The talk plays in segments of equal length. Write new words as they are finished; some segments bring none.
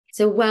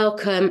So,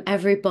 welcome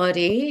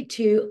everybody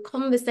to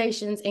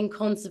Conversations in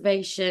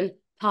Conservation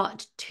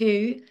Part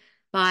 2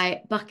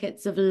 by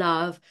Buckets of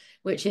Love,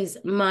 which is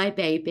my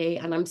baby.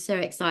 And I'm so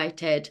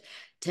excited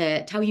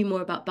to tell you more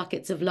about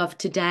Buckets of Love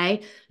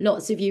today.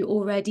 Lots of you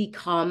already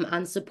come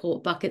and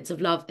support Buckets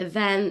of Love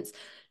events.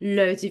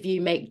 Loads of you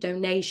make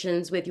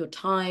donations with your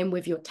time,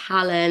 with your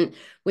talent,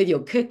 with your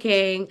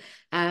cooking,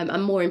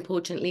 and more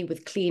importantly,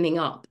 with cleaning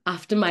up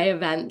after my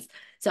events.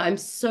 So I'm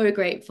so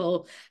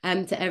grateful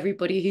to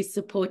everybody who's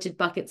supported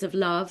Buckets of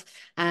Love.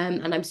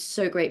 And I'm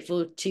so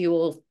grateful to you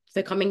all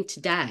for coming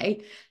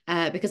today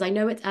because I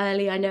know it's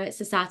early, I know it's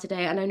a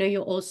Saturday, and I know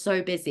you're all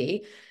so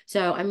busy.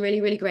 So I'm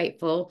really, really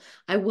grateful.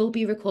 I will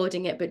be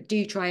recording it, but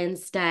do try and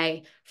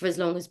stay for as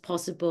long as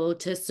possible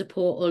to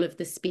support all of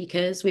the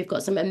speakers. We've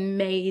got some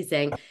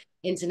amazing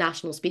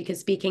international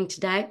speakers speaking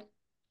today.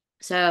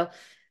 So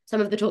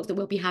some of the talks that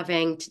we'll be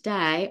having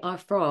today are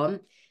from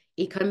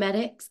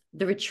Ecomedics,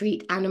 The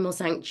Retreat Animal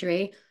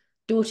Sanctuary,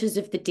 Daughters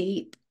of the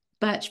Deep,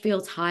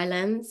 Birchfields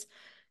Highlands,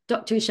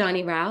 Dr.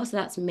 Ishani Rao, so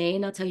that's me,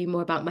 and I'll tell you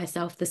more about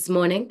myself this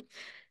morning.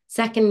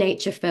 Second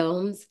Nature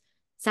Films,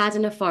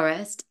 Sadhana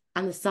Forest,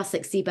 and the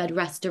Sussex Seabed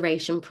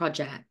Restoration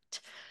Project.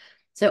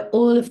 So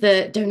all of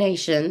the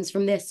donations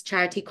from this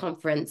charity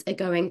conference are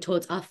going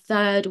towards our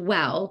third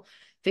well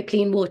for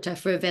clean water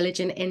for a village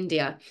in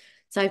India.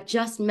 So I've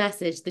just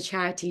messaged the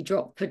charity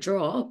Drop for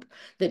Drop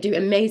that do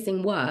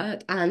amazing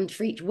work. And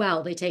for each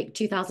well, they take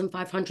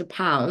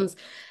 £2,500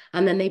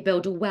 and then they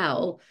build a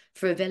well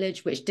for a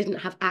village which didn't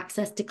have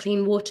access to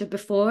clean water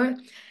before.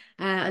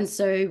 And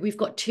so we've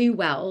got two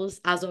wells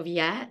as of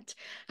yet.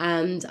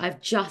 And I've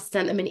just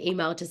sent them an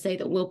email to say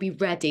that we'll be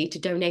ready to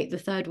donate the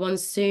third one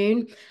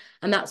soon.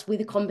 And that's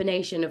with a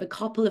combination of a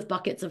couple of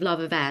Buckets of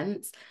Love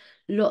events,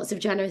 lots of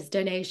generous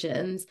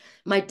donations,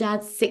 my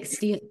dad's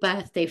 60th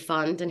birthday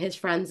fund, and his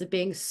friends are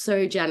being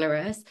so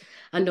generous,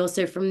 and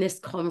also from this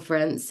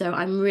conference. So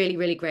I'm really,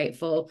 really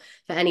grateful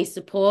for any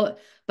support.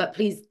 But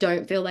please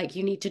don't feel like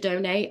you need to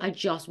donate. I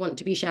just want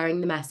to be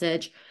sharing the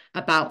message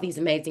about these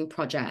amazing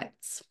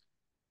projects.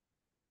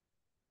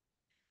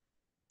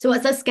 So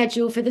what's our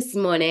schedule for this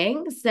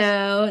morning? So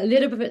a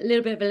little bit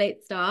of a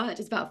late start.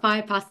 It's about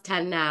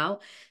 10:05 now.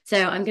 So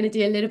I'm going to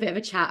do a little bit of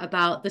a chat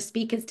about the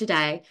speakers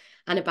today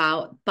and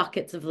about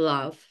buckets of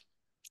love.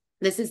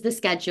 This is the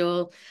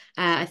schedule.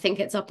 I think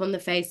it's up on the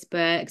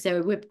Facebook.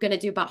 So we're going to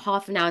do about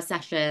half an hour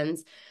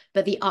sessions,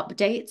 but the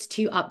updates,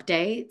 two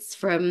updates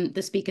from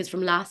the speakers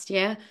from last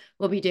year,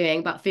 we'll be doing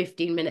about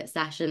 15-minute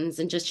sessions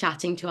and just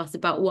chatting to us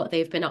about what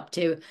they've been up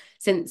to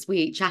since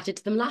we chatted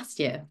to them last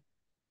year.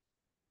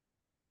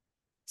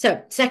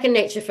 So, Second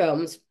Nature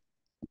Films.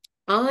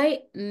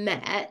 I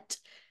met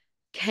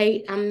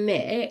Kate and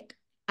Mick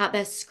at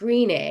their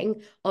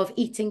screening of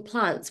Eating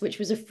Plants, which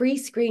was a free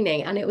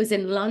screening, and it was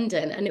in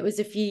London, and it was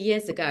a few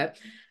years ago.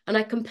 And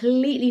I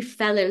completely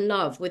fell in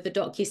love with the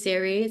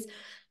docu-series.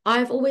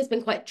 I've always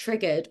been quite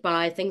triggered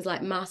by things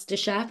like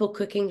MasterChef or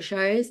cooking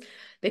shows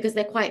because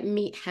they're quite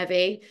meat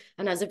heavy.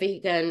 And as a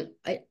vegan,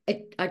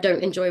 I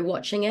don't enjoy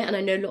watching it. And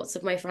I know lots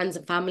of my friends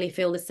and family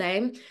feel the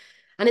same.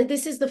 And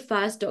this is the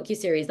first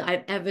docuseries that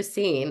I've ever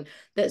seen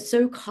that's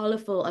so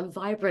colorful and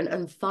vibrant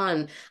and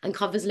fun and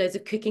covers loads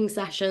of cooking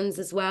sessions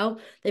as well.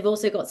 They've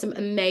also got some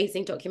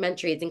amazing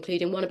documentaries,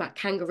 including one about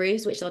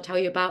kangaroos, which I'll tell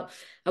you about,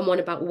 and one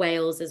about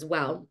whales as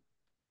well.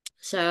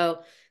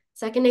 So,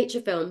 Second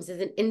Nature Films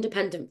is an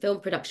independent film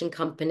production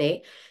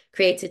company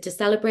created to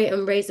celebrate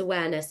and raise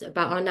awareness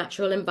about our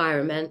natural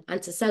environment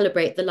and to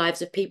celebrate the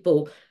lives of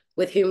people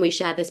with whom we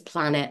share this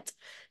planet.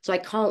 So I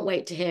can't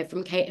wait to hear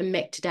from Kate and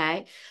Mick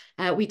today.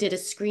 We did a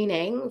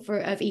screening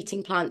of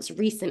Eating Plants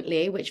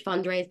recently, which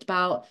fundraised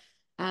about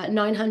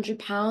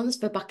 £900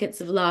 for Buckets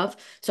of Love.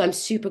 So I'm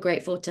super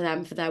grateful to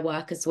them for their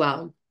work as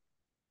well.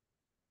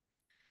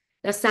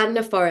 Now,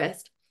 Sadhana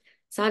Forest.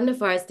 Sadhana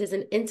Forest is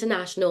an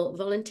international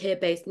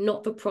volunteer-based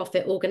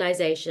not-for-profit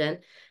organization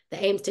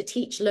that aims to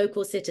teach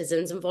local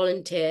citizens and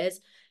volunteers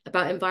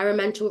about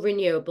environmental,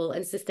 renewable,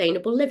 and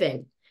sustainable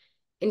living.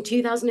 In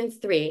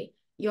 2003,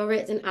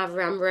 Yorit and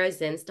Avram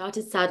Rosen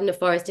started Sadhana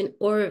Forest in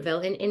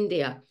Oroville in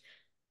India.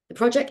 The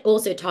project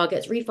also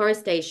targets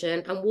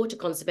reforestation and water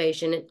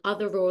conservation in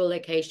other rural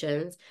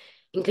locations,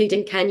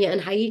 including Kenya and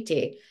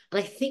Haiti. And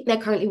I think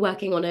they're currently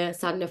working on a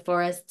sadhana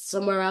forest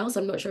somewhere else.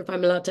 I'm not sure if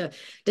I'm allowed to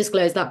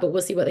disclose that, but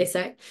we'll see what they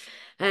say.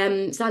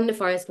 Sadhana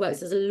Forest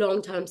works as a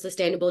long-term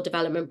sustainable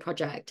development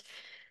project.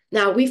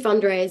 Now, we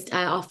fundraised,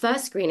 our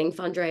first screening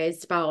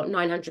fundraised about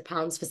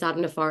 £900 for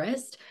Sadhana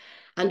Forest.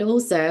 And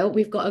also,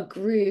 we've got a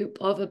group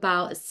of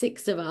about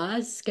six of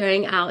us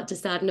going out to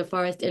Sadhana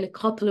Forest in a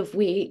couple of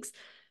weeks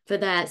for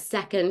their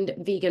second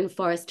Vegan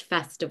Forest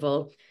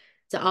Festival.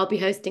 So I'll be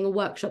hosting a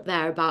workshop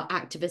there about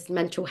activist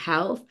mental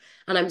health,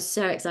 and I'm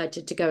so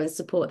excited to go and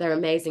support their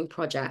amazing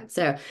project.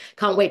 So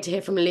can't wait to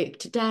hear from Luke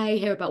today,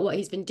 hear about what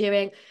he's been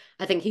doing.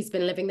 I think he's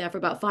been living there for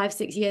about 5,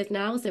 6 years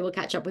now, so we'll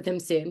catch up with him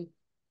soon.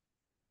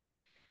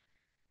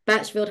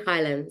 Birchfield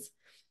Highlands.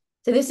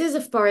 So this is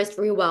a forest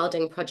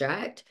rewilding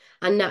project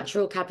and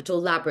natural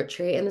capital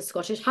laboratory in the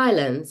Scottish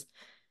Highlands.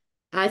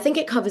 I think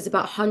it covers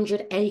about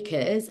 100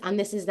 acres, and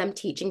this is them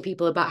teaching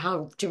people about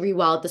how to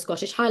rewild the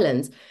Scottish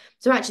Highlands.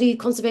 So actually,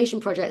 conservation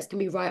projects can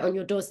be right on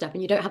your doorstep,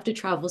 and you don't have to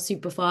travel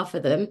super far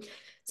for them.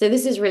 So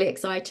this is really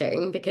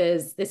exciting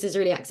because this is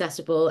really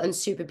accessible and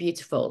super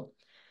beautiful.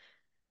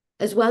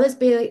 As well as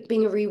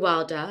being a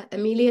rewilder,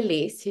 Amelia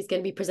Lees, who's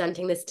going to be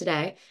presenting this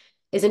today,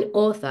 is an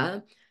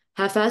author.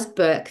 Her first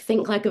book,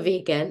 Think Like a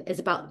Vegan, is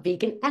about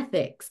vegan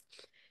ethics.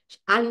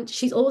 And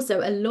she's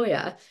also a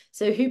lawyer.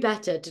 So who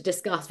better to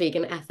discuss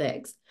vegan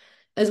ethics?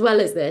 As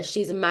well as this,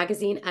 she's a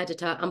magazine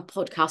editor and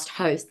podcast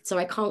host. So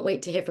I can't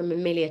wait to hear from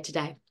Amelia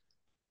today.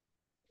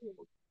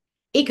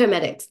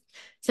 Ecomedics.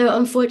 So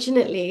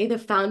unfortunately, the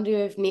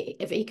founder of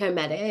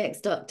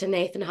Ecomedics, Dr.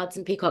 Nathan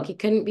Hudson Peacock, he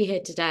couldn't be here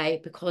today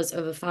because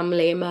of a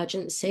family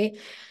emergency.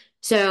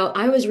 So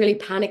I was really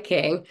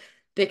panicking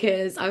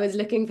because I was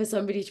looking for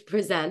somebody to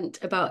present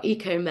about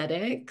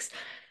ecomedics.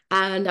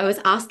 And I was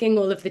asking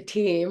all of the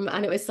team,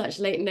 and it was such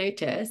late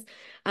notice.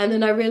 And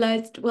then I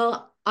realized,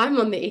 well, I'm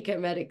on the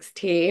ecomedics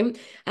team,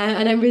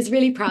 and I was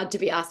really proud to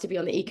be asked to be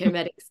on the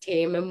ecomedics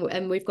team.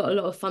 And we've got a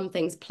lot of fun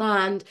things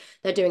planned.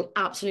 They're doing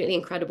absolutely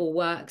incredible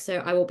work. So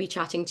I will be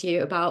chatting to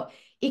you about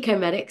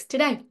ecomedics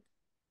today.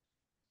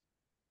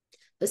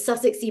 The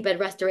Sussex Seabed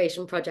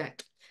Restoration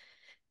Project.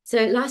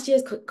 So last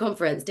year's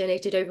conference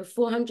donated over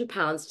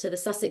 £400 to the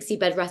Sussex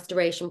Seabed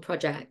Restoration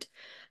Project,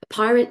 a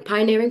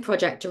pioneering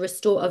project to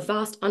restore a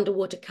vast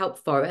underwater kelp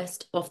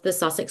forest off the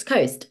Sussex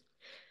coast.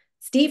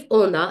 Steve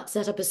Allnut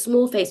set up a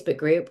small Facebook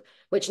group,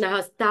 which now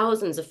has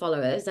thousands of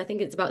followers. I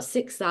think it's about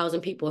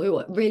 6,000 people who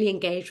are really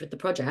engaged with the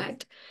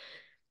project.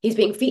 He's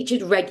being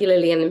featured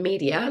regularly in the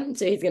media,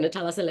 so he's going to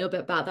tell us a little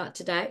bit about that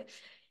today.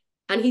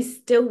 And he's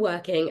still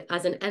working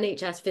as an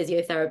NHS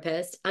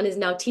physiotherapist and is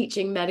now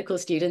teaching medical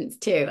students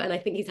too. And I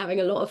think he's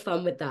having a lot of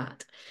fun with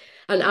that.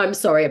 And I'm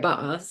sorry about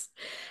us.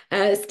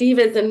 Steve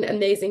is an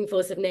amazing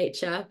force of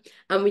nature,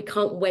 and we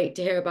can't wait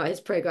to hear about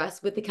his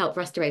progress with the Kelp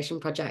Restoration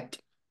Project.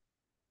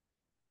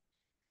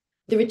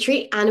 The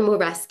Retreat Animal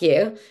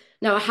Rescue.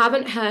 Now, I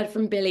haven't heard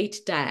from Billy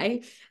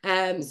today,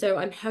 so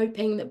I'm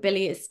hoping that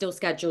Billy is still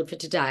scheduled for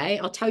today.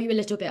 I'll tell you a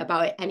little bit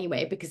about it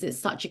anyway, because it's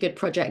such a good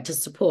project to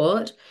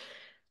support.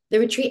 The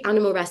Retreat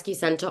Animal Rescue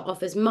Centre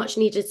offers much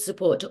needed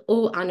support to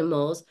all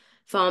animals,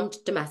 farmed,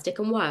 domestic,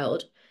 and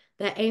wild.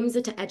 Their aims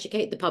are to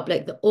educate the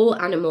public that all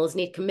animals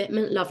need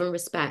commitment, love, and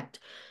respect.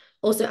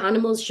 Also,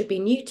 animals should be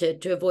neutered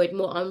to avoid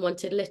more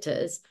unwanted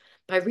litters.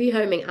 By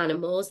rehoming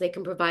animals, they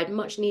can provide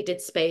much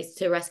needed space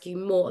to rescue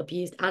more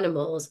abused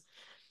animals.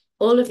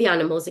 All of the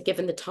animals are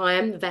given the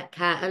time, vet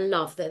care, and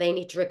love that they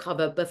need to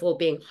recover before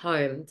being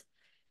homed.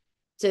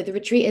 So the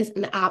retreat is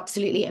an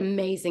absolutely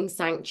amazing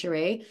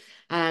sanctuary.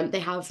 They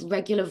have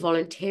regular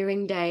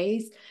volunteering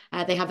days.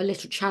 They have a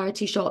little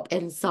charity shop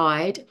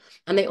inside,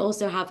 and they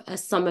also have a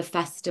summer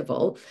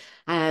festival.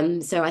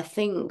 So I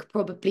think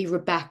probably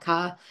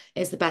Rebecca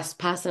is the best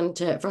person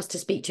for us to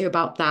speak to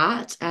about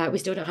that. We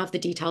still don't have the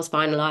details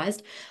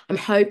finalized. I'm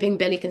hoping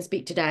Billy can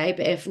speak today,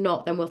 but if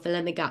not, then we'll fill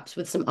in the gaps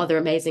with some other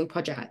amazing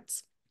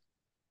projects.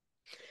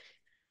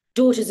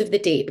 Daughters of the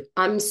Deep.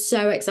 I'm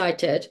so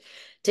excited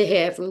to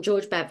hear from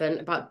George Bevan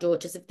about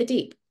Daughters of the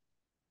Deep.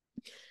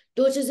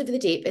 Daughters of the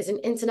Deep is an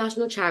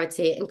international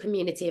charity and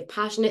community of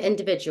passionate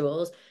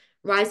individuals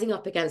rising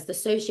up against the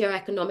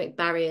socio-economic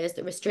barriers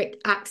that restrict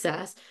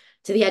access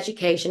to the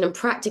education and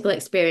practical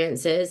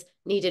experiences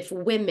needed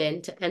for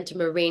women to enter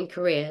marine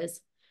careers.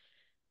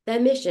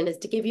 Their mission is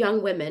to give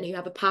young women who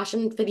have a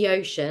passion for the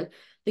ocean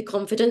the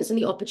confidence and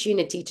the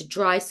opportunity to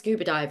try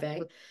scuba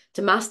diving,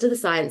 to master the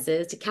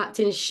sciences, to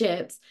captain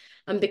ships,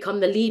 and become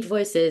the lead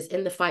voices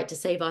in the fight to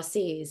save our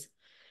seas.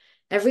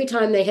 Every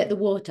time they hit the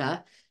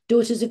water,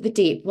 Daughters of the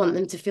Deep want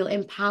them to feel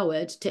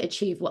empowered to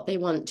achieve what they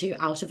want to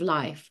out of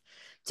life.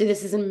 So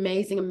this is an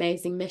amazing,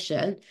 amazing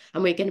mission.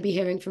 And we're going to be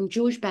hearing from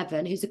George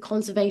Bevan, who's a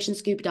conservation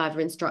scuba diver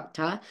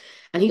instructor,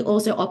 and he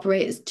also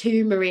operates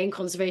 2 marine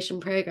conservation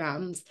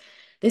programs.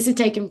 This is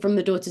taken from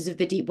the Daughters of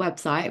the Deep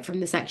website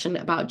from the section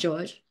about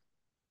George.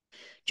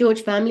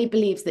 George firmly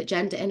believes that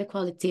gender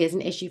inequality is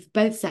an issue for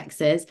both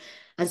sexes,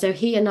 and so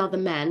he and other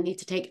men need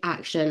to take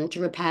action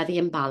to repair the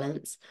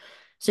imbalance.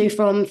 So,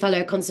 from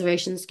fellow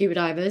conservation scuba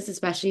divers,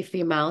 especially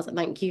females,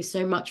 thank you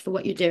so much for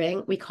what you're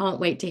doing. We can't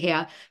wait to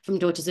hear from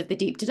Daughters of the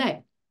Deep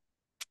today.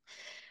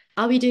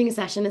 I'll be doing a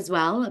session as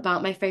well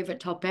about my favorite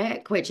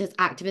topic, which is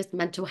activist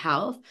mental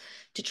health,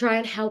 to try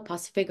and help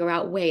us figure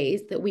out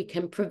ways that we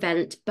can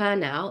prevent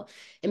burnout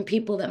in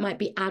people that might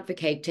be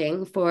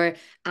advocating for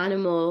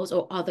animals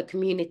or other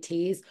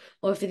communities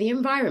or for the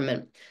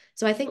environment.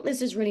 So I think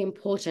this is really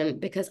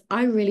important because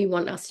I really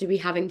want us to be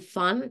having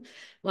fun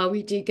while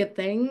we do good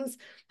things.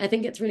 I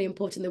think it's really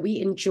important that we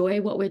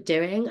enjoy what we're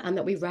doing and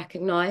that we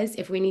recognize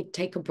if we need to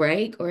take a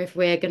break or if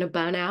we're going to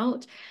burn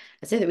out,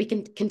 so that we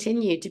can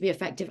continue to be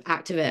effective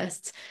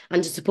activists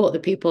and to support the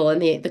people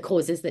and the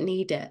causes that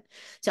need it.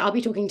 So I'll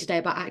be talking today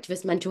about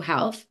activist mental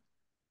health.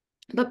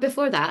 But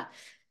before that,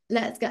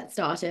 let's get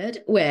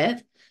started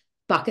with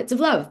buckets of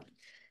love.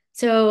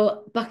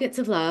 So buckets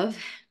of love,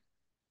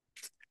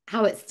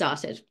 how it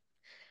started.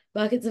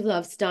 Buckets of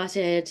Love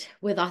started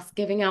with us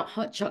giving out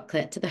hot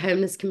chocolate to the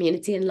homeless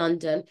community in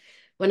London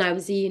when I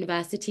was a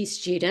university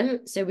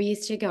student. So we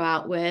used to go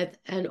out with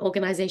an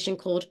organization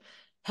called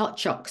Hot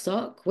Choc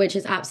Sock, which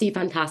is absolutely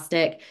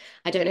fantastic.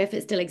 I don't know if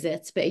it still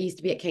exists, but it used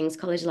to be at King's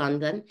College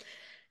London.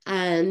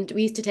 And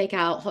we used to take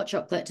out hot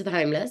chocolate to the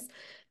homeless.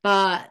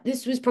 But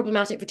this was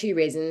problematic for two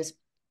reasons.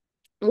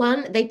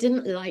 One, they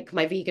didn't like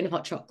my vegan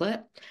hot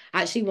chocolate.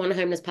 Actually, one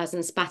homeless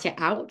person spat it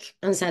out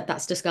and said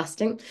that's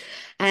disgusting.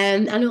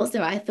 And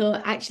also, I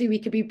thought actually we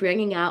could be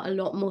bringing out a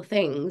lot more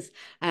things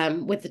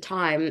with the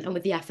time and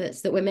with the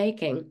efforts that we're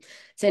making.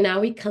 So now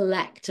we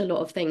collect a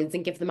lot of things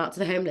and give them out to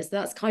the homeless. So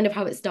that's kind of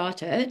how it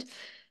started.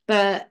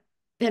 But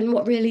then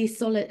what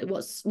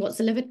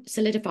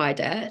solidified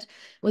it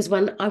was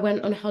when I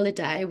went on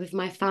holiday with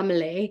my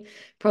family,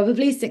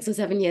 probably 6 or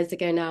 7 years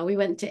ago now. We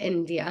went to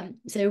India.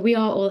 So we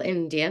are all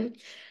Indian.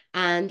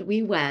 And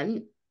we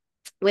went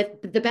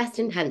with the best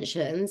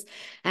intentions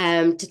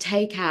to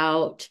take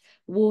out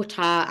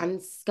water and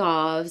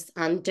scarves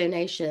and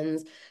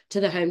donations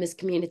to the homeless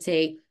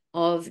community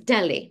of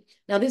Delhi.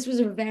 Now, this was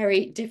a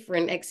very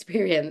different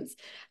experience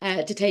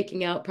to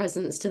taking out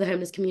presents to the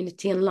homeless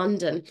community in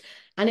London.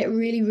 And it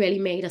really, really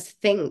made us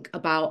think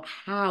about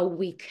how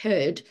we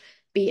could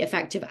be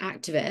effective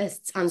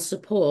activists and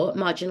support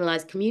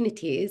marginalized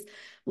communities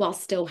while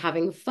still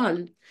having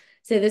fun.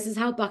 So this is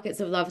how Buckets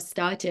of Love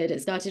started.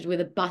 It started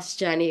with a bus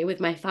journey with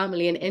my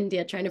family in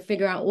India, trying to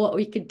figure out what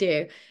we could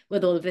do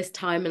with all of this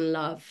time and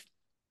love.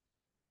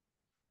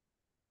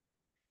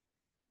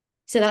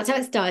 So that's how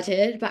it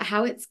started. But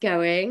how it's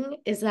going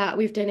is that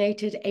we've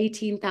donated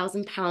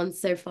 £18,000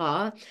 so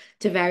far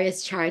to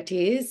various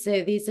charities.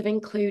 So these have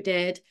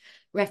included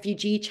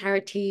refugee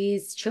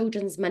charities,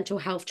 children's mental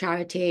health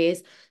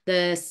charities,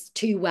 the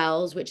Two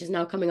Wells, which is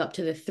now coming up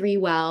to the Three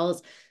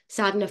Wells,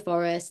 Sadna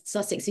Forest,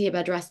 Sussex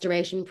Seabed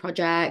Restoration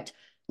Project,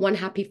 One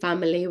Happy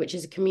Family, which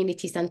is a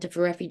community centre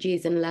for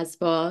refugees in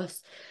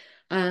Lesbos.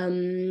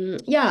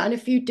 Yeah, and a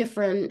few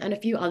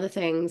other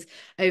things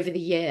over the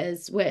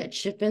years,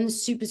 which have been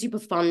super, super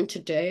fun to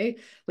do.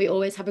 We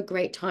always have a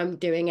great time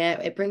doing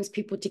it. It brings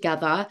people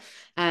together,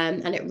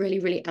 and it really,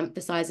 really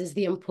emphasizes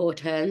the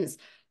importance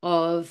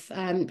of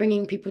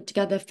bringing people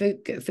together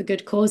for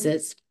good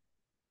causes.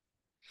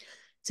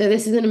 So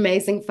this is an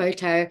amazing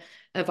photo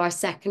of our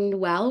second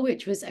well,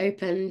 which was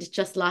opened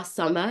just last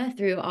summer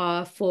through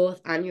our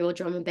fourth annual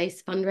drum and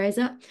bass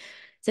fundraiser.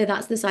 So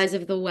that's the size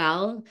of the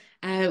well,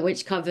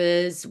 which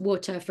covers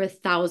water for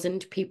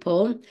 1,000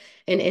 people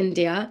in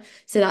India.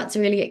 So that's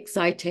really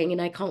exciting,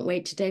 and I can't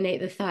wait to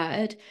donate the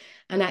third.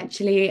 And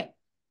actually,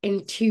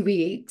 in 2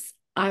 weeks,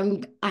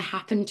 I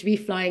happen to be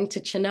flying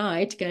to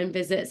Chennai to go and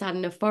visit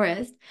Sadhana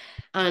Forest,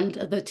 and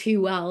the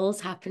two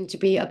wells happen to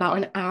be about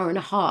an hour and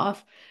a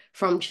half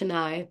from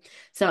Chennai.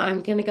 So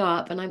I'm going to go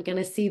up and I'm going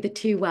to see the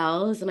two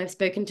wells. And I've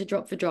spoken to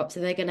Drop for Drop, so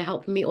they're going to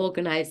help me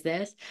organize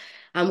this.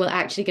 And we're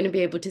actually going to be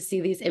able to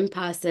see these in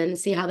person,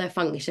 see how they're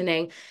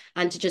functioning,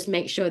 and to just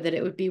make sure that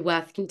it would be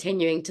worth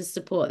continuing to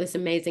support this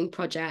amazing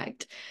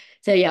project.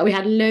 So yeah, we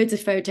had loads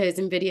of photos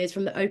and videos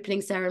from the opening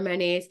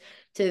ceremonies.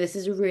 So this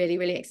is really,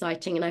 really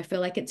exciting. And I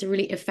feel like it's a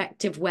really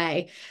effective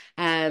way.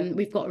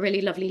 We've got really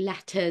lovely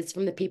letters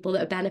from the people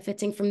that are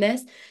benefiting from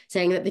this,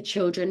 saying that the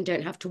children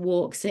don't have to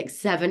walk 6,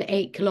 7,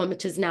 8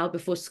 kilometers now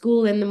before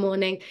school in the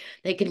morning.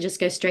 They can just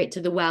go straight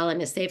to the well,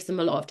 and it saves them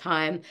a lot of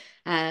time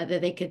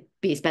that they could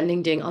be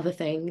spending doing other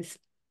things.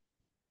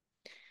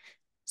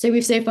 So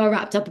we've so far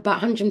wrapped up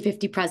about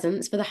 150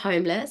 presents for the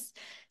homeless.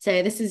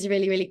 So this is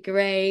really, really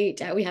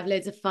great. We have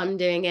loads of fun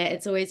doing it.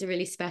 It's always a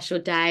really special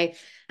day.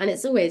 And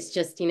it's always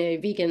just,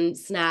 vegan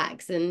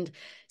snacks and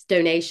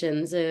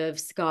donations of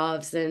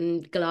scarves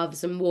and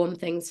gloves and warm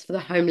things for the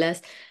homeless.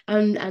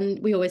 And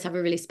we always have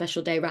a really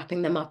special day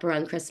wrapping them up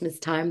around Christmas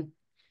time.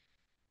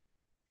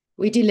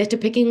 We do litter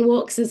picking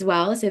walks as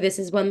well. So this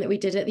is one that we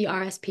did at the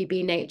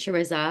RSPB Nature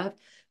Reserve.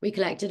 We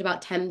collected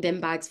about 10 bin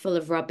bags full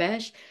of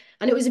rubbish.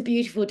 And it was a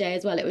beautiful day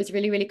as well. It was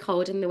really, really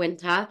cold in the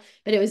winter,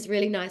 but it was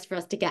really nice for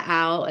us to get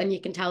out. And you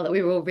can tell that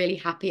we were all really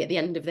happy at the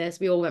end of this.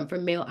 We all went for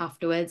a meal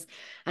afterwards,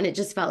 and it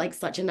just felt like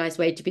such a nice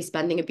way to be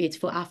spending a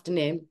beautiful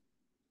afternoon.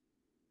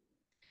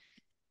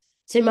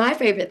 So my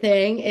favorite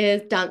thing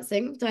is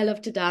dancing. So I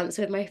love to dance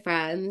with my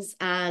friends.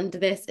 And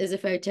this is a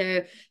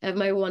photo of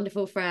my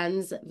wonderful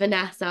friends,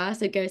 Vanessa,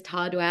 so Ghost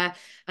Hardware,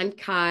 and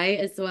Kai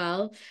as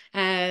well.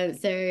 So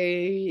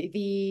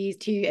these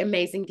two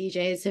amazing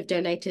DJs have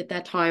donated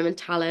their time and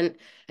talent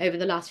over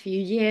the last few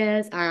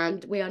years.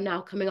 And we are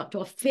now coming up to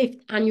our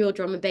fifth annual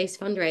drum and bass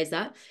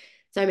fundraiser.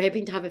 So I'm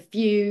hoping to have a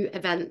few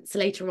events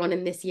later on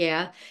in this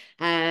year,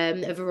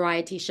 a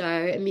variety show,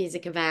 a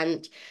music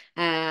event,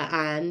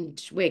 and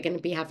we're going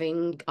to be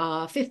having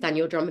our fifth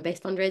annual drum and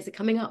bass fundraiser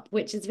coming up,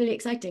 which is really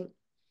exciting.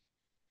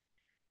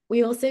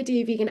 We also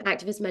do vegan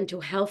activist mental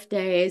health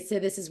days. So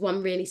this is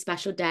one really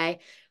special day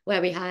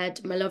where we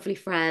had my lovely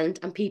friend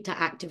and PETA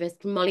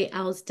activist Molly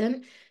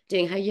Elston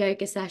doing her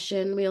yoga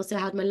session. We also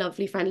had my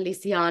lovely friend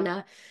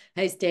Luciana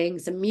hosting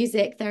some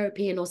music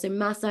therapy and also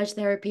massage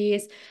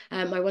therapies.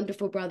 My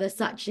wonderful brother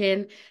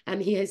Sachin,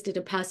 he hosted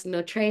a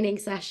personal training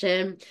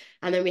session.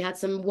 And then we had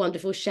some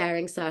wonderful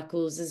sharing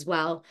circles as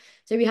well.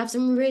 So we have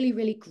some really,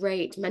 really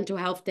great mental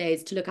health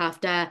days to look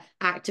after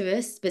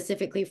activists,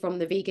 specifically from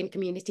the vegan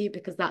community,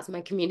 because that's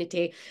my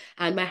community.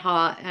 And my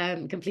heart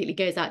completely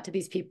goes out to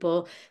these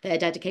people that are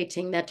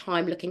dedicating their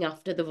time looking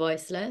after the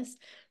voiceless.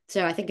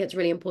 So I think it's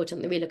really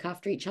important that we look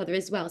after each other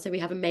as well. So we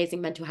have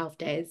amazing mental health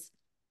days.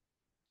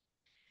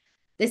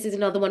 This is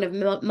another one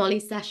of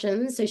Molly's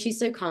sessions. So she's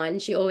so kind.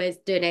 She always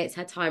donates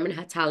her time and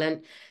her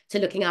talent to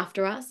looking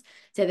after us.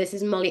 So this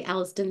is Molly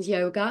Elston's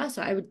yoga.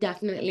 So I would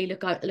definitely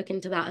look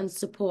into that and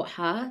support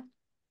her.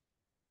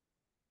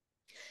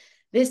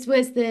 This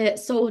was the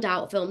sold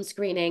out film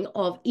screening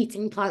of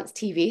Eating Plants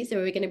TV. So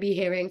we're going to be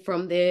hearing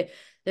from the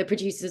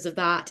producers of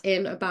that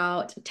in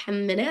about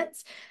 10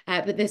 minutes.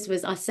 But this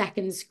was our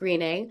second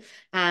screening,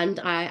 and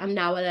I am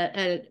now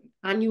an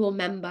annual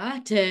member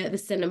to the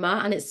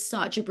cinema, and it's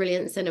such a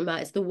brilliant cinema.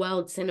 It's the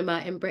World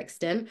Cinema in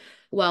Brixton.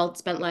 World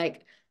spent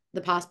like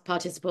the past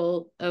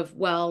participle of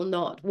well,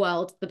 not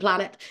world, the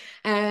planet.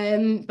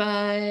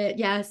 But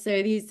yeah,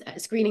 so these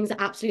screenings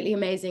are absolutely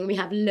amazing. We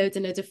have loads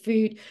and loads of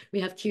food. We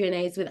have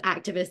Q&As with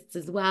activists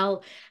as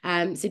well.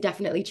 So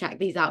definitely check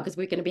these out because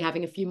we're going to be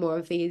having a few more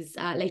of these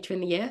later in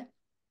the year.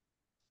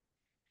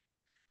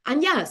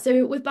 And yeah,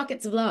 so with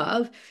Buckets of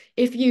Love,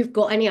 if you've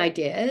got any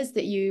ideas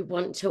that you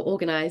want to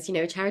organize,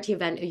 a charity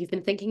event, or you've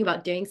been thinking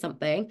about doing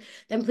something,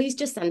 then please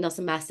just send us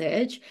a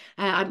message.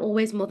 I'm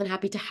always more than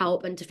happy to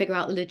help and to figure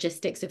out the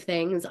logistics of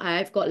things.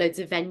 I've got loads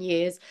of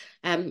venues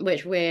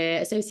which we're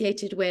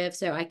associated with,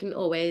 so I can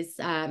always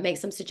make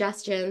some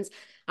suggestions.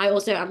 I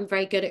also am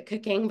very good at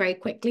cooking very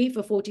quickly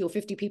for 40 or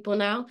 50 people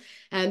now.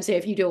 So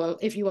if you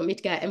want me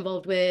to get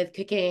involved with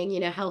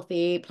cooking,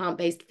 healthy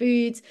plant-based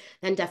foods,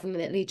 then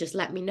definitely just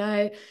let me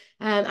know.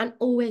 And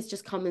always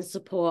just come and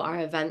support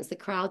our events. The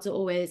crowds are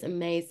always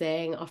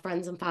amazing. Our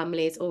friends and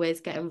families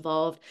always get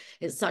involved.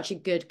 It's such a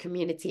good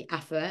community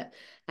effort.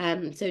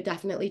 So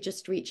definitely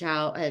just reach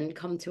out and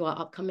come to our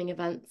upcoming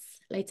events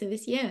later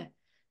this year.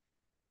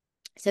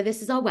 So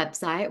this is our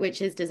website,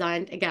 which is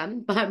designed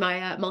again by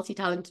my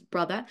multi-talented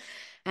brother.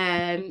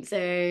 So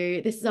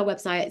this is our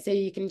website. So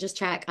you can just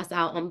check us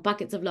out on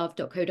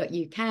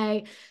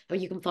bucketsoflove.co.uk, or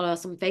you can follow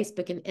us on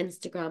Facebook and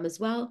Instagram as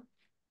well.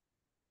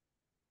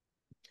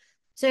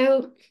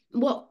 So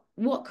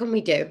what can we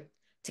do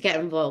to get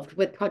involved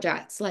with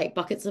projects like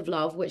Buckets of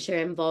Love, which are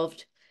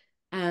involved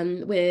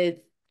with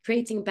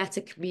creating a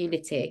better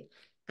community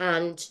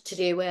and to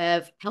do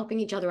with helping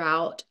each other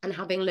out and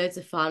having loads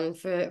of fun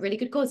for really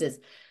good causes?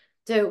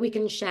 So we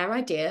can share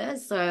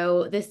ideas.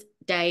 So this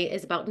day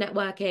is about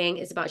networking,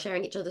 it's about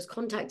sharing each other's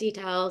contact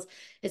details,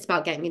 it's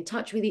about getting in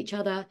touch with each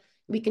other.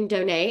 We can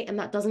donate, and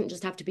that doesn't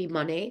just have to be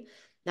money.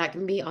 That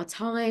can be our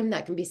time,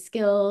 that can be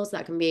skills,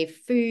 that can be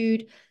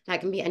food, that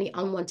can be any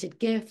unwanted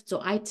gifts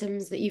or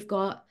items that you've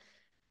got.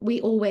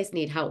 We always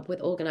need help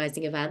with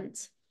organizing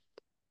events.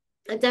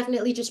 And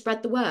definitely just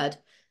spread the word.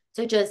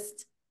 So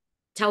just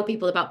tell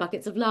people about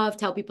Buckets of Love,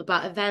 tell people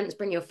about events,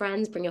 bring your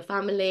friends, bring your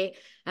family.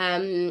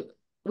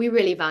 We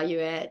really value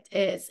it.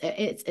 It's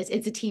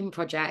a team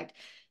project.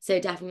 So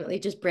definitely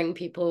just bring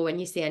people when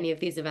you see any of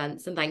these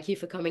events. And thank you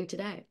for coming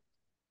today.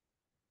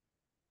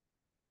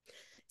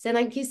 So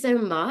thank you so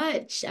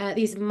much.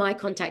 These are my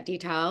contact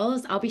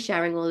details. I'll be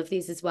sharing all of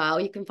these as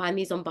well. You can find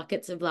these on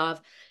Buckets of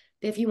Love.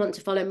 If you want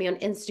to follow me on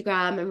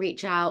Instagram and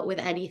reach out with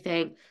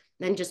anything,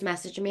 then just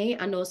message me.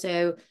 And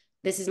also,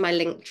 this is my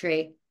link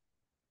tree.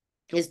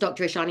 Is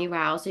Dr. Ishani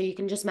Rao. So you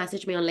can just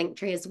message me on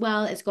Linktree as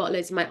well. It's got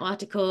loads of my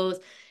articles.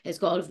 It's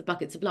got all of the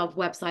Buckets of Love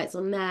websites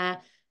on there.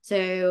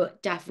 So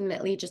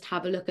definitely just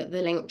have a look at the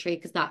Linktree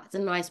because that's a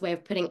nice way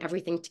of putting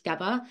everything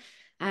together.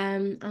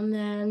 And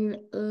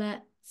then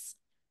let's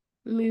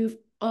move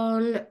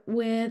on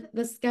with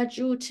the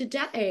schedule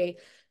today.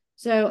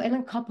 So in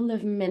a couple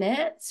of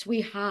minutes,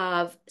 we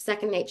have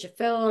Second Nature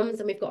Films,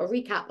 and we've got a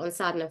recap on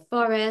Sadler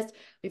Forest.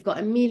 We've got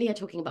Amelia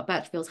talking about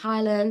Birchfield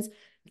Highlands.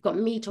 We've got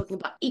me talking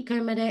about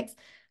eco-medics.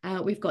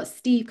 We've got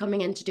Steve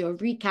coming in to do a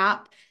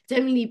recap. It's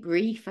only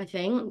brief, I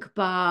think,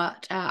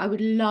 but I would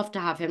love to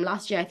have him.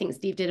 Last year, I think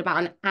Steve did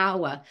about an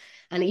hour,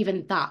 and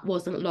even that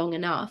wasn't long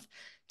enough.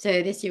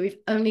 So this year, we've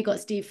only got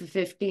Steve for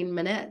 15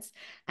 minutes.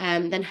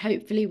 Then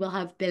hopefully we'll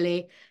have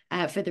Billy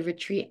for the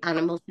Retreat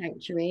Animal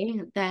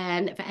Sanctuary.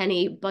 Then for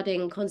any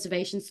budding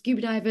conservation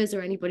scuba divers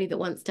or anybody that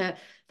wants to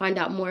find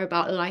out more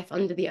about life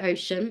under the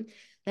ocean,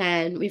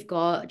 then we've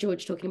got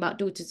George talking about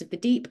Daughters of the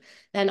Deep.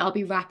 Then I'll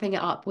be wrapping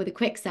it up with a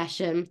quick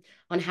session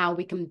on how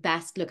we can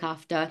best look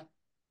after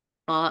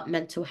our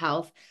mental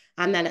health.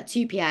 And then at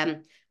 2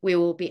 p.m., we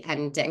will be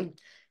ending.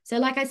 So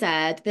like I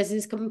said, this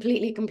is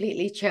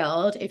completely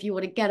chilled. If you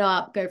want to get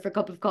up, go for a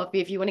cup of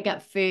coffee. If you want to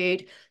get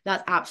food,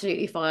 that's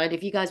absolutely fine.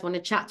 If you guys want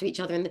to chat to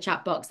each other in the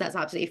chat box, that's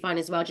absolutely fine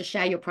as well. Just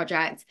share your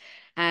project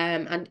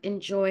and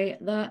enjoy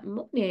the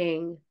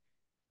morning.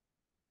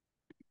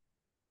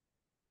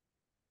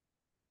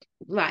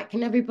 Right,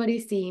 can everybody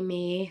see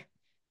me?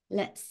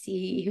 Let's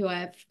see who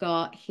I've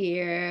got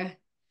here.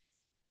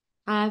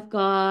 I've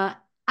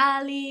got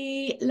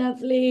Ali,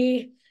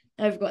 lovely.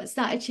 I've got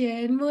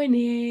Sachin,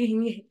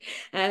 morning.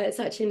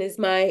 Sachin is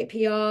my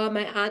PR,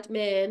 my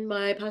admin,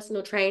 my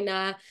personal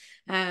trainer,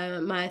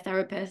 my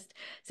therapist.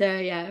 So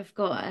yeah, I've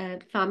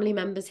got family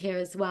members here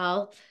as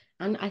well.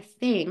 And I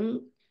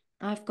think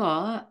I've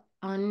got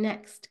our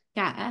next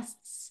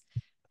guests.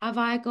 Have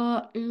I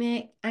got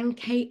Mick and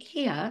Kate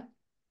here?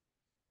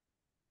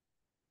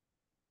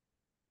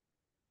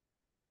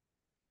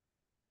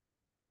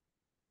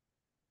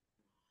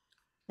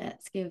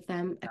 Let's give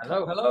them a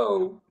Hello, couple.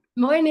 hello.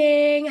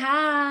 Morning,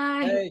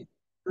 hi. Hey,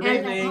 good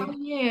Hello, how are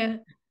evening. you?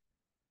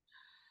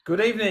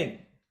 Good evening.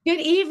 Good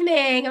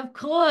evening, of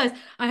course.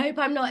 I hope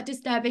I'm not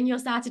disturbing your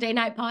Saturday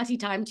night party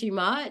time too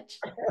much.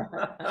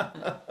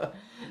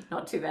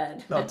 Not too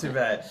bad. Not too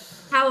bad.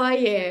 How are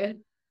you?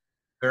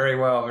 Very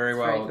well, very It's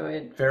very well.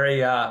 good.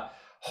 Very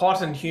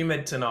hot and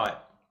humid tonight.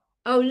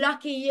 Oh,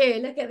 lucky you.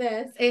 Look at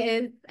this.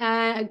 It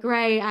is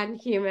grey and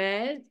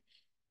humid.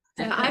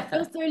 So I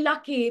feel so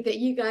lucky that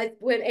you guys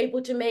weren't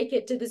able to make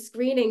it to the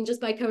screening just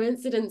by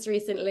coincidence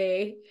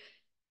recently.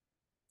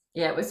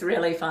 Yeah, it was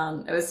really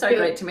fun. It was so You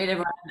great to meet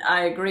everyone.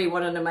 I agree.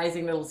 What an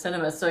amazing little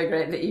cinema. So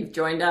great that you've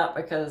joined up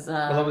because,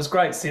 Well, it was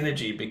great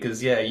synergy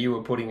because yeah, you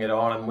were putting it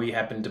on and we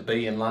happened to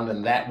be in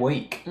London that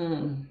week.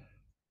 mm.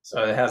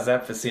 So how's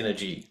that for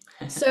synergy?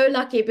 so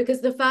lucky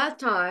because the first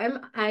time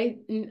I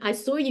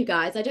saw you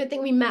guys, I don't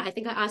think we met. I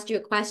think I asked you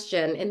a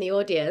question in the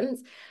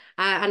audience,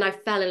 and I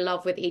fell in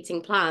love with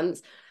eating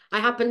plants. I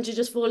happened to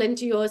just fall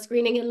into your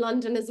screening in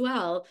London as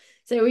well.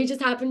 So we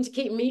just happened to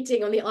keep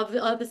meeting on the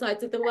other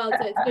sides of the world.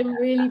 So it's been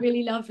really,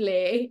 really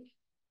lovely.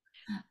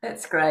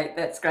 That's great.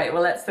 That's great.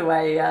 Well, that's the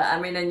way. I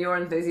mean, and your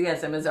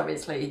enthusiasm is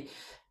obviously,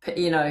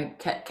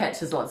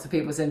 catches lots of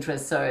people's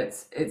interest. So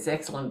it's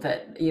excellent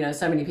that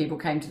so many people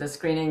came to the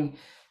screening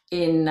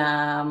in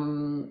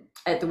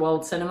at the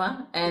World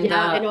Cinema, and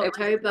Yeah, in it was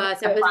October.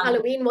 So so it was fun.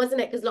 Halloween,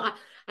 wasn't it? Because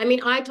I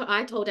mean, I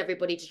told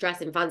everybody to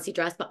dress in fancy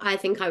dress, but I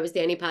think I was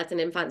the only person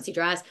in fancy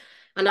dress.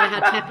 And I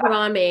had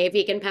pepperami,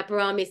 vegan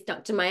pepperami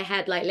stuck to my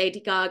head like Lady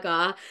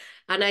Gaga.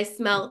 And I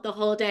smelt the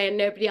whole day and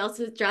nobody else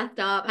was dressed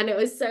up. And it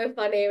was so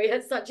funny. We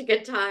had such a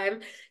good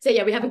time. So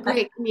yeah, we have a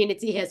great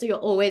community here. So you're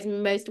always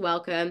most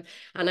welcome.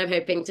 And I'm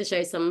hoping to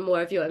show some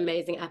more of your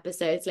amazing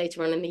episodes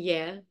later on in the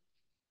year.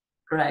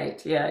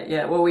 Great. Yeah,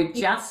 yeah. Well, we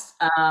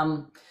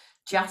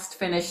just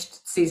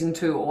finished season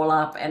two all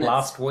up, and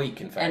Last week,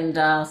 in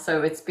fact.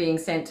 so it's being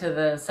sent to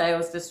the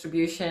sales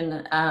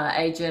distribution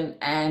agent,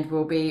 and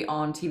will be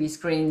on TV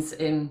screens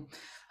in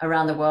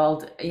around the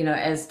world,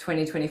 as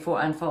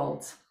 2024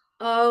 unfolds.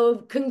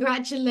 Oh,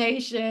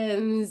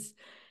 congratulations.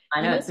 I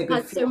You know must it's a have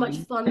good had so much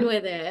feeling. fun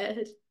with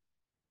it.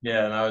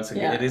 Yeah, no, it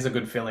Yeah. is a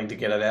good feeling to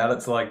get it out.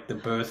 It's like the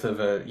birth of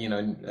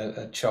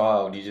a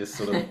child. You just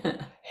sort of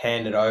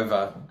hand it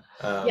over,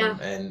 Yeah.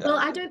 and Well,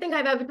 I don't think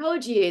I've ever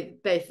told you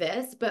both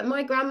this, but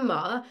my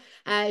grandma,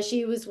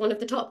 she was one of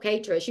the top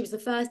caterers. She was the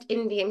first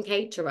Indian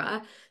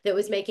caterer that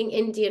was making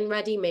Indian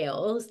ready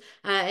meals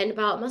in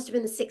about, must have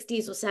been the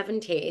 60s or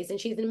 70s. And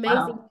she's an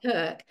amazing Wow.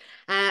 cook.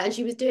 And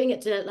she was doing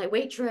it to like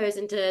Waitrose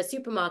and to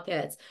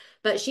supermarkets,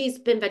 but she's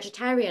been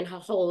vegetarian her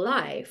whole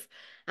life.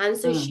 And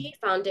so she Mm.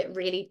 found it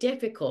really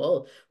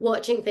difficult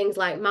watching things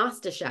like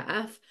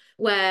MasterChef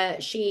where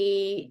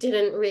she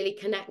didn't really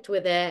connect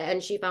with it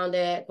and she found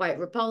it quite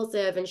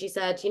repulsive. And she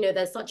said,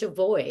 there's such a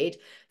void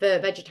for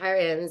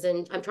vegetarians.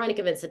 And I'm trying to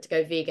convince her to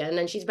go vegan.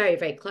 And she's very,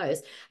 very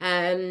close.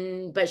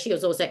 But she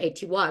was also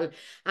 81.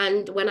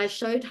 And when I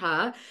showed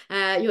her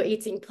You're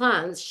Eating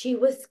Plants, she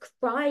was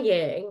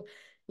crying.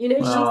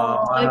 She said,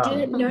 oh I wow,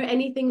 didn't know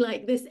anything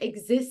like this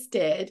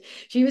existed.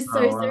 She was so,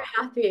 oh so wow.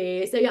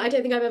 happy. So yeah, I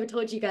don't think I've ever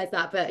told you guys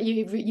that, but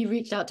you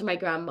reached out to my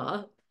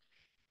grandma.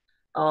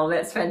 Oh,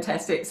 that's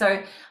fantastic.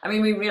 So, I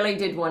mean, we really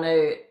did want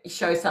to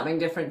show something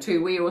different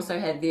too. We also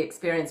had the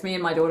experience. Me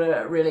and my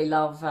daughter really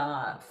love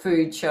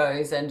food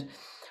shows, and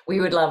we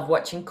would love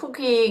watching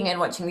cooking and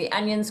watching the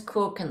onions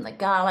cook and the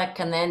garlic.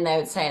 And then they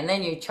would say, and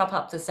then you chop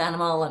up this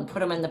animal and put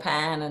them in the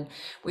pan, and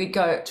we'd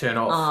go, Turn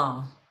off.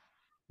 oh,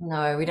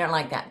 no, we don't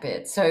like that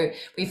bit. So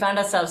we found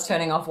ourselves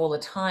turning off all the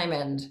time,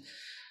 and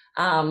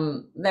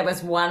that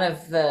was one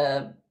of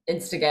the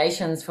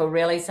instigations for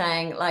really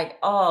saying like,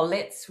 oh,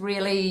 let's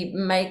really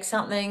make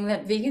something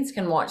that vegans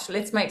can watch.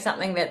 Let's make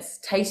something that's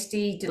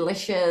tasty,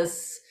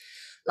 delicious,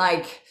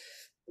 like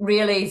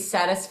really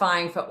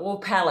satisfying for all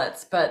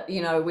palates. But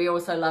we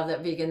also love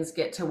that vegans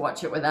get to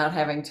watch it without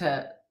having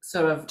to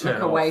sort of look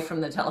Turn away off.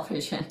 from the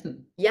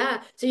television.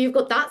 Yeah, so you've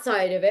got that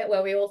side of it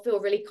where we all feel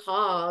really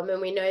calm and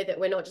we know that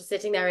we're not just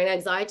sitting there in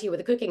anxiety with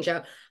a cooking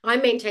show. I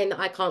maintain that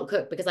I can't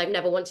cook because I've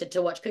never wanted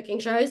to watch cooking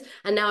shows,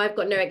 and now I've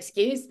got no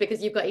excuse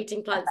because you've got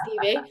Eating Plants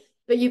TV.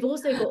 But you've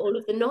also got all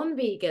of the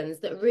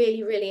non-vegans that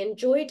really, really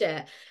enjoyed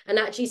it and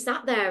actually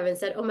sat there and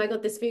said, "Oh my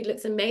God, this food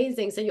looks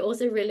amazing." So you're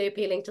also really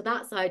appealing to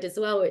that side as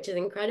well, which is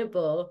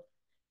incredible.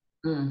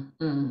 Mm,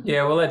 mm.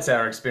 Yeah, well, that's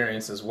our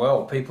experience as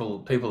well.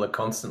 People are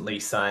constantly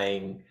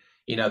saying,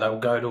 they'll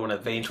go to an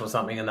event or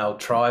something and they'll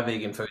try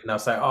vegan food and they'll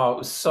say, "Oh, it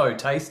was so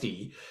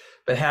tasty."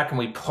 but how can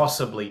we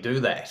possibly do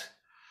that?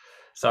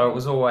 So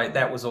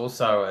that was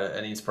also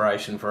an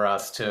inspiration for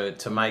us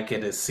to make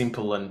it as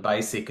simple and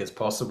basic as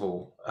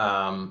possible,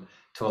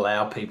 to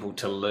allow people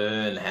to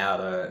learn how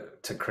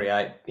to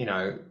create,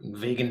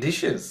 vegan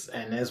dishes.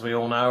 And as we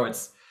all know,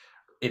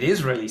 it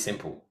is really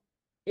simple.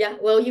 Yeah,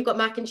 well, you've got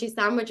mac and cheese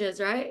sandwiches,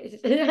 right?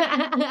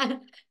 Yeah.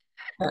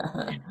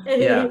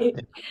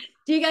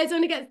 Do you guys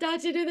want to get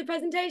started with the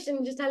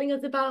presentation, just telling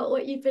us about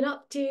what you've been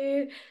up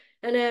to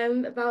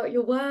and about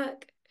your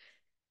work?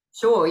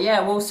 Sure,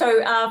 yeah. Well,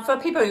 so for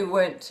people who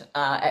weren't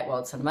at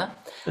World Cinema,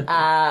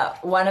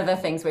 one of the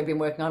things we've been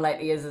working on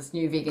lately is this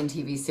new vegan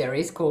TV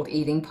series called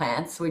Eating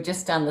Plants. We've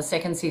just done the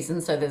second season,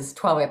 so there's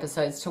 12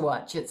 episodes to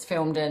watch. It's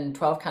filmed in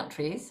 12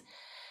 countries.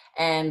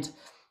 And,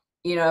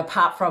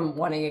 apart from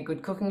wanting a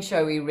good cooking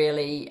show, we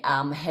really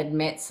had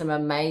met some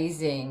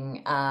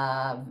amazing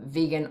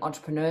vegan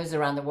entrepreneurs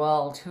around the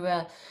world who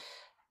are,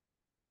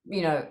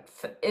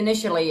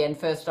 initially and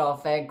first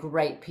off, they're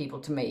great people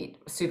to meet,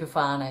 super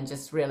fun and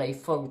just really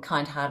full,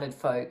 kind-hearted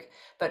folk.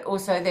 But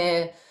also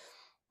they're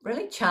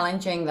really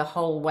challenging the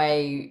whole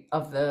way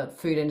of the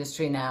food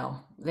industry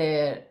now.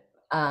 They're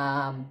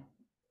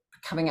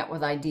coming up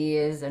with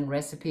ideas and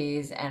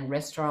recipes and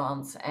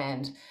restaurants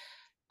and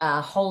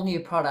whole new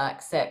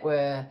products that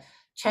were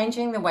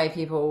changing the way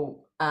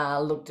people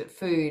looked at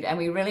food. And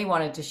we really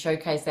wanted to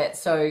showcase that.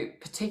 So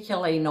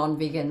particularly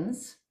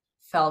non-vegans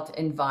felt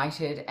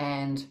invited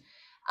and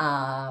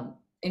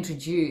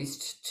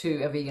introduced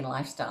to a vegan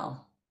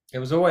lifestyle. It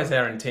was always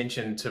our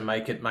intention to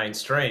make it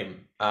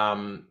mainstream.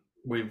 Our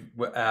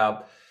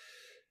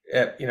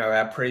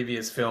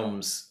previous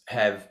films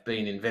have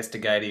been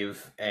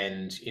investigative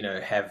and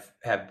have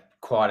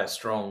quite a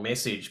strong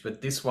message,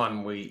 but this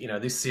one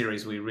this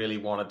series we really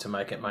wanted to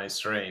make it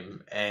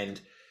mainstream.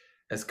 And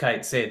as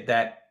Kate said,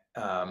 that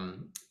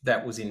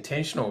was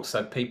intentional,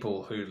 so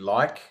people who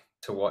like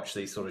to watch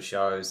these sort of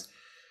shows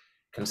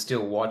can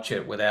still watch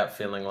it without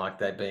feeling like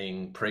they're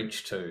being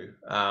preached to.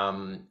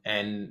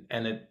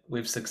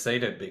 We've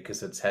succeeded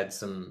because it's had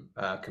some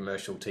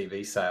commercial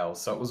TV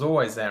sales. So it was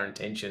always our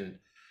intention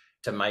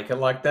to make it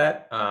like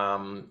that.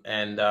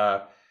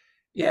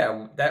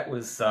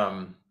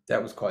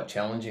 That was quite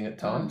challenging at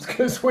times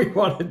because we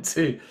wanted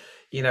to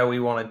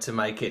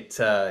make it,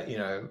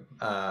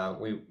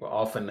 we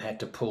often had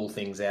to pull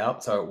things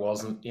out. So it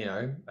wasn't,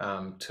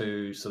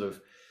 too sort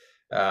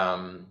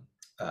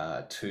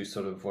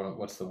of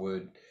what's the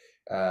word,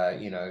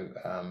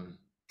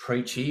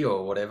 preachy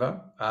or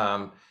whatever.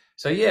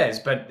 So yes,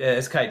 but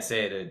as Kate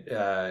said,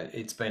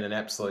 it's been an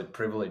absolute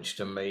privilege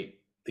to meet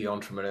the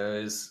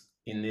entrepreneurs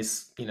in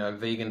this,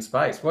 vegan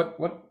space.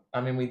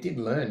 We did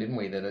learn, didn't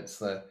we, that it's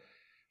the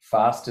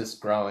fastest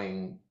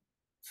growing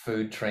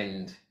food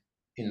trend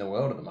in the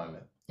world at the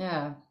moment.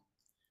 Yeah.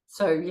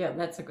 So yeah,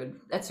 that's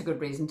a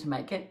good reason to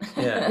make it.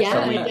 Yeah. Yeah,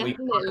 So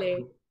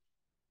definitely.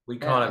 we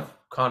kind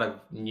of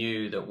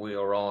knew that we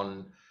were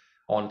on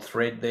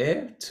thread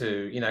there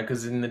to,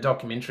 because in the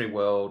documentary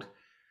world,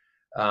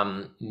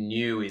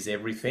 new is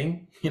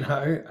everything,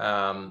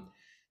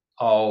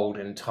 old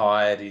and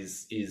tired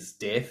is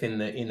death in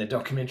the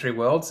documentary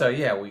world. So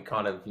yeah, we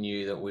kind of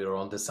knew that we were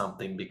onto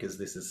something because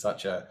this is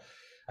such a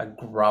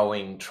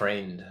growing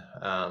trend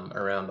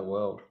around the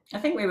world. I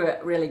think we were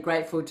really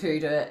grateful too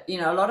to,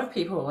 a lot of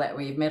people that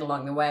we've met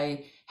along the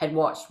way had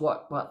watched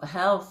What the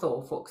Health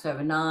or Forks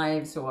Over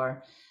Knives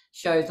or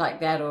shows like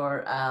that,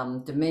 or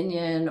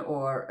Dominion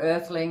or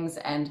Earthlings,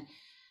 and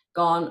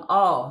gone,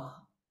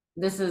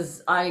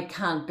 I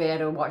can't bear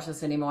to watch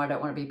this anymore. I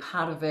don't want to be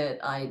part of it.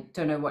 I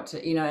don't know what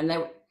to,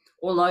 and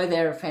although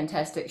they're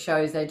fantastic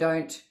shows, they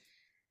don't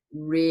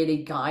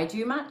really guide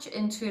you much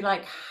into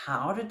like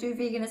how to do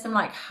veganism,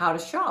 like how to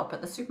shop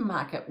at the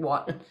supermarket,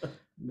 what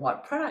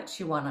products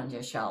you want on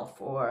your shelf,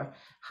 or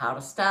how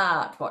to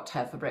start, what to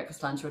have for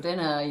breakfast, lunch, or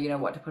dinner,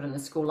 what to put in the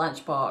school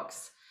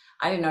lunchbox.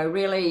 I don't know,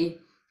 really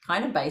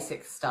kind of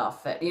basic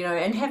stuff that,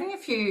 and having a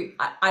few,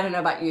 I don't know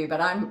about you, but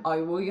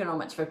you're not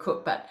much of a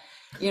cook, but,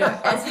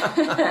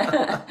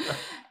 that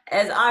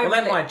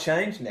might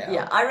change now.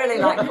 Yeah, I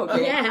really like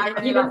cooking.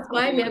 Yeah, you've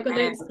inspired me. I've got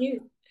no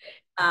excuse.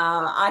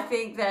 I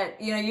think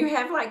that, you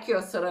have like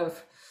your sort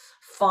of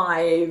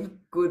 5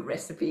 good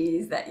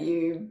recipes that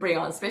you bring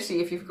on, especially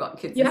if you've got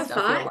kids. You have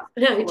 5?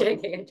 No, I'm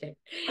joking.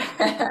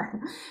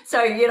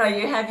 So, you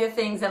have your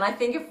things. And I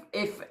think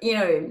if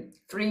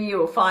 3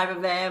 or 5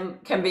 of them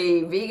can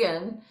be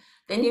vegan,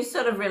 then you're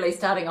sort of really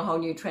starting a whole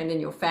new trend in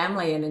your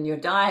family and in your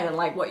diet. And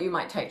like what you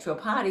might take to a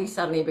party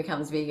suddenly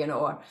becomes vegan,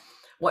 or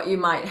what you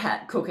might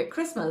cook at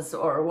Christmas,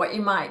 or what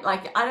you might,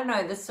 like, I don't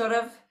know, this sort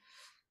of,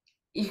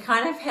 you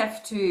kind of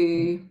have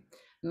to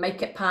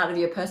make it part of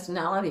your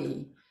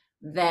personality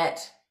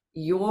that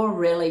you're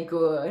really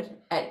good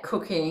at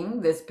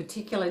cooking this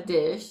particular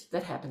dish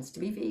that happens to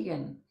be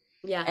vegan.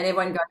 Yeah. And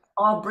everyone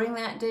goes, bring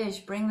that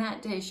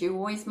dish. You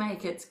always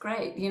make it's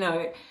great,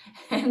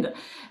 And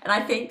I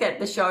think that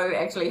the show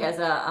actually has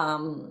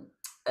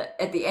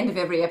at the end of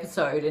every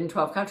episode in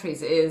 12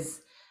 countries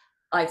is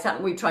like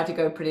something we try to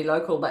go pretty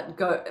local,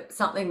 but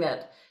something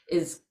that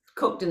is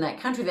cooked in that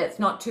country that's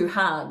not too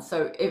hard.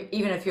 So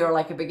even if you're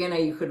like a beginner,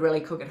 you could really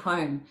cook at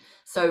home.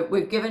 So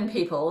we've given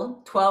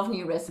people 12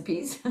 new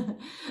recipes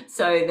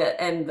so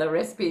that, and the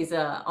recipes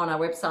are on our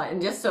website,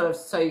 and just sort of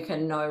so you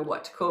can know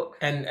what to cook.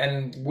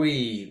 And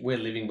we're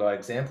living by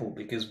example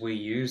because we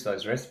use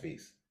those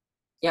recipes.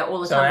 Yeah, all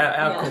the So time.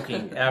 our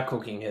Yeah.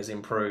 cooking has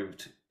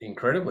improved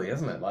incredibly,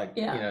 hasn't it? Like,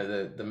 you Yeah.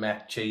 know, the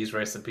mac cheese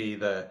recipe,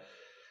 the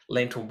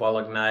lentil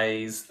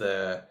bolognese,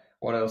 the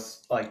what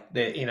else? Like,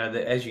 the you know,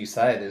 as you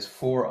say, there's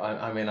four.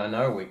 I mean, I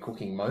know we're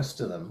cooking most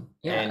of them,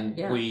 Yeah. and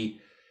Yeah.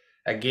 we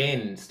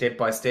again, step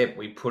by step,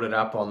 we put it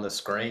up on the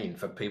screen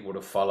for people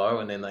to follow,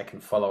 and then they can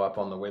follow up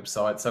on the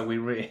website. So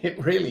it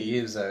really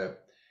is a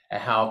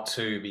how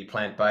to be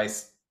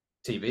plant-based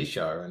TV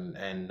show,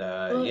 and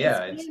Well, it's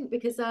yeah, it's brilliant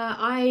because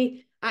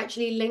I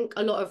actually link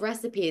a lot of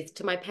recipes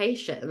to my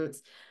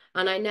patients,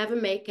 and I never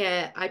make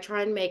it, I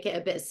try and make it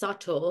a bit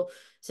subtle.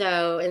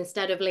 So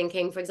instead of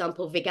linking, for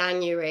example,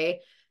 veganuary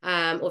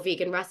or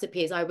vegan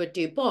recipes, I would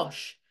do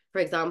bosh, for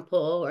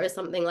example, or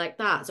something like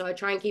that. So I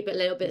try and keep it a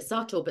little bit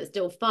subtle, but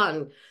still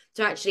fun.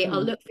 So actually,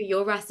 I'll Mm. look for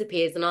your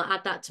recipes and I'll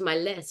add that to my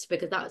list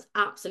because that's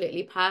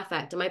absolutely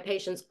perfect. And my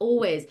patients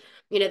always,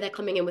 they're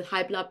coming in with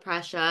high blood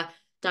pressure,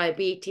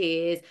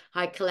 diabetes,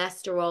 high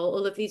cholesterol,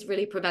 all of these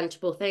really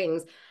preventable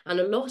things. And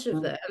a lot of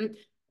Mm. them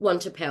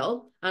want a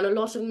pill, and a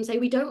lot of them say,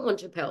 we don't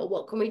want a pill.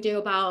 What can we do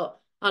about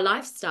our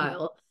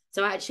lifestyle?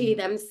 So actually, Mm.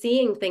 them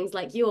seeing things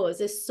like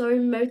yours is so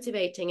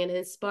motivating and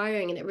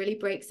inspiring, and it really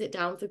breaks it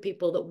down for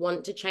people that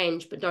want to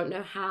change but don't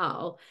know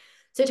how.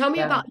 So tell me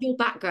Yeah. about your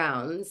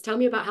backgrounds. Tell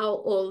me about how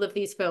all of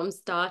these films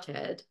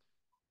started.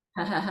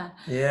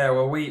 yeah.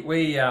 Well,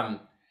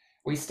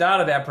 we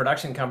started our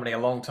production company a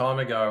long time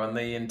ago, and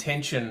the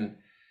intention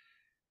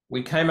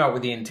we came up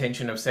with the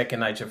intention of Second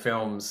Nature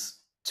Films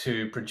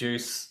to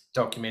produce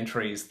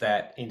documentaries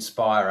that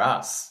inspire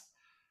us.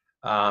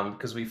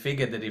 Because we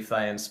figured that if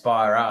they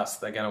inspire us,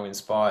 they're going to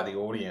inspire the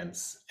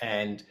audience.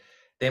 And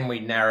then we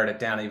narrowed it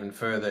down even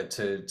further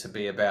to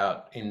be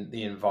about in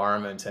the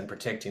environment and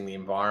protecting the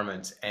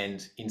environment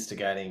and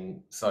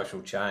instigating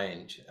social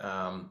change.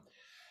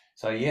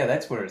 So yeah,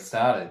 that's where it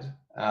started.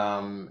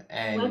 Where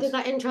And did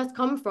that interest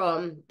come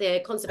from? The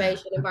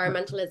conservation,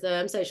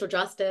 environmentalism, social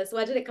justice.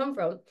 Where did it come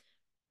from?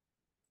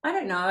 I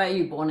don't know. Are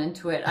you born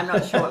into it? I'm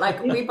not sure.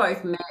 Like we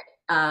both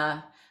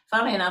met.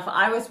 Funnily enough,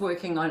 I was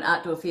working on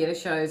outdoor theatre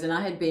shows, and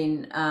I had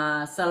been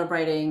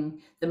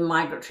celebrating the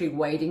migratory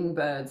wading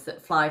birds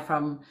that fly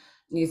from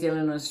New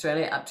Zealand and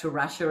Australia up to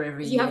Russia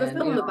every Do you have year. a And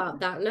film about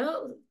that?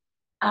 No?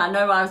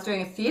 no, I was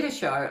doing a theatre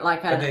show,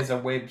 like but there's a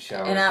web show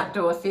an or something.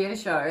 outdoor theatre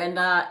show. And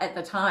at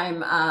the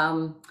time,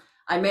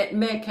 I met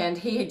Mick, and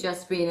he had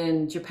just been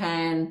in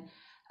Japan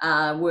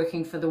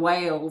working for the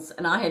whales,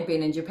 and I had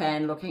been in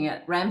Japan looking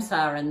at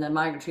Ramsar and the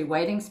migratory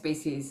wading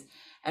species.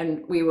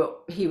 And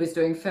he was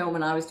doing film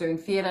and I was doing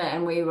theatre,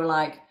 and we were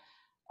like,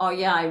 oh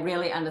yeah, I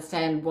really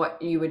understand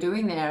what you were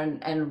doing there,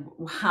 and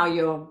how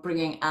you're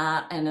bringing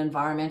art and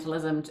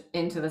environmentalism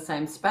into the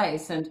same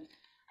space. And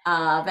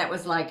that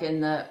was like in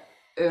the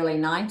early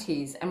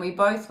 90s, and we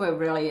both were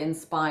really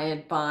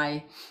inspired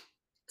by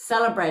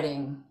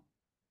celebrating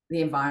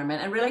the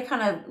environment and really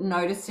kind of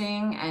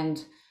noticing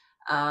and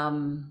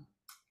um,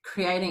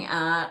 creating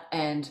art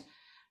and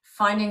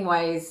finding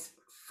ways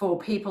for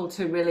people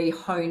to really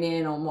hone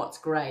in on what's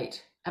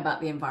great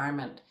about the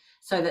environment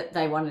so that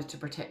they wanted to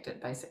protect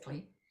it,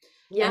 basically.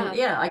 And Yeah.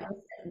 yeah, I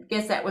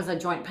guess that was a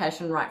joint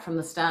passion right from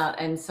the start.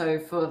 And so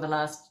for the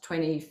last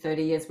 20,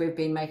 30 years, we've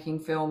been making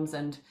films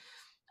and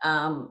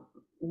um,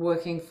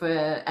 working for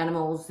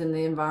animals in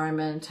the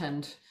environment,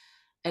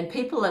 and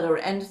people that are,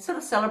 and sort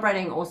of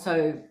celebrating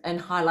also and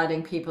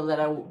highlighting people that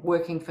are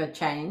working for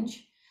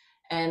change.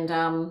 And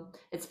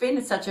it's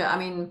been such a, I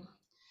mean,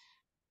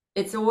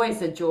 it's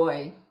always a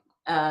joy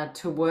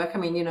to work. I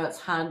mean, it's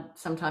hard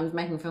sometimes,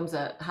 making films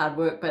are hard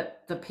work,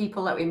 but the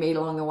people that we meet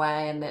along the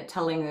way and that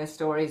telling their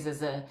stories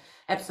is a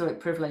absolute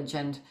privilege.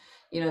 And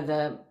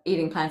the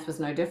eating plants was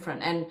no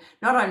different. And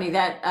not only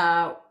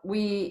that,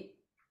 we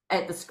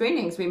at the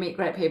screenings we meet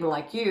great people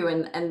like you,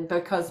 and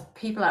because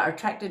people are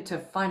attracted to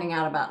finding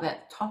out about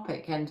that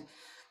topic. And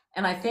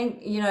I think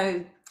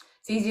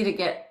it's easy to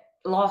get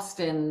lost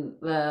in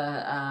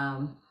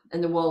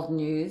the world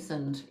news,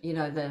 and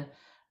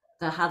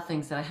the hard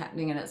things that are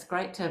happening, and it's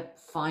great to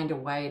find a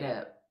way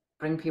to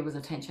bring people's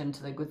attention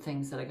to the good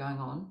things that are going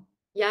on.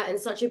 Yeah, in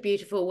such a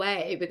beautiful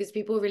way because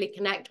people really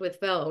connect with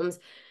films.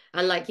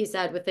 And like you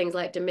said, with things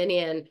like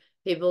Dominion,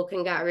 people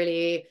can get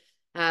really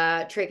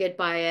triggered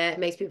by it. It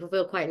makes people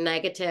feel quite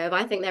negative.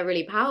 I think they're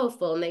really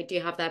powerful and they do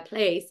have their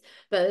place.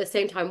 But at the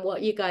same time,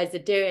 what you guys are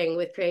doing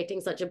with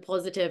creating such a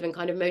positive and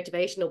kind of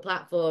motivational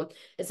platform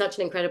is such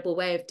an incredible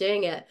way of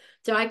doing it.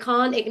 So I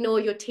can't ignore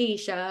your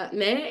t-shirt,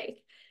 Mick.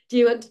 Do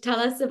you want to tell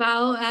us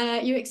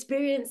about your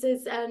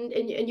experiences and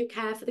your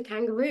care for the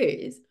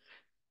kangaroos?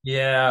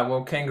 Yeah,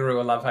 well, Kangaroo: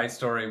 A Love Hate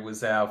Story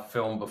was our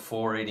film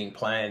before Eating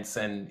Plants,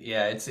 and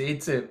yeah, it's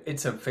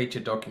a feature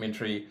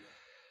documentary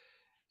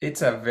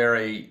It's a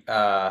very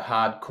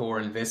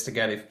hardcore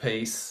investigative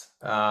piece.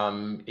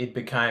 It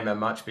became a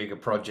much bigger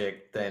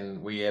project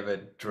than we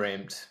ever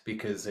dreamt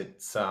because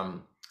it's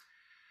the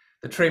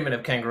treatment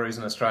of kangaroos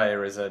in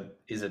Australia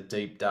is a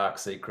deep dark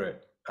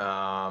secret,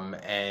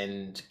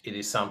 and it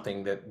is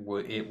something that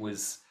it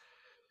was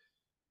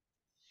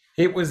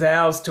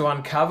ours to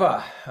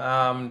uncover,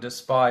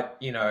 despite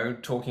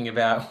talking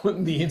about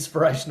the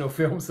inspirational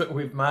films that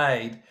we've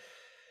made.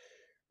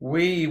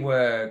 We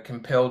were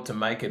compelled to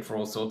make it for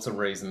all sorts of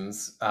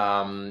reasons.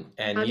 And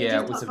How did you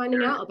yeah, it was start a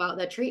finding out about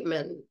their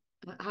treatment?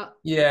 How,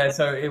 yeah,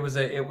 so it was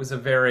a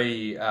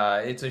very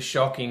it's a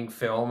shocking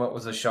film. It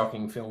was a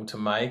shocking film to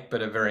make,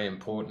 but a very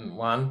important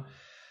one.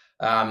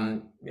 Yeah,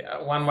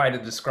 one way to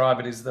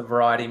describe it is the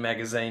Variety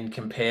magazine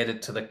compared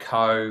it to The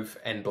Cove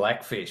and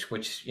Blackfish,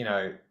 which,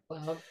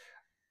 well,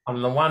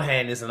 on the one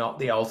hand is not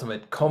the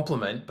ultimate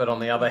compliment, but on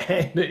the other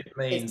hand, it it's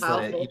means that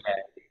powerful.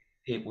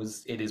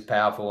 it is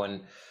powerful.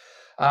 And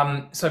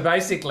so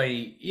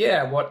basically,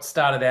 yeah, what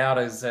started out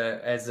as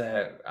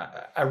a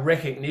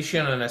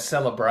recognition and a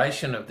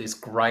celebration of this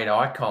great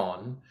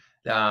icon,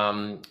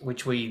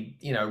 which we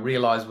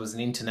realized was an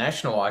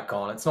international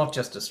icon. It's not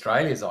just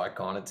Australia's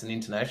icon; it's an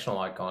international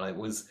icon. It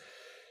was,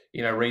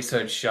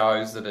 research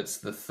shows that it's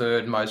the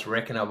third most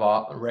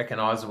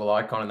recognizable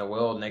icon in the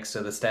world, next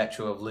to the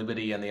Statue of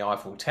Liberty and the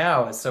Eiffel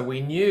Tower. So we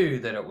knew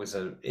that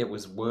it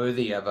was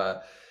worthy of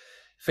a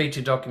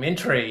feature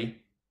documentary.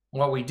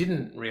 What we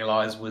didn't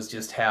realize was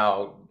just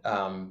how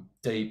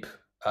deep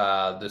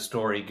the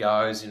story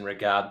goes in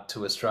regard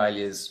to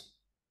Australia's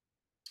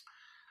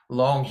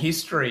long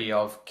history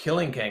of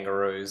killing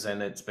kangaroos,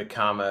 and it's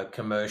become a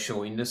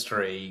commercial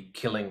industry,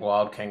 killing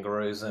wild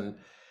kangaroos and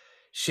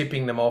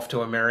shipping them off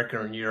to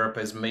America and Europe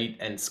as meat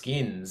and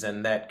skins,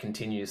 and that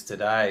continues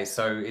today.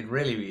 So it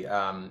really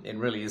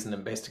is an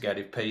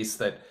investigative piece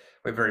that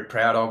we're very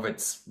proud of.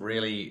 It's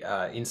really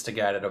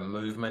instigated a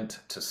movement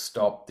to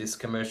stop this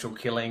commercial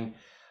killing,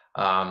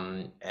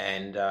 and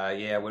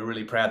yeah, we're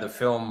really proud. The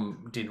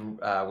film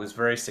was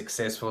very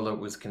successful. It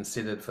was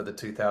considered for the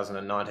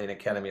 2019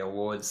 Academy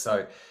Awards.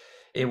 So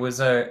it was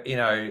a you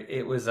know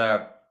it was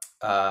a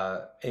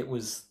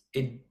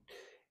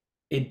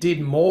it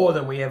did more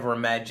than we ever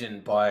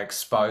imagined by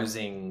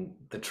exposing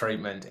the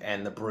treatment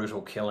and the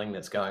brutal killing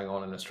that's going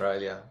on in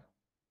Australia.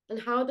 And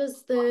how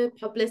does the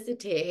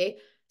publicity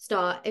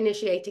start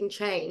initiating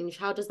change?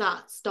 How does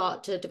that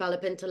start to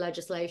develop into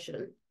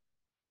legislation?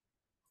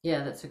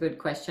 Yeah, that's a good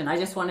question. I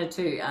just wanted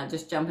to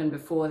just jump in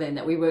before then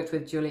that we worked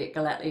with Juliet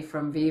Galatly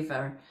from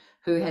Viva,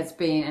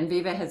 and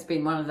Viva has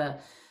been one of the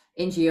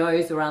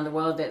NGOs around the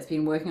world that's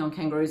been working on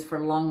kangaroos for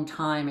a long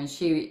time. And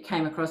she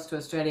came across to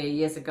Australia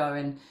years ago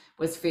and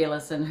was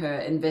fearless in her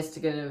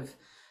investigative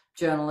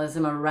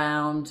journalism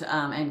around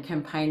and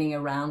campaigning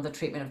around the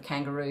treatment of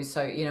kangaroos.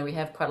 So, we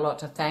have quite a lot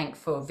to thank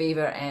for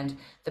Viva and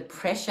the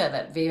pressure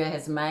that Viva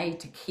has made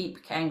to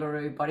keep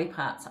kangaroo body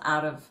parts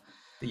out of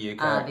The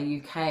UK.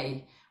 the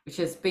UK, which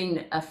has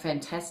been a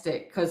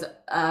fantastic, because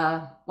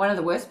one of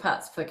the worst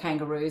parts for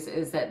kangaroos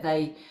is that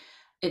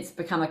it's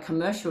become a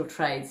commercial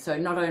trade. So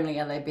not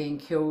only are they being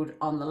killed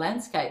on the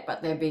landscape,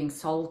 but they're being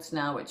sold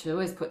now, which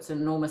always puts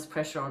enormous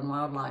pressure on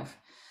wildlife.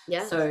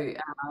 Yes. So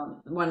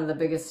one of the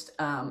biggest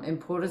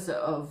importers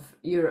of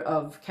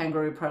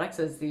kangaroo products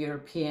is the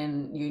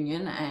European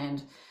Union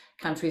and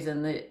countries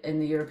in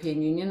the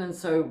European Union, and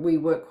so we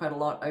work quite a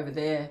lot over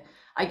there.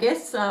 I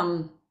guess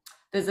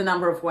there's a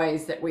number of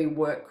ways that we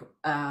work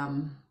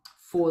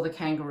for the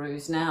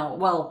kangaroos now.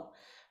 Well,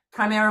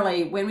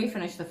 primarily when we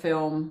finished the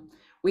film,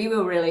 we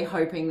were really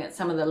hoping that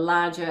some of the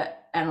larger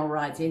animal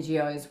rights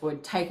NGOs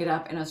would take it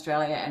up in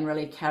Australia and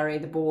really carry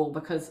the ball,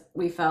 because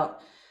we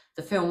felt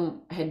the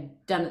film had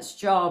done its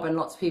job and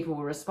lots of people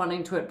were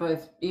responding to it,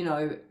 both,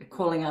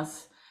 calling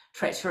us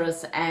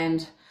treacherous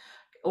and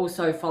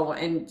also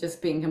and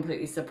just being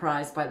completely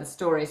surprised by the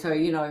story.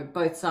 So,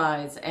 both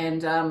sides.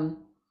 And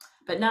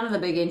but none of the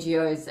big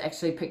NGOs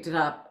actually picked it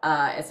up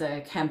as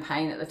a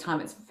campaign at the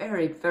time. It's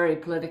very, very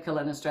political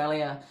in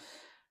Australia.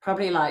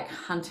 Probably like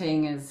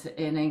hunting is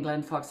in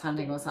England, fox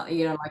hunting or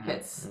something,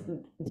 it's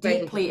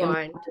deeply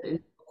embedded in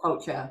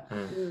culture.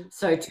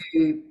 So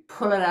to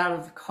pull it out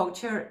of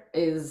culture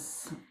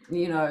is,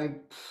 a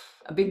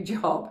big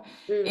job.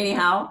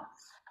 Anyhow,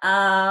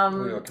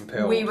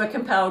 we were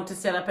compelled to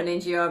set up an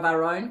NGO of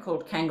our own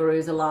called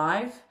Kangaroos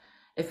Alive.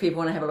 If people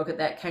want to have a look at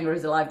that,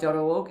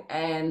 kangaroosalive.org.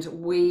 And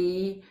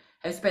we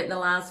have spent the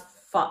last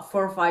 4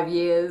 or 5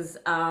 years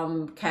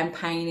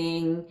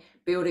campaigning,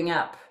 building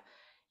up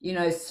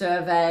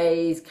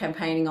surveys,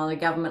 campaigning on a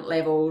government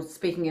level,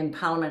 speaking in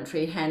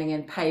parliamentary, handing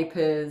in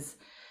papers,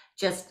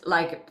 just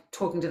like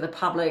talking to the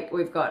public.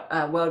 We've got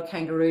World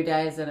Kangaroo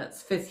Days in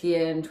its 5th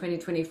year in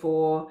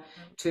 2024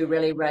 to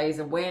really raise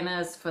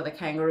awareness for the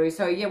kangaroo.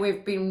 So yeah,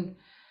 we've been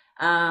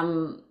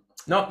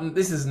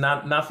this is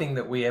nothing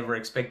that we ever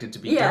expected to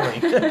be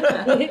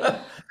doing.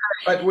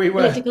 But we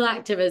were political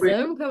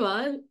activism. Come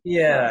on.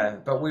 Yeah,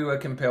 but we were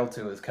compelled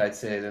to, as Kate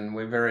said, and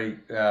we're very,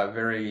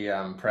 very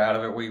proud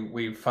of it.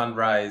 We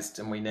fundraised,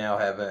 and we now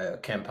have a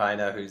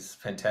campaigner who's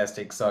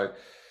fantastic. So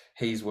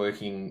he's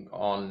working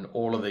on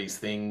all of these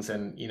things,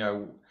 and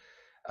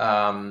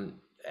um,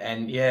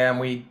 and yeah, and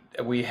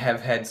we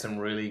have had some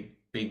really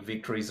big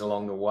victories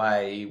along the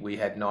way. We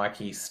had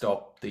Nike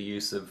stop the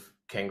use of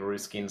kangaroo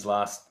skins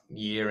last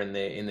year in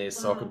their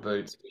soccer Wow.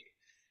 boots.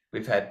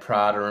 We've had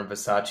Prada and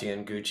Versace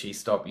and Gucci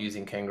stop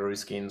using kangaroo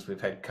skins.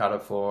 We've had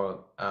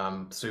Carrefour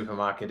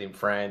supermarket in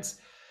France.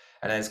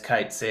 And as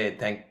Kate said,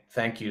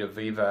 thank you to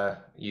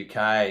Viva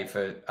UK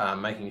for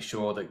making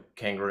sure that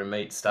kangaroo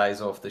meat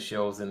stays off the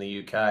shelves in the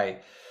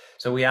UK.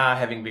 So we are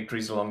having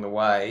victories along the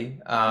way.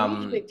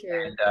 Huge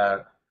victory.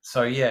 And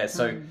so yeah,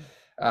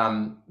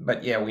 Mm.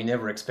 but yeah, we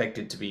never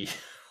expected to be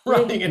Yeah.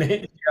 running an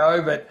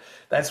NGO, but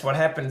that's what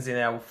happens in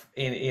our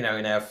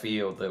in our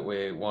field, that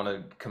we want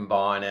to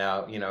combine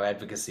our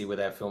advocacy with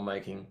our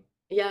filmmaking.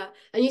 Yeah.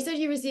 And you said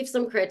you received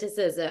some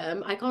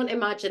criticism. I can't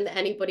imagine that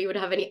anybody would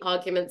have any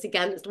arguments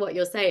against what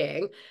you're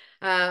saying.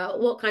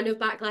 What kind of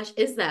backlash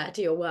is there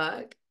to your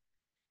work?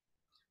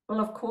 Well,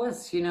 of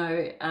course,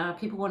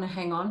 people want to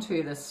hang on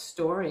to this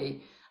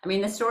story. I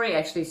mean, the story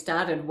actually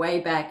started way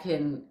back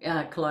in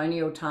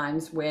colonial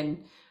times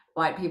when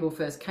white people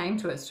first came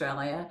to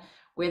Australia,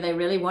 where they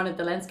really wanted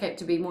the landscape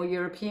to be more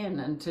European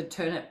and to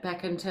turn it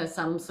back into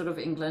some sort of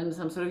England,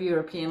 some sort of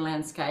European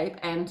landscape.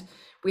 And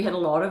we had a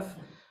lot of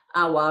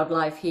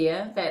wildlife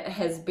here that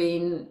has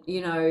been,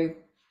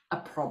 a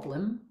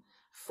problem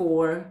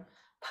for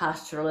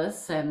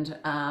pastoralists and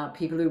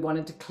people who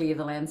wanted to clear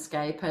the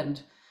landscape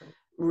and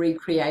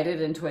recreate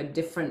it into a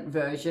different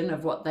version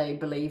of what they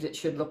believed it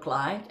should look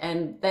like.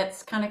 And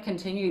that's kind of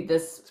continued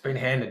It's been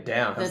handed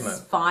down, hasn't this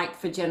it? fight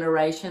for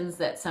generations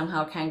that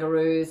somehow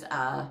kangaroos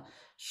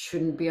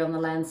shouldn't be on the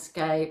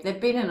landscape. They've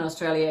been in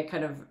Australia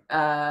kind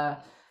of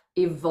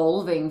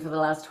evolving for the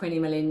last 20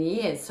 million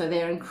years. So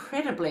they're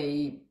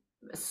incredibly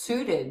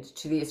suited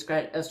to the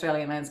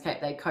Australian landscape.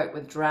 They cope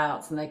with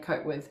droughts and they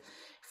cope with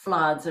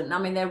floods. And I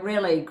mean, they're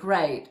really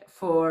great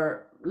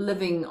for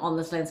living on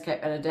this landscape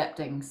and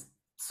adapting.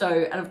 So,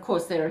 and of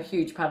course, they're a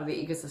huge part of the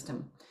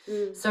ecosystem.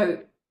 Mm. So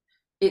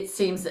it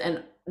seems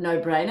a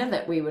no-brainer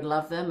that we would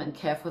love them and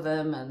care for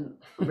them and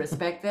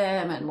respect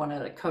them and want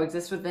to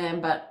coexist with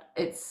them. But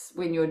it's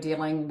when you're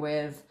dealing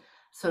with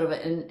sort of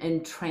an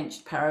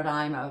entrenched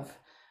paradigm of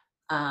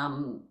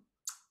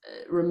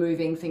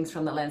removing things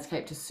from the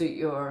landscape to suit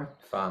your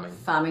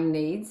farming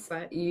needs,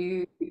 Right.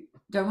 you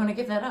don't want to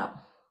give that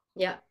up.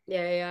 Yeah,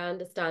 I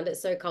understand.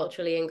 It's so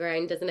culturally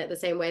ingrained, isn't it? The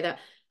same way that,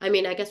 I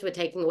mean, I guess we're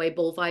taking away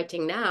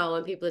bullfighting now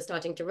and people are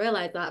starting to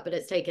realize that, but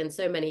it's taken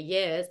so many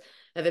years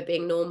of it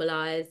being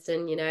normalized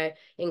and,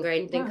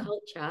 ingrained in Yeah.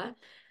 culture.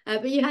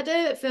 But you had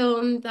a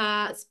film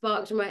that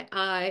sparked my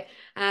eye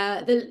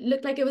that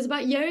looked like it was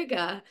about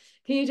yoga.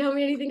 Can you tell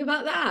me anything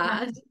about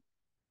that?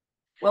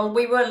 Well,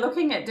 we were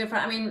looking at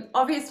different, I mean,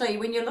 obviously,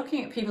 when you're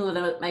looking at people that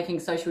are making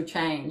social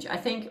change, I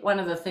think one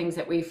of the things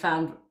that we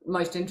found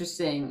most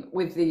interesting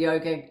with the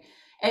yoga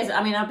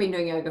I've been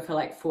doing yoga for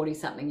like 40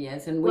 something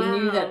years, and we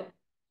knew that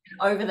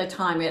over the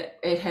time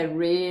it had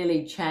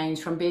really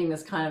changed from being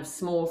this kind of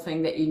small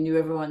thing that you knew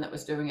everyone that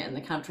was doing it in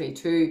the country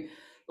to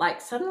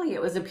like suddenly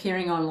it was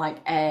appearing on like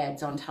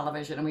ads on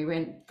television, and we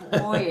went,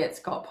 boy, it's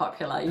got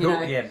popular.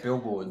 Yeah,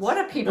 billboards. What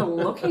are people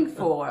looking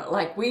for?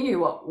 Like we knew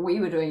what we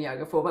were doing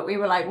yoga for, but we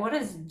were like, what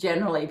is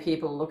generally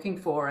people looking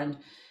for? And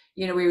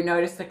we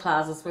noticed the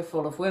classes were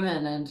full of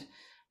women, and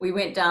we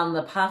went down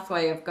the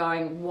pathway of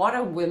going, what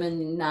are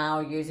women now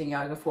using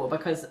yoga for?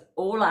 Because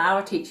all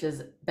our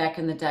teachers back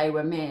in the day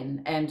were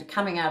men, and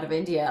coming out of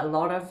India, a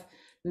lot of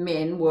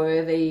men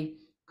were the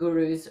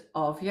gurus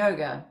of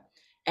yoga.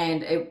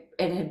 And it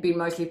had been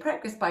mostly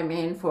practiced by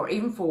men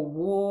even for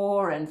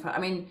war and I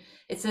mean,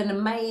 it's an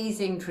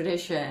amazing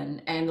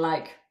tradition, and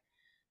like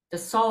the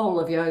soul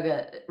of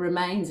yoga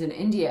remains in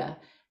India.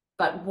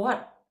 But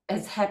what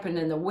has happened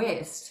in the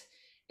West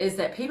is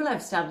that people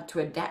have started to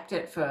adapt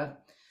it for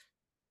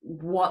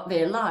what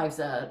their lives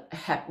are,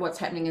 what's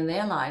happening in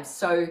their lives.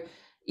 So,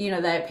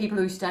 there are people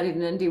who studied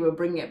in India will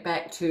bring it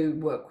back to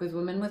work with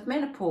women with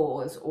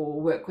menopause or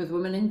work with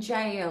women in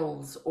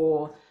jails,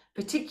 or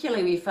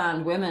particularly we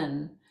found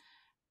women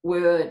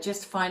were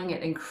just finding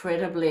it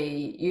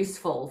incredibly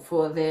useful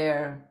for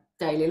their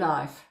daily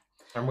life.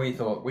 And we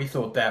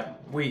thought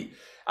that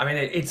I mean,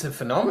 it's a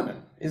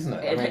phenomenon, isn't it?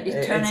 I mean,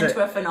 it turned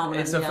into a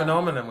phenomenon. It's a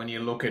phenomenon when you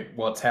look at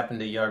what's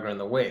happened to yoga in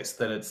the West,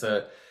 that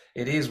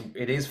it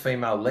is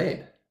female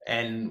led,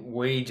 and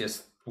we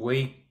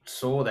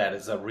saw that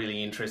as a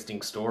really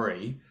interesting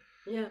story.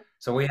 Yeah.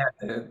 So we had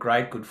the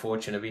great good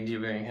fortune of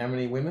interviewing how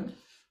many women?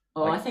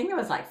 Oh, I think there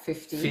was like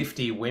 50.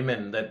 50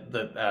 women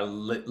that are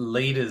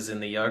leaders in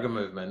the yoga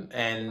movement,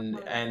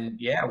 and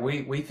yeah,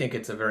 we think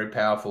it's a very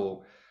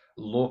powerful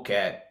look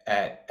at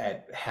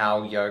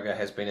how yoga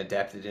has been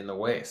adapted in the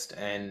West,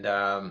 and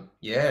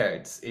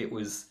it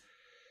was,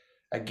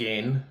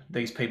 again,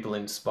 these people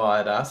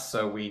inspired us,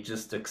 so we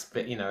just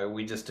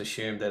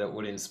assumed that it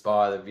would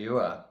inspire the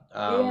viewer,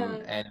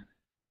 and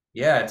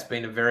yeah, it's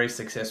been a very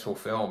successful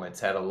film. It's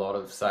had a lot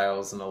of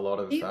sales and a lot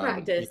of Do you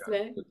practice,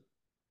 no?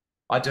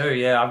 I do,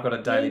 yeah. I've got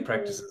a daily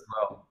practice as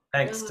well. Oh,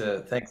 thanks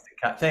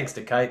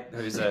to Kate,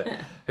 who's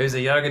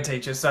a yoga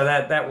teacher. So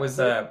that was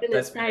I was gonna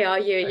that's been say, are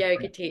you a that's yoga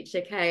been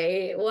teacher,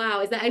 Kate?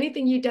 Wow, is there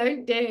anything you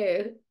don't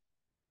do?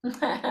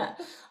 I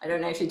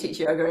don't actually teach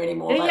yoga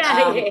anymore, but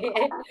Yeah,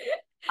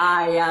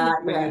 yeah.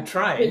 but you're yeah,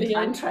 trained.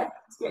 I'm Brilliant. trained.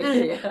 Yeah,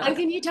 And yeah.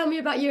 can you tell me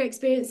about your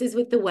experiences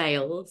with the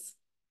whales?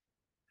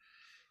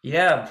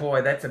 Yeah,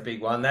 boy, that's a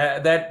big one.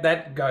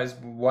 That goes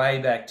way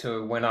back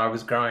to when I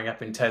was growing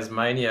up in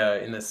Tasmania,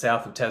 in the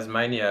south of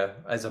Tasmania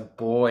as a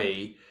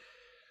boy.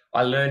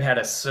 I learned how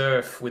to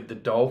surf with the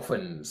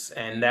dolphins,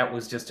 and that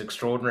was just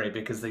extraordinary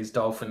because these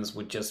dolphins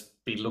would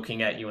just be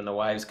looking at you in the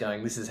waves,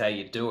 going, "This is how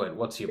you do it.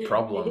 What's your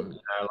problem?"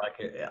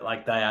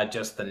 Like they are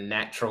just the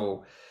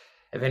natural.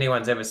 If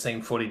anyone's ever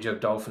seen footage of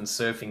dolphins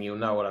surfing, you'll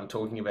know what I'm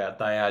talking about.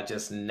 They are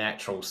just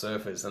natural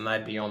surfers, and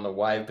they'd be on the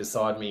wave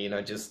beside me,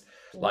 just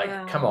like,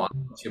 "Come on,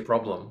 Wow. what's your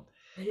problem?"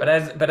 But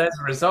as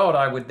a result,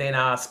 I would then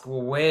ask,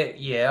 well, where?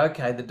 Yeah,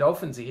 okay, the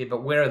dolphins are here,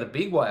 but where are the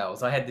big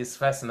whales? I had this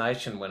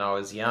fascination when I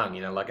was young,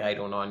 like 8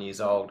 or 9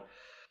 years old,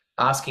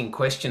 asking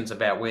questions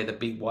about where the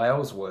big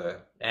whales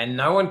were, and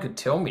no one could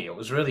tell me. It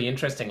was really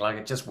interesting. Like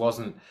it just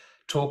wasn't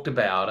talked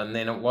about, and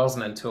then it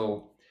wasn't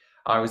until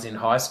I was in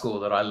high school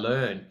that I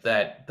learned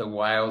that the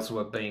whales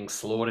were being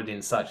slaughtered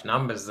in such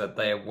numbers that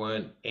there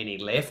weren't any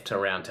left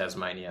around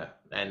Tasmania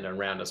and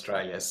around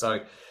Australia.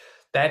 So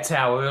that's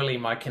how early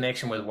my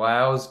connection with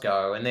whales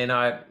go. And then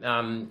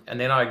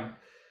I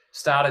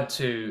started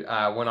to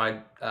when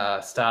I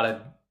started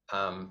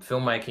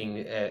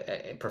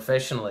filmmaking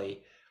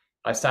professionally.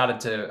 I started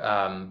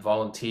to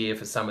volunteer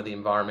for some of the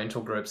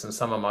environmental groups, and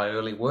some of my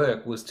early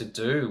work was to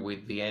do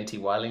with the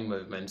anti-whaling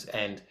movement.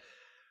 And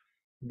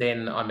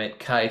then I met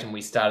Kate, and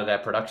we started our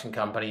production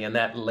company, and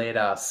that led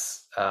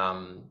us.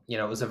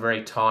 It was a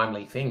very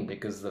timely thing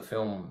because the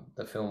film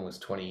was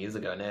 20 years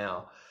ago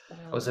now.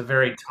 It was Wow. a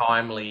very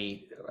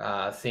timely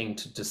thing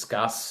to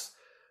discuss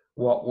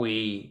what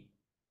we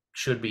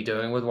should be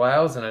doing with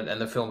whales,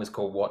 and the film is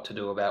called What to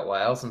Do About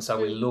Whales. And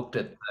so we looked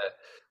at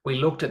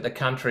the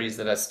countries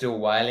that are still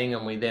whaling,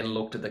 and we then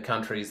looked at the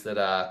countries that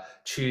are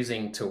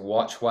choosing to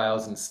watch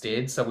whales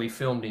instead. So we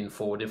filmed in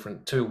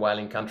two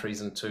whaling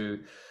countries and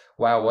two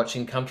whale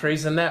watching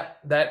countries, and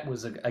that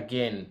was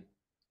again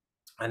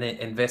an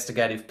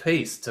investigative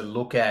piece to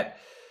look at,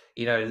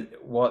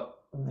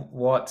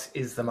 what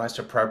is the most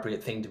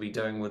appropriate thing to be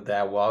doing with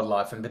our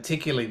wildlife, and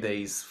particularly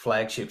these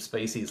flagship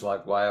species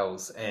like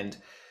whales. And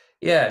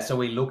yeah, so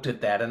we looked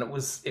at that, and it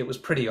was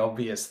pretty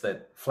obvious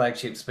that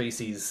flagship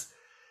species,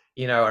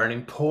 are an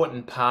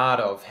important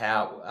part of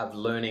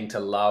learning to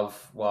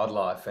love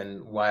wildlife,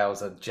 and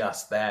whales are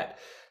just that.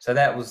 So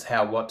that was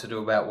how What to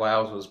Do About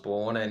Whales was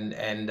born,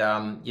 and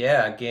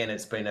yeah, again,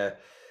 that's been a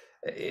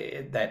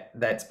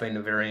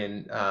very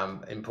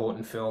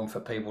important film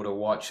for people to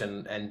watch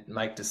and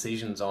make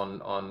decisions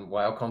on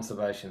whale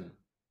conservation.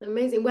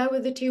 Amazing. Where were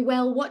the two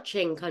whale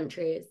watching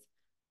countries?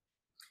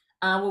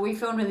 Well, we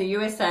filmed in the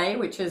USA,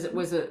 which was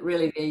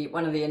really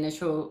one of the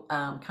initial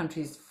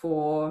countries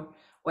for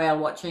whale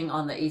watching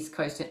on the east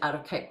coast out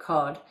of Cape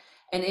Cod,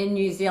 and in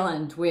New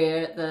Zealand,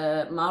 where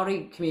the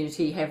Maori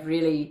community have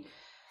really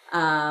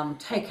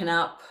taken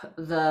up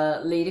the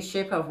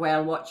leadership of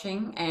whale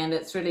watching, and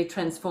it's really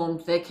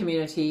transformed their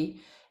community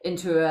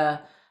into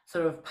a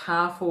sort of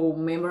powerful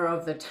member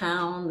of the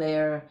town.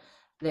 They're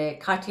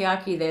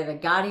kaitiaki, they're the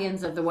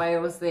guardians of the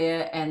whales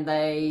there, and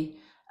they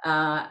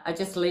are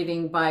just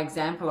leading by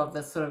example of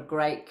this sort of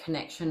great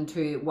connection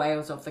to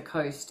whales off the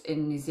coast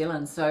in New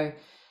Zealand. So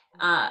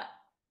uh,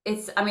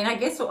 I mean, I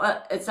guess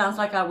it sounds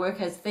like our work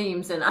has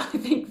themes, and I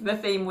think the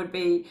theme would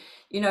be,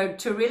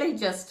 to really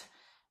just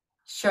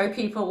show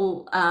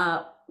people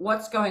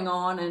what's going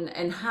on,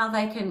 and how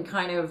they can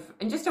kind of,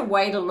 and just a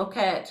way to look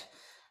at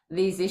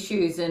these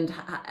issues, and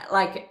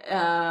like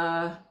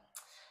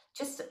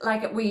just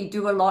like we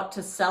do a lot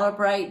to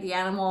celebrate the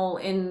animal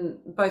in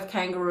both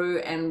kangaroo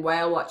and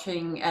whale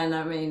watching. And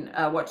I mean,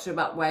 watched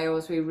about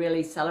whales, we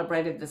really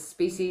celebrated the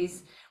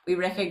species. We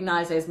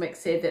recognize, as Mick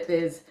said, that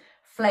there's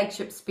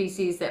flagship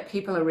species that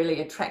people are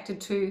really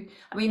attracted to.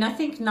 I mean, I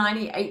think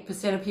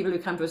 98% of people who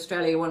come to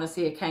Australia want to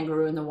see a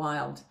kangaroo in the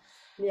wild.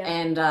 Yeah.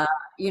 And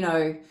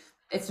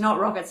it's not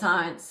rocket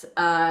science.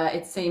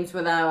 It seems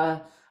with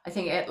I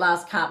think at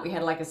last count we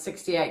had like a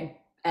 68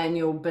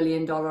 annual $1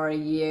 billion a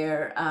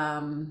year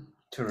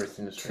tourist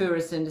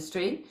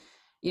industry.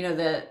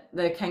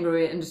 The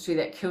kangaroo industry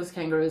that kills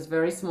kangaroos is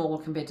very small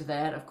compared to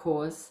that, of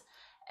course.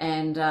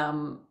 And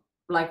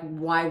like,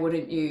 why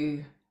wouldn't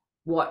you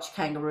watch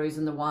kangaroos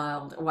in the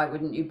wild? Why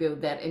wouldn't you build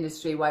that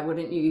industry? Why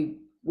wouldn't you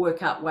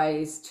work out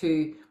ways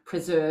to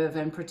preserve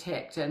and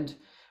protect and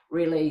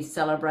really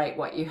celebrate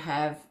what you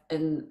have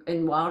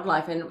in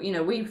wildlife? And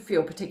we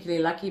feel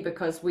particularly lucky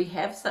because we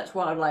have such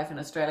wildlife in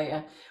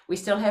Australia. We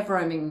still have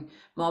roaming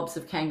mobs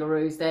of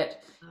kangaroos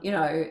that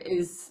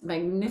is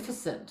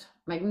magnificent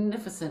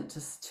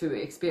to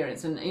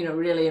experience, and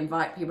really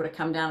invite people to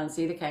come down and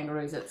see the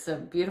kangaroos. It's a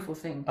beautiful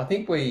thing. I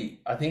think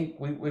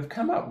we've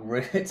come up.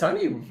 It's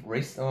only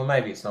recent, or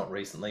maybe it's not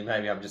recently.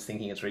 Maybe I'm just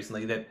thinking it's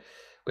recently that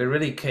we're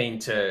really keen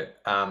to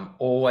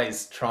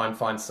always try and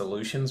find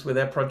solutions with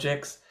our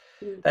projects.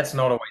 Mm. That's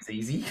not always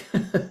easy,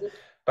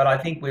 but I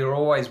think we're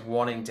always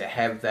wanting to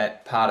have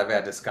that part of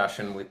our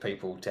discussion with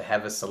people to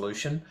have a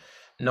solution,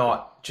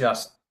 not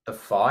just the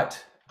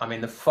fight. I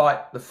mean, the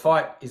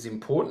fight is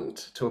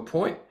important to a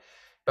point,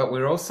 but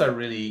we're also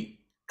really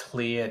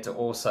clear to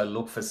also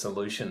look for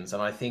solutions.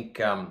 And I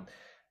think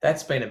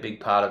that's been a big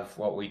part of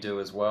what we do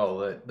as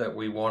well, that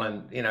we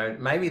want to,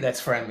 maybe that's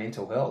for our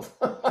mental health.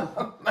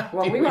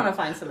 Well, we want to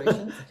find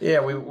solutions. Yeah,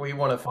 we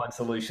want to find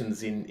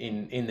solutions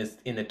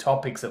in the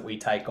topics that we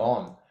take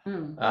on.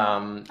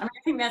 I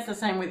think that's the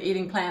same with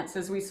eating plants,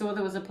 as we saw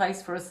there was a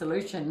place for a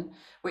solution,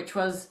 which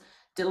was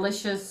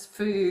delicious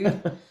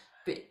food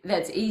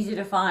that's easy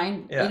to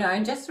find,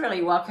 and just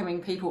really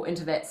welcoming people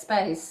into that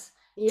space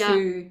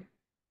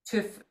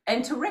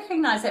to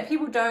recognize that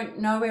people don't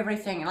know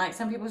everything. Like,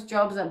 some people's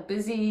jobs are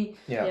busy.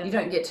 You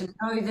don't get to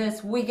know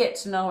this. We get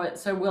to know it,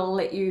 so we'll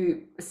let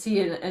you see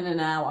it in an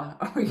hour.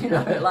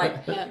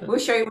 We'll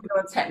show you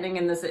what's happening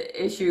in this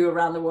issue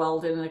around the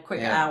world in a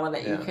quick hour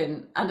that you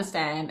can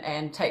understand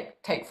and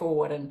take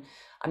forward. And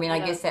I mean, I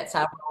guess that's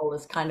our role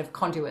as kind of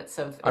conduits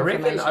of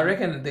information. I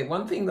reckon the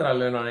one thing that I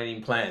learned on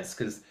eating plants,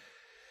 because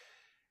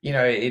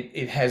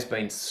it has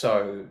been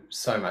so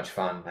much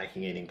fun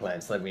making eating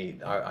plants.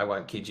 I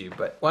won't kid you,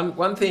 but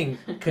one thing,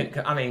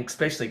 I mean,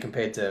 especially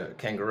compared to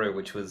kangaroo,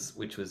 which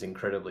was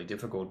incredibly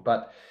difficult.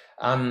 But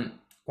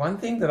one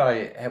thing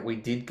that we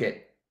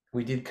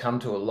did come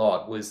to a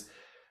lot was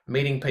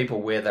meeting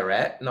people where they're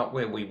at, not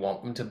where we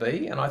want them to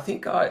be. And I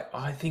think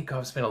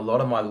I've spent a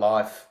lot of my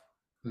life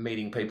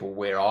meeting people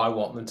where I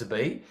want them to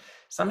be.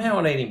 Somehow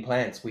on eating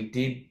plants, we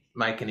did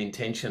make an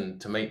intention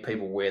to meet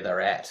people where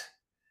they're at.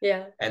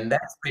 Yeah. And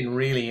that's been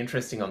really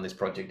interesting on this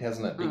project,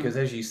 hasn't it? Because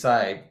as you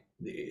say,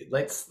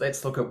 let's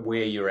look at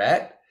where you're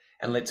at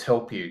and let's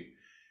help you.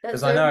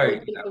 That's so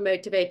important for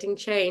motivating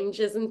change,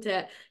 isn't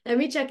it? Let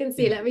me check and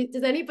see.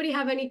 Does anybody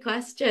have any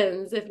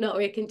questions? If not,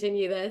 we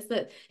continue this.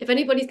 If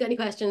anybody's got any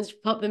questions,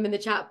 pop them in the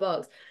chat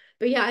box.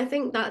 But yeah, I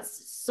think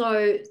that's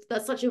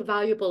such a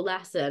valuable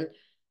lesson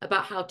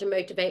about how to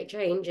motivate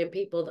change in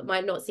people that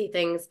might not see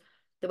things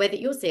the way that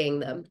you're seeing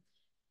them.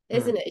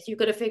 Isn't it? You've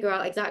got to figure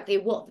out exactly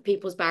what the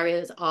people's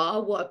barriers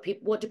are, what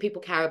do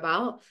people care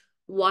about,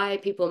 why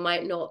people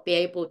might not be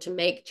able to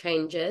make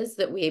changes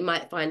that we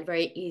might find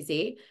very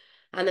easy,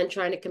 and then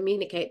trying to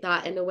communicate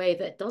that in a way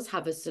that does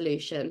have a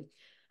solution.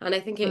 And I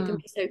think it can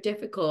be so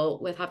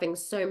difficult with having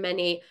so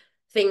many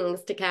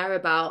things to care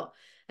about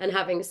and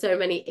having so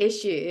many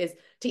issues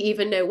to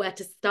even know where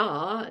to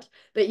start.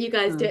 But you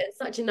guys do it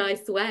in such a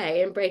nice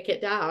way and break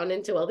it down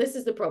into, well, this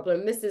is the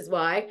problem, this is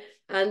why,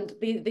 and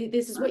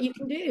this is what you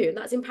can do. And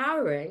that's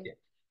empowering.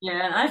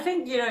 Yeah, and I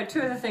think,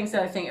 two of the things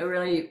that I think are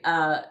really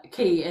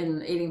key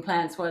in eating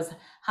plants was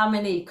how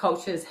many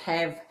cultures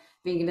have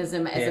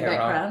veganism as a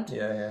background.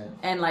 Right.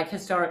 And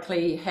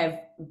historically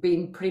have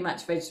been pretty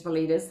much vegetable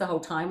eaters the whole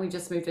time. We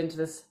just moved into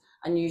this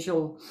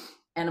unusual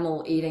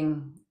animal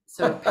eating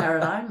sort of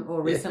paradigm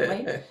or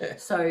recently.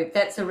 So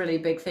that's a really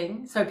big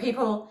thing. So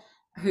people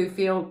who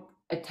feel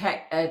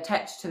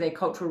attached to their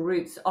cultural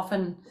roots,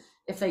 often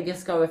if they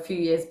just go a few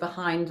years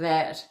behind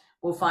that,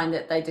 will find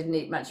that they didn't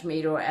eat much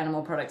meat or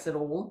animal products at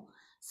all.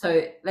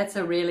 So that's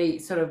a really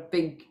sort of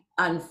big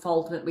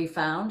unfoldment we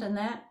found in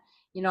that.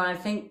 I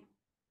think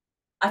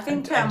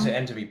and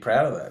to be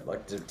proud of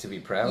that, to be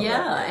proud of that.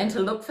 Yeah, and to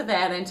look for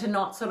that and to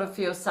not sort of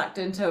feel sucked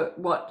into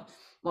what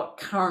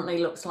currently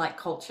looks like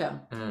culture.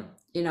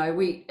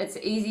 It's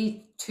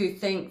easy to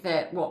think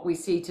that what we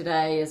see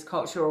today is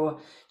culture, or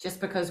just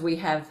because we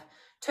have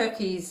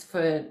turkeys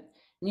for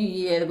New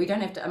Year, we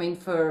don't have to,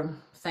 for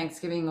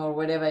Thanksgiving or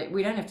whatever,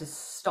 we don't have to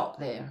stop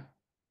there.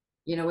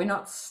 We're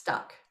not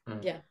stuck.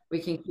 Yeah. We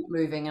can keep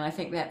moving. And I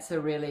think that's a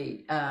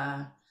really,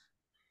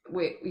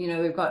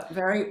 we've got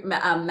very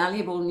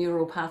malleable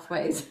neural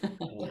pathways.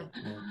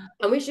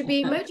 And we should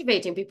be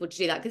motivating people to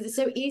do that, because it's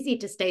so easy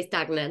to stay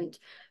stagnant.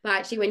 But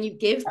actually, when you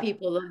give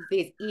people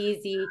these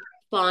easy,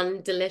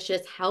 fun,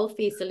 delicious,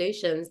 healthy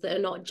solutions that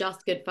are not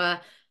just good for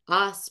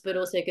us, but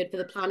also good for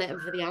the planet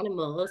and for the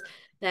animals,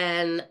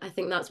 then I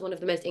think that's one of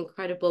the most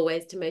incredible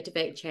ways to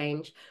motivate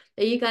change.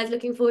 Are you guys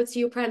looking forward to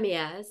your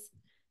premieres?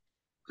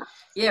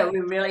 Yeah,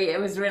 it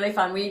was really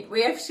fun.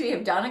 We actually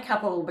have done a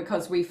couple,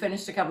 because we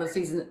finished a couple of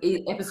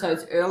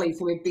episodes early.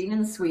 So we've been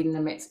in Sweden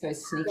and Mexico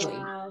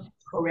sneakily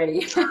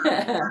already.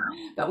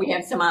 But we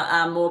have some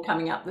more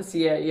coming up this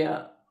year.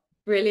 Yeah.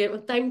 Brilliant.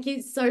 Well, thank you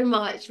so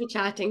much for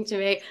chatting to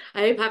me.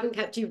 I hope I haven't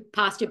kept you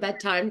past your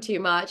bedtime too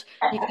much.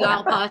 You can go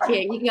out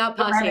partying. You can go out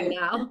partying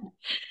now.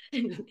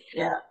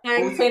 Yeah.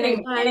 Thanks for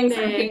joining.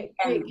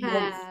 Take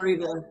care.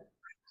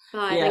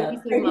 Bye. Yeah.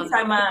 Thank you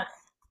so much.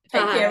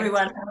 Take care,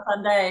 everyone. Have a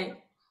fun day.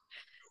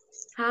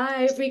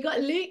 Hi, we got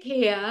Luke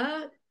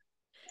here.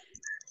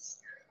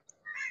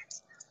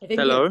 I think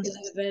Hello.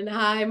 It's 11.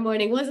 Hi,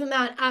 morning. Wasn't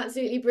that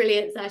absolutely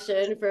brilliant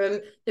session from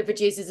the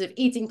producers of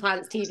Eating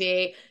Plants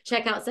TV?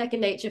 Check out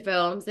Second Nature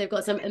Films. They've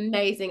got some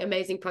amazing,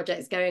 amazing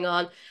projects going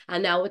on.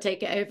 And now we'll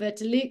take it over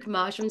to Luke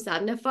Marsh from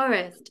Sadhana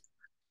Forest.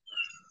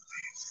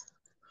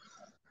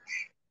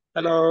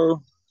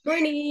 Hello.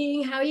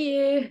 Morning, how are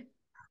you?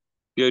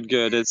 Good,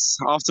 good. It's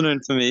afternoon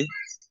for me.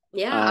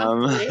 Yeah,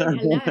 Um, afternoon.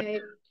 Hello.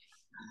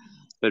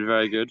 but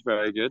very good,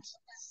 very good.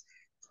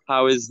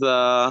 How is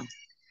the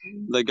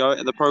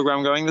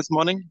program going this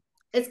morning?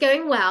 It's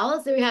going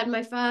well. So we had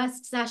my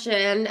first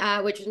session,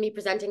 which was me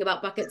presenting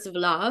about buckets of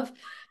love,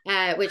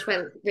 which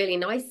went really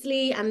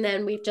nicely. And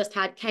then we've just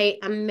had Kate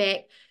and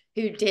Mick,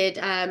 who did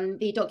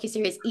the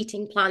docuseries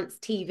Eating Plants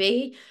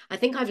TV. I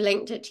think I've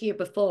linked it to you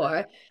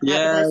before, but Yeah,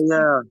 they're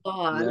super yeah,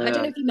 fun. I don't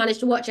yeah, know if you managed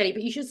to watch any,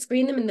 but you should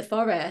screen them in the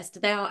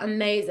forest. They are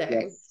amazing.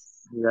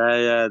 yes, yeah,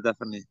 yeah,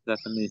 definitely,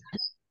 definitely.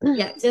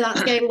 Yeah, so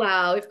that's going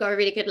well. We've got a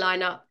really good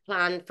lineup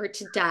planned for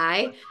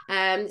today.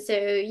 So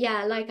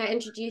yeah, like I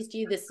introduced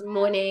you this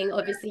morning,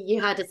 obviously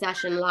you had a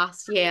session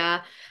last year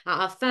at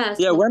our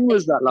first Yeah, when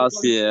was conversation. that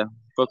last year?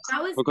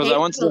 That was Because I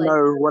wanted to April.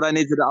 know what I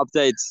needed to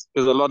update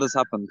because a lot has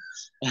happened.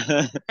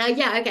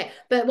 Yeah, okay.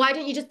 But why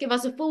don't you just give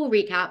us a full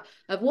recap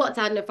of what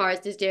Sadhana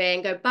Forest is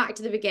doing, go back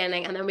to the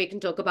beginning, and then we can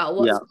talk about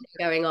what's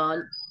Yeah. going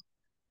on.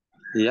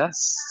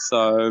 Yes,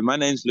 so my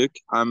name's Luke.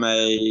 I'm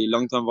a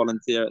long-term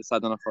volunteer at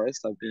Sadhana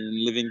Forest. I've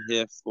been living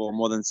here for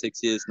more than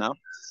 6 years now.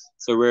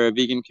 So we're a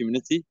vegan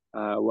community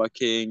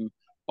working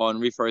on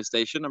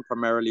reforestation and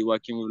primarily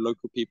working with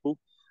local people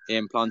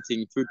in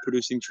planting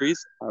food-producing trees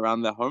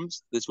around their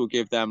homes. This will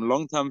give them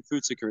long-term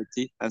food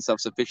security and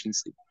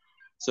self-sufficiency.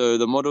 So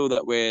the model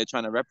that we're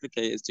trying to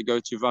replicate is to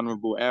go to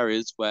vulnerable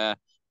areas where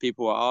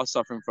people are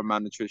suffering from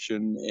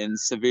malnutrition in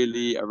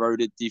severely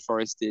eroded,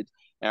 deforested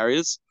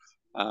areas.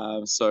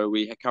 So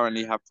we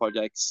currently have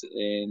projects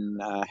in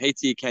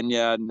Haiti,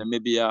 Kenya,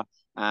 Namibia,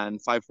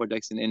 and 5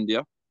 projects in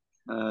India.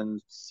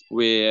 And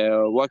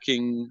we're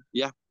working,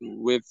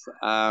 with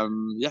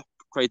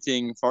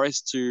creating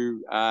forests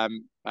to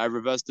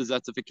reverse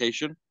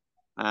desertification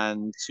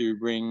and to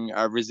bring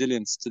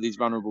resilience to these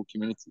vulnerable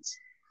communities.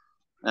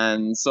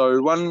 And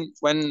so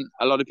when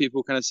a lot of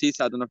people kind of see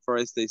Sadhana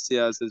Forest, they see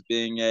us as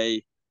being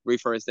a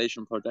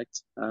reforestation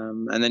project.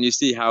 And then you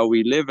see how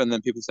we live, and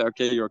then people say,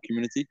 okay, you're a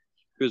community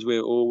because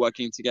we're all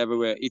working together,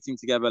 we're eating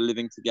together,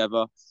 living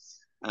together.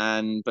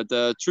 And but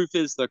the truth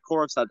is, the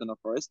core of Sadhana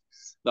Forest,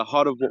 the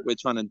heart of what we're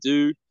trying to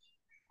do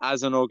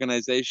as an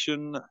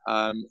organization,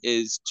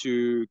 is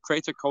to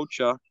create a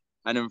culture,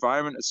 an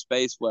environment, a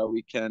space where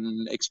we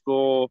can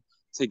explore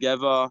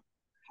together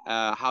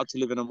how to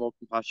live in a more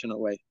compassionate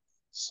way.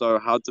 So,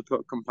 how to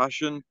put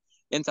compassion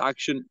into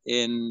action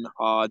in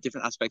our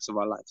different aspects of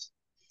our lives.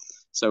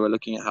 So, we're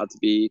looking at how to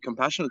be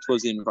compassionate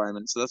towards the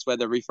environment. So, that's where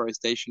the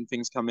reforestation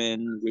things come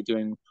in. We're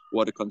doing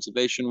water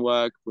conservation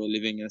work. We're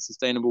living in a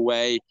sustainable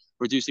way,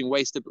 reducing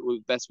waste as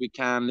best we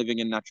can, living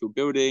in natural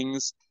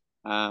buildings,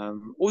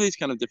 all these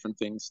kind of different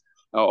things.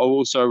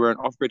 Also, we're an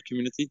off-grid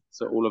community,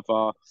 so all of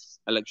our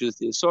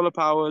electricity is solar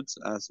powered,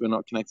 so we're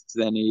not connected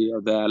to any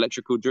of the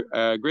electrical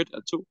grid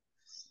at all.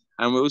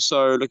 And we're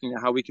also looking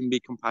at how we can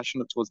be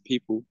compassionate towards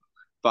people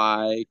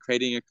by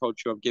creating a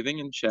culture of giving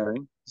and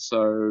sharing.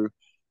 So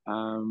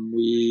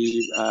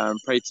we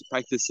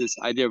practice this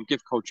idea of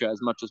gift culture as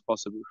much as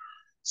possible.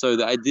 So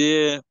the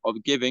idea of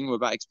giving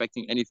without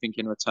expecting anything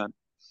in return.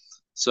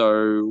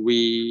 So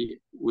we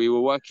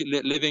were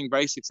living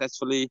very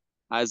successfully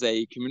as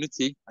a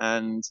community,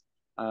 and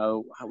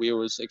we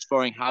was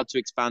exploring how to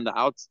expand that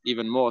out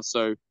even more.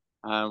 So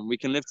we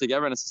can live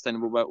together in a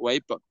sustainable way,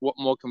 but what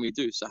more can we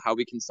do? So how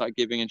we can start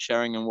giving and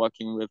sharing and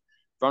working with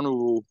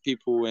vulnerable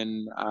people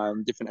in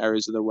different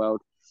areas of the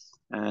world.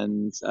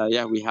 And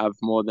we have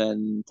more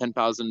than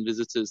 10,000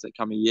 visitors that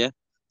come a year.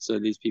 So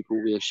these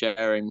people we are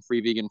sharing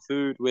free vegan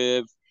food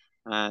with,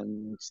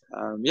 and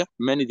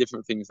many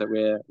different things that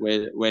we're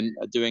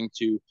doing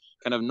to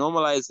kind of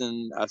normalize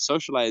and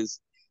socialize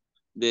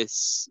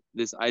this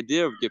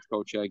idea of gift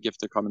culture,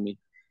 gift economy.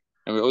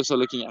 And we're also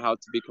looking at how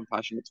to be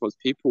compassionate towards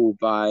people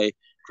by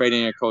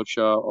creating a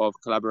culture of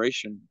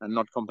collaboration and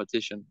not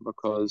competition.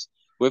 Because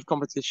with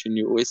competition,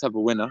 you always have a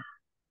winner,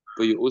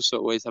 but you also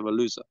always have a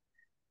loser.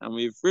 And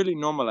we've really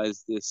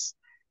normalized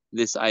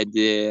this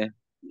idea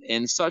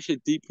in such a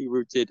deeply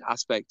rooted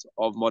aspect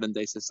of modern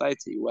day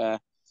society where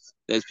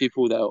there's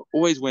people that are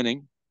always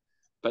winning,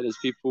 but there's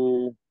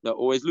people that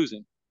are always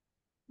losing.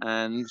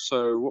 And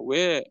so what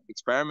we're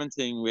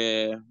experimenting,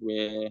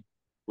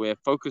 we're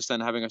focused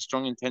on having a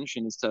strong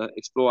intention is to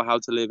explore how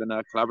to live in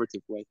a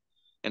collaborative way,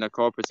 in a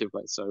cooperative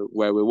way. So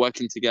where we're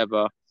working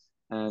together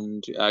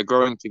and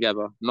growing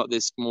together, not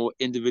this more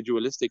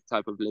individualistic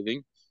type of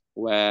living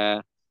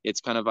where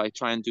it's kind of I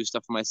try and do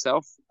stuff for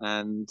myself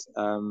and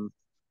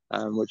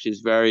which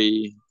is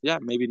very,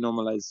 maybe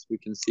normalized we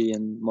can see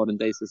in modern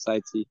day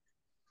society.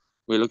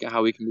 We look at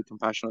how we can be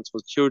compassionate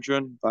towards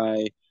children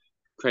by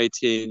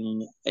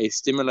creating a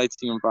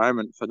stimulating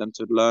environment for them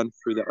to learn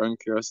through their own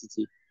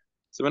curiosity.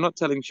 So we're not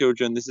telling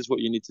children this is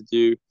what you need to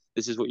do,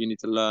 this is what you need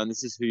to learn,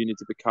 this is who you need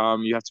to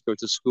become, you have to go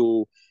to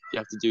school, you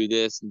have to do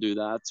this and do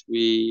that.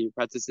 We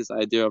practice this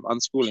idea of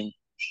unschooling,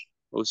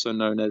 also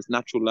known as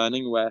natural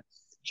learning, where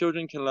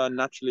children can learn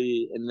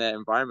naturally in their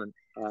environment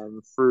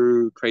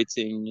through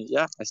creating,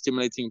 a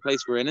stimulating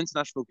place. We're an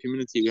international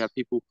community. We have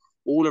people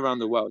all around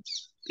the world.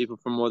 People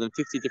from more than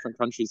 50 different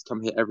countries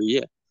come here every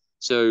year.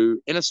 So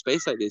in a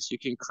space like this, you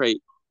can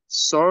create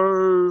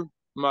so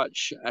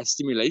much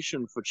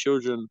stimulation for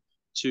children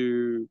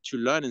to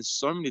learn in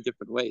so many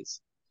different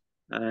ways.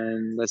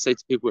 And I say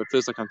to people, it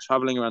feels like I'm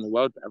traveling around the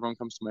world, but everyone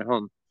comes to my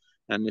home.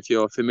 And if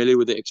you're familiar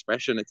with the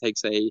expression, it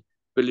takes a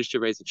village to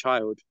raise a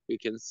child, we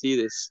can see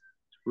this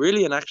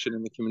really in action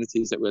in the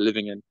communities that we're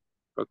living in,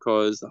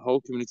 because the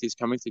whole community is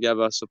coming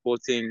together,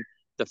 supporting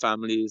the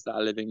families that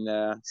are living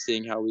there,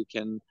 seeing how we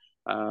can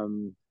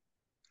um,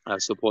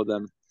 support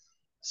them.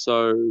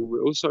 So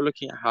we're also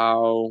looking at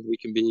how we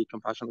can be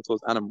compassionate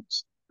towards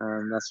animals.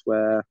 And that's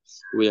where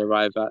we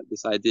arrive at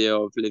this idea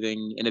of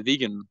living in a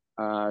vegan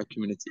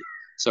community.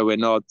 So we're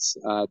not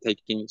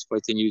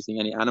exploiting, using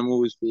any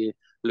animals. We're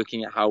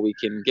looking at how we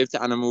can give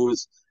to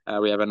animals.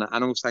 We have an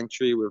animal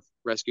sanctuary with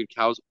rescued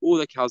cows. All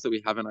the cows that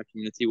we have in our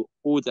community were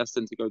all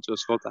destined to go to a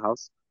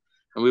slaughterhouse,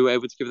 and we were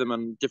able to give them a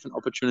different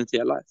opportunity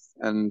at life.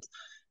 And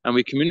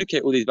we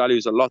communicate all these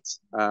values a lot,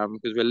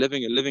 because we're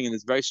living in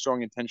this very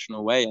strong,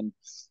 intentional way.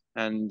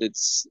 And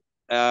it's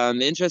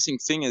the interesting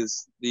thing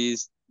is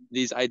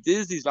these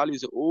ideas, these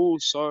values are all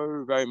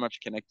so very much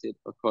connected,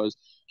 because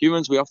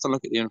humans, we often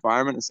look at the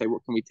environment and say,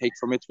 what can we take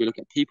from it? We look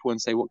at people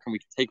and say, what can we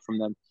take from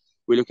them?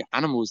 We look at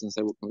animals and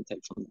say, what can we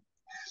take from them?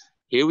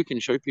 Here we can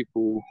show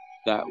people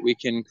that we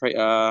can create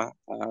an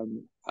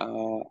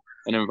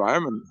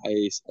environment,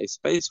 a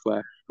space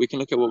where we can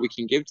look at what we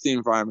can give to the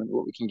environment,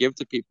 what we can give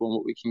to people, and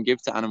what we can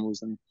give to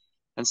animals, and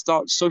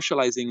start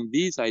socializing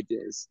these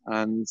ideas.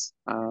 And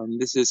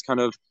this is kind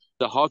of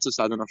the heart of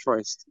Southern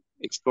Forest,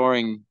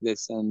 exploring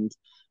this. And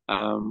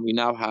we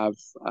now have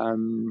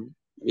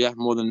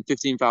more than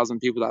 15,000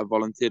 people that have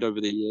volunteered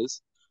over the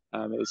years.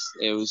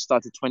 It was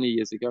started 20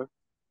 years ago.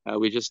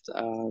 We just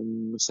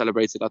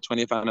celebrated our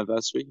 20th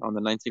anniversary on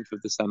the 19th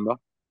of December.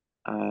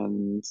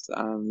 And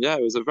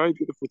it was a very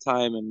beautiful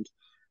time,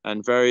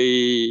 and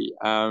very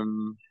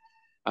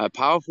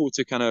powerful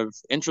to kind of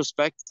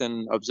introspect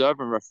and observe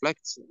and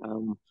reflect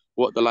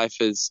what the life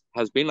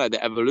has been like,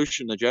 the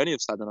evolution, the journey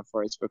of Southern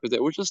Forest, because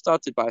it was just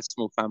started by a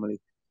small family.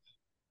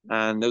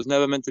 And it was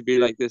never meant to be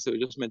like this. It was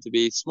just meant to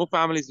be small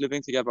families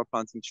living together,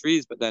 planting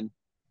trees. But then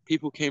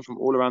people came from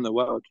all around the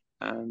world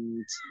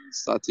and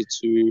started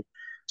to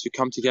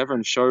come together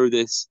and show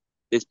this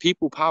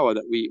people power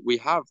that we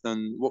have,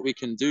 and what we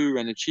can do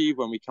and achieve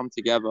when we come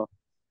together.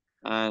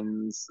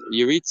 And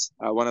Yurit,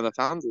 one of the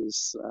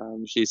founders,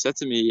 she said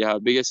to me, her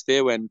biggest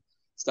fear when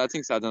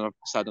starting Southern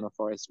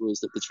Forest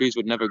was that the trees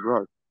would never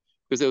grow,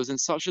 because it was in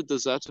such a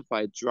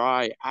desertified,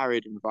 dry,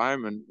 arid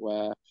environment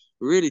where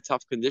really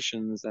tough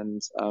conditions.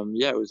 And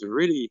it was a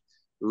really,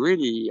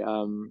 really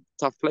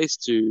tough place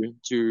to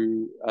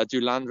do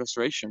land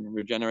restoration and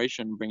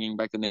regeneration, bringing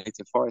back the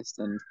native forest.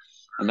 And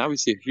now we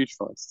see a huge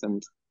forest,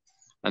 and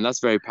that's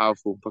very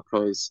powerful,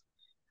 because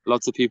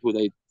lots of people,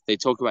 they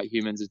talk about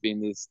humans as being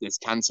this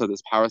cancer,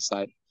 this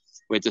parasite.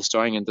 We're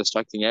destroying and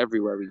destructing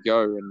everywhere we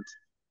go. And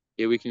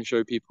here we can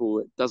show people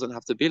it doesn't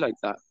have to be like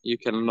that. You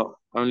can not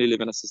only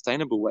live in a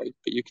sustainable way,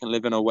 but you can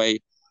live in a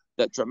way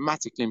that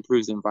dramatically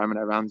improves the environment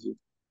around you.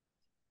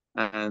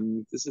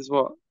 And this is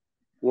what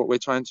we're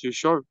trying to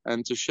show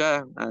and to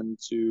share and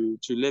to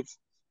live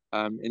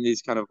in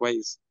these kind of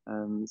ways.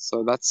 And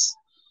so that's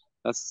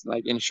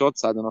like, in short,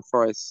 Southern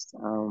Forest,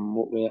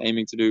 what we're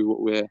aiming to do,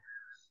 what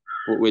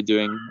we're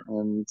doing.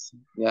 And So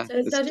it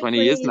it's started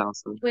 20 years now.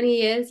 So 20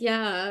 years,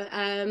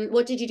 yeah.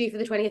 What did you do for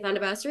the 20th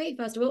anniversary,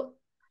 first of all?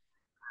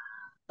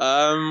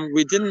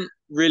 We didn't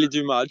really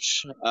do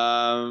much.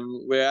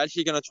 We're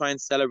actually going to try and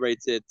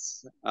celebrate it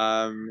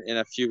in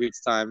a few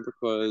weeks' time,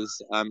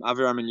 because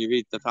Aviram and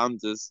Yurit, the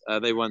founders,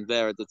 they weren't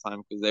there at the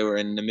time because they were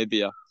in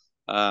Namibia,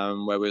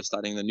 where we were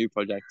starting the new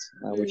project,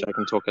 which I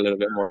can talk a little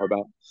bit more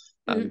about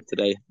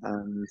today.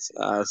 And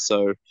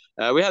so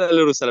we had a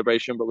little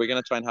celebration, but we're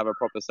going to try and have a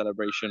proper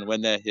celebration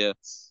when they're here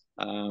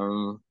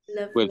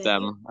with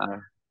them.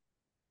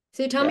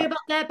 So tell me about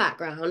their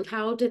background.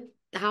 How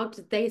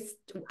did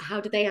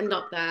they end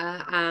up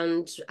there,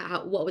 and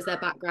what was their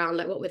background?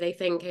 Like, what were they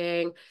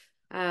thinking?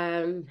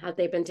 Had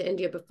they been to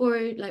India before?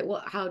 Like,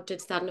 how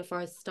did Sadhana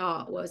Forest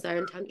start? What was their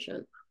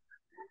intention?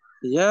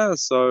 Yeah,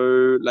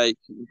 so like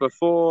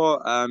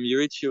before,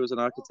 Yurichi was an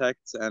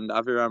architect and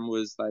Aviram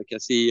was like a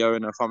CEO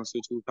in a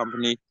pharmaceutical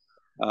company.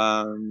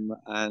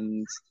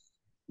 And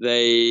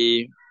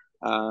they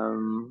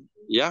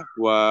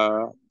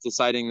were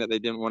deciding that they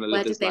didn't want to live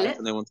Where did this they life, live?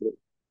 and they wanted it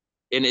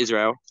in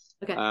Israel.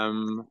 Okay.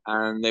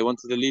 And they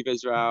wanted to leave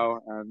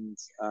Israel and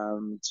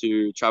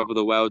to travel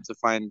the world to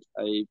find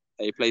a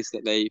place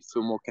that they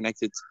feel more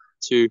connected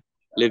to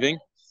living.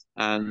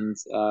 And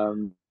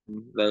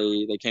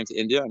they came to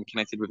India and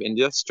connected with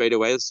India straight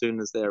away. As soon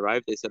as they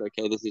arrived, they said,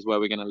 okay, this is where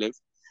we're going to live.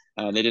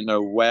 They didn't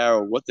know where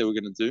or what they were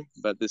going to do,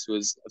 but this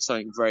was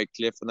something very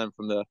clear for them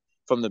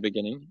from the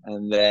beginning.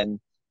 And then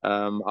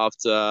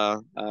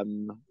after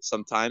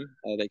some time,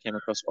 they came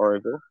across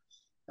Oroville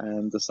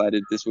and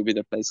decided this would be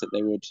the place that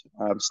they would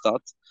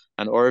start.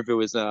 And Oroville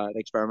is an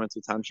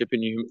experimental township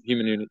in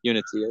human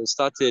unity. It was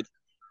started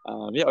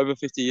over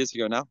 50 years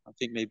ago now. I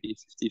think maybe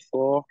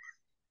 54.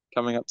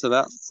 coming up to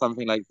that,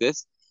 something like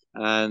this,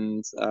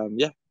 and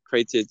yeah,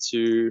 created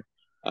to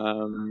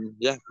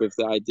yeah, with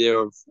the idea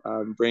of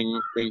bring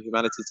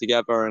humanity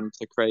together and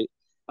to create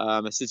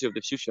a city of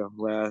the future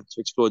where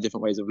to explore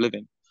different ways of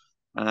living.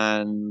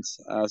 And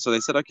so they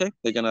said, okay,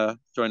 they're gonna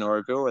join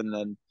Oroville, and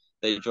then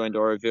they joined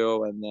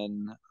Oroville, and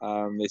then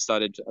they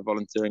started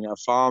volunteering at a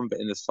farm. But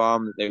in this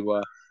farm, they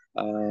were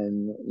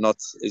not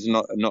is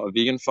not a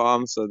vegan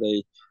farm, so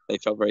they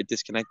felt very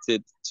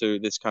disconnected to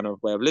this kind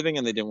of way of living,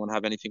 and they didn't want to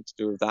have anything to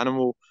do with the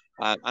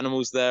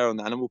animals there and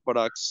the animal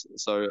products.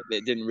 So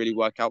it didn't really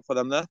work out for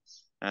them there.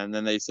 And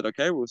then they said,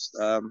 okay, we'll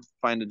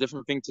find a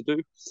different thing to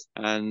do.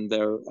 And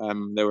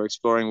they were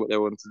exploring what they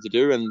wanted to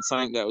do. And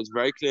something that was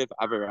very clear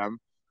for Aviram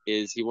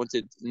is he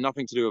wanted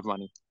nothing to do with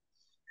money.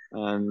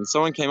 And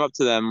someone came up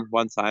to them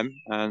one time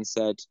and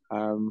said,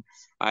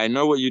 I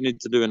know what you need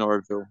to do in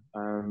Oroville.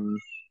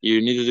 You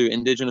need to do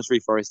indigenous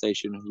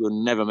reforestation.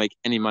 You'll never make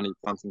any money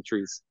planting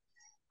trees.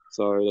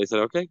 So they said,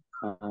 okay,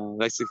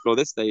 let's explore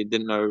this. They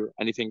didn't know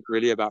anything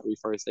really about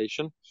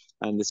reforestation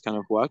and this kind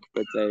of work,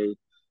 but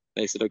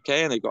they said,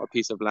 okay, and they got a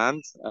piece of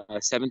land,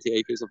 70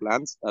 acres of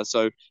land.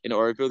 So in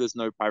Oroville, there's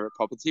no private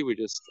property. We're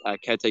just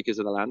caretakers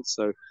of the land.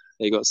 So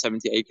they got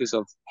 70 acres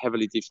of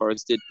heavily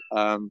deforested,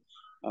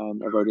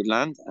 eroded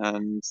land.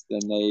 And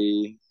then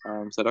they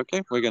said,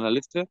 okay, we're going to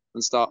live here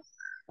and start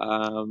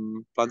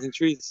planting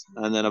trees.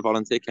 And then a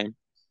volunteer came.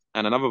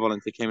 And another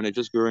volunteer came, and it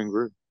just grew and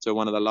grew to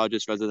one of the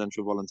largest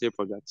residential volunteer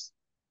projects.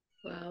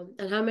 Wow.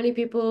 And how many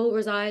people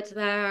reside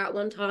there at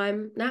one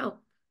time now?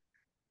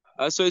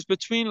 So it's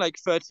between like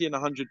 30 and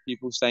 100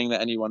 people staying there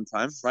at any one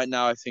time. Right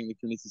now, I think the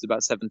community is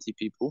about 70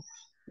 people.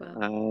 Wow.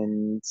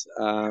 And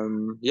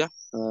yeah,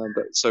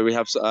 but so we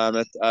have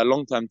a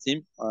long-term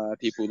team,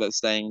 people that are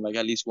staying like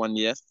at least 1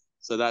 year.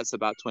 So that's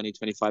about 20,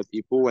 25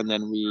 people. And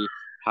then we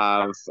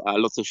have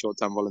lots of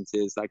short-term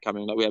volunteers that are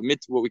coming. Like we have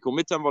what we call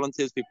mid-term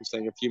volunteers, people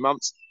staying a few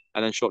months,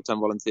 and then short-term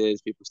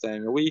volunteers, people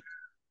staying a week,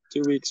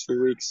 2 weeks, 3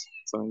 weeks,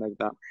 something like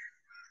that.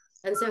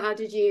 And so how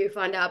did you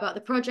find out about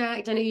the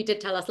project? I know you did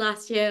tell us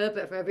last year,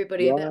 but for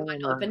everybody that Yeah, might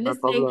not have been no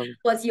listening, problem.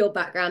 what's your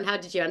background? How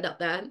did you end up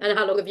there? And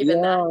how long have you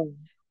been there?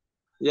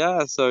 Yeah,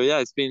 yeah. So yeah,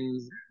 it's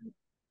been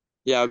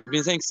I've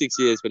been saying 6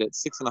 years, but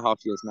it's 6.5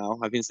 years now.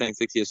 I've been saying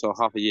 6 years, so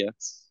half a year.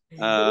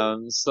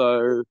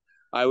 So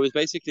I was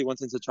basically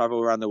wanting to travel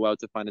around the world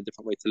to find a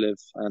different way to live,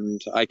 and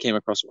I came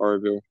across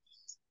Oroville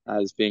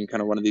as being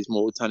kind of one of these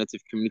more alternative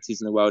communities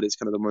in the world. It's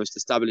kind of the most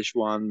established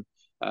one,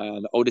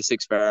 the oldest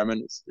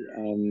experiment,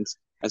 and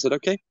I said,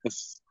 okay, if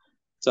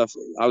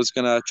I was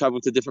gonna travel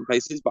to different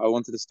places, but I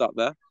wanted to start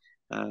there,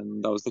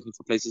 and I was looking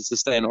for places to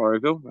stay in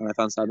Oroville, and I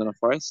found Sardana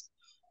Forest.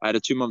 I had a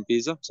 2 month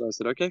visa, so I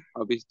said, okay,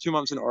 I'll be 2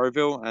 months in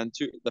Oroville, and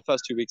the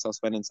first 2 weeks I'll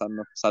spend in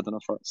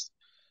Sardana Forest.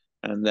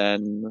 And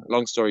then,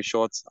 long story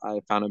short, I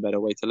found a better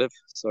way to live,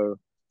 so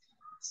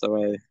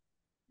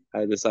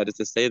I decided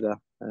to stay there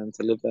and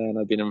to live there, and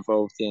I've been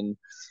involved in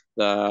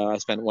I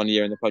spent 1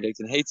 year in the project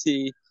in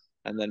Haiti,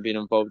 and then been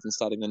involved in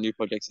starting the new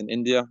projects in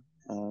India,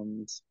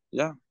 and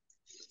yeah,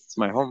 it's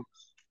my home.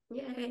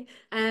 Yay.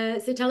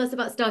 So tell us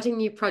about starting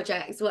new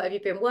projects. What have you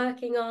been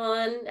working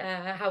on?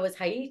 How was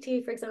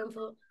Haiti, for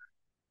example?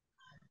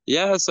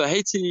 Yeah, so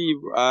Haiti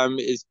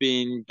has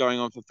been going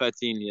on for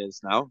 13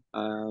 years now.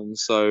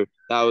 So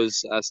that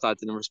was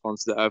started in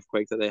response to the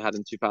earthquake that they had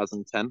in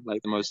 2010,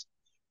 like the most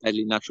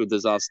deadly natural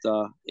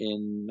disaster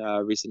in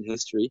recent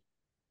history.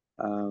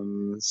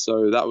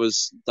 So that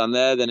was done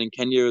there. Then in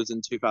Kenya it was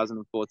in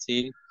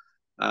 2014.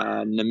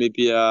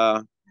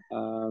 Namibia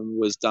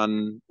was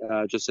done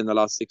just in the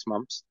last 6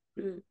 months.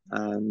 Mm.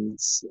 And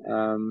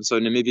so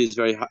Namibia is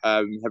very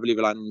heavily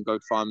reliant on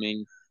goat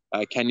farming.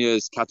 Kenya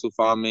is cattle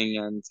farming,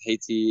 and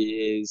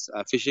Haiti is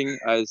fishing.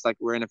 It's like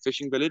we're in a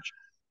fishing village,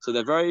 so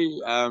they're very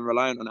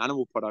reliant on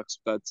animal products.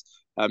 But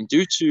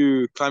due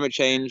to climate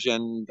change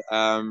and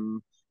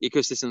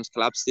ecosystems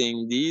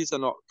collapsing, these are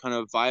not kind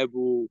of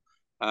viable,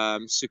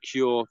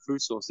 secure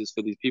food sources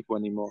for these people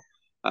anymore.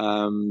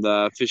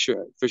 The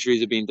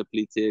fisheries are being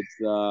depleted.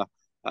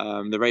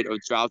 The rate of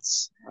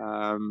droughts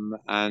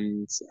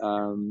and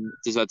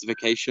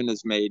desertification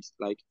has made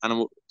like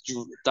animal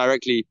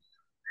directly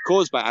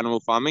caused by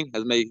animal farming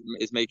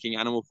is making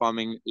animal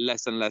farming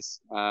less and less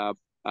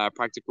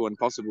practical and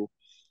possible.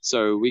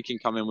 So we can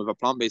come in with a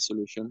plant-based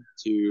solution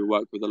to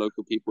work with the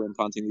local people in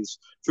planting these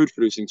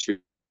food-producing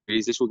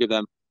trees. This will give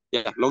them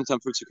long-term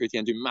food security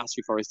and do mass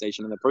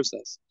reforestation in the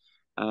process.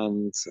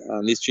 And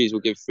these trees will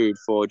give food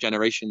for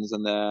generations,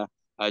 and they're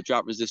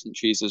drought-resistant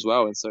trees as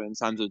well. And so in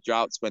times of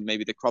droughts, when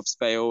maybe the crops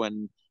fail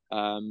and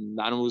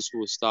the animals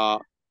will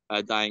start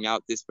dying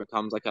out, this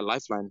becomes like a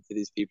lifeline for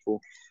these people.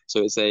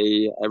 So it's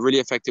a really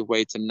effective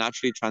way to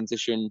naturally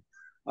transition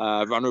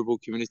vulnerable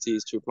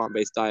communities to a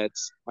plant-based diet,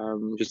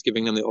 just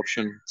giving them the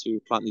option to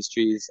plant these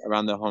trees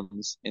around their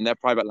homes in their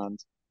private land.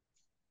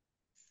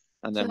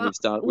 And then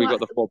we got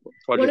the four One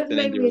project of the in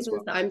main India as reasons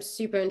well. that I'm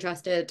super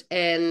interested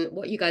in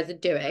what you guys are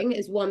doing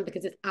is one,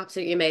 because it's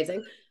absolutely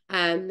amazing.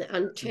 And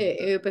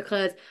two,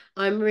 because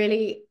I'm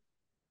really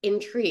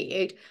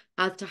intrigued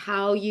as to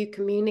how you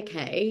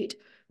communicate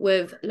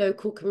with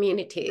local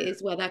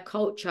communities where their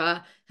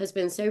culture has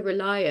been so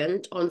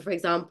reliant on, for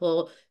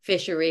example,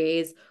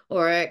 fisheries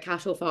or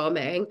cattle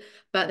farming,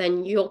 but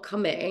then you're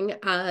coming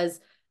as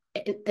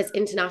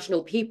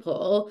international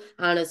people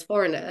and as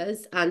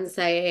foreigners and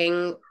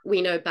saying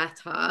we know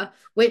better,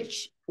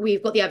 which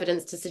we've got the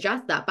evidence to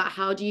suggest that. But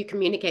how do you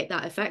communicate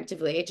that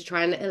effectively to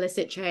try and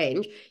elicit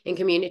change in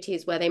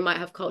communities where they might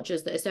have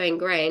cultures that are so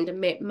ingrained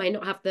and may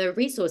not have the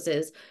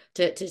resources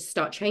to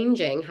start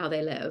changing how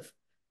they live?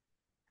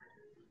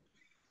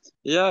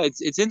 Yeah,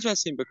 it's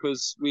interesting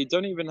because we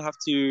don't even have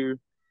to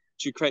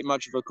create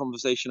much of a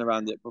conversation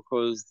around it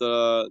because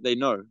they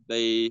know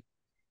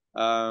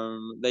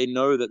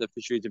that the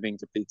fisheries are being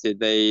depleted.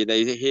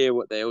 They hear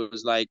what they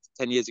was like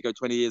 10 years ago,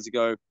 20 years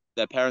ago,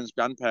 their parents,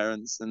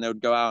 grandparents, and they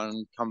would go out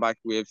and come back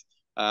with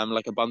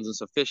like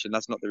abundance of fish, and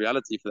that's not the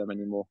reality for them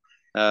anymore.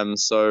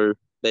 So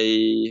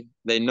they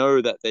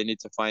know that they need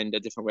to find a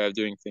different way of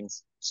doing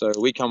things. So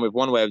we come with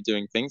one way of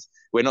doing things.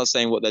 We're not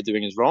saying what they're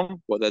doing is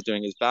wrong, what they're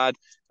doing is bad,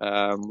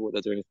 what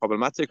they're doing is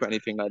problematic or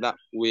anything like that.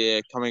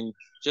 We're coming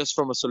just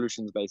from a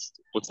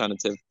solutions-based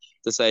alternative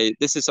to say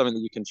this is something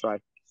that you can try.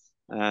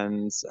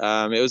 And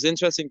it was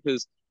interesting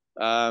because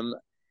um,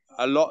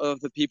 a lot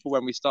of the people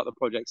when we start the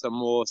projects are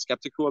more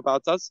skeptical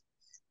about us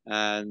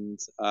and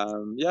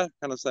yeah,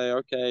 kind of say,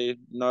 okay,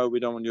 no,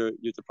 we don't want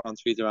you to plant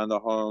trees around the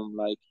home.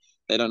 Like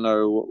they don't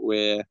know what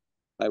we're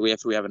like.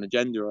 We have an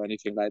agenda or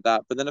anything like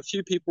that. But then a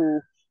few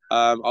people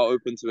are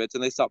open to it,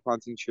 and they start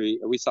planting tree.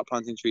 We start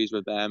planting trees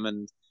with them,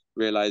 and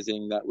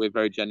realizing that we're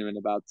very genuine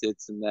about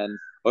it. And then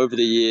over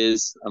the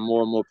years, and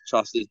more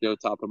trust is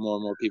built up, and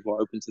more people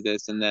are open to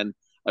this. And then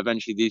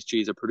eventually, these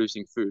trees are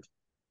producing food,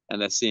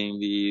 and they're seeing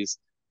these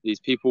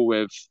people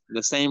with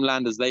the same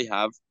land as they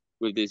have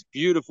with these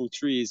beautiful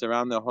trees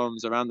around their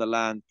homes, around the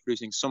land,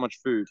 producing so much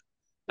food.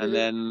 And Mhm.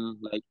 then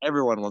like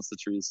everyone wants the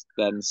trees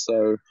then.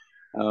 So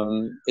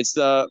it's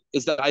the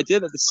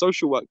idea that the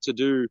social work to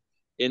do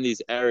in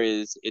these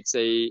areas,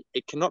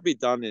 it cannot be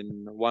done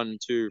in 1,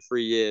 2,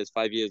 3 years,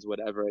 5 years,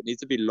 whatever. It needs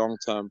to be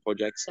long-term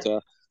projects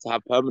to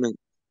have permanent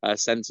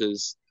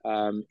centers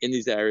in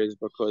these areas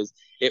because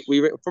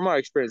from our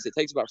experience, it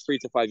takes about 3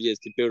 to 5 years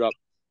to build up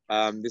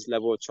this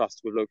level of trust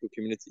with local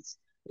communities.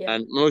 Yeah.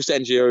 And most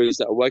NGOs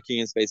that are working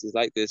in spaces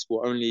like this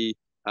will only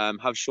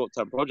have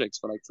short-term projects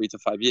for like 3 to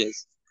 5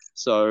 years.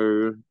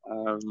 So,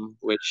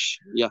 which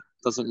yeah,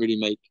 doesn't really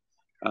make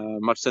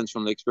much sense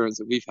from the experience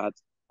that we've had.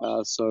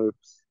 So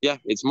yeah,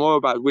 it's more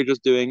about we're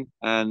just doing,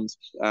 and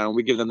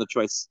we give them the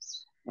choice.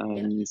 Yeah.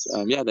 And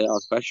yeah, they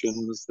ask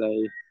questions.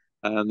 They're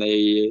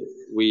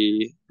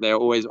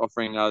always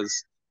offering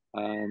us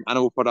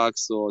animal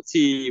products or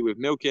tea with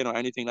milk in or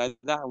anything like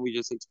that, and we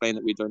just explain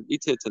that we don't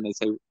eat it, and they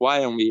say why,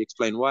 and we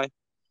explain why.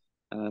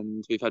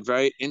 And we've had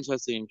very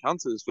interesting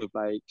encounters with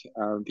like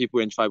people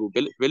in tribal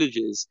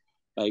villages,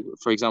 like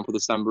for example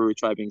the Samburu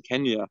tribe in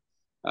Kenya.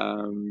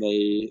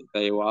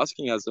 They were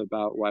asking us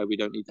about why we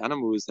don't eat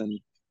animals, and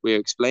we're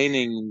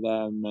explaining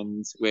them,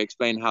 and we're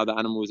explaining how the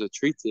animals are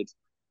treated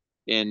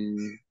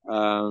in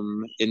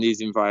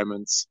these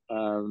environments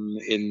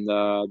in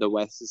the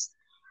West,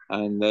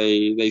 and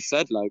they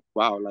said like,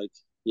 wow, like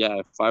yeah,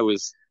 if I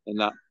was in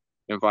that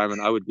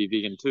environment, I would be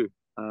vegan too.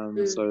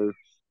 Mm. So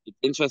it's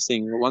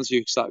interesting. Once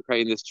you start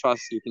creating this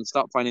trust, you can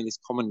start finding this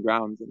common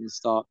ground and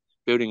start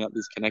building up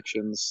these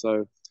connections.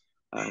 So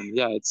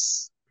yeah,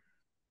 it's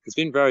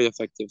been very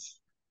effective,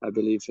 I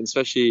believe, and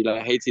especially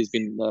like Haiti has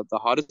been the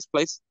hardest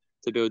place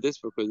to build this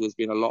because there's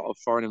been a lot of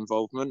foreign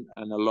involvement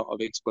and a lot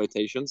of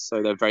exploitation.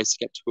 So they're very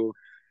skeptical of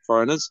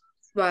foreigners.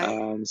 Right.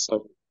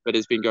 But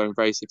it's been going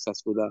very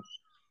successful there.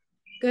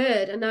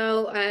 Good. And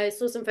now I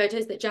saw some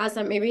photos that Jazz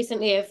sent me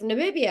recently of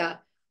Namibia.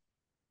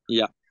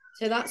 Yeah.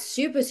 So So that's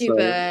super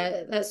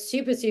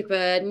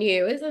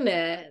new, isn't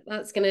it?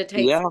 That's going to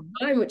take yeah, some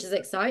time, which is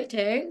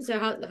exciting. So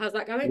how's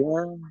that going?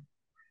 yeah.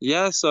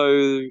 Yeah, so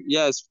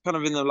yeah, it's kind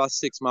of in the last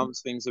 6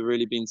 months things have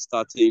really been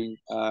starting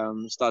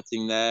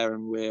there,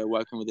 and we're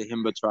working with the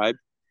Himba tribe.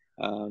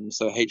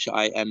 So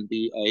Himba,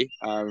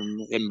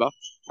 Himba.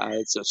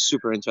 It's a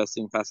super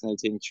interesting,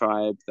 fascinating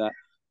tribe that,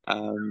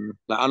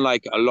 like,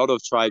 unlike a lot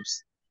of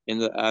tribes in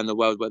the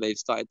world where they've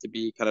started to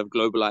be kind of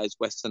globalized,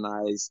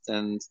 westernized,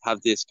 and have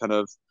this kind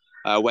of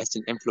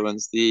Western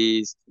influence,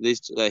 the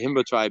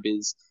Himba tribe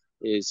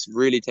is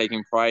really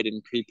taking pride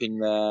in keeping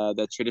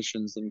their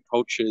traditions and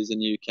cultures,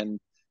 and you can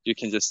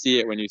just see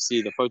it when you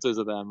see the photos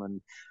of them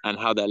and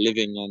how they're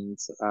living, and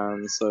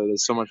so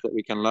there's so much that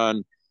we can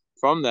learn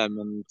from them,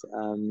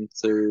 and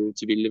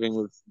to be living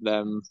with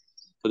them.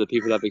 For the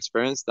people that have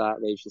experienced that,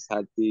 they've just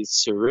had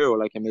these surreal,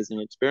 like amazing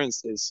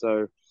experiences.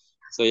 So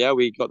yeah,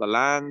 we got the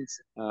land,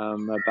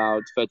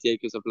 about 30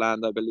 acres of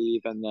land, I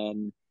believe, and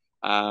then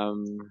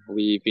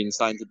we've been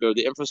starting to build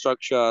the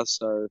infrastructure.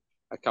 So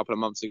a couple of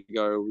months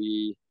ago,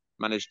 we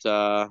managed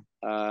to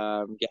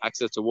get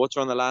access to water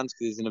on the land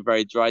because it's in a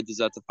very dry,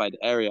 desertified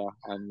area,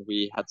 and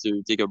we had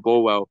to dig a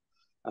bore well.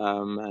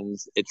 And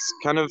it's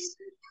kind of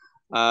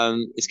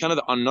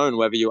the unknown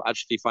whether you'll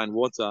actually find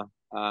water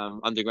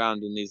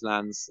underground in these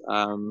lands.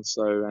 And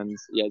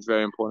yeah, it's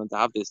very important to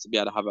have this to be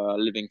able to have a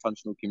living,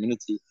 functional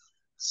community.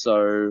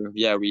 So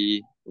yeah,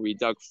 we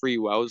dug 3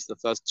 wells. The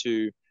first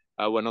two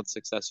were not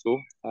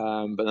successful,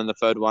 but then the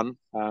third one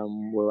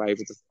we were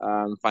able to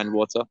find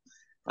water.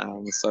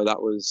 So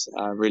that was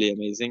really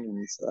amazing,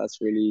 and that's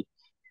really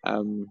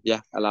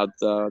yeah, allowed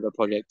the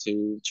project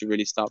to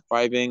really start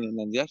thriving. And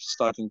then yeah,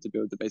 starting to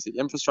build the basic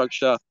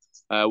infrastructure,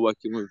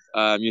 working with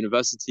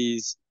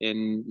universities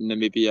in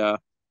Namibia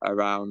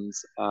around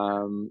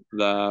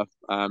the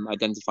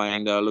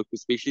identifying the local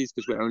species,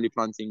 because we're only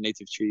planting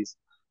native trees,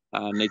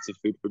 native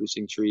food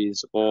producing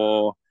trees,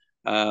 or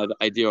the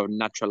idea of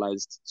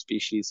naturalized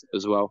species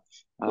as well.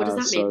 What does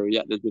that So mean?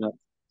 yeah, there's been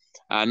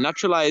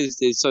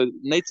naturalized is, so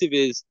native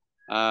is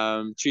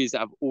trees that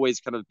have always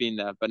kind of been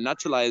there, but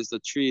naturalized are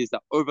trees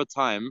that over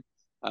time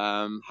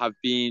have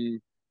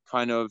been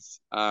kind of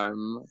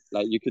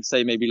like, you could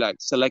say, maybe like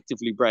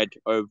selectively bred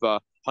over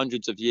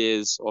hundreds of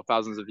years or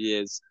thousands of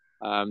years,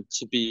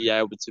 to be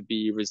able to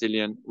be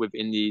resilient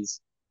within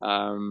these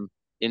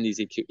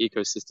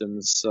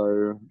ecosystems.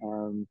 So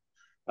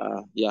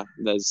yeah,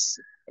 there's,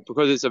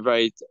 because it's a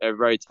very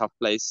tough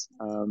place,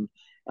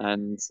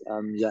 and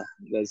yeah,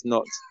 there's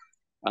not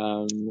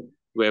um,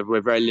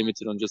 we're very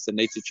limited on just the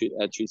native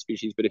tree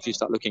species. But if you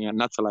start looking at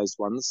naturalized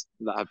ones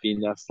that have been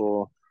there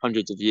for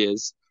hundreds of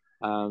years,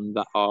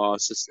 that are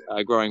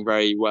growing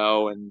very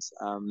well and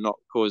not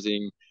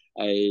causing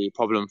a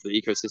problem for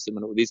the ecosystem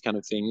and all these kind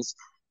of things,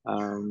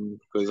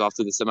 because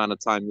after this amount of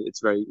time,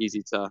 it's very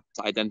easy to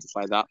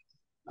identify that.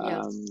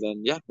 Yeah.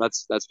 Then yeah,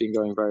 that's been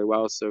going very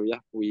well. So yeah,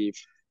 we've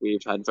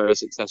had very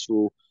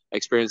successful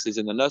experiences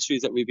in the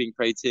nurseries that we've been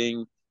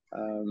creating.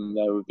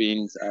 There have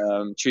been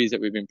trees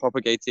that we've been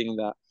propagating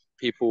that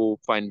people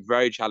find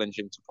very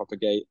challenging to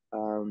propagate,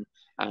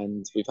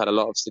 and we've had a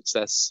lot of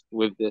success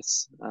with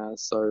this.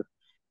 So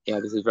yeah,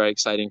 this is very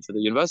exciting for the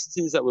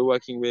universities that we're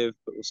working with,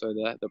 but also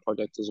the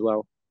project as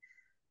well.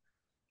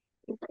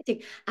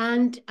 Exciting.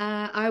 And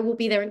I will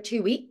be there in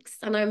 2 weeks,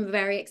 and I'm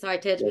very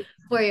excited Yeah.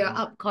 for your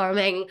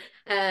upcoming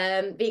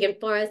Vegan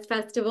Forest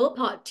Festival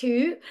Part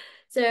 2.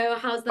 So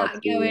how's But,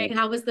 that going?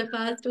 How was the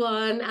first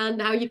one,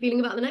 and how are you feeling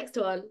about the next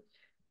one?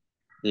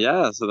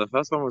 yeah, so the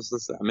first one was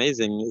just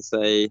amazing. It's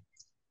a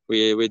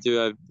we do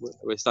a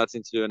we're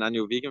starting to do an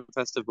annual vegan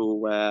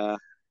festival where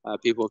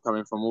people are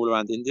coming from all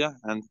around India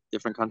and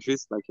different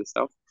countries like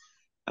yourself,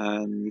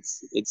 and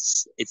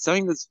it's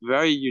something that's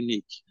very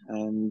unique,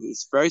 and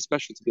it's very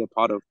special to be a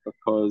part of,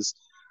 because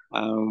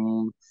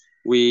um,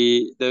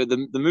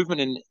 the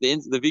movement in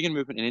the vegan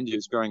movement in India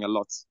is growing a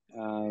lot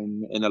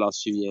in the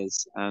last few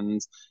years,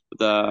 and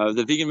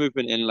the vegan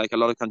movement in like a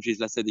lot of countries,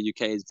 let's say the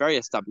UK, is very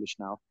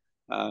established now.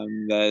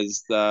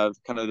 There's the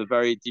kind of the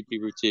very deeply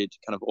rooted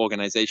kind of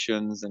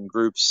organizations and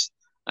groups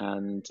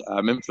and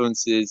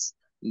influences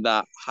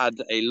that had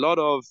a lot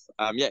of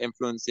yeah,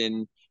 influence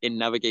in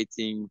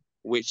navigating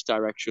which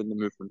direction the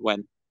movement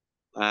went.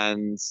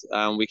 And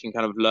we can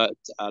kind of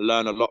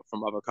learn a lot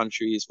from other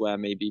countries where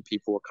maybe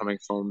people are coming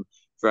from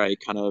very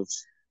kind of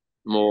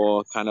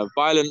more kind of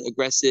violent,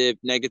 aggressive,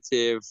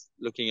 negative,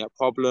 looking at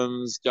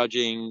problems,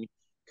 judging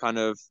kind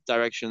of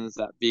directions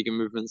that vegan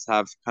movements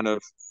have kind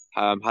of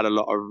had a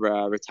lot of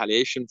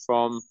retaliation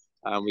from.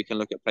 We can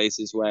look at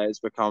places where it's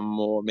become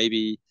more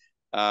maybe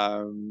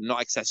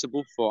not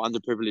accessible for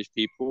underprivileged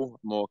people,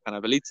 more kind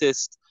of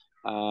elitist.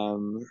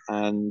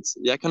 And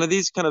yeah, kind of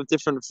these kind of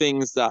different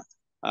things that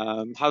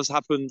has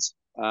happened,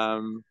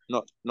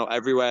 not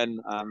everywhere,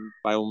 and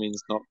by all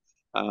means not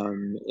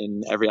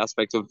in every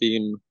aspect of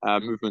vegan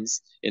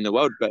movements in the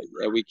world, but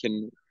we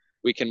can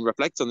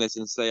reflect on this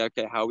and say,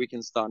 okay, how we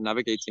can start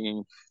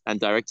navigating and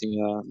directing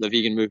the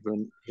vegan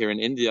movement here in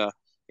India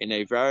in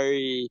a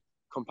very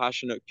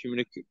compassionate,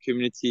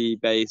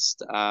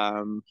 community-based,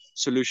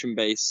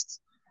 solution-based,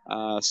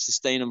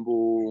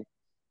 sustainable,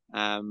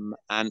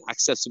 and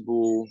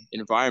accessible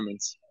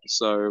environment.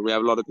 So we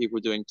have a lot of people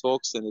doing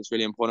talks, and it's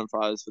really important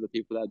for us, for the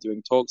people that are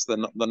doing talks, they're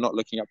not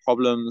looking at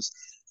problems,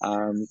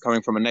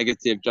 coming from a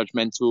negative,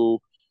 judgmental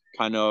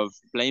kind of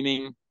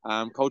blaming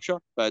culture,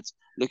 but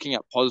looking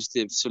at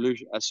positive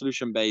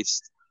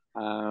solution-based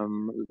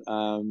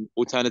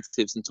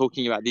alternatives, and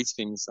talking about these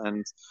things,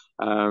 and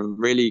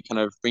really kind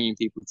of bringing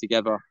people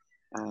together.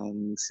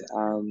 And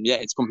yeah,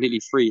 it's completely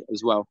free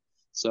as well.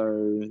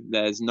 So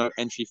there's no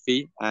entry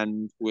fee,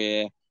 and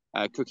we're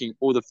cooking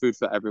all the food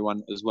for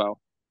everyone as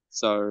well.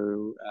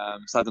 So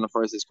Southern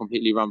Forest is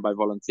completely run by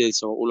volunteers.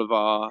 So all of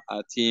our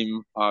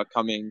team are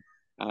coming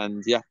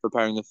and yeah,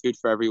 preparing the food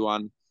for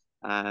everyone.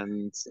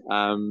 And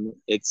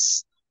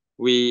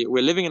we're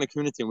living in a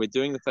community, and we're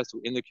doing the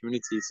festival in the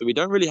community. So we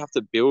don't really have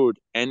to build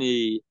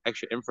any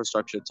extra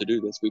infrastructure to do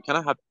this. We kind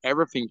of have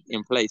everything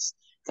in place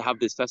to have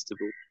this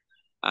festival.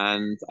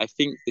 And I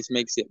think this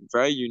makes it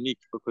very unique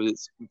because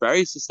it's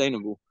very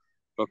sustainable.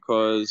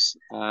 Because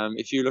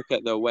if you look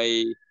at the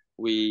way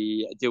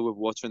we deal with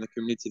water in the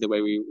community, the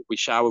way we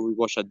shower, we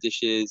wash our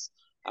dishes,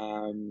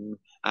 and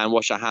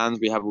wash our hands,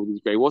 we have all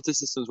these grey water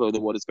systems where the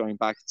water's going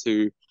back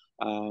to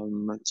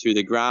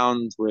the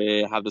ground.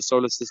 We have the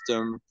solar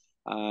system.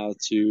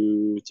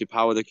 to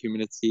power the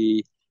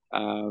community.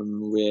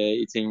 We're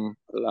eating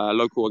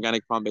local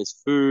organic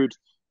plant-based food.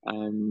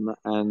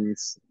 And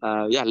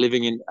yeah,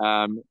 living in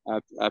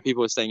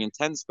people are staying in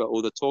tents, but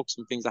all the talks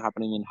and things are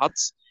happening in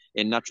huts,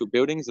 in natural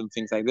buildings and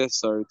things like this.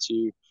 So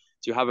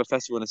to have a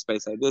festival in a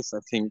space like this, I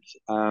think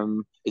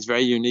is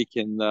very unique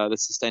in the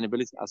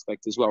sustainability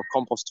aspect as well.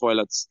 Compost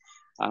toilets,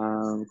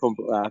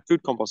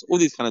 food compost, all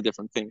these kind of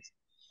different things.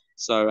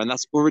 So, and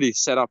that's already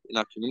set up in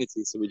our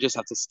community. So we just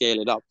have to scale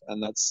it up,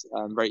 and that's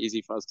very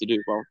easy for us to do.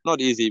 Well,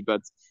 not easy,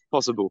 but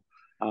possible.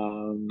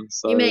 You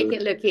make So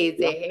it look yeah.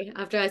 easy.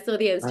 After I saw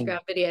the Instagram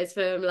videos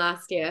from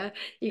last year,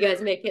 you guys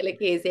make it look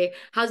easy.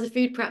 How's the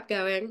food prep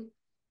going?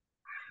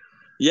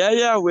 Yeah,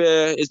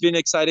 it's been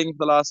exciting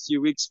the last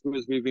few weeks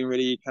because we've been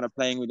really kind of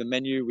playing with the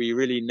menu. We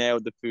really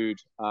nailed the food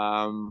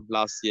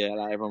last year.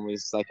 Like, everyone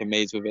was like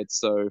amazed with it.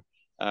 So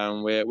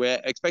we're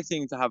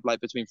expecting to have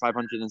like between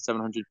 500 and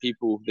 700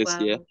 people this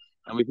year, Wow.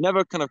 and we've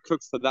never kind of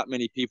cooked for that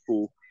many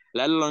people,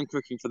 let alone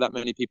cooking for that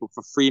many people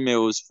for 3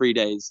 meals, 3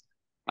 days.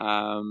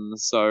 Yeah,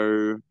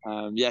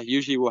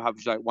 usually we'll have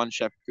like one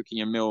chef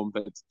cooking a meal,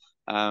 but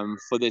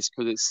for this,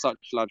 because it's such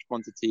large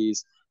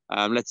quantities,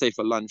 let's say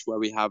for lunch where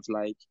we have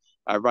like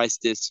a rice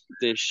dish,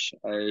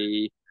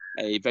 a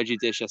veggie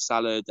dish, a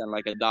salad, and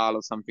like a dal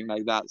or something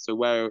like that. So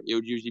where it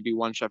would usually be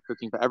one chef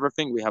cooking for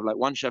everything, we have like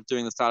one chef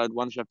doing the salad,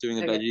 one chef doing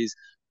the Okay. veggies,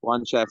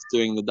 one chef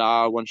doing the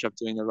dal, one chef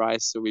doing the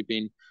rice. So we've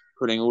been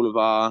putting all of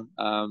our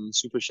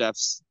super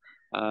chefs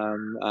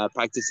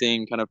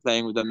practicing, kind of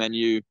playing with the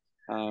menu,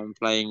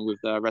 playing with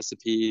the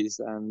recipes,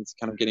 and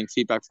kind of getting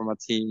feedback from our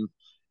team.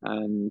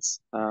 And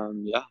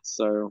yeah,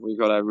 so we've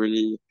got a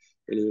really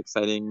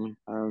exciting,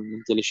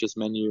 delicious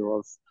menu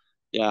of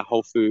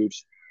whole food,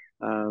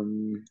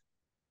 um,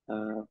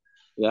 uh,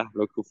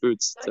 local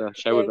foods to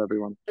share with Okay.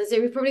 everyone.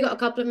 So we've probably got a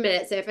couple of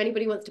minutes. So if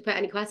anybody wants to put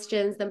any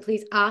questions, then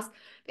please ask.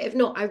 But if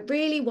not, I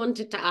really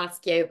wanted to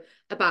ask you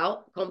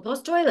about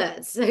compost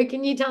toilets. So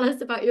can you tell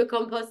us about your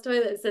compost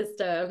toilet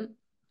system?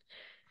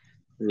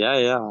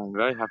 Yeah, I'm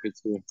very happy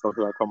to talk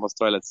about compost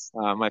toilets.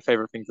 My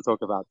favorite thing to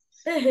talk about.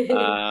 Sorry,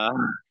 Uh,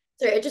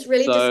 it just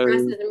really so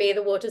distresses me,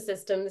 the water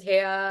systems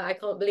here. I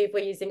can't believe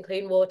we're using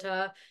clean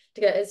water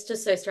to get, it's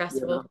just so yeah,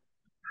 stressful.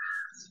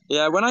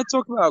 yeah. When I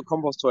talk about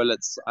compost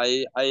toilets,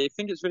 I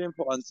think it's really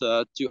important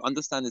to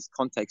understand this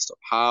context of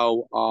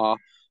how our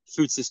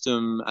food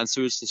system and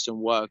sewage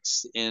system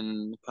works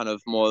in kind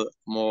of more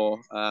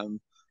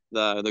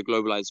the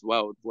globalized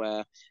world.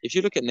 Where if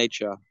you look at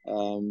nature,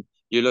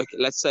 you look,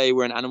 let's say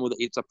we're an animal that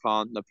eats a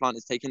plant. The plant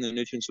is taking the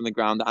nutrients from the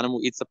ground. The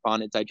animal eats the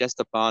plant. It digests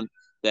the plant.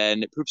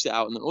 Then it poops it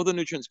out, and then all the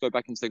nutrients go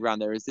back into the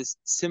ground. There is this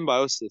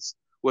symbiosis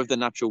with the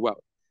natural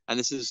world, and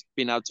this has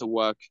been able to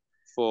work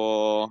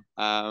for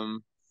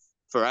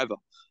forever.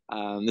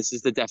 This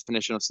is the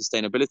definition of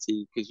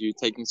sustainability, because you're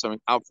taking something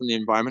out from the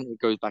environment, it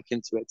goes back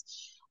into it.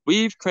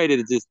 We've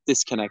created a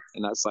disconnect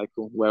in that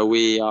cycle where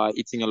we are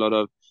eating a lot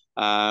of,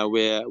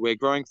 we're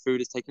growing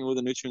food, it's taking all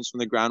the nutrients from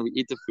the ground, we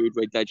eat the food,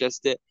 we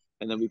digest it,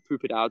 and then we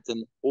poop it out,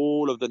 and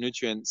all of the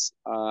nutrients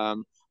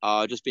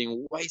are just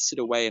being wasted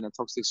away in a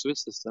toxic sewage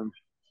system.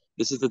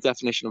 This is the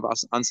definition of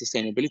us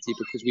unsustainability,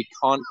 because we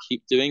can't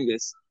keep doing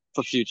this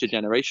for future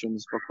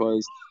generations,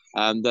 because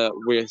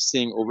we're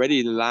seeing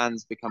already the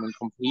lands becoming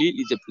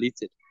completely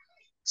depleted.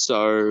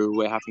 So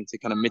we're having to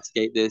kind of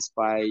mitigate this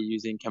by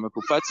using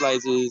chemical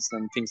fertilizers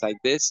and things like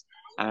this.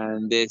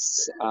 And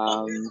this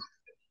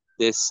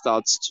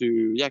starts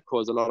to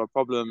cause a lot of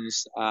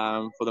problems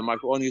for the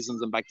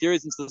microorganisms and bacteria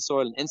into the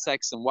soil, and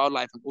insects and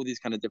wildlife and all these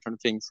kind of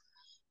different things.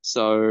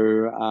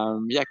 So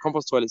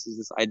compost toilets is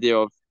this idea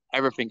of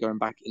everything going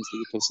back into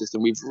the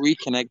ecosystem. We've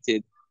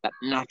reconnected that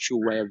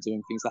natural way of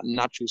doing things, that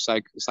natural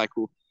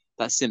cycle,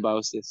 that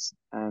symbiosis.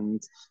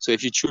 And so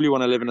if you truly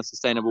want to live in a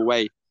sustainable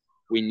way,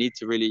 we need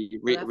to really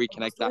We'll have reconnect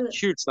compost that toilets.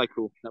 huge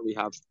cycle that we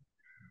have.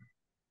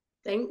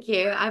 Thank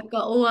you. I've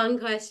got one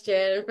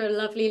question from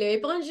lovely Louis.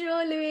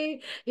 Bonjour,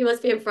 Louis. He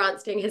must be in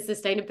France doing his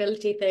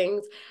sustainability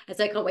things, and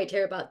so I can't wait to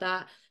hear about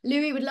that.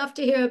 Louis would love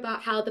to hear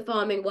about how the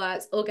farming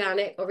works,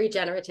 organic or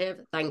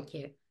regenerative. Thank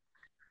you.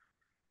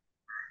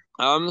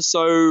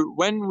 So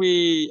when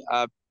we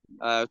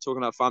talking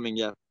about farming,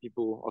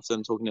 people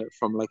often talking it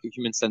from like a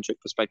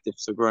human-centric perspective,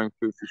 so growing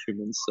food for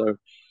humans. So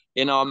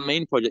in our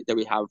main project that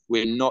we have,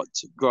 we're not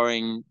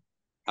growing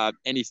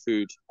any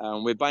food.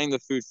 We're buying the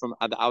food from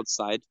the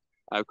outside,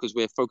 because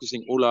we're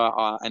focusing all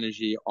our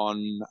energy on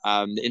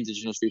the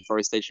indigenous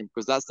reforestation,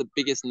 because that's the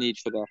biggest need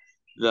for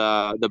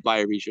the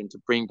bioregion, to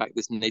bring back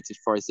this native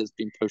forest that's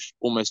been pushed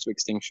almost to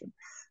extinction.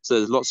 So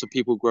there's lots of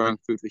people growing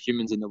food for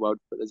humans in the world,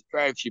 but there's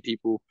very few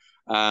people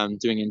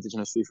doing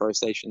indigenous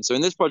reforestation. So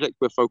in this project,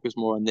 we're focused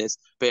more on this.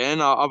 But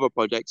in our other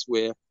projects,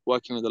 we're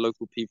working with the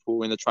local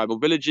people in the tribal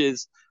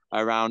villages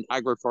around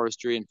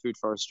agroforestry and food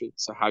forestry.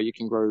 So how you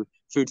can grow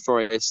food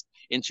forest,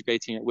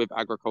 integrating it with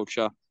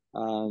agriculture,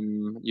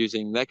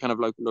 using their kind of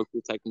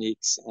local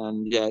techniques.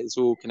 And it's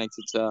all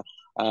connected to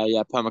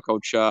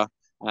permaculture.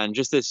 And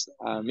just this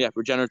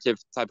regenerative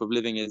type of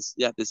living is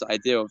this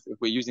idea of, if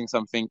we're using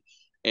something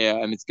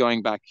and it's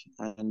going back,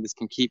 and this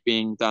can keep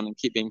being done and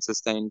keep being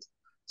sustained.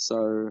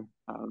 So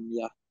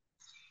yeah,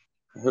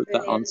 I hope that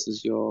Brilliant.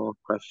 answers your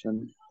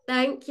question.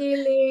 Thank you,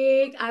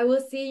 Luke. I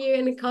will see you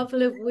in a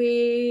couple of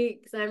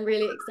weeks. I'm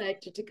really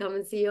excited to come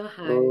and see your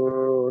house.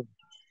 Oh,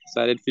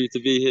 excited for you to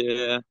be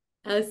here.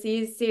 I'll see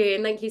you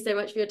soon. Thank you so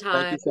much for your Thank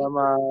time. you so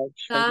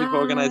much. Thank you for Bye.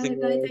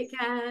 organizing Bye. this. Take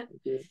care.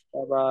 Thank you.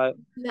 Bye bye.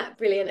 That's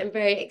brilliant and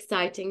very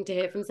exciting to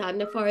hear from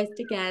Sadna Forest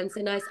again.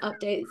 So nice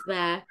updates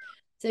there.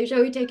 So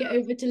shall we take it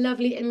over to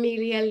lovely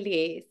Amelia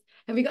Lees?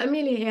 Have we got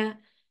Amelia here?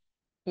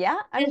 Yeah,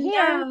 I'm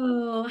here.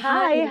 Hello. Hi,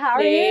 Hi, how are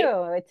lovely.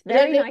 you? It's I don't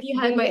very know if nice to you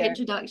heard be my here.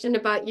 introduction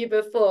about you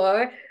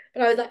before,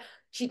 but I was like,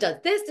 she does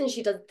this and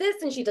she does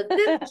this and she does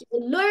this. She's a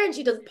lawyer and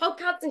she does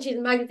podcasts and she's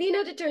a magazine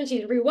editor and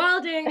she's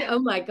rewilding. Oh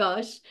my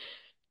gosh.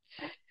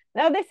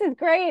 No, this is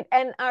great.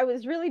 And I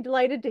was really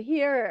delighted to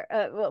hear.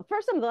 Well,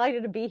 first, I'm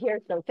delighted to be here.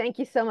 So thank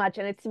you so much.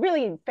 And it's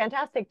really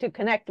fantastic to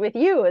connect with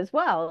you as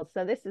well.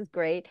 So this is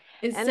great.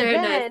 It's And so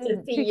nice to then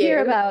to see hear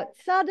you. about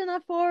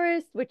Sadhana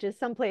Forest, which is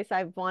someplace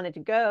I've wanted to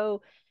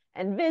go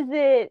and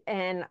visit,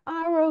 and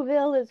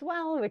Auroville as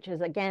well, which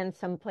is again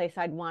someplace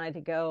I'd wanted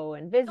to go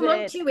and Come on,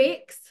 visit. 2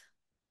 weeks.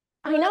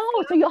 Come I on, know.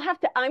 let's So you'll have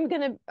to, I'm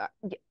gonna,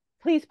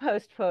 please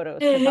post photos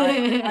because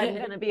I'm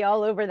go. gonna be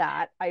all over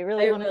that. I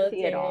really I want to will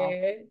see it all.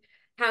 do.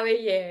 How are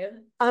you?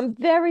 I'm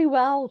very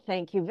well,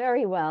 thank you,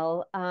 very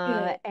well.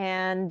 Good.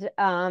 And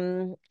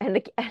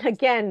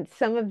again,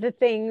 some of the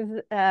things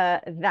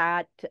that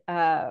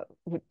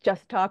we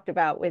just talked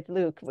about with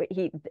Luke,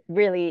 he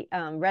really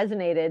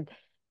resonated.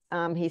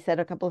 He said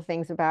a couple of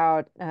things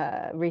about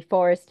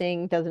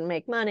reforesting doesn't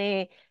make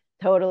money.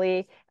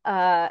 Totally.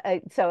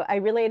 So I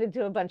related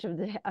to a bunch of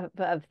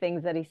of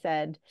things that he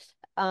said.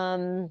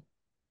 Um,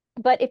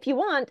 but if you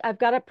want, I've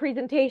got a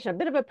presentation, a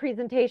bit of a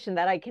presentation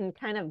that I can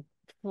kind of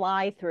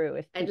fly through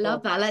if I'd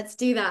love people that. Let's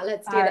do that.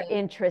 Let's do are that.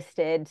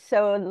 interested.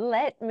 So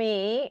let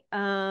me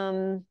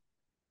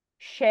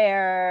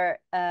share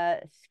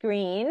a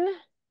screen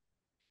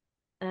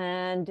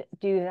and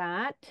do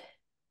that.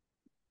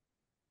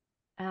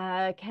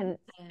 Can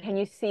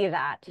you see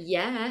that?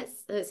 Yes.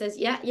 It says,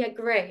 yeah, yeah,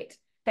 great.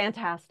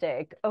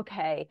 Fantastic.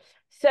 Okay.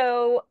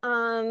 So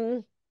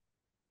I'm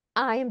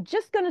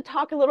just going to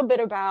talk a little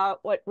bit about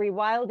what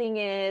rewilding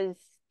is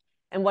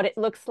and what it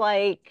looks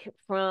like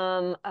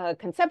from a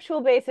conceptual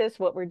basis,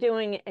 what we're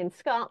doing in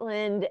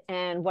Scotland,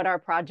 and what our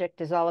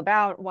project is all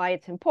about, why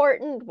it's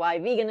important, why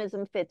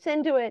veganism fits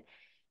into it,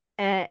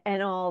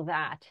 and all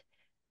that.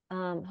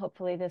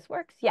 Hopefully this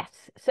works. Yes.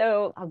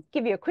 So I'll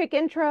give you a quick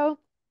intro,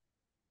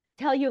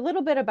 tell you a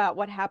little bit about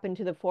what happened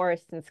to the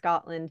forests in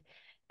Scotland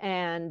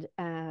and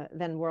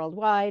then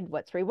worldwide,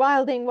 what's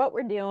rewilding, what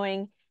we're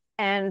doing,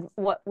 and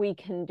what we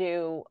can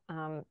do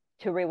to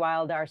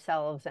rewild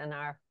ourselves and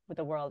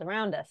the world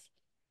around us.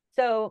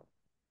 So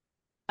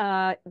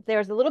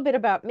there's a little bit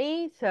about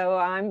me. So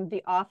I'm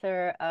the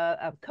author,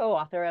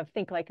 co-author of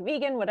Think Like a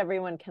Vegan, What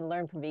Everyone Can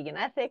Learn from Vegan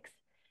Ethics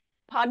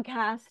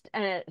podcast,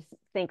 and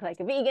Think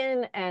Like a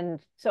Vegan, and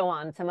so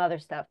on, some other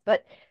stuff.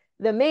 But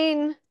the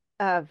main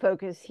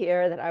focus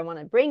here that I want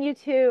to bring you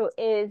to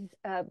is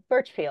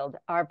Birchfield,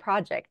 our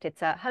project.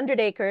 It's 100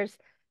 acres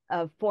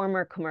of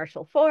former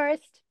commercial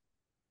forest,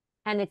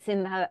 and it's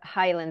in the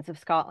Highlands of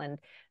Scotland,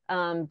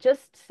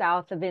 just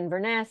south of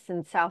Inverness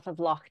and south of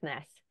Loch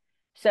Ness.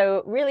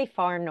 So really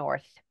far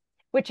north,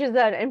 which is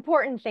an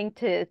important thing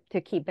to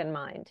keep in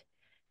mind.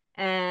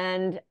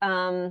 And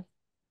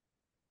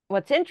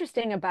what's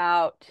interesting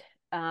about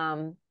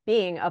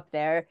being up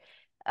there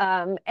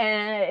and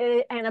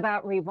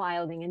about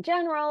rewilding in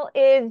general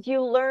is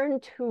you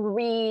learn to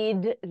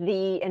read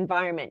the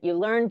environment. You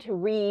learn to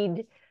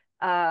read,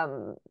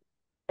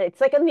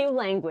 it's like a new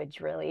language,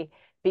 really,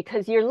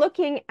 because you're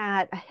looking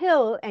at a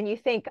hill and you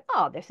think,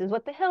 oh, this is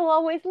what the hill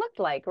always looked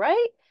like,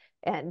 right?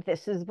 And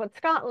this is what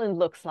Scotland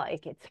looks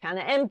like. It's kind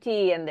of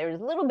empty and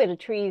there's a little bit of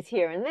trees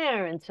here and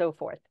there and so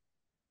forth.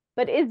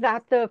 But is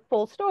that the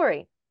full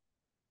story?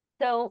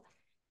 So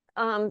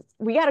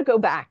we got to go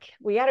back.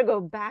 We got to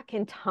go back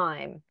in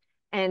time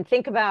and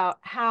think about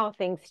how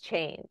things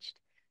changed.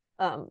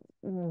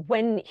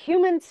 When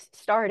humans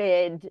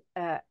started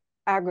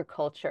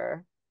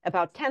agriculture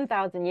about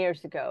 10,000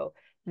 years ago,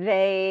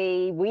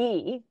 I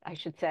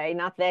should say,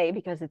 not they,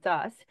 because it's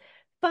us,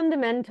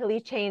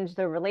 fundamentally changed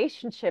the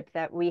relationship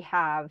that we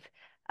have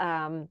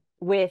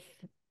with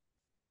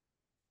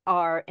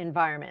our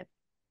environment.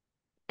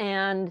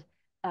 And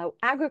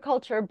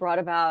agriculture brought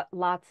about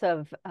lots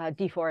of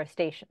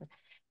deforestation.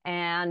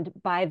 And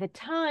by the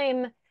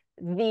time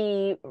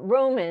the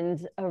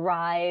Romans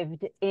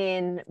arrived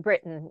in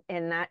Britain,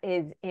 and that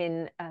is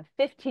in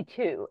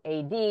 52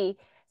 AD,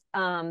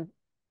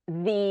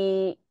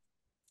 the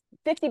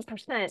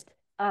 50%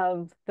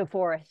 of the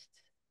forests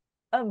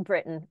of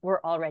Britain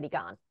were already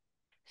gone.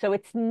 So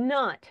it's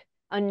not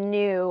a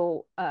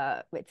new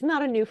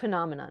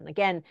phenomenon.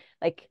 Again,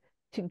 like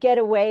to get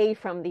away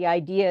from the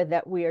idea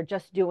that we are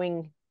just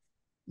doing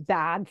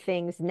bad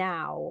things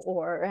now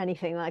or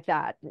anything like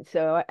that.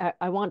 So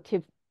I want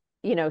to,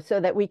 so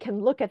that we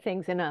can look at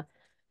things with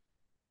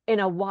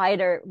a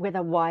wider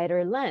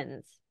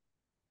lens.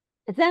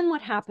 Then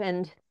what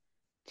happened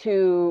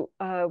to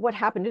what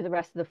happened to the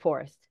rest of the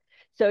forest.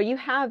 So you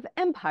have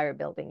empire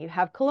building, you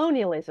have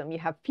colonialism, you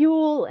have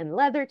fuel and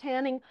leather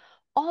tanning,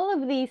 all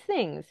of these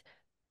things.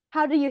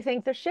 How do you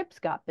think the ships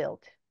got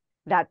built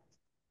that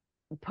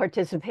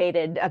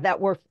participated, that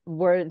were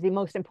the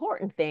most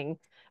important thing,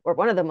 or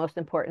one of the most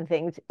important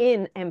things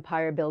in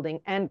empire building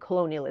and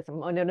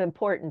colonialism? And an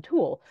important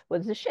tool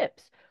was the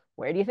ships.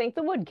 Where do you think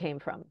the wood came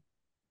from?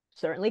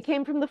 Certainly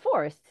came from the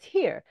forests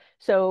here.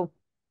 So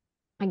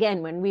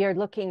again, when we are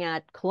looking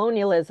at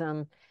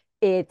colonialism,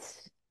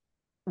 it's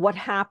what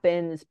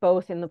happens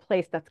both in the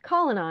place that's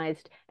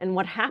colonized and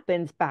what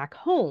happens back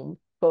home,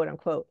 quote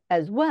unquote,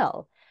 as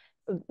well.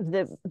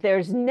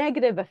 There's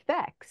negative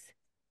effects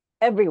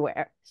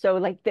everywhere. So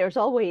like there's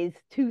always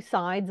two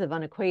sides of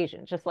an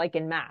equation, just like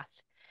in math.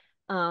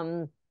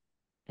 And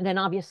then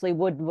obviously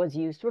wood was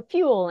used for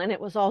fuel, and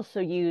it was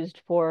also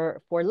used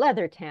for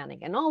leather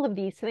tanning, and all of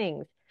these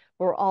things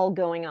were all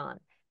going on.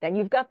 Then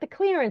you've got the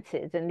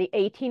clearances in the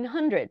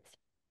 1800s.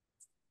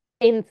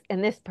 And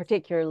this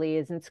particularly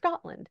is in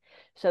Scotland.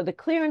 So the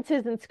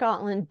clearances in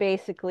Scotland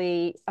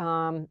basically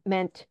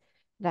meant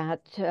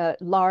that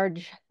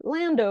large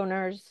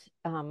landowners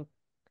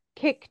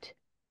kicked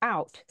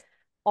out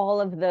all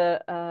of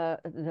the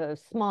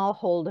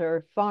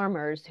smallholder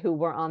farmers who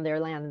were on their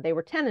land. They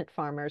were tenant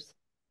farmers,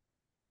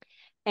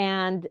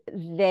 and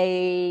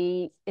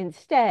they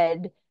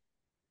instead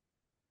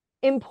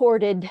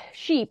imported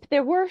sheep.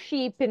 There were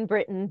sheep in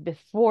Britain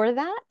before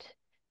that,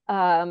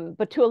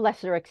 but to a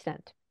lesser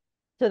extent.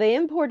 So they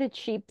imported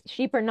sheep.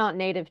 Sheep are not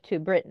native to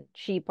Britain.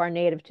 Sheep are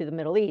native to the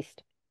Middle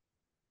East.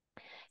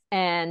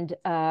 And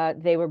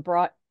they were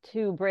brought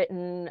to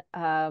Britain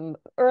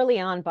early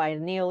on by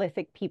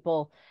Neolithic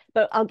people,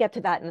 but I'll get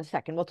to that in a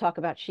second. We'll talk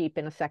about sheep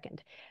in a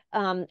second.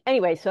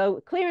 Anyway,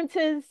 so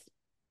clearances,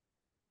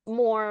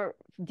 more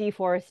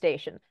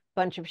deforestation.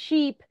 Bunch of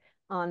sheep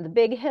on the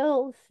big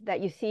hills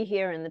that you see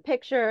here in the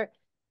picture,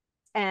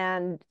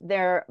 and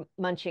they're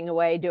munching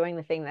away doing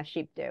the thing that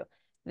sheep do.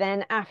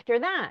 Then after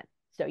that,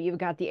 so you've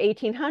got the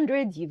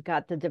 1800s, you've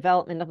got the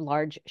development of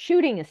large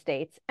shooting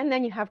estates, and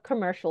then you have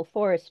commercial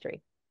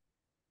forestry.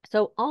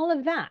 So all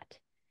of that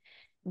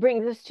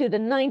brings us to the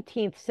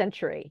 19th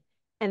century.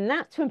 And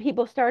that's when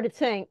people started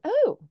saying,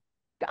 oh,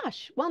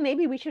 gosh, well,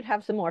 maybe we should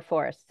have some more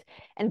forests.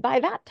 And by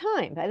that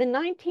time, by the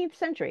 19th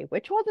century,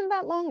 which wasn't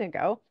that long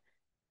ago,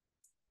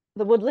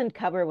 the woodland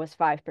cover was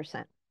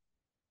 5%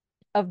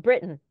 of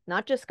Britain,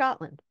 not just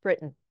Scotland,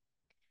 Britain.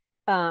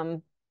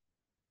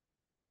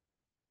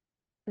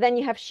 Then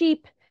you have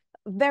sheep.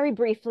 Very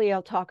briefly,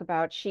 I'll talk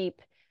about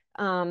sheep.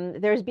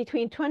 There's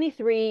between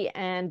 23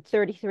 and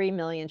 33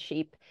 million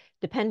sheep,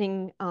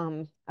 depending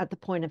at the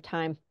point of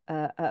time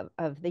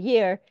of the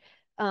year,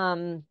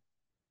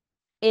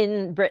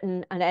 in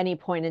Britain at any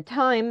point in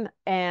time.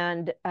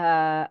 And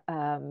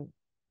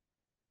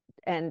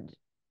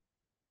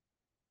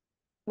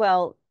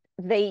well,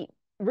 they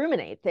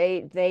ruminate.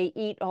 They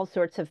eat all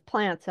sorts of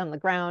plants on the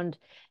ground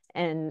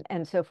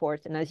and so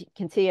forth. And as you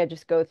can see, I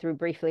just go through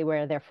briefly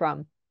where they're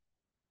from.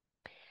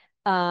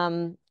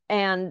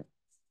 And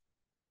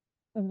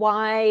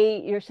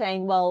why you're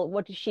saying, well,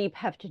 what do sheep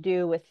have to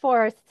do with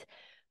forests?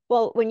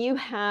 Well, when you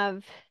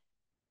have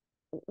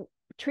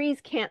trees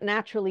can't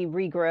naturally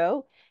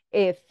regrow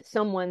if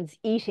someone's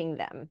eating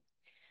them.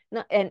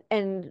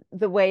 And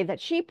the way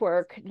that sheep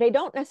work, they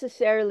don't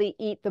necessarily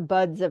eat the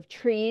buds of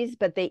trees,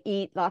 but they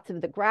eat lots of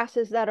the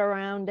grasses that are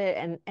around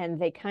it,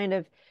 and they kind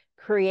of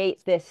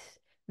create this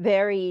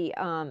very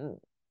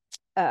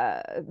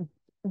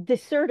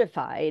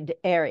desertified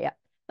area.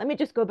 Let me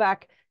just go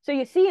back. So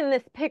you see in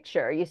this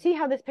picture, you see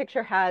how this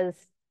picture has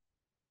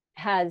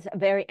a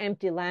very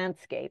empty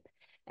landscape.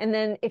 And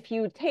then if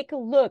you take a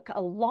look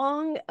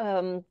along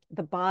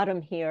the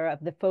bottom here of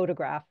the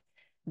photograph,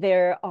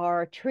 there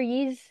are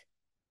trees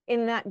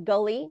in that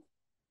gully.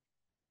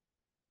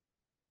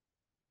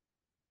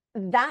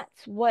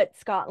 That's what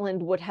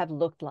Scotland would have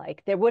looked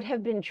like. There would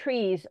have been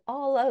trees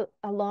all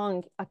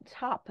along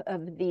top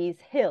of these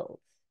hills.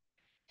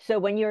 So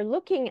when you're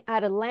looking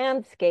at a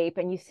landscape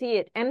and you see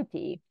it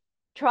empty,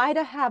 try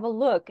to have a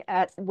look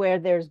at where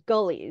there's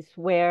gullies,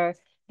 where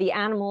the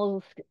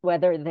animals,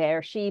 whether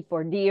they're sheep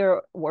or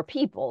deer or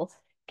people,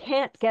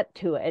 can't get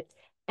to it.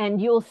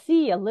 And you'll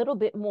see a little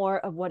bit more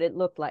of what it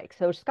looked like.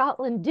 So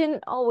Scotland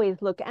didn't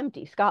always look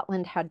empty.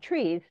 Scotland had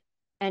trees,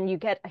 and you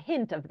get a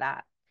hint of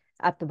that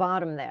at the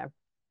bottom there.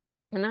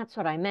 And that's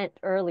what I meant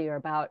earlier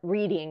about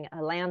reading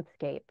a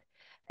landscape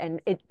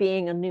and it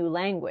being a new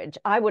language.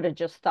 I would have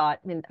just thought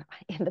in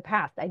the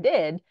past I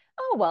did,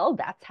 oh, well,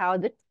 that's how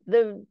the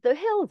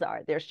hills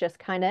are. There's just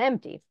kind of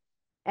empty.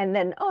 And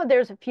then, oh,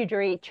 there's a few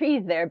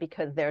trees there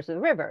because there's a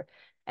river.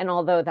 And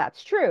although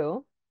that's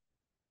true,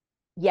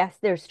 yes,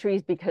 there's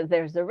trees because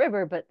there's a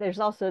river, but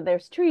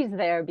there's trees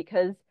there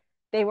because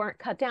they weren't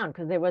cut down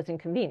because there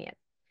wasn't convenient.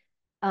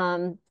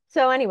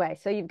 So anyway,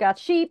 so you've got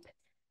sheep.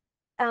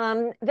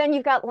 Then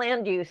you've got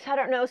land use. I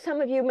don't know,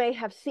 some of you may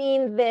have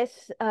seen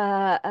this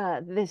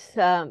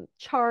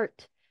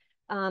chart.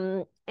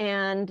 And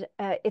And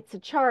it's a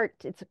chart,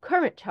 it's a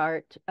current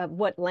chart of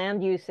what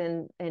land use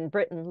in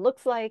Britain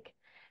looks like.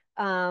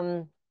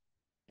 Um,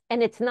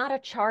 and it's not a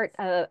chart,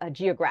 a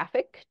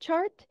geographic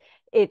chart,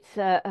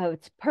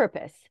 it's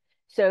purpose.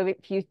 So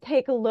if you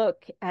take a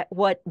look at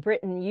what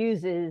Britain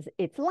uses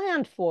its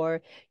land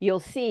for, you'll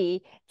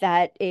see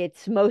that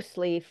it's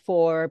mostly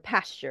for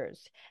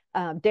pastures,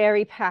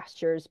 dairy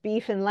pastures,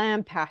 beef and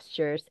lamb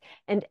pastures,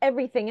 and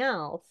everything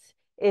else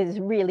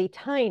is really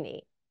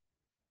tiny.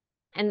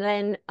 And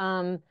then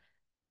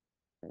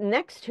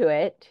next to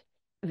it,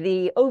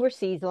 the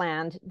overseas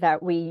land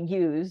that we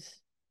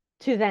use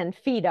to then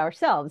feed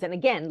ourselves. And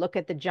again, look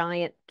at the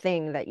giant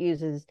thing that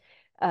uses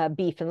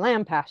beef and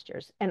lamb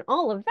pastures. And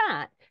all of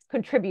that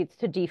contributes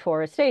to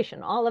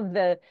deforestation. All of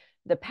the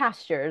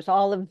pastures,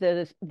 all of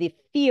the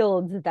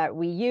fields that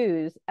we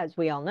use, as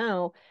we all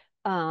know,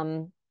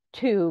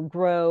 to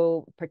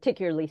grow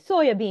particularly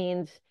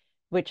soybeans,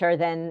 which are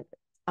then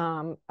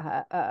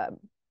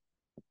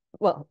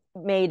well,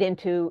 made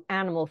into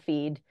animal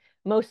feed.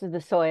 Most of the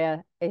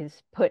soya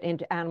is put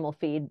into animal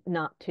feed,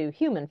 not to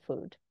human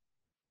food.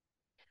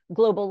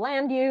 Global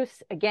land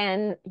use,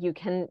 again, you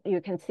can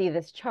see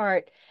this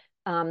chart.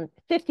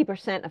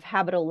 50% of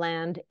habitable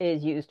land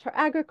is used for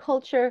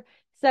agriculture,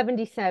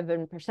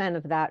 77%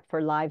 of that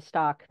for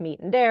livestock,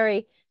 meat and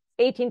dairy,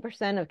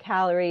 18% of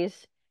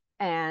calories,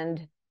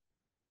 and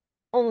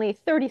only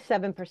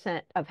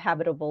 37% of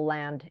habitable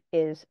land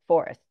is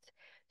forests.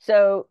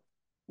 So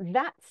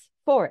that's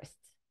forests.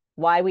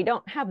 Why we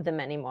don't have them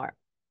anymore.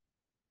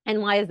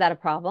 And why is that a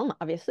problem?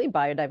 Obviously,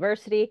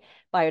 biodiversity.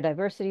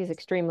 Biodiversity is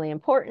extremely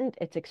important.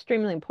 It's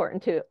extremely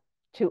important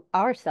to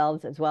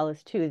ourselves as well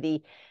as to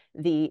the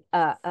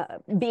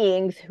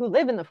beings who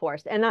live in the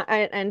forest.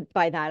 And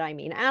by that I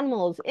mean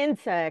animals,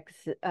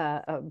 insects,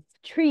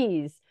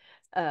 trees,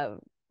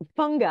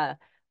 fungi.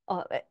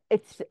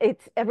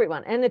 It's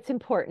everyone, and it's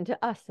important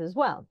to us as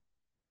well.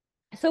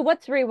 So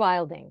what's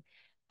rewilding?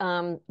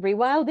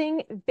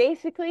 Rewilding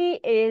basically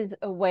is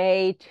a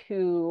way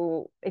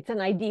it's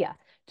an idea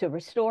to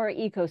restore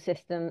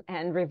ecosystem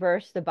and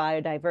reverse the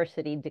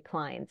biodiversity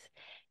declines.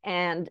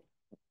 And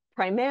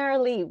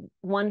primarily,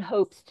 one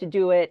hopes to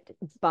do it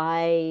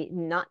by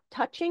not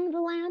touching the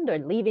land or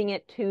leaving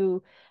it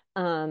to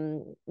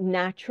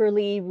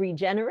naturally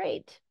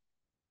regenerate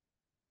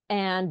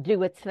and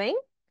do its thing.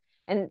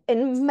 And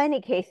in many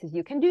cases,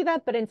 you can do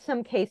that, but in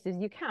some cases,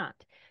 you can't.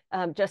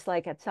 Just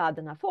like at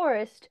Sadhana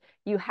Forest,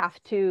 you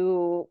have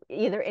to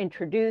either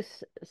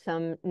introduce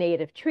some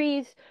native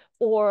trees,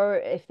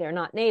 or if they're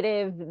not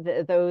native,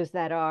 those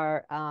that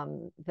are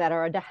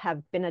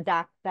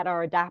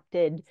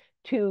adapted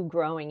to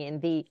growing in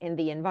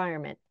the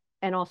environment.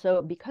 And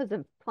also because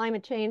of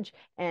climate change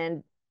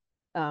and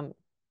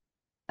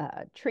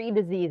tree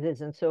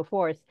diseases and so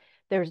forth,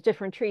 there's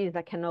different trees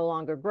that can no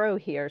longer grow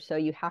here. So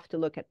you have to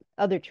look at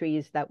other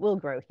trees that will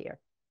grow here.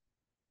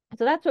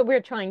 So that's what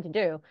we're trying to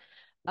do.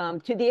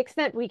 To the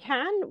extent we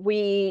can,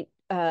 we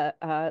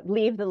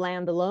leave the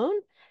land alone,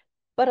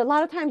 but a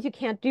lot of times you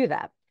can't do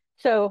that.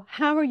 So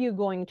how are you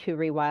going to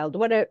rewild?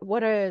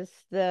 What is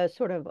the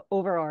sort of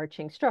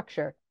overarching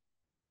structure?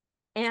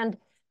 And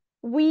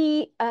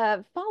we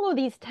follow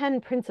these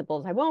 10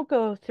 principles. I won't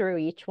go through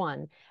each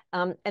one.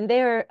 And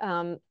they're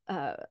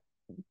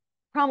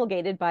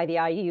promulgated by the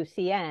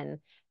IUCN.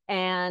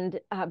 And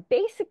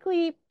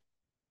basically,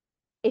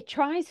 it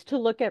tries to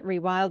look at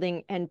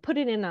rewilding and put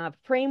it in a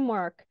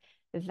framework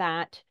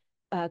that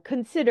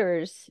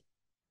considers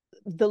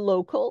the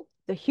local,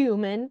 the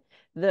human,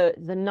 the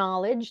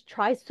knowledge,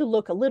 tries to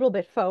look a little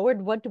bit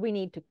forward. What do we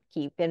need to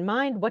keep in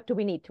mind? What do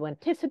we need to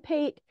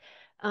anticipate?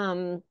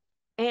 And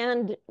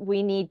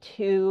we need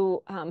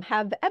to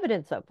have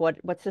evidence of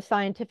what's the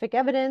scientific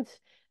evidence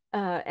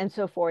and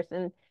so forth.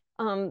 And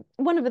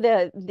one of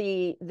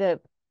the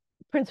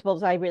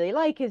principles I really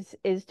like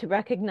is to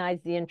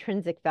recognize the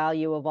intrinsic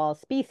value of all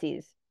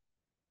species,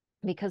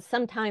 because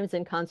sometimes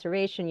in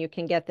conservation you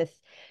can get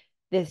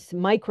this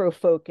micro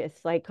focus,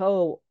 like,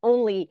 oh,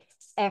 only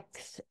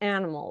X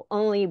animal,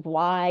 only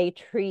Y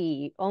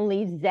tree,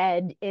 only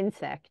Z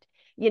insect,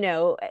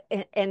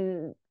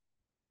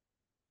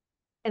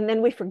 and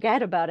then we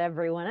forget about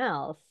everyone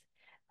else.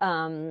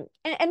 And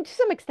to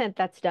some extent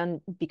that's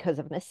done because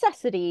of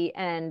necessity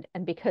and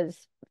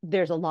because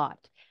there's a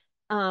lot.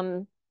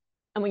 And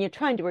when you're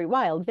trying to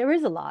rewild, there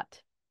is a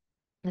lot.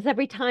 Because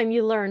every time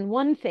you learn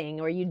one thing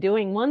or you're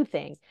doing one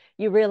thing,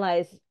 you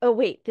realize, oh,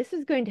 wait, this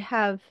is going to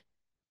have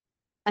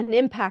an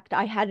impact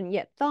I hadn't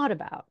yet thought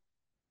about.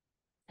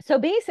 So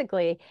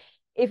basically,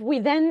 if we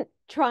then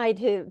try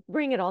to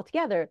bring it all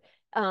together,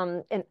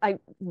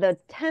 the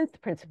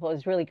 10th principle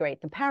is really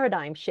great, the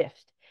paradigm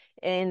shift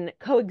in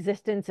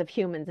coexistence of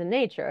humans and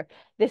nature.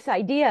 This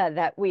idea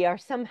that we are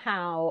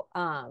somehow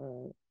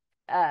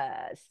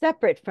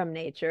separate from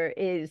nature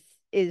is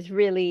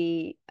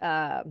really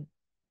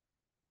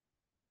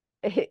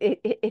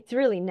it's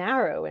really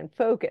narrow in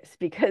focus,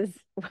 because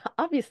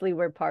obviously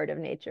we're part of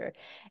nature,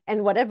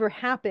 and whatever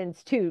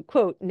happens to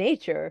quote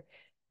nature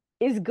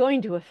is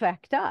going to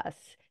affect us.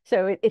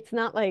 So it's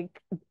not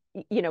like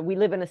we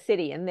live in a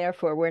city and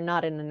therefore we're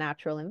not in a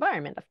natural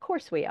environment. Of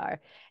course we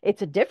are.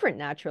 It's a different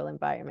natural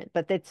environment,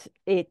 but it's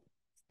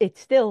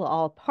still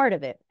all part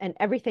of it. And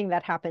everything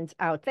that happens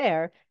out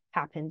there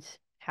happens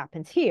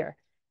here.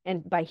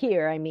 And by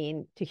here, I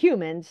mean to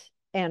humans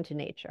and to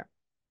nature.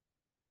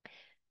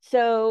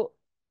 So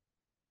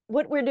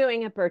what we're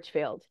doing at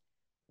Birchfield,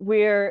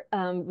 we're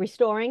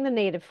restoring the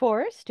native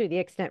forest to the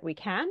extent we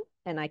can,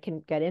 and I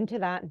can get into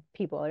that if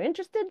people are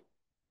interested.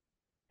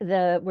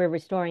 We're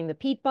restoring the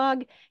peat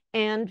bog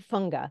and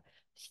funga.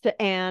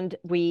 And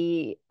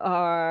we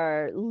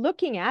are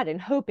looking at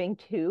and hoping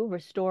to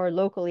restore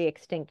locally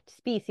extinct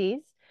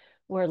species.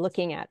 We're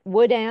looking at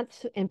wood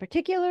ants in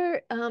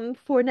particular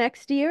for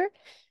next year.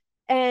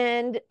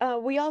 And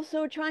we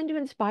also are trying to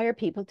inspire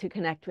people to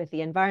connect with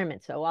the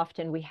environment. So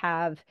often we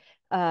have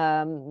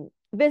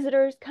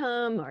visitors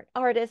come or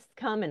artists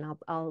come, and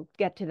I'll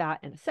get to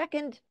that in a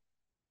second.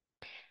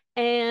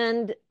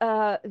 And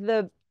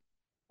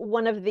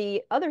one of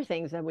the other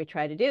things that we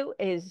try to do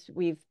is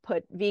we've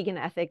put vegan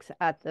ethics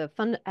at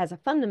as a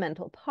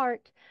fundamental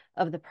part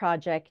of the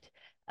project.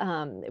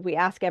 We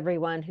ask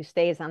everyone who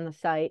stays on the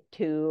site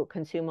to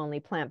consume only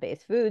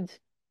plant-based foods.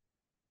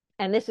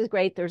 And this is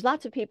great. There's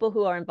lots of people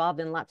who are involved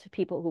and lots of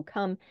people who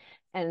come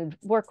and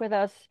work with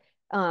us.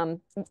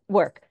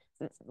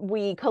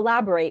 We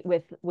collaborate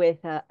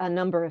with a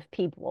number of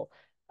people.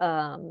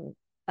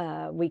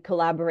 We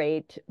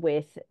collaborate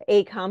with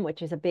AECOM,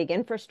 which is a big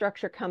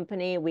infrastructure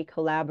company. We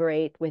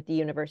collaborate with the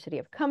University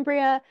of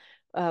Cumbria,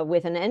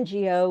 with an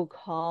NGO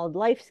called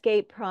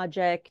Lifescape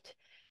Project,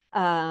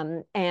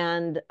 and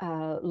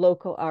our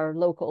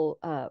local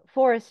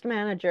forest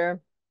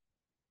manager.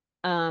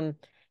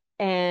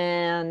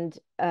 And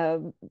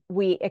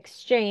we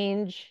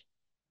exchange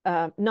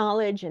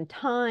knowledge and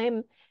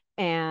time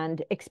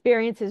and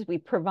experiences. We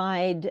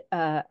provide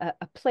a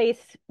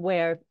place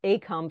where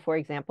AECOM, for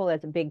example,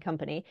 as a big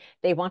company,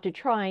 they want to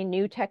try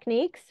new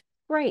techniques.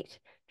 Great,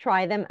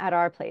 try them at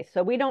our place.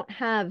 So we don't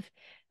have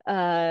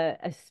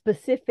a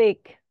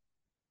specific,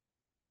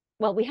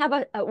 well, we have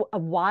a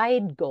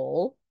wide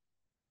goal,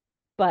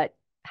 but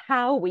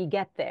how we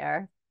get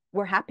there,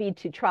 we're happy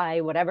to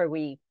try whatever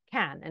we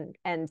can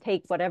and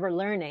take whatever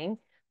learning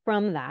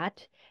from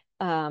that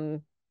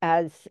as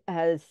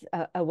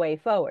a way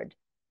forward.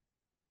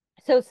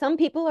 So some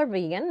people are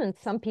vegan and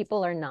some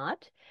people are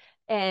not.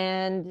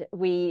 And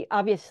we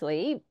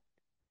obviously,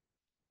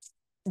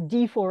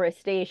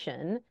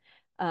 deforestation,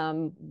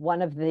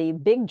 one of the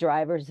big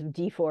drivers of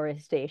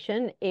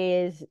deforestation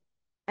is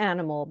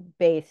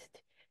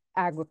animal-based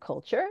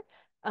agriculture.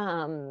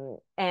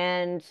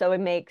 And so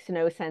it makes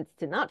no sense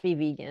to not be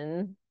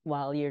vegan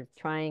while you're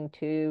trying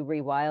to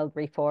rewild,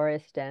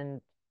 reforest,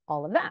 and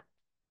all of that.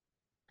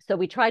 So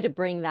we try to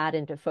bring that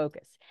into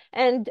focus.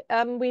 And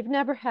we've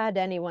never had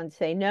anyone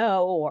say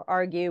no or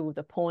argue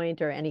the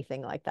point or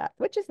anything like that,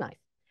 which is nice.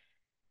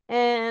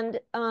 And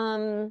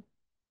so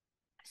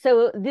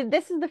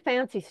this is the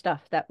fancy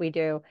stuff that we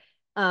do.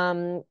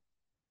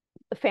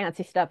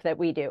 Fancy stuff that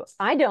we do.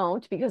 I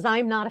don't, because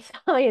I'm not a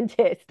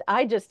scientist.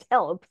 I just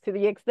help to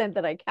the extent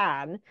that I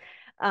can.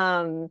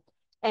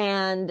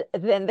 And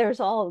then there's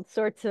all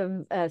sorts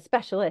of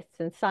specialists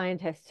and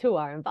scientists who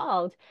are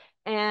involved.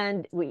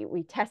 And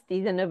we test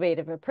these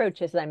innovative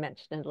approaches I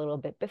mentioned a little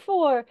bit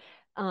before.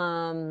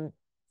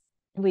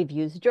 We've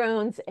used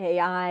drones,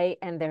 AI,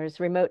 and there's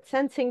remote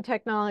sensing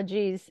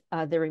technologies.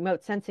 The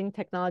remote sensing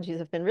technologies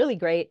have been really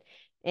great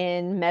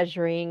in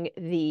measuring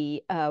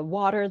the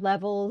water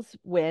levels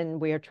when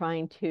we are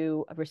trying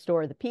to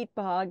restore the peat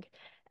bog,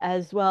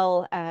 as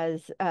well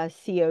as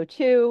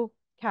CO2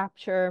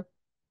 capture.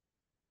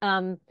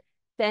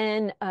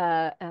 Then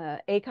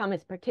AECOM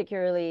is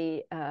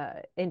particularly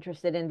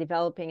interested in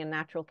developing a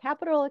natural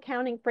capital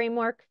accounting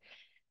framework,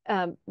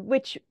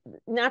 which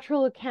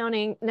natural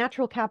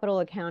capital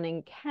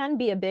accounting can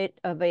be a bit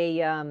of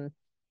a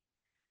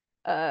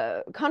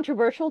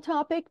controversial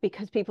topic,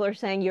 because people are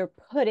saying you're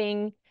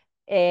putting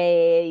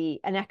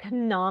an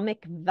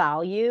economic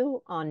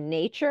value on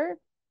nature.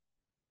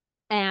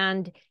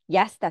 And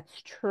yes,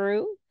 that's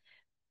true.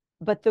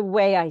 But the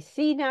way I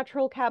see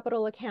natural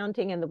capital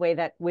accounting and the way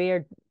that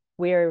we've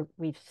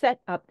set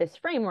up this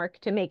framework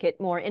to make it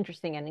more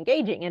interesting and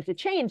engaging and to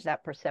change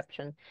that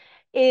perception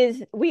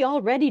is we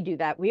already do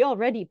that. We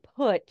already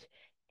put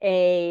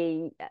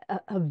a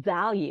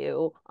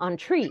value on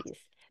trees,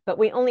 but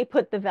we only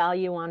put the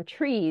value on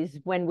trees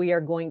when we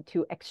are going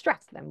to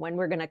extract them, when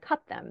we're going to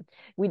cut them.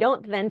 We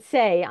don't then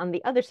say on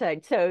the other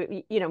side. So,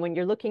 when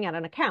you're looking at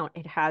an account,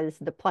 it has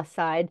the plus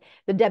side,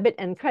 the debit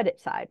and credit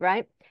side,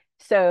 right?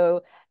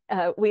 So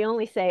we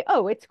only say,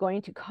 oh, it's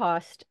going to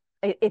cost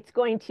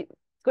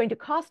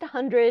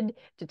 100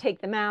 to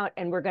take them out,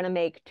 and we're going to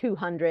make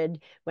 200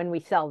 when we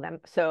sell them.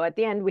 So at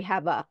the end, we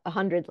have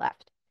 100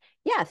 left.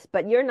 Yes,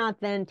 but you're not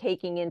then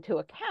taking into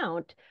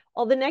account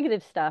all the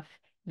negative stuff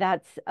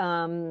that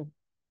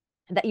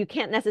you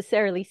can't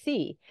necessarily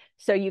see.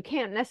 So you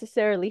can't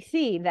necessarily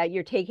see that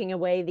you're taking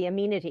away the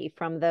amenity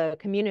from the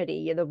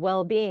community, the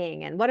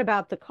well-being, and what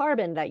about the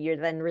carbon that you're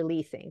then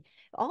releasing?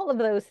 All of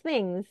those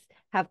things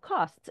have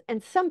costs.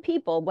 And some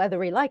people, whether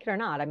we like it or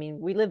not, I mean,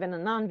 we live in a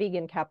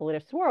non-vegan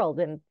capitalist world,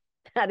 and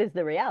that is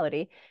the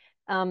reality.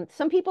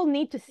 Some people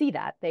need to see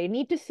that. They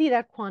need to see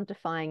that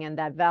quantifying and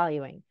that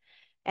valuing.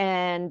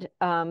 And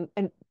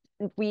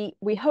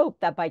we hope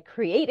that by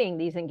creating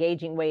these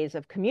engaging ways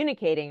of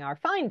communicating our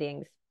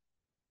findings,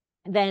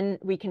 then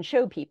we can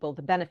show people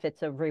the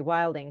benefits of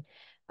rewilding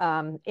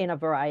in a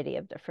variety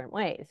of different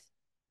ways.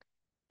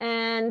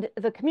 And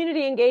the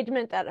community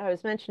engagement that I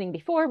was mentioning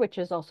before, which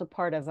is also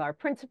part of our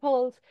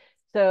principles.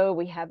 So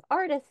we have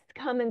artists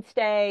come and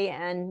stay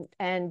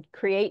and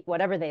create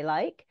whatever they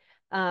like.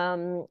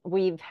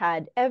 We've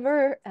had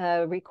Ever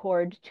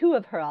record 2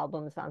 of her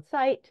albums on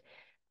site.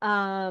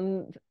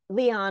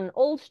 Leon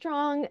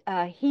Oldstrong,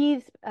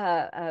 he's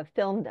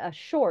filmed a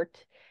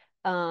short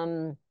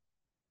on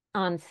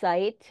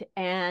site,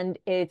 and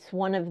it's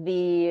one of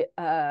the,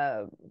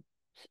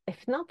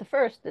 if not the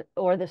first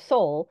or the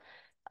sole,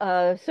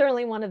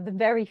 certainly one of the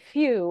very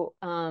few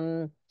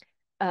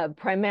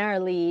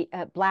primarily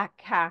Black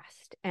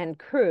cast and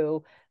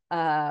crew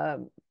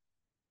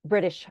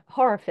British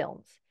horror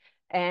films.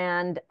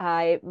 And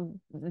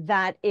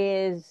that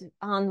is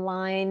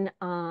online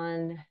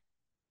on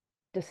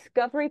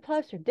Discovery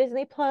Plus or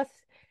Disney Plus,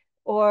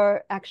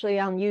 or actually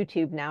on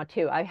YouTube now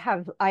too.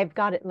 I've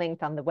got it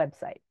linked on the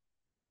website.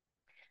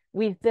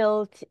 We've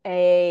built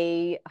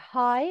a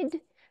hide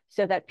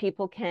so that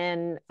people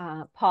can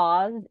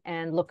pause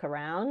and look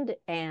around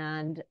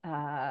and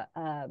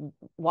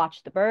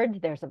watch the birds.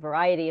 There's a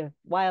variety of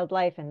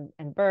wildlife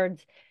and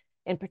birds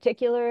in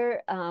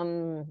particular,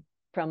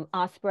 from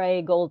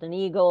osprey, golden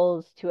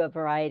eagles, to a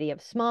variety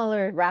of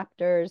smaller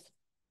raptors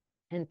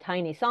and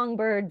tiny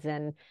songbirds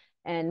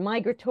and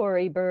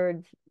migratory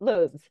birds,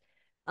 loads.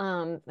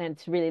 And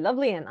it's really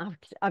lovely, and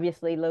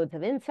obviously loads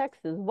of insects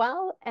as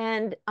well.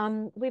 And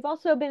we've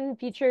also been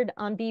featured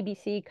on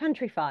BBC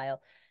Countryfile,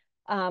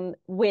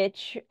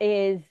 which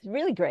is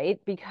really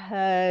great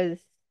because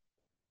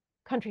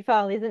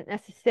Countryfile isn't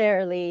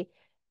necessarily,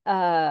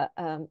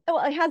 well,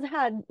 it has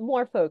had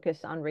more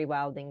focus on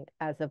rewilding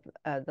as of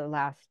the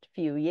last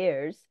few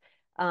years,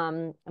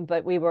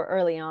 but we were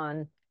early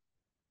on,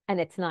 and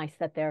it's nice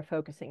that they're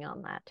focusing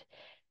on that.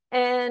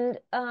 And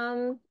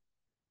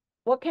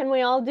what can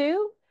we all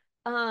do?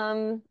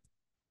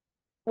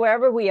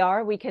 Wherever we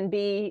are, we can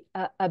be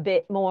a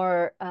bit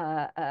more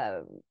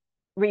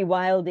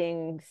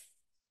rewilding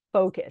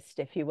focused,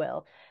 if you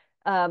will.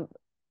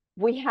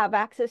 We have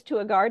access to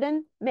a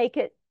garden, make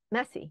it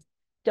messy.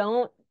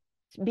 Don't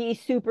be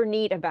super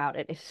neat about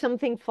it. If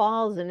something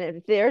falls and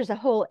if there's a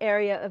whole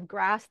area of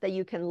grass that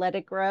you can let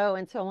it grow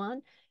and so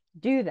on,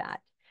 do that.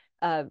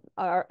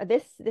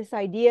 This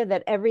idea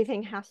that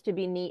everything has to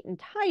be neat and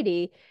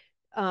tidy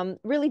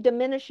really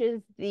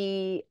diminishes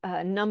the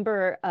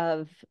number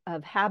of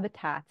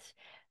habitats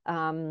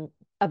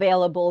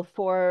available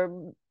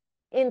for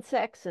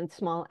insects and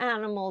small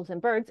animals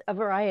and birds, a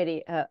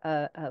variety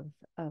of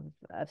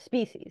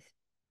species.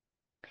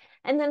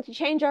 And then to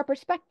change our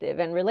perspective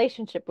and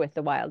relationship with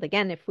the wild.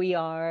 Again, if we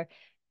are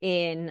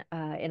in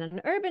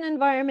an urban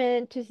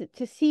environment,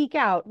 to seek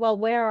out, well,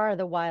 where are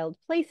the wild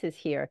places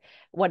here?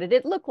 What did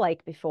it look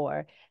like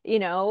before? You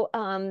know,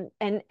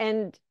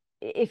 and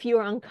if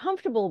you're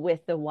uncomfortable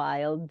with the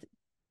wild,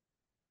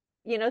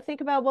 you know,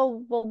 think about,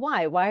 well,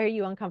 why? Why are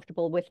you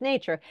uncomfortable with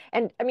nature?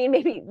 And I mean,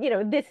 maybe, you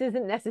know, this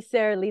isn't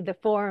necessarily the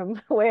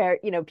forum where,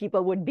 you know,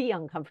 people would be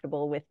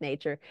uncomfortable with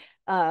nature.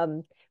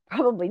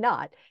 Probably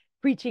not.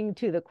 Preaching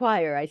to the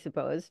choir, I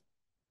suppose.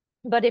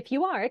 But if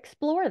you are,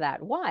 explore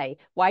that. Why?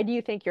 Why do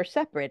you think you're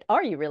separate?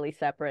 Are you really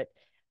separate?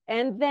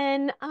 And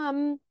then,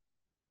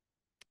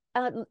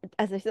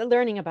 as I said,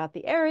 learning about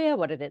the area,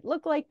 what did it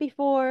look like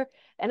before?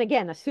 And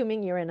again,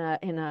 assuming you're in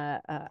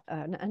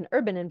an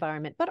urban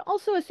environment, but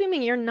also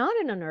assuming you're not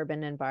in an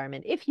urban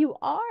environment. If you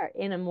are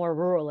in a more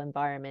rural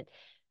environment,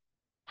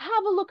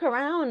 have a look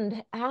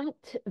around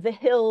at the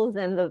hills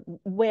and the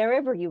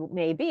wherever you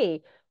may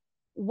be.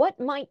 What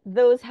might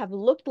those have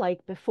looked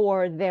like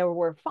before there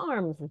were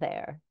farms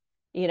there?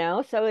 You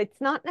know, so it's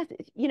not,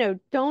 you know,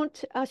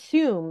 don't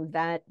assume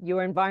that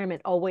your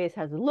environment always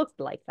has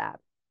looked like that.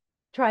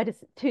 Try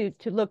to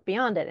look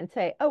beyond it and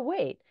say, oh,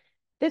 wait,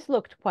 this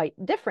looked quite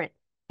different,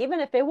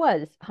 even if it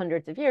was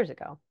hundreds of years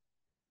ago.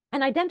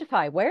 And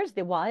identify, where's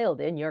the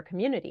wild in your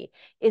community?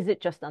 Is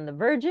it just on the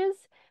verges?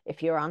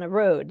 If you're on a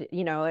road,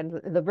 you know,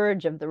 and the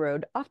verge of the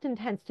road often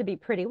tends to be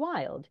pretty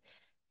wild.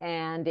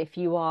 And if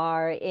you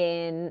are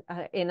in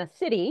a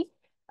city,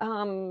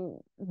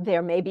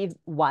 there may be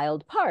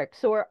wild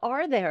parks, or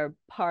are there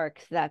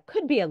parks that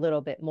could be a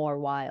little bit more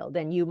wild,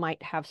 and you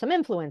might have some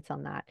influence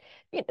on that.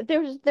 You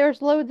know,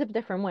 there's loads of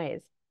different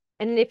ways.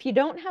 And if you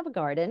don't have a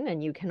garden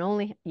and you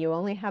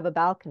only have a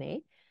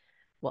balcony,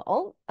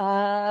 well,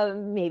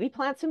 maybe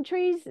plant some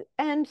trees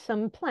and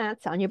some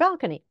plants on your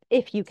balcony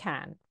if you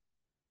can.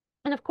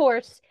 And of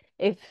course,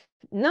 if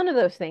none of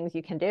those things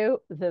you can do,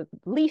 the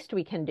least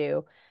we can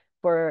do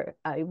for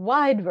a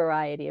wide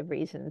variety of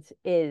reasons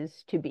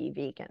is to be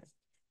vegan.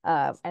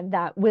 And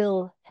that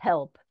will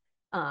help.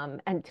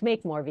 And to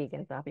make more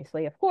vegans,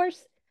 obviously, of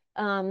course.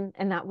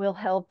 and that will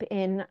help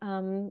in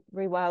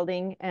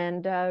rewilding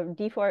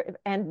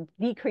and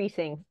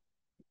decreasing,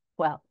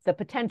 well, the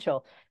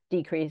potential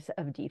decrease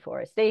of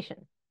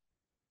deforestation.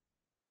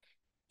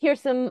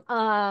 Here's some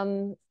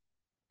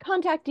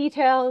contact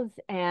details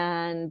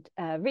and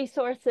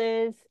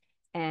resources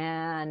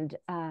and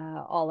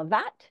all of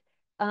that.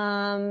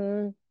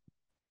 And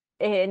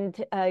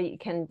you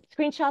can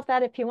screenshot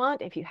that if you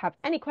want. If you have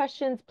any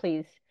questions,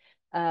 please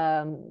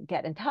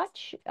get in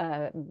touch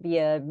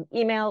via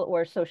email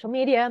or social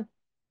media.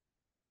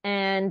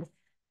 And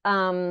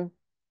podcast,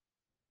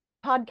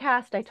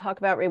 I talk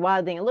about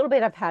rewilding a little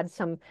bit. I've had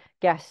some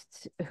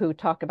guests who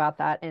talk about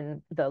that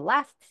in the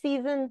last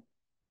season.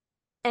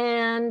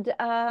 And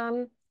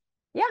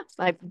yeah,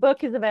 my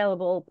book is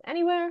available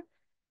anywhere.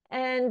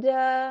 And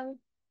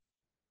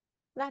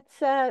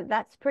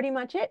that's pretty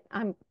much it.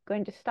 I'm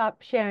going to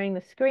stop sharing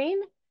the screen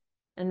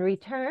and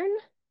return.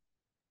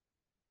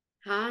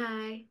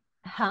 Hi.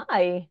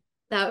 Hi.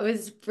 That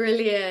was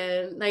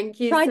brilliant. Thank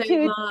you so Tried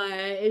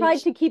to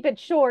much. keep it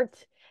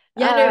short.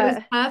 Yeah, no, it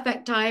was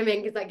perfect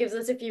timing because that gives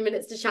us a few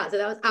minutes to chat. So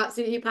that was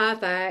absolutely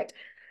perfect.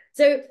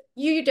 So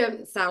you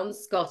don't sound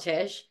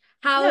Scottish.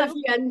 How have No.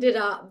 you ended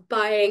up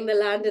buying the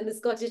land in the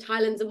Scottish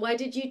Highlands and why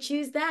did you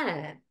choose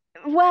there?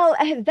 Well,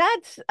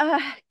 that's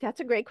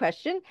a great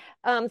question.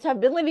 So I've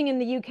been living in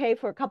the UK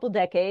for a couple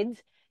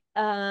decades,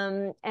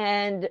 and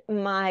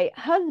my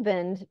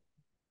husband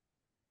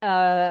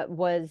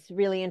was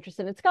really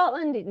interested in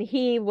Scotland, and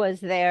he was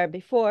there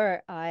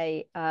before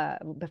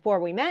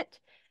we met.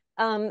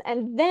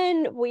 And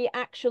then we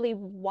actually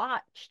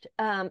watched.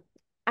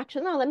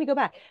 Actually, no, let me go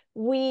back.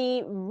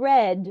 We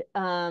read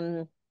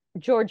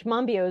George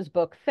Monbiot's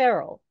book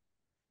Feral,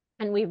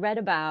 and we read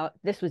about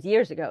this was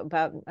years ago,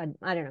 about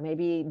I don't know,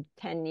 maybe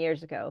 10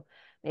 years ago,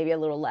 maybe a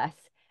little less.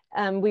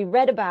 We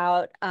read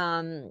about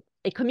a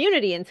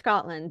community in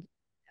Scotland,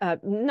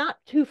 not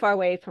too far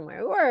away from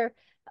where we were,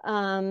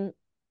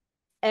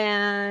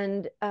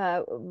 and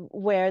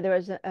where there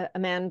was a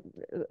man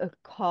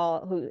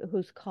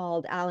who's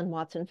called Alan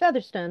Watson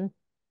Featherstone,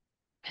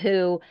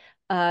 who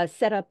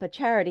set up a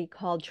charity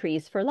called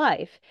Trees for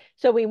Life.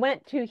 So we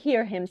went to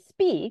hear him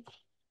speak,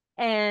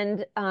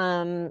 and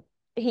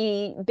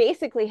he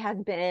basically has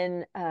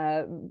been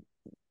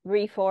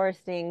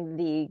reforesting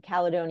the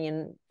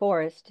Caledonian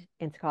forest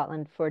in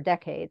Scotland for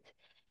decades.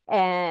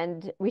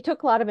 And we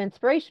took a lot of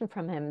inspiration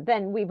from him.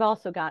 Then we've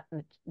also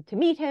gotten to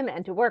meet him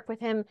and to work with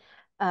him,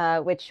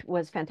 which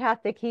was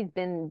fantastic. He's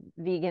been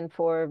vegan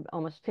for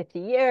almost 50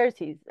 years.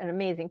 He's an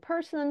amazing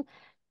person.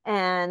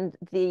 And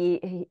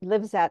he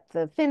lives at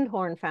the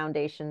Findhorn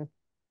Foundation.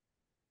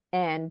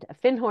 And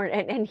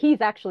and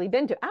he's actually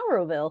been to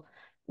Arrowville,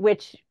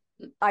 which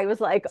I was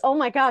like, oh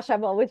my gosh,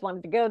 I've always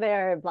wanted to go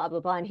there, blah,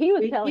 blah, blah. And he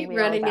was We telling keep me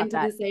all running about into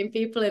the that. same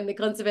people in the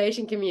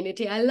conservation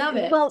community. I love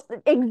it. Well,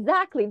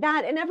 exactly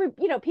that. And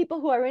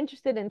people who are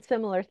interested in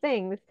similar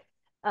things.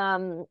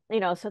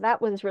 So that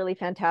was really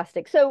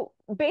fantastic. So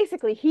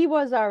basically, he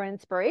was our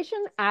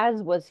inspiration,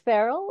 as was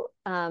Farrell,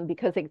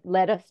 because it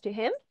led us to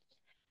him.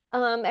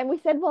 And we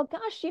said, well,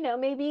 gosh,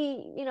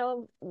 maybe,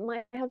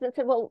 my husband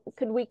said, well,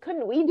 couldn't we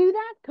do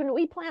that? Couldn't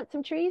we plant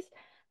some trees?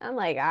 I'm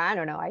like, I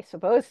don't know, I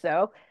suppose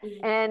so.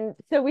 And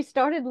so we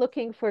started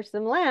looking for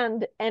some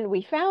land, and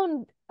we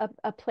found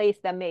a place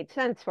that made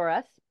sense for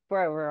us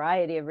for a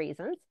variety of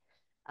reasons.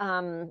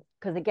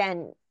 Because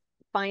again,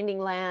 finding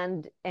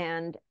land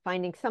and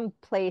finding some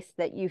place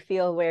that you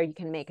feel where you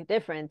can make a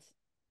difference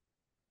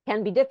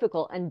can be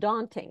difficult and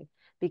daunting,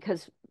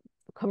 because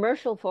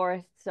commercial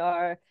forests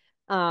are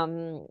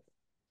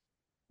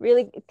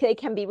really, they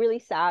can be really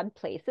sad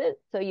places.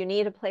 So you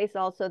need a place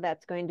also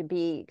that's going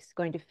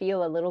to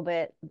feel a little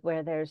bit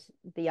where there's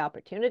the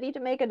opportunity to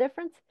make a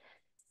difference.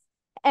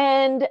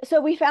 And so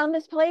we found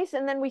this place,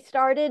 and then we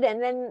started,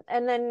 and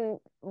then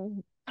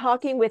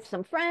talking with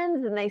some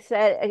friends, and they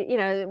said,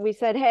 we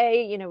said,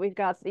 hey, we've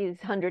got these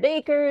 100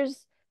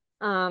 acres.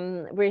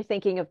 We're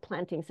thinking of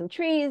planting some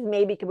trees.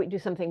 Maybe could we do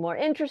something more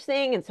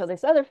interesting? And so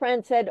this other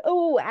friend said,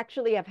 oh,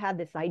 actually, I've had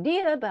this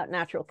idea about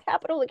natural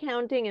capital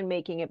accounting and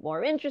making it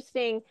more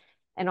interesting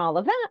and all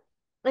of that.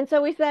 And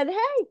so we said,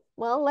 hey,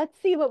 well, let's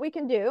see what we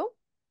can do.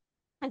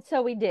 And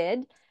so we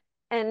did.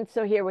 And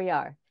so here we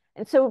are.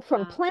 And so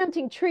from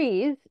planting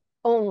trees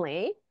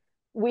only,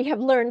 we have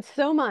learned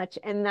so much.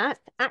 And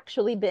that's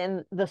actually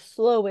been the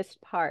slowest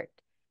part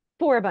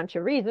for a bunch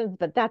of reasons,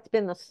 but that's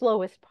been the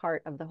slowest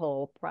part of the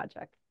whole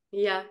project.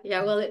 Yeah,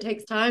 well, it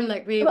takes time,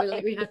 like we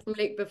had from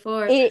Luke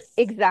before.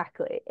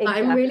 Exactly.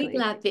 I'm really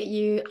glad that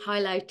you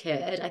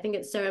highlighted. I think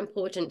it's so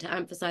important to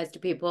emphasize to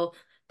people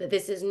that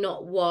this is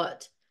not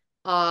what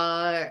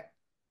our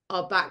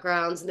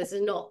backgrounds, and this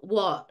is not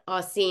what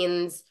our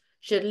scenes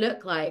should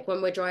look like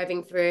when we're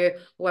driving through,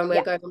 when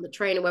we're going on the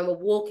train, and when we're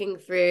walking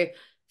through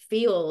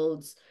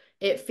fields.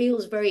 It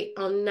feels very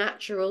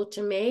unnatural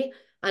to me,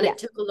 and it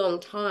took a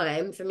long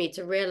time for me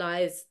to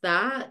realize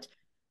that.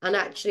 And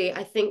actually,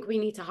 I think we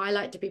need to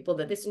highlight to people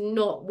that this is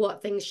not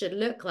what things should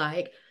look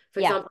like.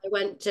 For example,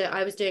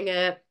 I was doing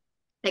a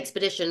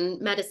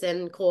expedition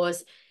medicine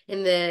course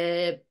in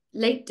the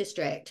Lake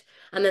District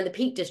and then the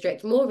Peak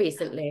District more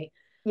recently.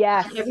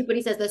 Yes. And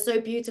everybody says they're so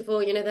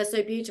beautiful, you know, they're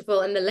so beautiful,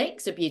 and the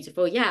lakes are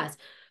beautiful, yes.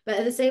 But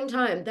at the same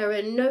time, there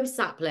are no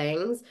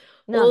saplings.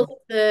 All None.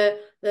 of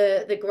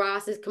the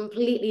grass is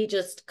completely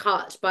just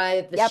cut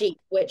by the Yep. sheep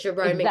which are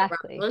roaming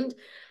Exactly. around.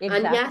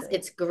 And yes, Exactly.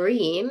 it's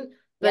green,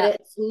 but Yeah.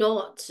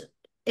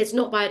 it's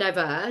not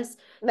biodiverse.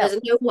 No.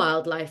 There's no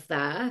wildlife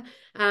there.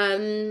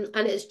 And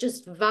it's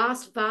just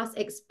vast, vast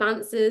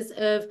expanses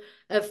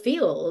of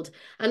field.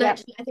 And Yep.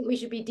 actually, I think we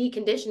should be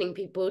deconditioning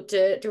people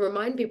to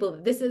remind people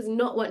that this is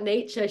not what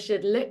nature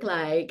should look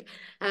like.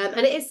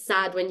 And it is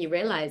sad when you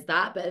realize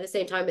that, but at the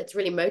same time, it's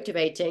really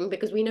motivating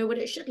because we know what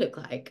it should look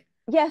like.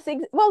 Yes,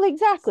 well,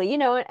 exactly. You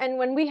know, and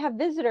when we have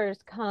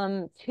visitors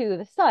come to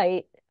the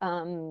site,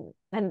 and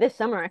this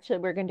summer actually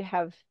we're going to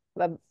have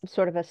a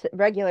sort of a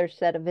regular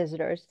set of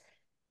visitors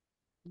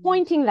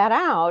pointing that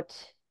out.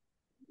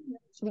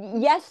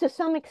 Yes, to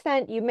some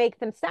extent you make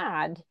them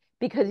sad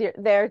because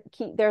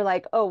they're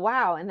like, oh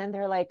wow, and then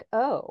they're like,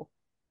 oh.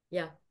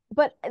 Yeah.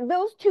 But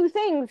those two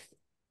things,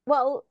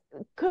 well,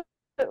 could,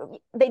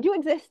 they do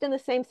exist in the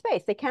same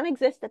space. They can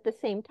exist at the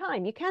same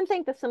time. You can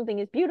think that something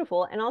is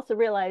beautiful and also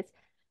realize,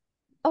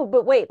 oh,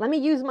 but wait, let me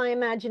use my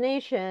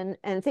imagination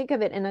and think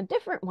of it in a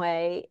different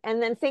way,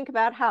 and then think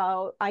about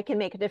how I can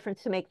make a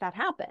difference to make that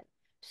happen.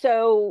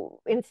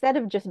 So instead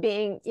of just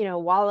being,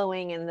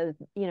 wallowing in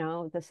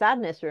the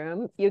sadness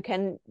room, you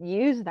can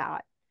use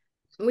that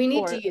We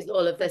need for to use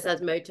all of for this good.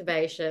 as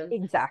motivation.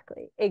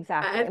 Exactly,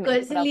 exactly. I I've mean, got to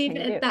what else leave can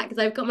it you at do? that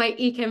because I've got my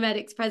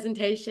ecomedics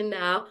presentation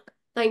now.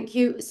 Thank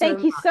you so Thank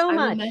you much. so I will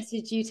much.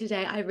 message you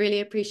today. I really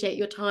appreciate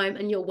your time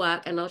and your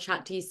work, and I'll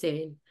chat to you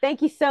soon.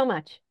 Thank you so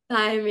much.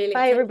 Bye, Amelia.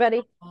 Bye, Take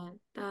everybody. care.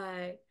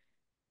 Bye.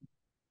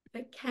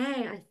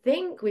 Okay, I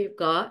think we've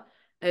got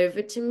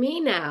over to me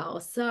now.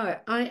 So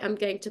I am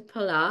going to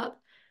pull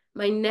up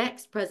my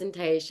next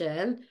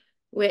presentation,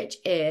 which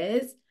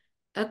is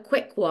a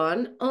quick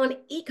one on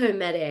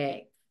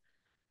ecomedics.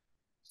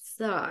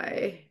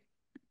 So,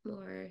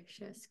 more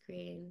share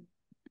screen.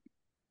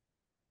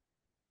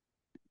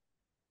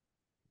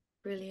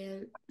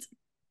 Brilliant.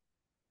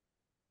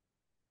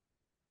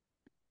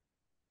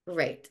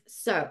 Great.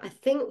 So I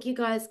think you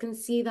guys can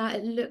see that.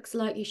 It looks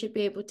like you should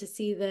be able to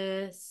see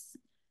this.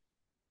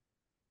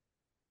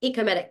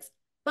 Ecomedics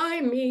by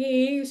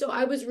me. So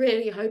I was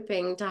really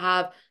hoping to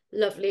have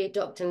lovely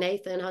Dr.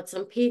 Nathan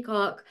Hudson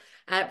Peacock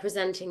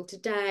presenting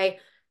today,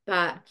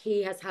 but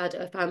he has had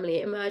a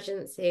family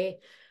emergency.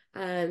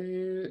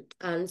 And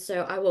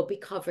so I will be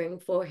covering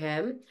for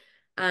him.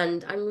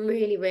 And I'm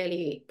really,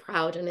 really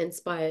proud and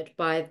inspired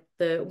by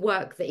the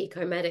work that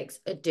Ecomedics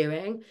are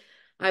doing.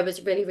 I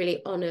was really,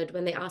 really honored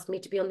when they asked me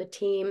to be on the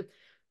team,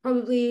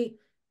 probably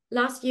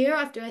last year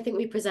after I think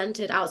we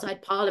presented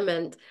outside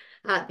Parliament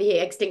at the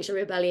Extinction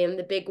Rebellion,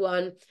 the big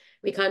one.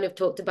 We kind of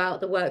talked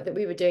about the work that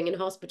we were doing in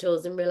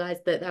hospitals and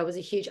realized that there was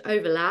a huge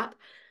overlap.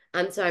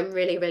 And so I'm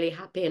really, really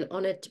happy and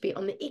honored to be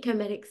on the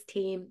Ecomedics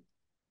team.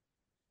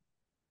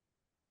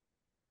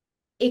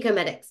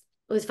 Ecomedics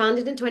was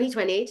founded in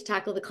 2020 to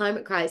tackle the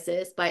climate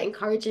crisis by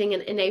encouraging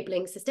and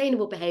enabling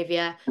sustainable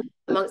behavior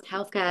amongst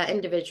healthcare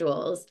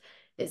individuals.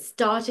 It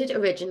started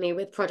originally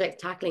with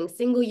projects tackling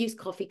single-use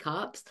coffee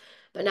cups,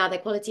 but now their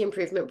quality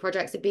improvement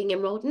projects are being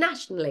enrolled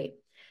nationally.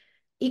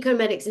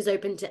 Ecomedics is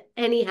open to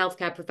any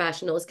healthcare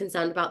professionals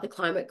concerned about the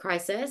climate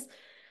crisis,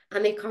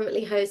 and they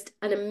currently host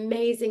an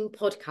amazing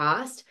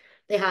podcast.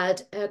 They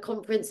had a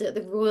conference at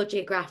the Royal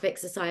Geographic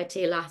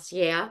Society last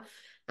year,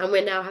 and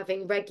we're now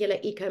having regular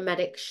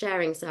Ecomedics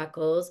sharing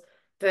circles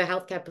for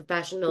healthcare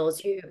professionals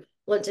who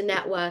want to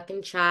network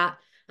and chat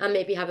and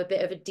maybe have a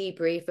bit of a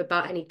debrief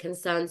about any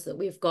concerns that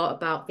we've got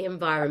about the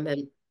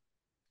environment.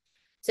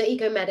 So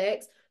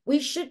Ecomedics, we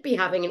should be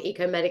having an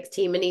Ecomedics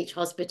team in each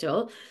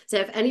hospital. So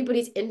if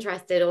anybody's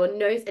interested or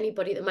knows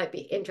anybody that might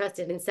be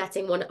interested in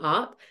setting one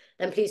up,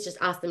 then please just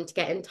ask them to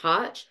get in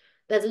touch.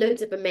 There's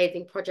loads of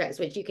amazing projects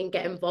which you can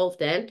get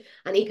involved in,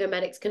 and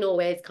Ecomedics can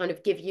always kind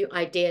of give you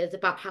ideas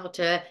about how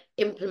to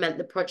implement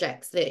the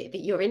projects that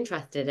you're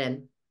interested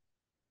in.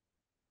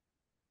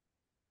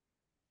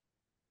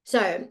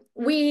 So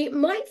we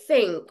might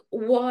think,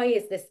 why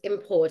is this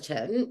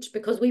important?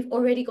 Because we've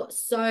already got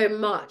so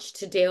much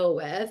to deal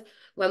with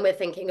when we're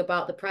thinking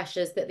about the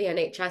pressures that the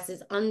NHS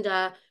is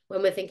under,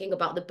 when we're thinking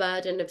about the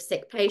burden of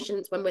sick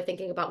patients, when we're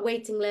thinking about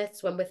waiting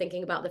lists, when we're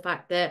thinking about the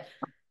fact that,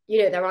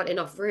 there aren't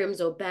enough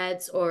rooms or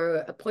beds or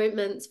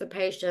appointments for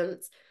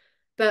patients.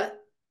 But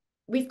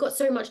we've got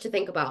so much to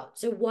think about.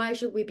 So why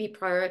should we be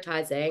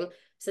prioritizing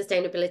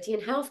sustainability in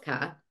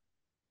healthcare?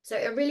 So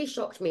it really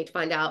shocked me to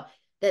find out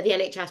that the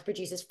NHS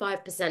produces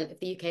 5% of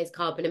the UK's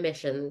carbon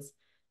emissions.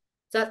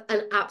 So that's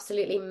an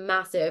absolutely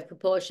massive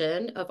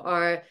proportion of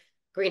our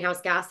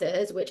greenhouse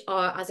gases, which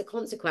are as a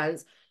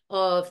consequence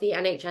of the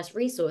NHS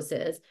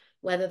resources,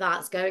 whether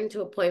that's going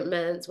to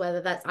appointments,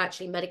 whether that's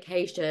actually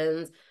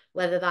medications,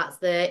 whether that's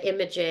the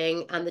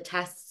imaging and the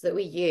tests that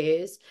we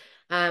use,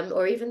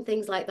 or even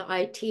things like the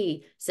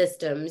IT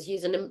systems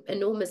use an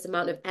enormous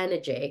amount of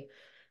energy.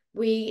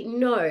 We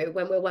know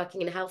when we're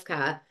working in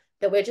healthcare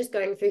that we're just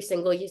going through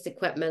single-use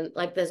equipment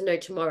like there's no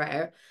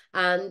tomorrow.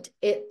 And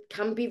it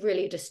can be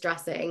really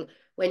distressing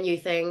when you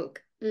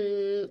think,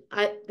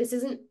 this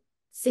isn't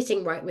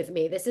sitting right with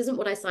me. This isn't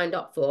what I signed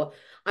up for.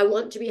 I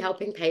want to be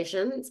helping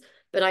patients,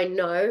 but I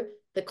know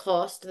the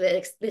cost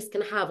that this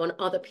can have on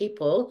other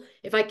people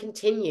if I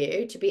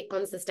continue to be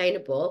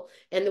unsustainable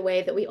in the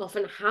way that we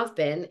often have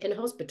been in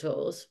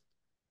hospitals.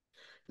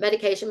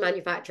 Medication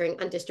manufacturing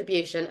and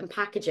distribution and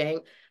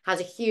packaging has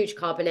a huge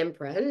carbon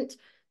imprint.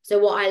 So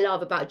what I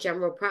love about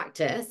general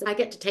practice, I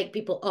get to take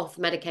people off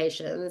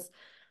medications,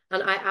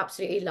 and I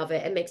absolutely love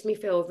it. It makes me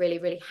feel really,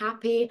 really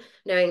happy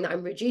knowing that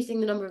I'm reducing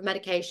the number of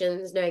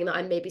medications, knowing that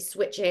I'm maybe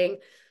switching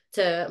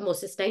to more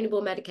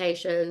sustainable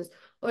medications,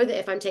 or that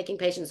if I'm taking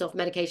patients off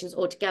medications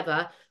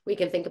altogether, we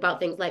can think about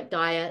things like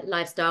diet,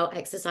 lifestyle,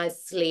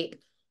 exercise, sleep,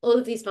 all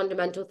of these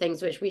fundamental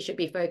things which we should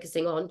be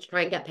focusing on to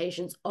try and get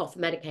patients off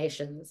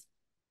medications.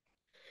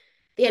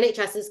 The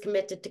NHS is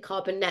committed to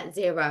carbon net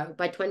zero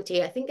by I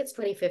think it's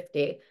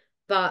 2050,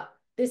 but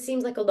this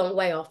seems like a long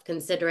way off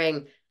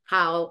considering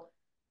how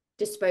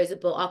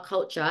disposable our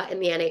culture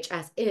in the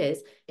NHS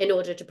is in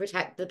order to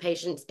protect the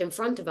patients in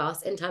front of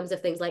us in terms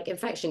of things like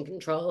infection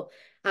control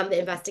and the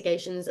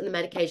investigations and the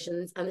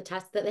medications and the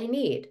tests that they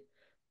need.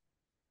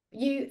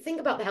 You think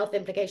about the health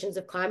implications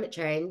of climate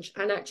change,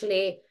 and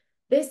actually,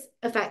 this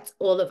affects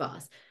all of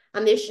us.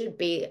 And this should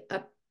be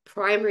a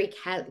primary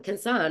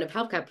concern of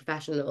healthcare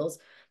professionals,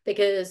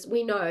 because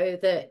we know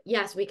that,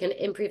 yes, we can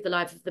improve the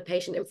life of the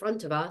patient in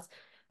front of us,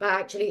 but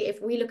actually,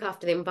 if we look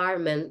after the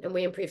environment and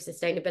we improve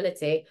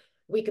sustainability,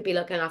 we could be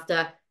looking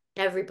after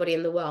everybody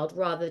in the world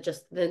rather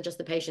than just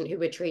the patient who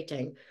we're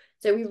treating.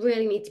 So we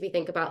really need to be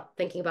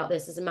thinking about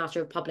this as a matter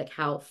of public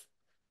health.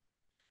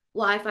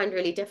 What I find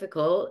really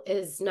difficult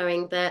is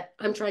knowing that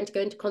I'm trying to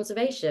go into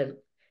conservation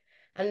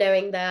and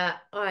knowing that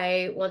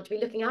I want to be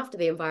looking after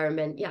the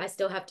environment. Yeah, I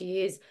still have to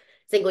use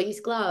single-use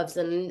gloves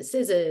and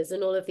scissors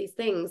and all of these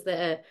things that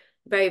are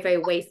very, very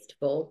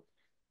wasteful.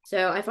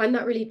 So I find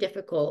that really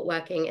difficult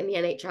working in the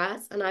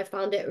NHS, and I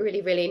found it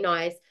really, really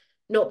nice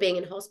not being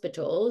in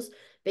hospitals,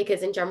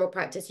 because in general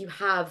practice you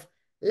have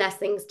less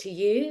things to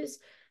use,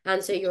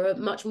 and so you're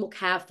much more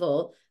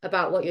careful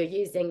about what you're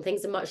using.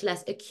 Things are much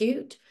less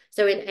acute.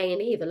 So in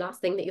A&E, the last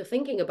thing that you're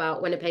thinking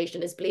about when a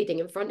patient is bleeding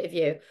in front of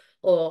you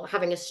or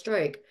having a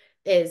stroke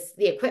is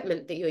the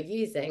equipment that you're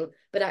using.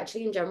 But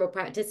actually in general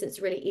practice, it's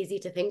really easy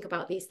to think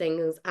about these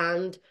things,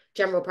 and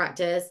general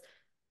practice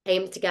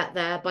aim to get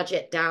their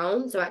budget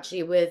down. So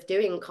actually with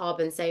doing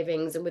carbon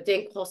savings and with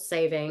doing cost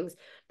savings,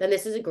 then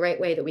this is a great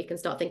way that we can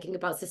start thinking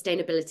about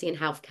sustainability in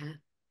healthcare.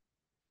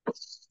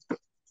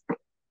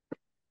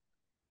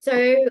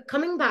 So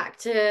coming back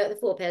to the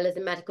 4 pillars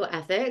in medical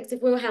ethics,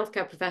 if we're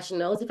healthcare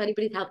professionals, if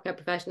anybody's healthcare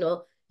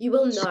professional, you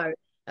will know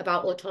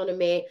about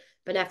autonomy,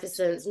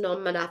 beneficence,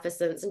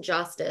 non-maleficence, and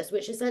justice,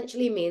 which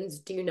essentially means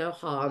do no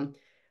harm.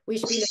 We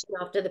should be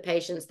looking after the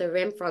patients that are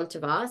in front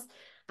of us,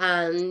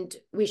 and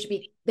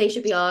they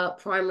should be our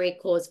primary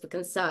cause for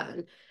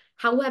concern.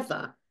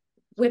 However,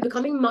 we're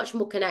becoming much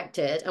more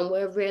connected, and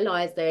we're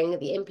realizing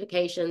the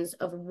implications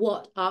of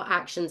what our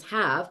actions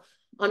have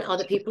on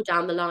other people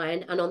down the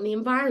line and on the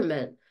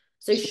environment.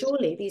 So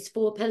surely these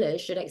 4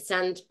 pillars should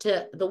extend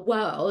to the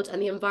world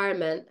and the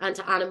environment and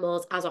to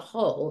animals as a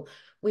whole.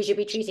 We should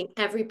be treating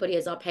everybody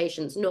as our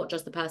patients, not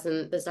just the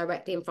person that's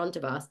directly in front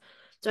of us.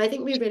 So I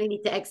think we really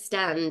need to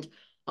extend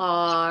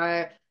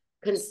our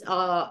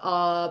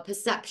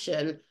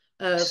perception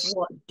of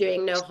what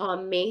doing no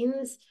harm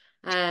means.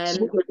 And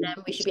then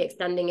we should be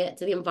extending it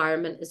to the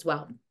environment as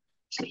well.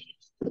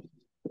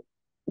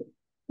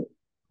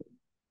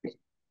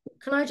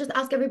 Can I just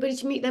ask everybody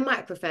to mute their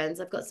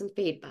microphones? I've got some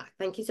feedback.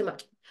 Thank you so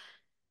much.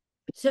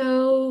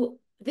 So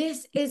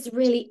this is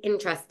really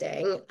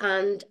interesting,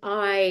 and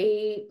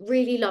I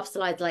really love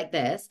slides like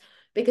this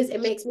because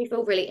it makes me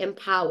feel really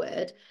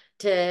empowered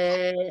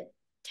to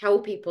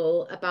tell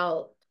people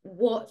about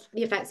what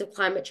the effects of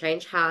climate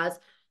change has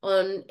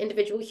on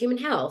individual human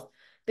health,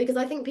 because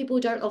I think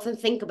people don't often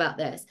think about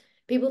this.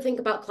 People think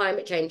about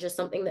climate change as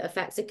something that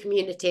affects a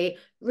community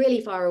really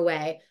far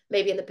away,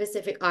 maybe in the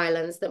Pacific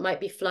Islands, that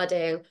might be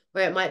flooding,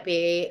 or it might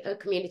be a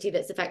community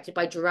that's affected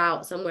by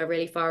drought somewhere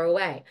really far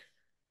away.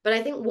 But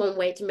I think one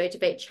way to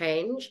motivate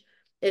change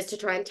is to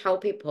try and tell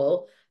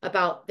people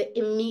about the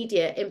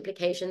immediate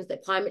implications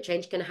that climate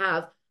change can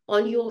have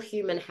on your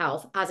human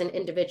health as an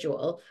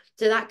individual.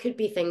 So that could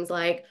be things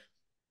like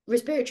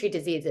respiratory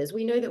diseases.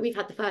 We know that we've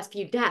had the first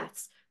few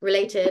deaths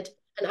related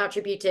and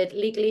attributed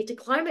legally to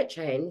climate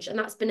change, and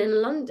that's been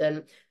in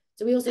London.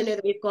 So we also know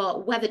that we've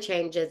got weather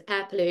changes,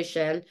 air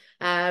pollution,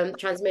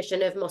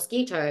 transmission of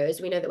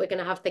mosquitoes. We know that we're going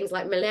to have things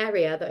like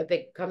malaria that are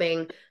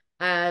becoming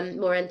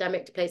more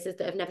endemic to places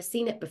that have never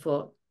seen it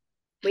before.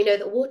 We know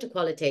that water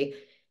quality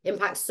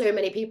impacts so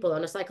many people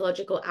on a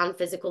psychological and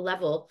physical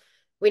level.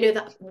 We know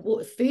that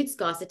food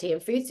scarcity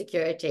and food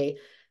security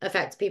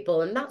affects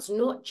people, and that's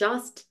not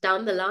just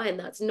down the line.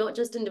 That's not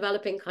just in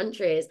developing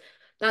countries.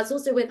 That's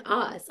also with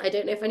us. I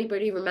don't know if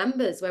anybody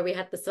remembers where we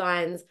had the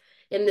signs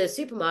in the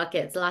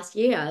supermarkets last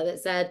year that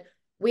said,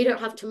 we don't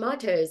have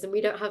tomatoes and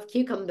we don't have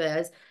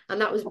cucumbers.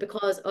 And that was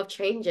because of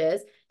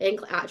changes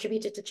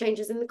attributed to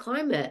changes in the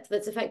climate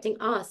that's affecting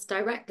us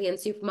directly in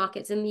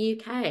supermarkets in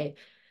the UK.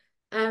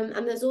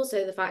 And there's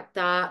also the fact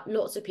that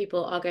lots of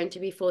people are going to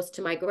be forced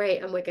to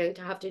migrate, and we're going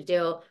to have to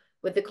deal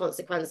with the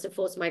consequence of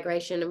forced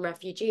migration and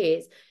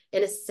refugees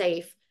in a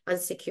safe and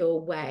secure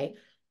way.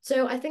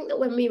 So I think that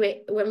when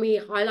we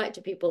highlight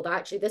to people that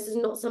actually this is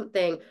not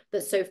something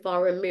that's so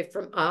far removed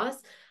from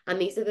us, and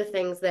these are the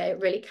things that it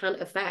really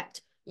can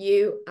affect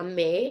you and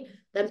me,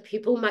 then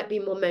people might be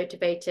more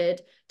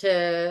motivated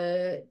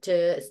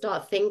to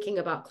start thinking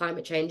about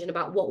climate change and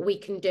about what we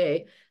can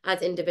do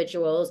as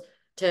individuals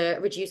to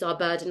reduce our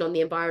burden on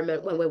the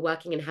environment when we're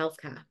working in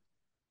healthcare.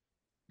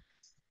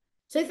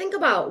 So think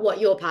about what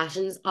your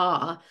passions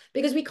are,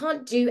 because we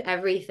can't do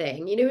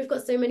everything. You know, we've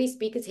got so many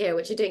speakers here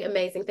which are doing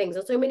amazing things,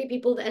 or so many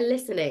people that are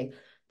listening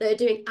that are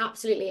doing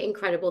absolutely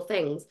incredible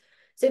things.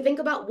 So think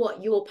about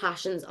what your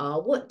passions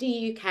are. What do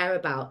you care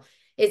about?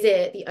 Is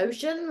it the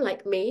ocean,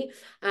 like me?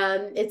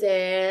 Is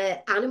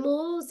it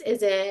animals?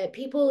 Is it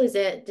people? Is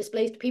it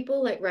displaced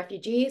people, like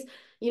refugees?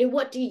 You know,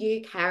 what do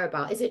you care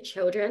about? Is it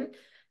children?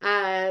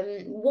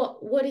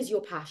 What is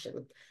your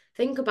passion?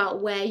 Think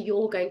about where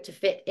you're going to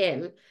fit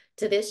in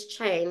to this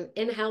chain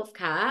in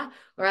healthcare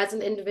or as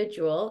an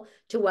individual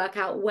to work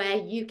out where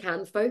you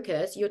can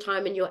focus your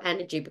time and your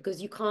energy,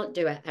 because you can't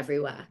do it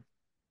everywhere.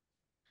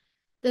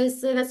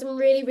 There's some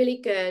really, really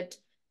good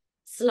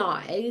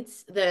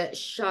slides that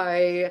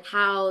show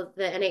how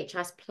the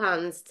NHS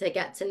plans to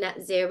get to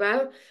net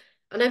zero.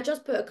 And I've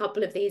just put a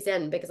couple of these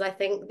in because I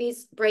think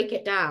these break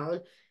it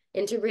down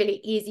into really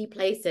easy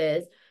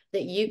places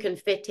that you can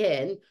fit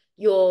in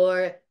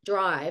your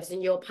drives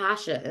and your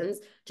passions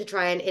to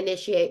try and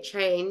initiate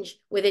change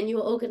within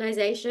your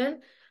organization.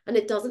 And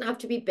it doesn't have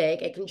to be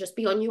big, it can just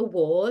be on your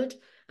ward.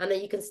 And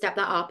then you can step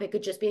that up. It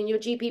could just be in your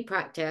GP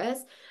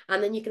practice.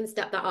 And then you can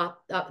step that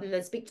up and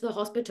then speak to the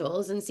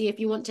hospitals and see if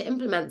you want to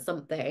implement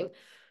something.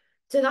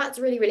 So that's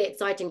really, really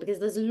exciting because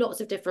there's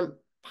lots of different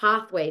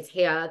pathways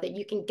here that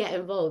you can get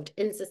involved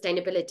in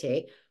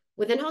sustainability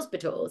within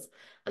hospitals.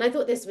 And I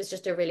thought this was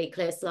just a really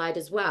clear slide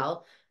as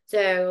well.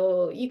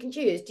 So you can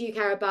choose, do you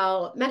care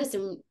about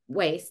medicine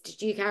waste?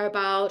 Do you care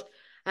about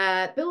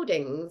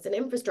buildings and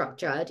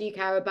infrastructure? Do you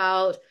care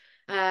about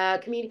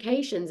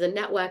communications and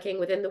networking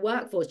within the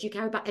workforce? Do you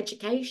care about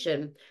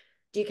education?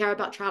 Do you care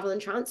about travel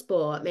and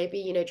transport? Maybe,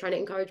 you know, trying to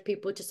encourage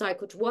people to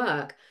cycle to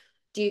work.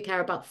 Do you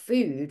care about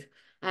food?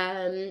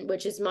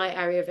 Which is my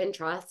area of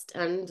interest.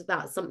 And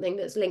that's something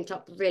that's linked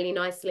up really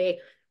nicely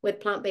with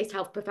plant-based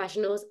health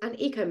professionals and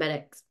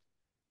eco-medics.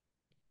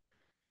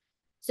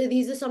 So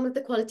these are some of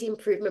the quality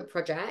improvement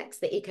projects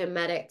that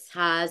Ecomedics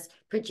has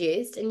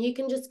produced, and you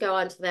can just go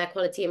onto their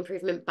quality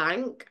improvement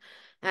bank,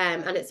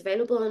 and it's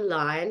available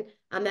online.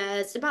 And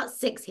there's about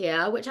 6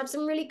 here, which have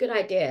some really good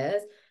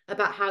ideas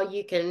about how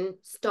you can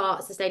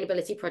start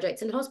sustainability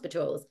projects in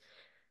hospitals.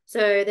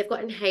 So they've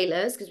got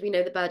inhalers, because we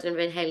know the burden of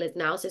inhalers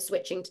now. So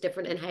switching to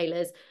different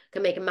inhalers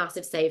can make a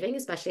massive saving,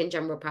 especially in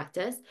general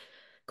practice.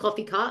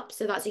 Coffee cups,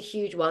 so that's a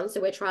huge one. So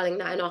we're trialing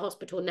that in our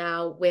hospital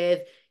now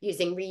with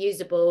using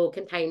reusable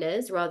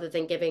containers rather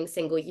than giving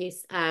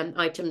single-use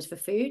items for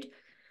food.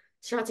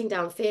 Shutting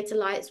down theatre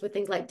lights with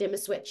things like dimmer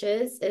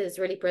switches is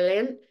really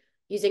brilliant.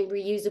 Using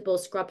reusable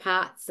scrub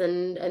hats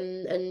and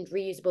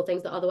reusable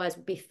things that otherwise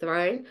would be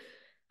thrown.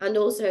 And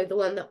also the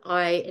one that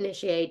I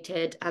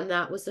initiated, and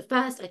that was the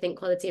first, I think,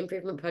 quality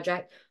improvement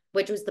project,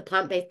 which was the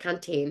plant-based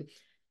canteen.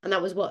 And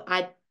that was what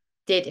I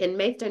did in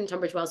Maidstone and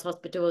Tunbridge Wells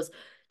hospitals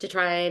to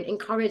try and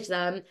encourage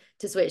them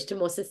to switch to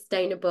more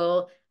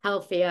sustainable,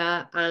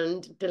 healthier,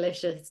 and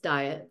delicious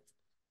diets.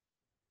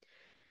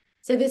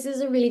 So this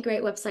is a really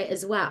great website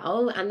as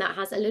well, and that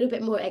has a little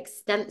bit more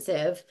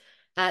extensive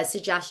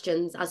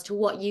suggestions as to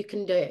what you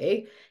can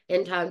do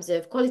in terms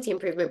of quality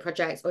improvement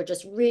projects or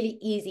just really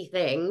easy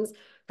things.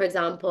 For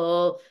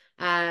example,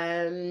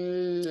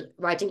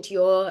 writing to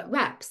your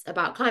reps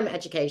about climate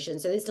education.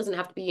 So this doesn't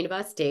have to be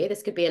university.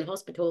 This could be in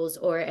hospitals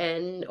or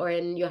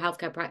in your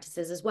healthcare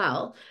practices as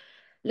well.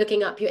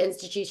 Looking up your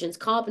institution's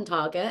carbon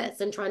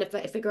targets and trying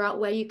to figure out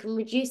where you can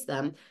reduce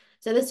them.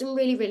 So there's some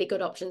really, really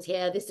good options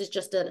here. This is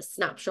just a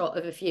snapshot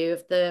of a few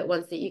of the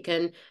ones that you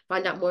can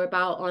find out more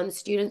about on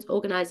Students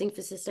Organising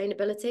for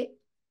Sustainability.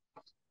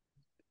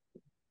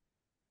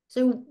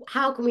 So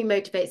how can we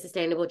motivate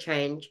sustainable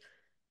change?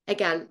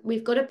 Again,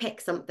 we've got to pick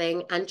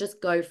something and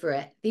just go for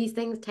it. These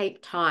things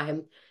take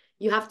time.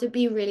 You have to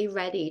be really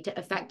ready to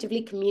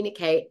effectively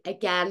communicate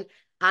again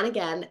and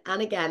again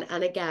and again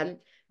and again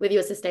with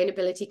your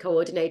sustainability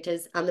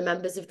coordinators and the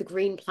members of the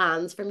green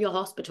plans from your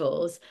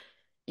hospitals.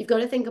 You've got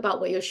to think about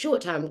what your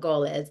short-term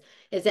goal is.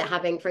 Is it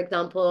having, for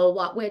example,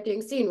 what we're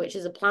doing soon, which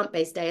is a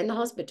plant-based day in the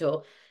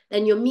hospital?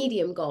 Then your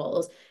medium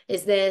goals,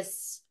 is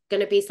this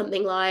going to be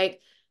something like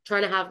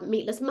trying to have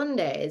meatless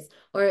Mondays?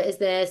 Or is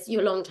this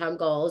your long-term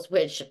goals,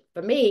 which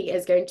for me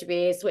is going to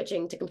be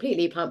switching to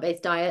completely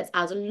plant-based diets,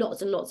 as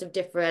lots and lots of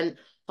different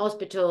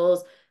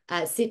hospitals,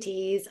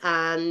 cities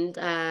and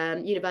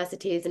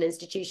universities and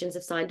institutions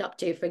have signed up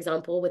to, for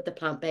example, with the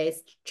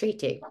plant-based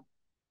treaty.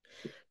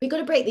 we've got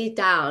to break these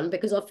down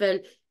because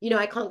often,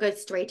 I can't go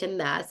straight in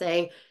there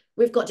saying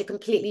we've got to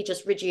completely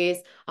just reduce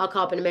our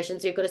carbon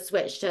emissions. We've got to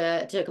switch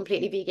to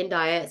completely vegan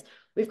diets.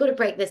 We've got to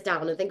break this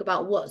down and think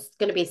about what's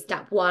going to be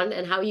step one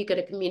and how are you going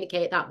to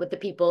communicate that with the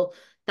people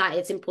that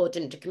it's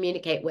important to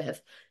communicate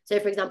with. So,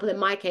 for example, in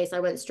my case, I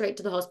went straight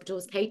to the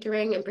hospital's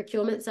catering and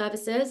procurement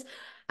services.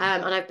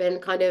 And I've been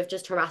kind of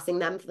just harassing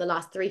them for the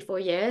last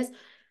 3-4 years.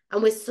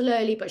 And we're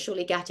slowly but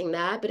surely getting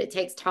there, but it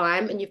takes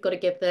time and you've got to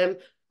give them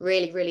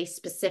really, really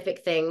specific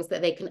things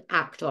that they can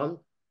act on.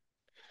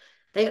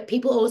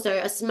 People also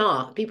are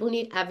smart. People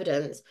need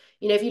evidence.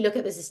 If you look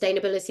at the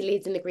sustainability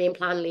leads and the green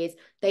plan leads,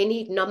 they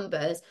need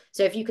numbers.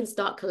 So if you can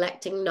start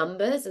collecting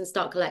numbers and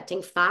start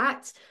collecting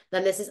facts,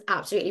 then this is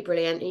absolutely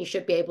brilliant. And you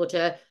should be able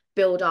to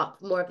build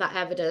up more of that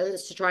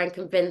evidence to try and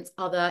convince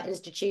other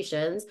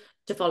institutions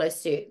to follow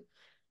suit.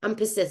 And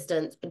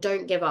persistence,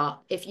 don't give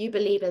up. If you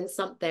believe in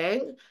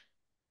something,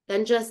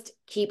 then just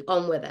keep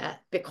on with it,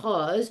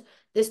 because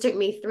this took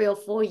me 3 or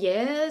 4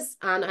 years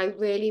and I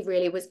really,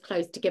 really was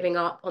close to giving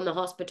up on the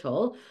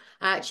hospital.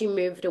 I actually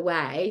moved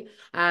away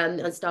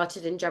and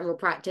started in general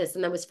practice,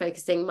 and then was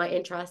focusing my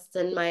interests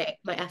and my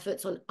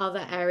efforts on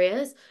other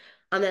areas.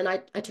 And then I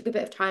took a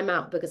bit of time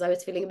out because I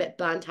was feeling a bit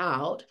burnt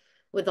out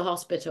with the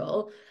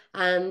hospital.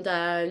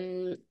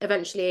 And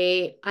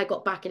eventually I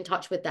got back in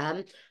touch with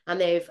them, and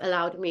they've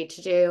allowed me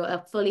to do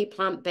a fully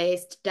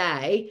plant-based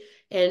day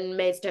in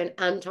Maidstone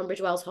and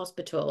Tunbridge Wells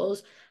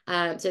hospitals.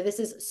 So this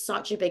is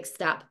such a big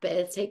step, but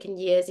it's taken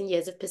years and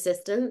years of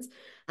persistence.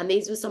 And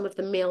these were some of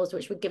the meals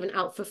which were given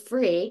out for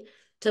free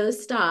to the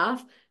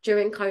staff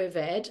during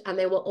COVID, and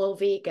they were all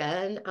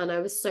vegan. And I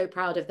was so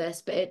proud of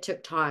this, but it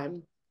took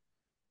time.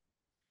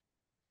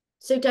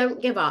 So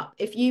don't give up.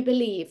 If you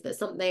believe that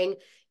something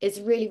is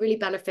really, really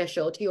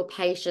beneficial to your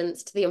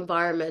patients, to the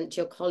environment, to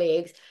your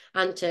colleagues,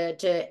 and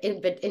to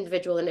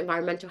individual and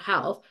environmental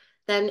health,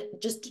 then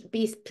just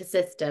be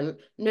persistent.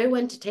 Know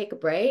when to take a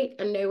break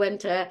and know when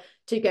to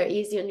go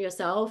easy on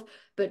yourself,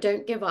 but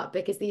don't give up,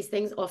 because these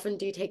things often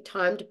do take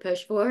time to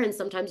push for, and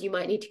sometimes you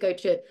might need to go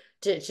to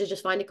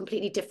just find a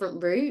completely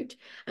different route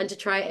and to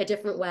try it a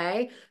different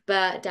way.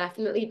 But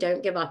definitely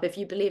don't give up. If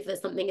you believe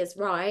that something is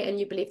right and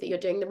you believe that you're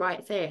doing the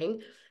right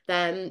thing,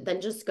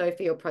 then just go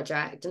for your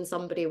project, and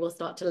somebody will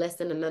start to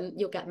listen, and then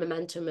you'll get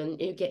momentum and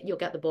you'll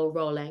get the ball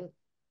rolling.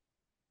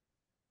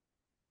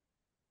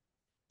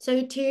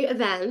 So 2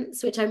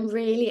 events which I'm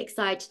really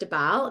excited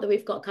about that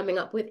we've got coming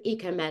up with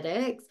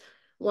EcoMedics.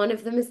 One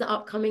of them is the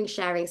upcoming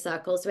sharing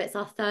circle. So it's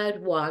our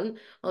third one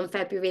on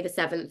February the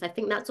 7th. I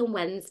think that's on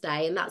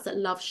Wednesday, and that's at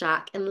Love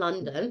Shack in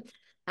London.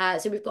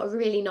 So we've got a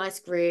really nice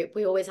group.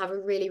 We always have a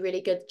really,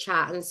 really good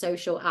chat and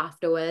social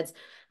afterwards.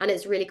 And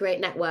it's really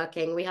great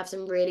networking. We have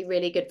some really,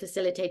 really good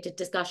facilitated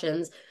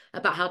discussions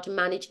about how to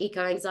manage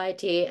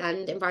eco-anxiety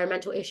and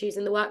environmental issues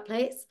in the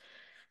workplace.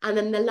 And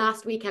then the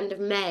last weekend of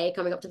May,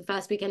 coming up to the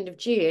first weekend of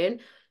June,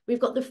 we've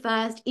got the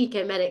first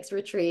EcoMedics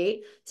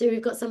retreat. So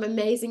we've got some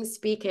amazing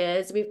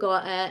speakers. We've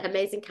got an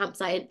amazing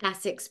campsite in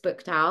Essex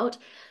booked out.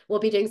 We'll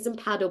be doing some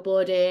paddle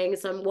boarding,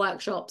 some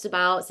workshops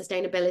about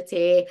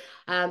sustainability,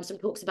 some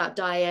talks about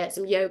diet,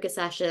 some yoga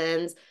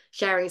sessions,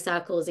 sharing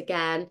circles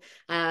again.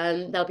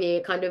 There'll be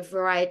a kind of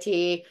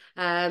variety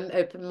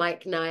open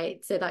mic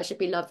night. So that should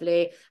be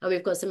lovely. And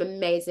we've got some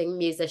amazing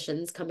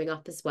musicians coming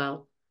up as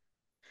well.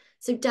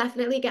 So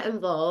definitely get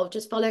involved.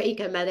 Just follow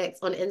EcoMedics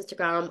on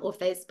Instagram or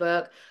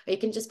Facebook, or you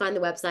can just find the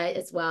website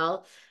as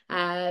well.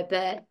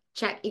 But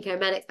check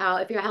EcoMedics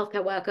out. If you're a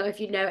healthcare worker,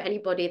 if you know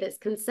anybody that's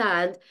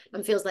concerned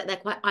and feels like they're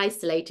quite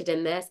isolated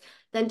in this,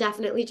 then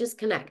definitely just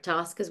connect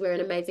us, because we're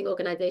an amazing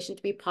organization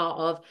to be part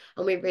of,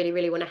 and we really,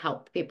 really want to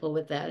help people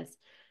with this.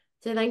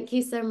 So thank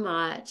you so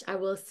much. I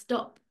will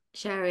stop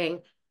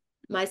sharing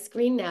my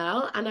screen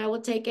now, and I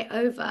will take it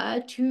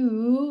over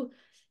to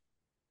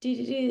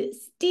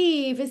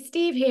Steve. Is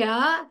Steve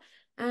here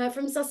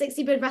from Sussex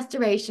Seabird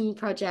Restoration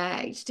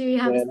Project? Do we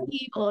have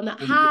Steve on?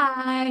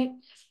 Hi.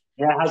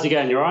 Yeah, how's it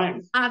going? You all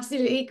right?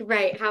 Absolutely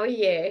great. How are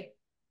you?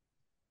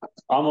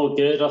 I'm all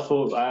good. I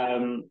thought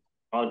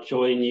I'd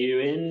join you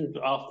in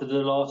after the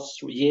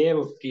last year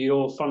of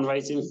your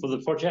fundraising for the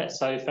project.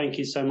 So thank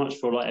you so much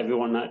for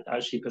everyone that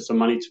actually put some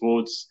money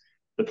towards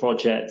the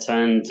project.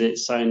 And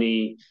it's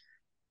only,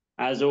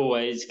 as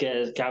always,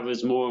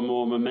 gathers more and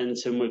more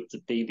momentum with the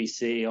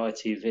BBC,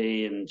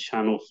 ITV, and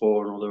Channel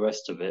 4 and all the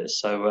rest of it.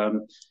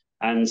 So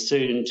and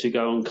soon to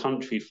go on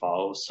Country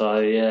Files. So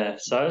yeah,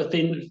 so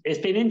it's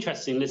been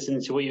interesting listening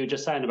to what you were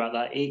just saying about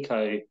that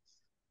eco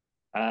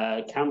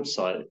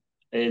campsite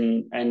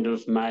in end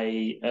of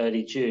May,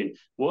 early June.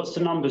 What's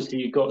the numbers that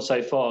you got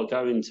so far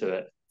going to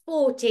it?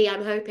 40,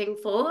 I'm hoping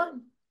for.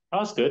 Oh,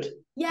 that's good.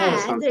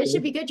 Yeah, so it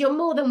should be good. You're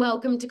more than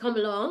welcome to come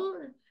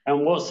along.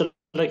 And what's the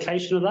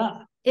location of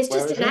that? It's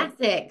just in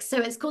Essex. So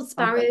it's called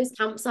Sparrow's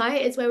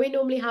Campsite. It's where we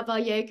normally have our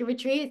yoga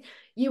retreats.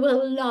 You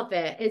will love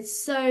it.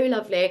 It's so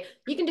lovely.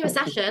 You can do a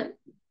session.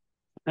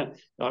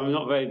 I'm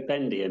not very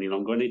bendy any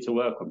longer. I need to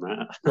work on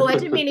that. Oh, I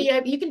didn't mean a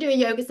yoga. You can do a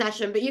yoga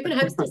session, but you can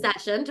host a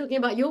session talking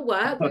about your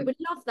work. We would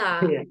love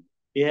that. Yeah.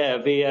 Yeah,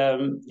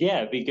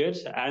 it'd be good.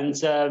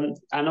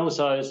 And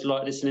also it's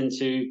like listening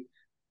to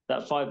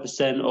that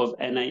 5% of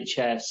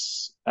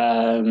NHS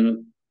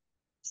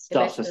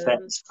stuff Emissions.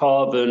 affects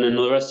carbon and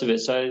all the rest of it.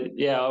 So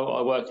yeah,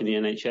 I work in the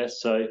NHS,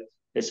 so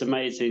it's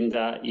amazing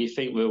that you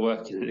think we're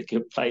working in a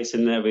good place,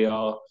 and there we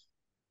are,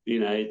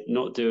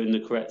 not doing the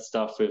correct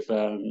stuff with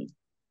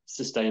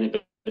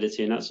sustainability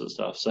and that sort of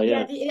stuff. So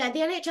Yeah, yeah. the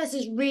NHS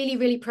is really,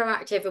 really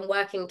proactive and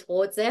working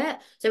towards it.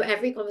 So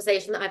every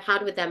conversation that I've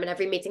had with them and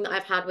every meeting that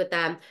I've had with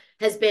them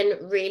has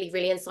been really,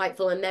 really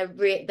insightful. And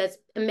there's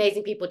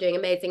amazing people doing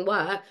amazing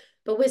work.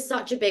 But we're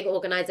such a big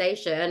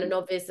organization, and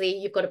obviously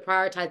you've got to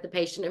prioritize the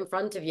patient in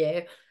front of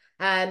you.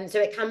 So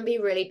it can be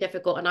really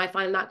difficult, and I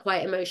find that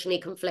quite emotionally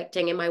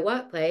conflicting in my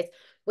workplace,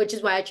 which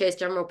is why I chose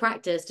general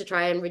practice to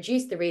try and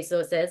reduce the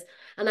resources.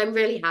 And I'm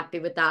really happy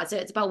with that. So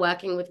it's about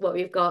working with what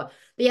we've got.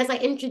 But yes, I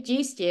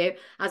introduced you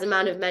as a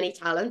man of many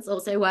talents,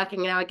 also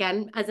working now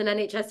again as an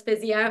NHS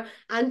physio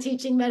and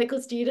teaching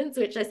medical students,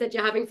 which I said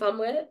you're having fun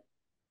with.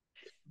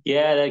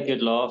 Yeah, they're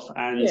good laugh,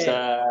 and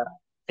Yeah.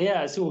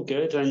 yeah, it's all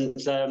good, and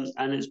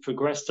it's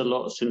progressed a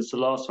lot since the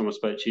last time I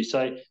spoke to you.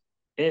 So,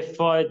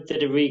 if I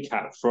did a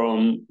recap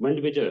from when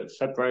did we do it?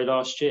 February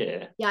last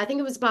year. Yeah, I think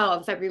it was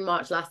about February,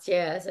 March last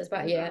year. So it's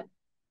about a year.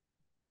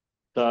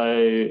 So,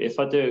 if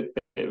I do a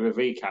bit of a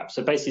recap,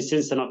 so basically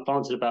since then I've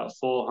planted about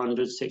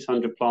 400,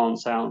 600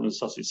 plants out in the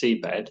Sussex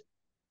seabed.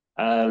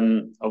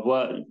 I've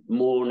worked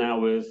more now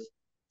with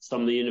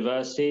some of the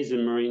universities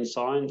in marine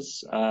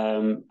science.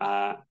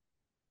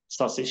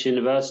 Sussex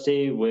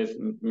University with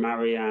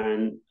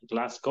Marianne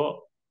Glascott.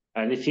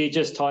 And if you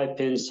just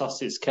type in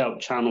Sussex Kelp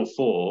Channel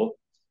 4,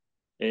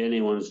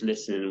 anyone's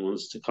listening and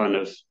wants to kind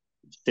of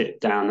sit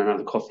down and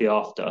have a coffee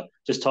after,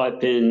 just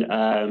type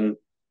in,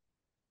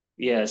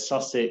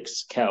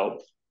 Sussex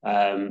Kelp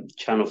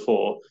Channel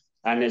 4.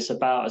 And it's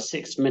about a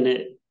 6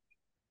 minute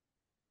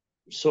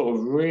sort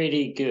of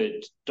really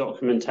good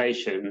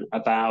documentation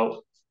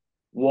about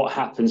what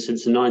happened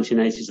since the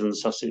 1980s on the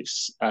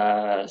Sussex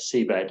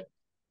seabed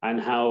and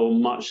how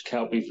much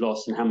kelp we've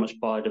lost and how much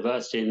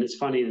biodiversity. And it's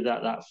funny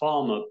that that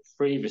farmer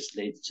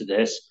previously to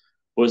this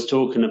was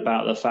talking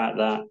about the fact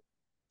that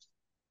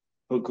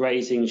for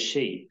grazing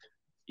sheep,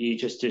 you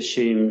just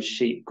assume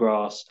sheep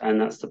grass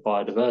and that's the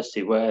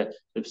biodiversity, where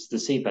the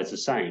seabed's the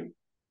same.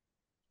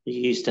 You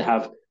used to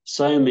have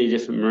so many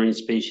different marine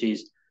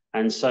species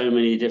and so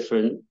many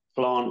different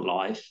plant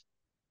life,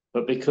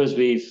 but because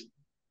we've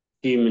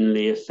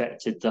humanly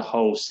affected the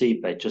whole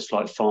seabed, just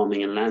like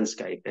farming and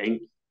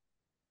landscaping,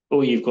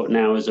 all you've got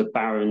now is a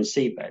barren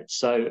seabed.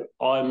 So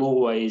I'm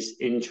always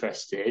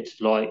interested,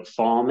 like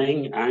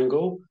farming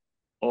angle,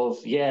 of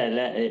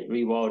let it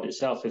rewild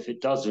itself. If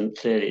it doesn't,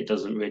 clearly it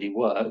doesn't really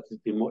work.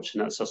 I've been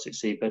watching that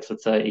Sussex seabed for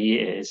 30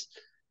 years.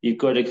 You've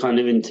got to kind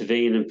of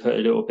intervene and put a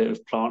little bit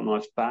of plant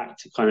life back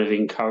to kind of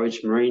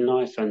encourage marine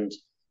life and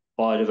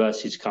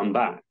biodiversity to come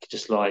back,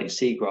 just like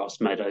seagrass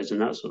meadows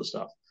and that sort of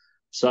stuff.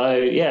 So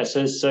yeah,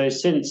 so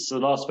since the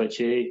last spoke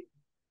to you,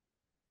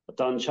 I've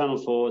done Channel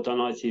 4, done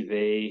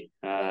ITV,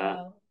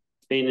 Wow.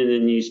 been in the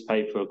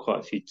newspaper quite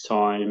a few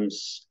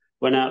times,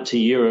 went out to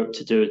Europe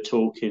to do a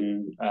talk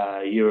in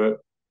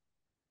Europe,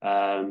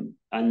 and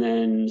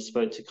then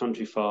spoke to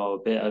Countryfile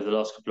a bit over the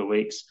last couple of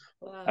weeks,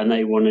 Wow. and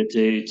they want to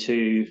do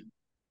two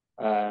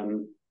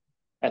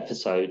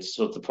episodes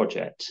of the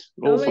project,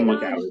 all Oh my from my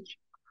gosh.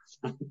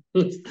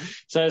 garage.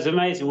 So it's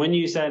amazing when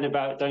you're saying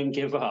about don't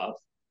give up.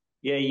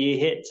 Yeah, you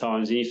hit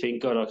times and you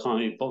think, God, I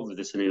can't even bother with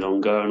this any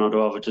longer, and I'd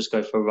rather just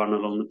go for a run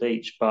along the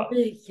beach. But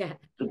Yeah.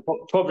 the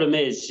problem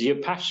is you're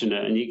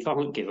passionate and you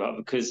can't give up,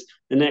 because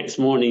the next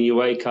morning you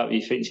wake up,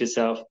 you think to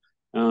yourself,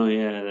 oh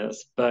yeah,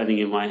 that's burning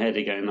in my head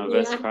again. I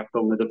best Yeah. crack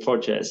on with the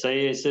project. So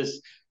it's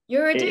just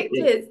You're it,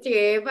 addicted,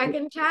 Steve. I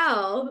can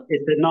tell.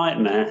 it's a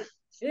nightmare.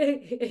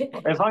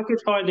 If I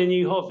could find a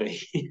new hobby,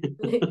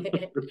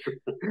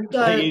 but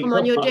Don't, you come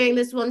on, you're can't. doing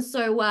this one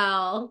so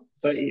well.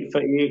 But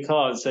you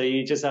can't. So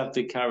you just have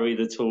to carry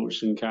the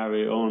torch and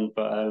carry it on.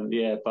 But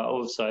but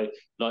also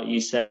like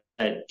you said,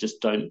 just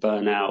don't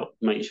burn out.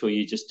 Make sure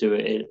you just do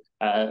it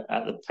at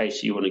the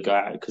pace you want to go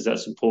at, because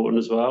that's important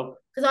as well.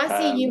 Because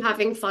I see Um, you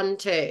having fun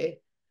too,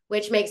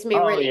 which makes me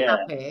oh really yeah,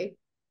 happy.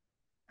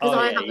 Because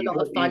I have a you lot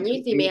got of fun.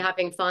 You see me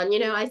having fun.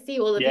 I see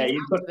all of yeah,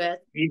 these activists.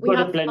 you've We got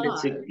to have blend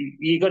it fun.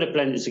 you got to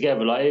blend it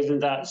together. Like even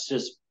that's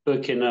just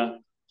booking a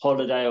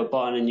holiday or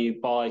buying a new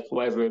bike,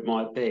 whatever it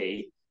might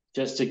be,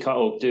 just to cut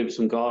or do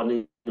some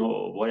gardening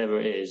or whatever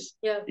it is.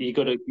 Yeah. You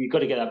got to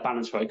get that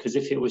balance right, because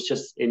if it was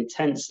just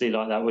intensely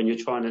like that when you're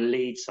trying to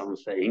lead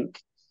something,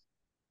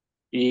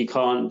 you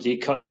can't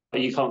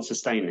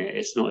sustain it.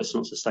 It's not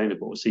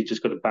sustainable. So you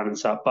just got to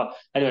balance out. But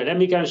anyway, let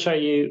me go and show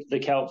you the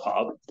kelp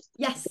hub.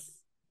 Yes.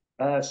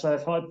 So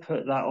if I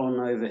put that on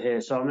over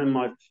here, so I'm in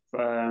my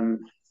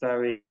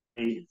very,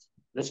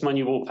 that's my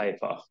new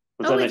wallpaper. I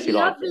Oh, don't know it's if you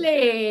like it.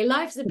 lovely.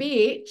 Life's a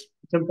beach.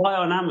 You can buy it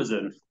on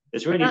Amazon.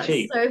 It's really That's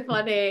cheap. so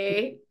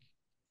funny.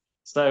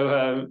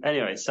 So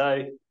anyway,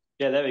 so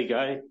yeah, there we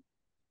go,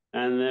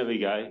 and there we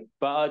go.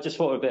 But I just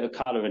thought a bit of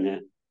colour in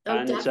it, Oh,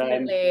 and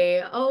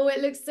definitely. Oh, it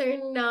looks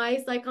so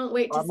nice. I can't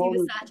wait to I'm see the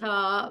always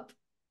setup.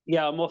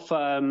 Yeah, I'm off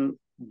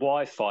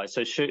Wi-Fi,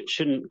 so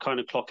shouldn't kind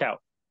of clock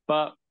out.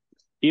 But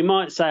you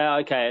might say,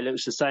 okay, it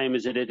looks the same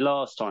as it did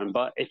last time.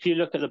 But if you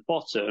look at the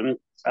bottom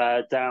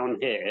down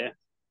here,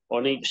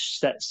 on each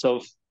sets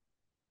of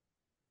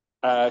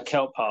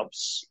kelp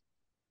hubs,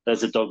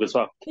 there's a dog as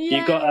well.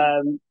 You've got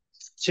Yay.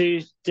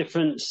 two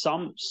different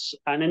sumps,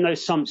 and in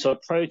those sumps are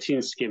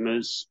protein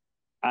skimmers,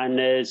 and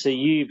there's a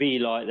UV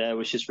light there,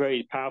 which is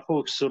very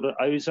powerful, sort of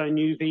ozone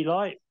UV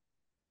light.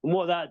 And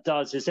what that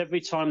does is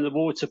every time the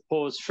water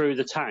pours through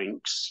the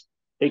tanks,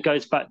 it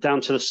goes back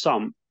down to the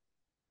sump.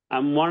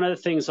 And one of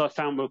the things I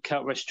found with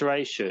kelp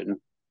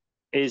restoration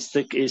is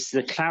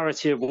the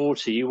clarity of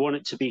water. You want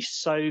it to be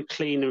so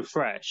clean and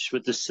fresh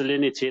with the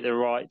salinity at the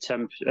right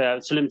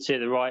salinity at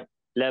the right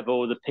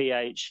level, the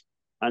pH,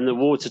 and the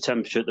water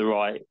temperature at the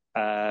right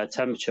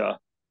temperature.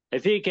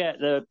 If you get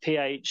the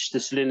pH, the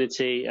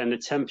salinity, and the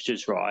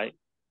temperatures right,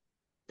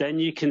 then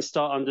you can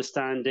start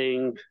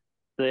understanding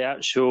the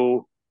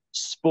actual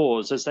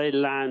spores as they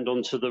land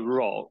onto the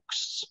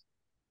rocks.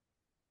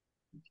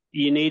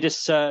 You need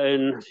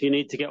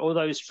to get all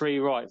those three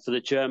right for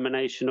the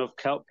germination of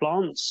kelp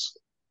plants.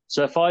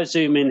 So if I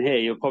zoom in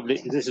here,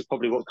 this is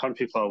probably what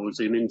Countryfile will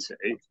zoom into.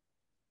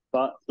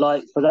 But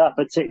like for that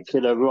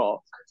particular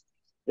rock,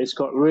 it's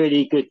got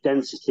really good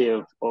density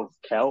of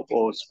kelp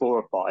or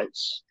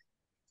sporophytes.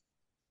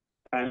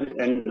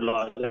 And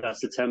like that's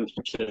the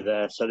temperature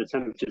there. So the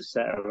temperature's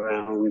set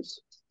around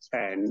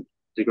 10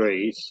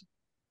 degrees.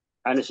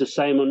 And it's the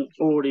same on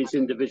all these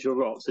individual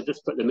rocks. So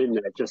just put them in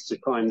there just to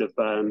kind of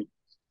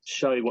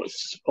show you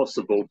what's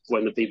possible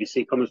when the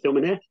BBC come and film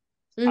in here.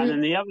 Mm-hmm. And then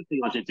the other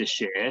thing I did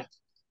this year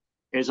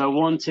is I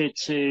wanted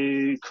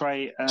to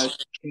create a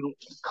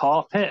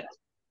carpet.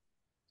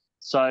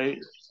 So, are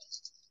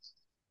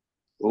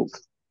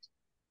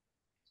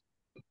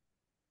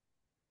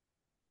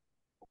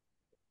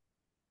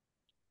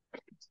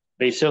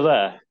you still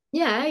there?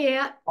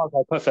 Yeah.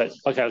 Okay, perfect.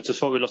 Okay, I just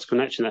thought we lost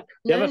connection there.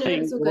 The other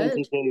thing I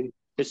wanted to do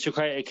is to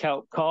create a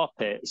kelp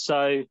carpet.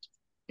 So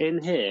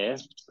in here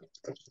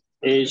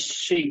is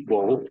sheet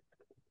wool,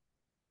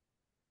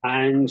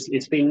 and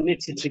it's been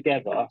knitted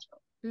together.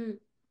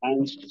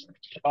 And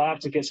I have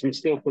to get some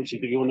still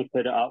pictures if you want to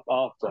put it up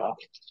after.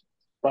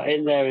 But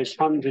in there is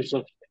hundreds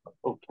of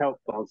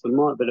kelp plants. I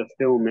might be able to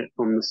film it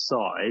from the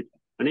side.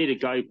 I need a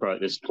GoPro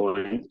at this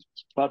point.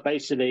 But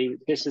basically,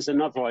 this is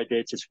another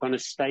idea to kind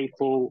of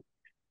staple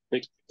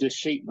the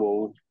sheet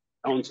wool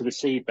onto the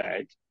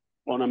seabed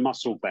on a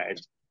mussel bed.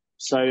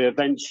 So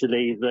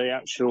eventually the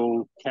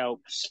actual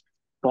kelps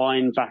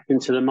bind back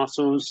into the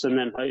mussels, and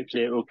then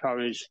hopefully it will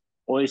encourage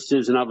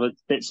oysters and other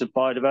bits of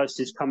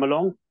biodiversity to come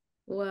along.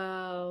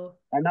 Wow.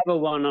 Another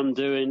one I'm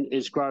doing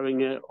is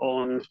growing it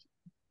on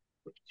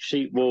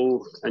sheet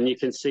wool, and you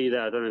can see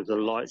there, I don't know if the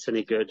light's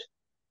any good.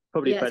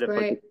 Probably better if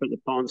I can put the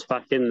plants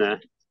back in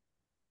there.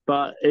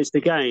 But it's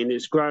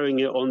growing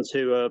it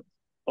onto a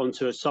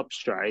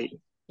substrate.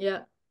 Yeah.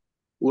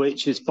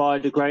 Which is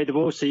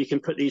biodegradable. So you can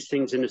put these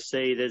things in the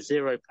sea. There's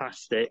zero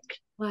plastic.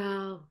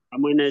 Wow.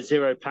 And when there's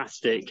zero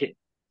plastic,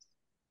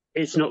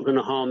 it's not going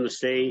to harm the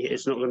sea.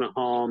 It's not going to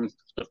harm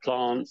the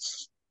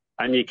plants.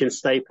 And you can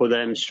staple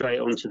them straight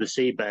onto the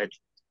seabed.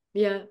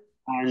 Yeah.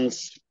 And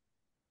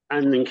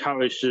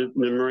encourage the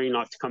marine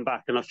life to come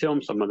back. And I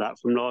filmed some of that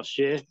from last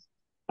year.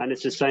 And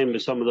it's the same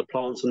with some of the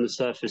plants on the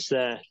surface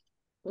there.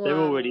 Wow. They're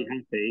already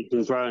happy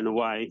and growing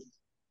away.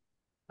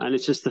 And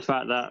it's just the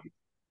fact that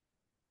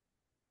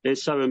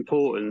it's so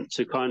important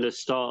to kind of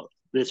start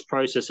this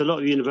process. A lot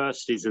of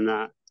universities and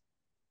that,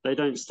 they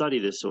don't study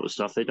this sort of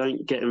stuff. They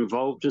don't get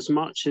involved as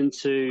much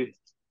into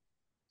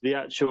the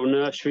actual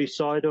nursery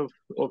side of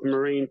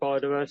marine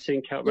biodiversity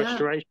and kelp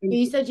restoration.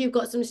 You said you've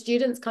got some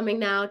students coming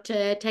now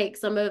to take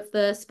some of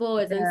the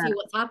spores and see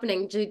what's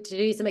happening, to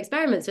do some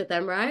experiments with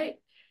them, right?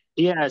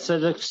 Yeah, so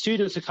the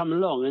students are coming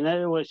along and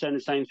they're always saying the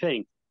same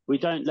thing. We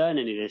don't learn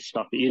any of this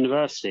stuff at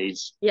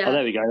universities. Yeah. Oh,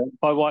 there we go.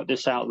 If I wipe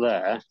this out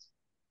there,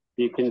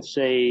 you can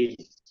see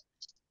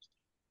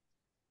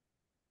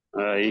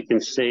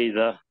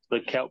the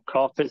kelp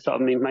carpets that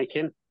I've been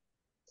making.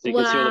 So you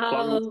can see all the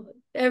plants.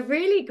 They're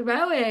really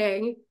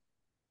growing.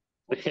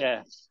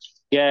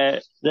 Yeah.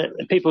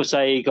 People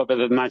say you got a bit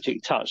of a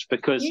magic touch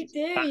because you do.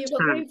 You've got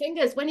green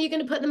fingers. When are you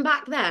going to put them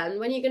back then?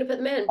 When are you going to put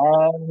them in?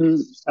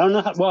 I don't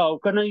know. Well, I'm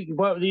going to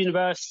work with the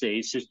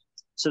universities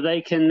so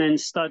they can then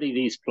study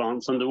these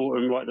plants underwater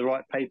and write the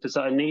right papers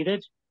that are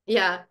needed.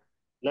 Yeah.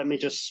 Let me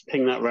just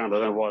ping that round. I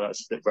don't know why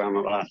that's slipped round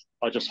like that.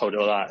 I'll just hold it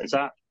like that. Is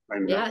that?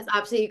 Yeah, it's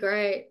absolutely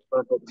great.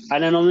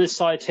 And then on this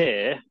side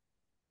here,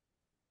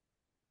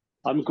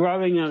 I'm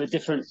growing the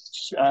different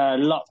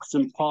lucks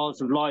and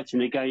paths of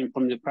lighting again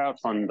from the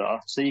crowdfunder,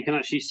 so you can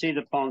actually see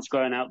the plants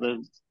growing out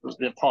the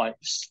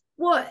pipes.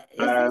 What?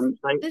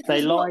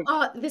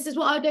 This is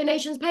what our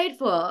donations paid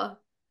for?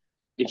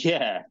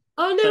 Yeah.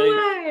 Oh, no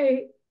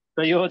way.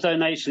 So your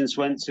donations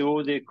went to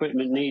all the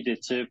equipment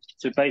needed to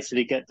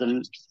basically get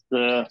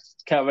the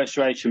kelp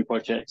restoration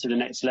project to the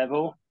next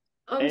level.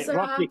 I'm so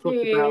happy.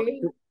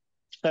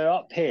 So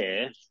up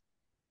here,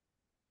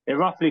 it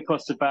roughly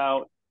costs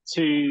about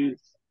 £2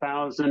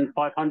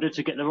 1,500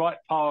 to get the right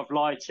power of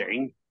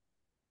lighting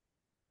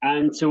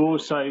and to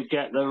also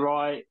get the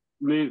right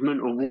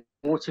movement of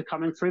water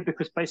coming through,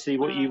 because basically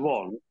what you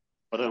want,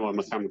 I don't know why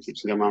my camera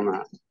keeps going on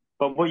that,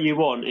 but what you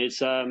want is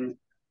the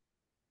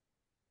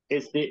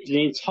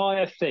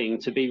entire thing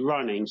to be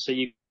running. So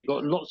you've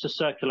got lots of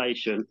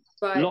circulation,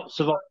 lots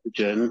of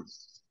oxygen.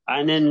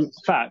 And in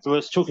fact, I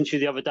was talking to you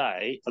the other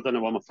day, I don't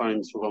know why my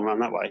phone's gone around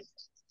that way,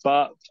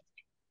 but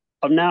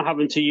I'm now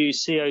having to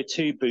use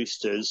CO2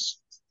 boosters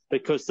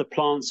because the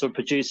plants are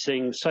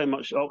producing so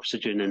much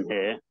oxygen in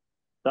here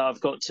that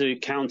I've got to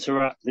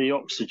counteract the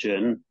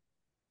oxygen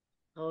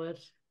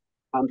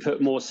and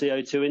put more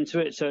CO2 into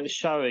it. So it's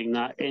showing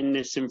that in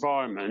this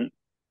environment,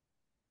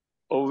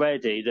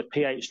 already the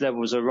pH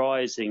levels are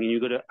rising, and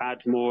you've got to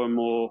add more and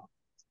more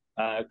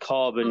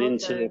carbon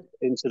into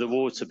the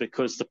water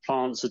because the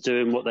plants are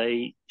doing what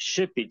they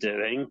should be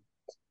doing.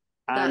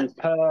 And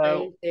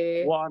per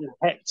 1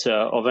 hectare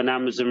of an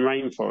Amazon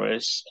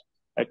rainforest,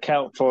 a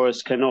kelp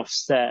forest can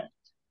offset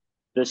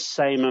the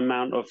same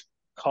amount of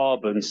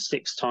carbon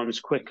 6 times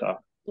quicker.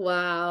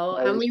 Wow.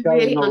 So and we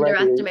really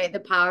underestimate the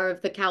power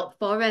of the kelp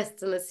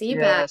forests and the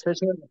seabed. Yeah, so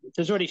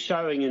it's already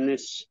showing in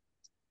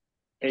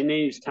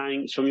these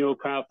tanks from your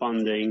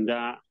crowdfunding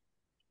that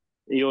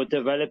you're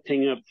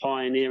developing a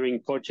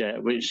pioneering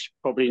project, which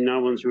probably no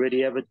one's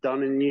really ever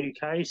done in the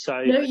UK.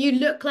 So no, you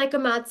look like a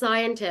mad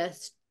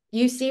scientist.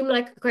 You seem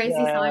like a crazy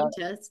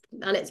scientist,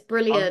 and it's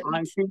brilliant.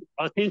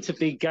 I seem to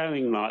be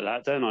going like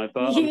that, don't I?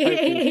 But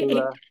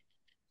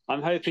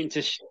I'm hoping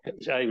to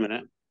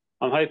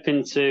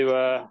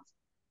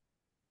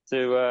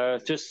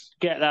just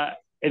get that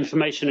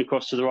information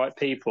across to the right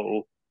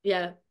people.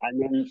 Yeah.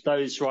 And then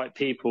those right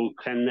people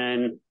can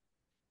then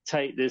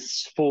take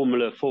this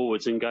formula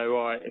forwards and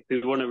go, right, if we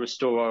want to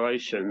restore our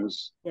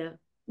oceans,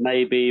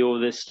 maybe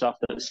all this stuff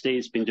that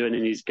Steve's been doing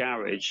in his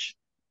garage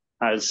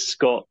has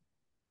got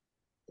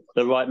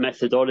the right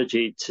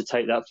methodology to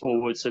take that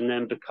forwards and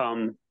then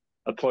become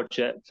a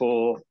project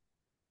for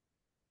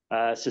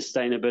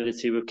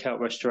sustainability with kelp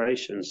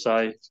restoration.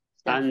 So,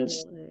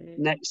 definitely.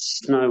 And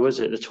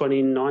the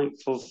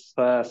 29th of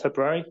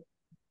February,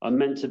 I'm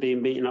meant to be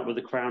meeting up with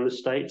the Crown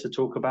Estate to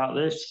talk about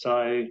this.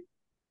 So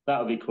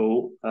that'll be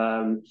cool.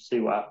 See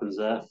what happens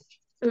there.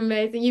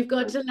 Amazing. You've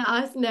got to let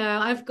us know.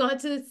 I've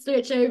got to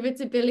switch over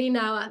to Billy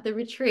now at the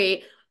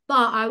retreat,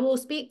 but I will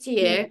speak to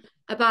you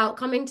about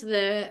coming to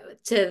the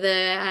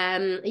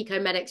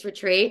Eco-Medics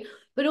retreat.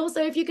 But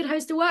also, if you could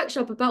host a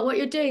workshop about what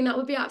you're doing, that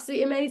would be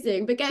absolutely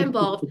amazing. But get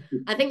involved.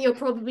 I think you're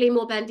probably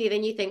more bendy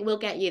than you think. We'll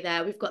get you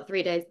there. We've got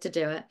 3 days to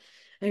do it.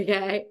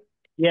 Okay.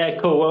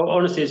 Yeah, cool. Well,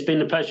 honestly, it's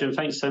been a pleasure, and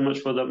thanks so much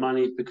for the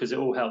money because it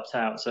all helps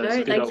out. So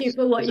thank you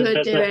for what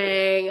you're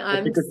doing.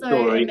 I'm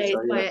so amazed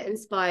by it,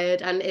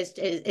 inspired, and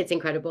it's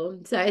incredible.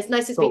 So it's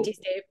nice to speak to you,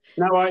 Steve.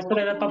 No worries.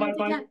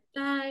 Bye.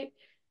 Bye.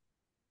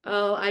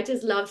 Oh, I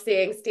just love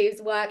seeing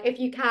Steve's work. If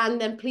you can,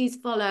 then please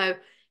follow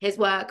his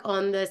work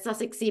on the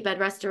Sussex Seabed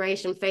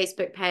Restoration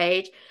Facebook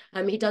page.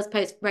 He does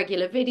post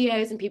regular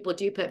videos, and people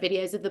do put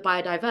videos of the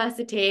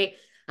biodiversity.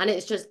 And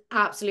it's just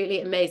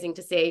absolutely amazing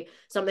to see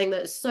something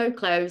that's so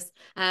close,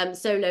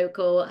 so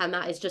local, and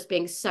that is just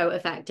being so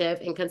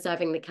effective in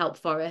conserving the kelp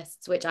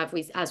forests, which,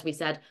 as we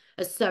said,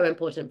 are so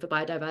important for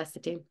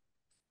biodiversity.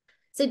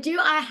 So do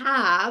I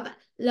have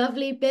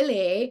lovely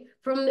Billy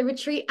from the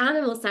Retreat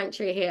Animal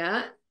Sanctuary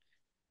here?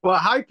 Well,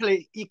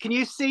 hopefully, can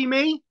you see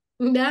me?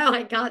 No,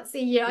 I can't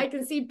see you. I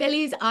can see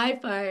Billy's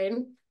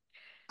iPhone.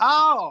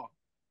 Oh,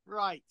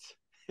 right.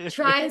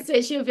 Try and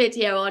switch your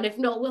video on. If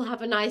not, we'll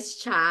have a nice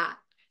chat.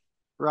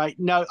 Right.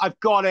 No, I've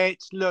got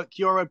it. Look,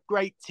 you're a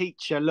great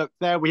teacher. Look,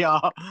 there we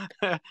are.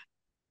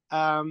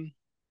 1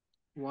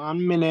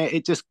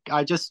 minute.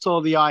 I just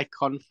saw the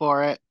icon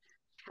for it.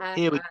 Perfect.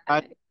 Here we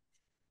go.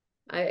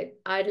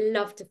 I'd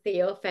love to see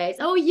your face.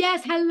 Oh,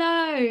 yes.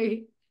 Hello.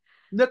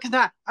 Look at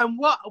that. And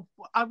what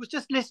I was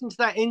just listening to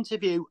that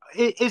interview.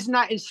 Isn't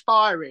that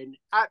inspiring?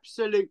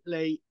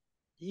 Absolutely,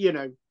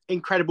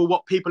 incredible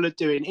what people are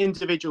doing,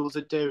 individuals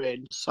are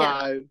doing. So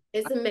yeah,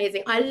 it's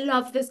amazing. I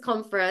love this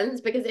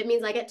conference because it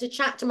means I get to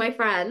chat to my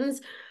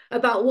friends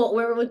about what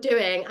we're all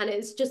doing, and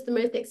it's just the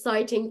most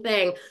exciting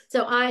thing.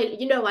 So I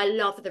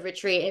love the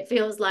retreat. It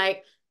feels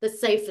like the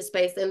safest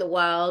space in the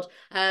world.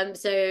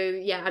 So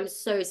yeah, I'm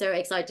so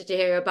excited to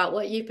hear about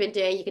what you've been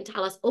doing. You can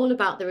tell us all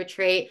about the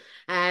retreat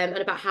and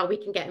about how we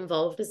can get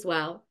involved as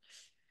well.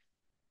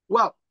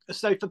 Well,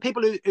 so for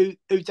people who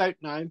don't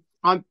know,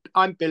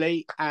 I'm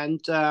Billy,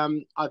 and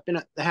I've been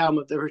at the helm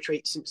of the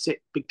retreat since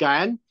it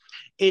began.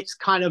 It's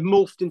kind of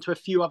morphed into a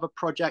few other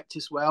projects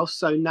as well.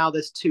 So now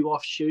there's 2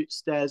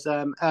 offshoots. There's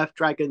Earth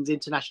Dragons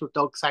International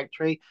Dog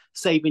Sanctuary,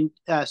 saving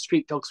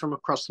street dogs from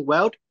across the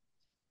world.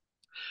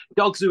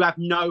 Dogs who have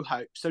no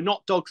hope. So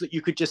not dogs that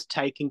you could just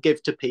take and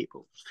give to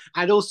people.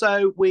 And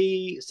also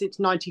since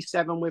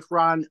 97, we've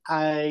run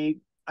a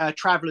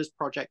travellers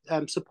project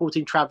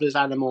supporting travellers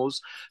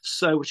animals,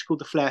 which is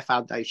called the Flair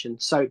Foundation.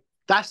 So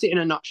that's it in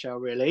a nutshell,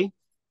 really.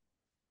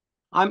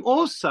 I'm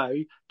also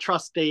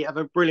trustee of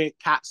a brilliant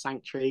cat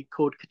sanctuary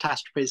called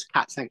Catastrophes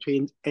Cat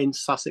Sanctuary in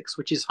Sussex,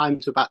 which is home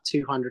to about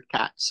 200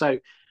 cats. So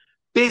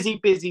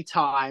busy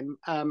time,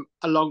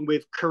 along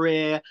with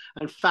career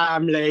and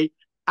family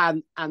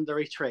and the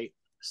retreat.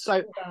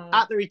 So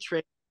at the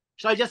retreat,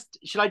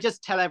 should I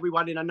just tell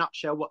everyone in a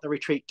nutshell what the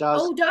retreat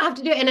does? Oh, don't have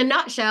to do it in a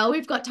nutshell.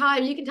 We've got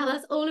time. You can tell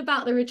us all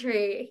about the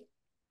retreat.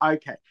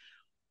 Okay.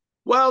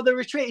 Well, the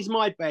retreat is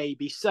my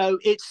baby. So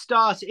it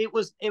started. It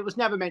was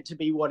never meant to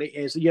be what it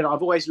is. You know,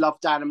 I've always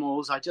loved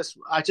animals. I just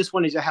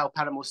wanted to help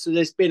animals. So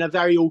there's been a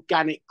very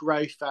organic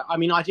growth. I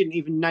mean, I didn't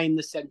even name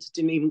the centre.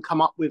 Didn't even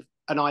come up with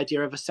an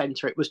idea of a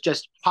centre. It was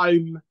just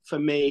home for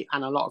me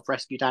and a lot of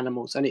rescued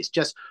animals, and it's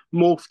just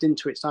morphed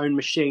into its own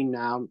machine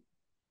now.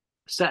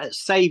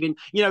 Saving,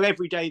 you know,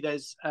 every day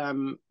there's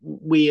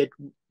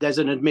there's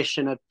an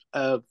admission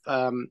of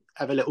a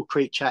little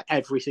creature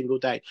every single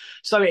day.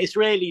 So it's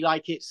really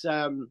like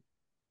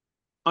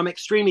I'm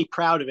extremely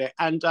proud of it.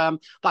 And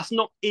that's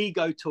not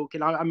ego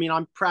talking. I mean,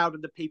 I'm proud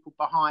of the people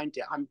behind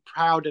it. I'm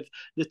proud of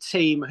the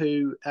team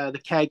who,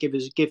 the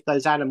caregivers, give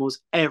those animals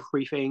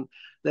everything.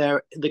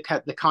 They're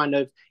the kind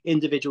of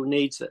individual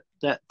needs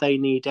that they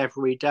need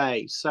every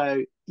day.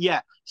 So,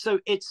 yeah. So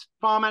it's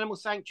farm animal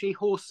sanctuary,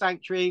 horse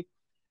sanctuary,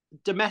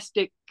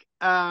 domestic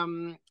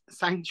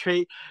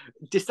sanctuary,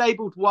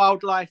 disabled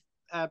wildlife,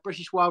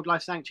 British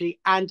Wildlife Sanctuary,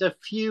 and a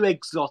few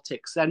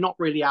exotics. They're not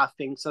really our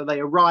thing, so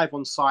they arrive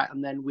on site,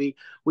 and then we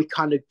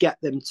kind of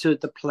get them to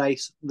the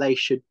place they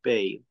should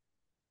be.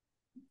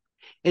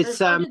 It's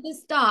how did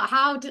this start?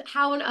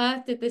 How on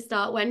earth did this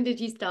start? When did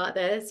you start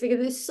this?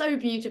 Because it's so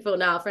beautiful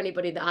now for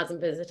anybody that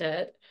hasn't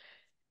visited.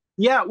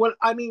 Yeah, well,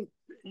 I mean,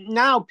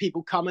 now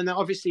people come, and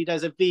obviously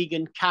there's a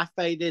vegan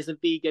cafe, there's a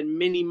vegan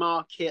mini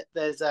market,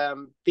 there's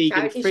vegan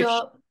Charity thrift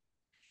shop.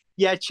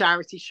 Yeah,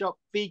 charity shop,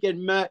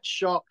 vegan merch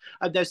shop.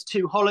 There's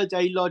 2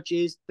 holiday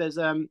lodges. There's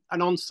an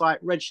on-site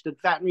registered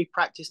veterinary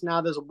practice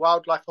now. There's a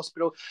wildlife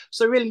hospital.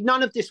 So really,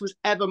 none of this was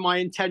ever my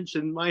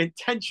intention. My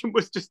intention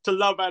was just to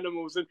love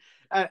animals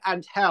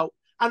and help.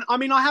 And I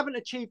mean, I haven't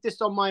achieved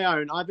this on my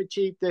own. I've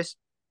achieved this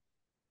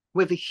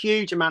with a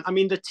huge amount. I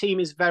mean, the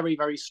team is very,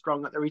 very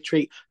strong at the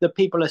retreat. The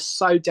people are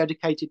so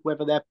dedicated,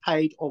 whether they're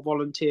paid or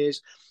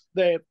volunteers.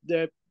 The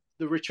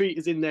retreat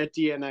is in their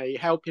DNA.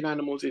 Helping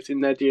animals is in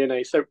their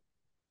DNA. So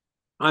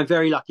I'm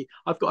very lucky.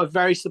 I've got a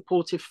very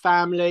supportive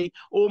family.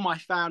 All my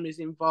family's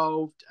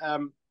involved.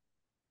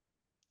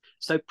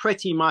 So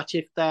pretty much,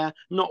 if they're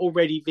not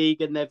already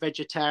vegan, they're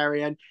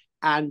vegetarian,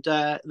 and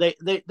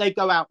they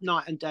go out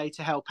night and day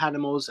to help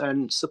animals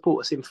and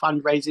support us in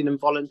fundraising and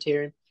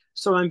volunteering.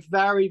 So I'm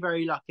very,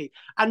 very lucky.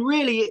 And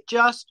really,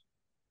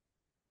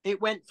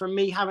 it went from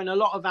me having a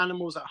lot of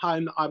animals at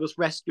home that I was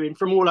rescuing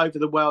from all over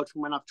the world,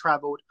 from when I've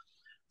travelled,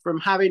 from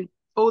having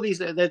all these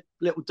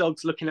little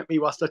dogs looking at me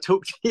whilst I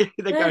talk to you.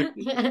 They go,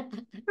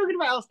 talking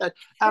about else then.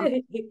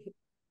 And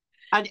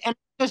it's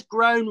just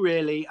grown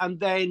really. And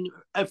then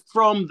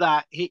from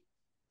that,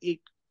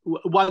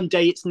 one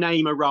day its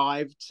name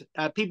arrived.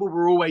 People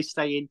were always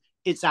saying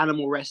it's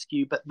animal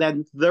rescue, but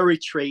then the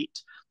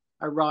retreat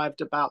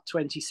arrived about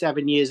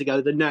 27 years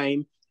ago, the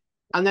name.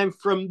 And then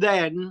from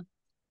then,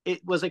 it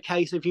was a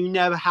case of you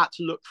never had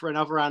to look for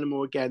another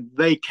animal again.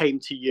 They came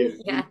to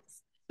you. Yes.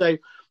 So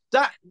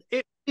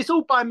it's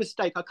all by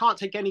mistake. I can't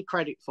take any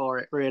credit for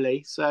it,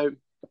 really. So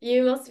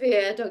you must be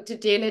a Dr.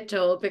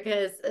 Dolittle,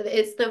 because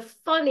it's the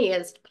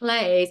funniest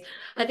place.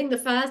 I think the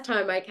first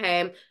time I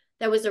came,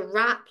 there was a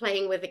rat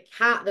playing with a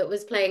cat that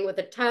was playing with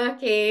a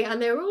turkey, and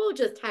they were all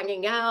just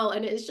hanging out,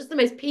 and it's just the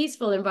most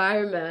peaceful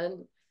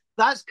environment.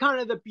 That's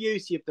kind of the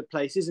beauty of the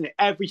place, isn't it?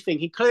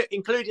 Everything,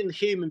 including the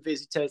human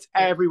visitors,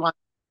 everyone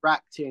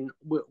interacting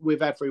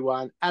with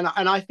everyone. And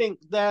I think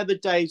they're the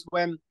days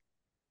when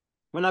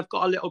I've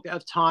got a little bit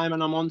of time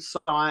and I'm on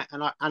site,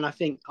 and I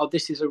think, oh,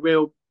 this is a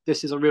real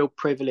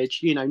privilege,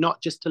 you know,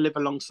 not just to live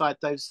alongside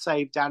those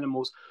saved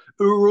animals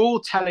who are all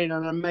telling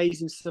an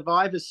amazing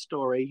survivor's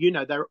story. You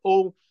know, they're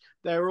all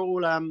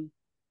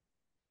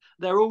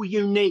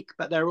unique,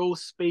 but they're all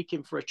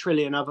speaking for a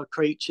trillion other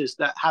creatures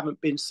that haven't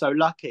been so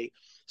lucky.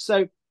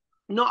 So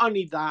not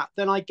only that,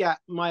 then I get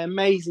my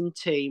amazing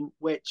team,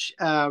 which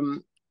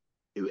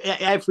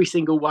every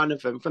single one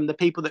of them, from the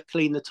people that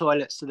clean the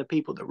toilets to the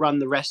people that run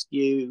the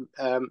rescue,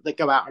 that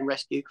go out and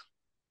rescue,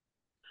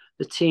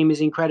 the team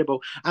is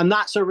incredible. And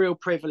that's a real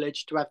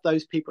privilege to have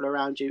those people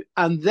around you.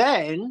 And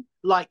then,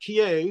 like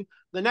you,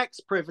 the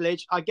next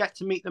privilege, I get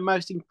to meet the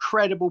most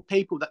incredible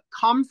people that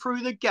come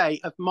through the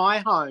gate of my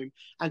home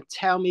and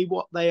tell me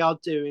what they are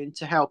doing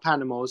to help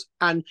animals.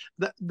 And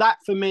that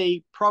for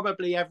me,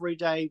 probably every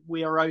day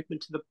we are open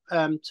to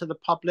the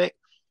public.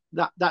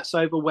 That's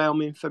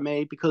overwhelming for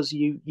me, because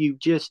you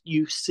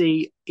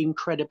see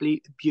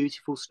incredibly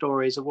beautiful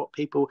stories of what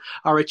people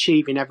are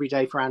achieving every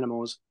day for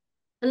animals.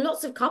 And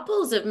lots of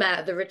couples have met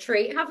at the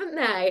retreat, haven't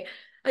they?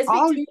 I speak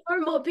Oh, to more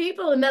and more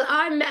people, and then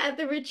I met at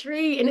the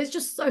retreat, and it's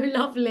just so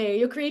lovely.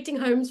 You're creating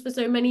homes for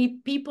so many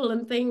people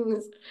and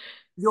things.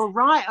 you're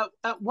right.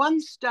 At one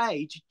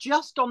stage,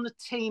 just on the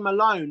team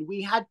alone,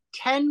 we had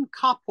 10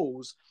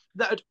 couples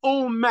that had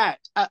all met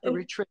at the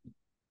retreat.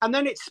 and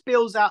then it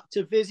spills out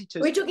to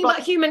visitors. We're talking about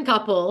human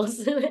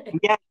couples.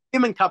 Yeah,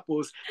 human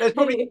couples. There's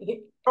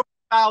probably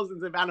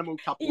thousands of animal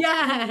couples.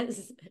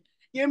 Yes.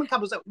 Human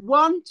couples. At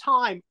one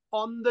time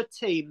on the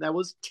team, there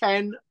was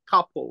 10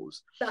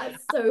 couples.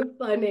 That's so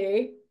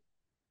funny.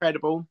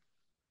 Incredible.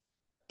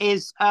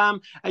 Is a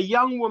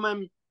young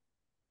woman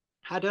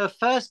had her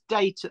first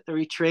date at the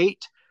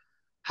retreat.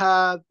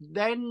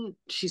 Then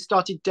she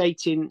started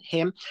dating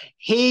him.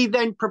 He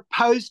then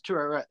proposed to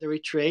her at the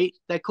retreat.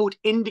 They're called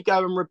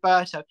Indigo and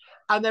Roberto.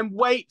 And then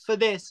wait for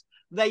this,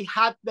 they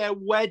had their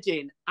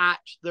wedding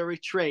at the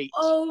retreat.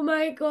 Oh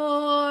my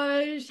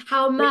gosh,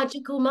 how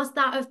magical must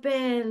that have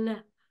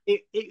been?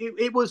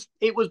 It was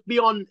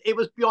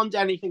beyond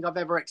anything I've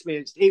ever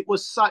experienced. It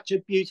was such a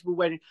beautiful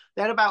wedding.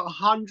 They had about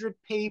 100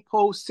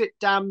 people, sit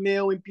down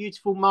meal in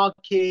beautiful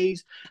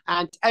marquees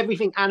and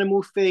everything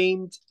animal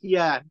themed.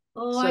 Yeah.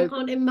 Oh, I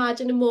can't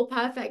imagine a more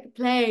perfect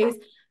place.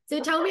 So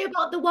tell me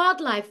about the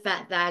wildlife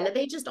vet then. Are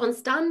they just on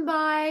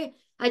standby?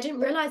 I didn't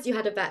realize you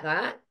had a vet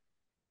there.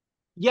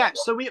 Yeah,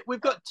 so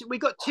we've got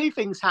two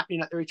things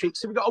happening at the retreat.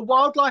 So we've got a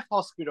wildlife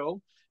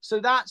hospital. So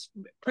that's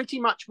pretty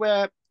much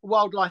where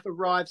wildlife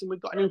arrives, and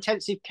we've got an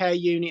intensive care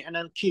unit and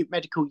an acute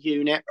medical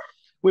unit.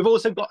 We've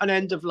also got an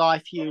end of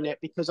life unit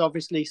because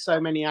obviously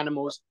so many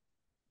animals,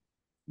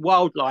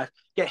 wildlife,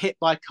 get hit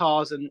by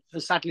cars, and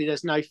sadly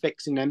there's no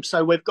fixing them.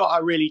 So we've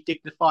got a really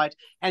dignified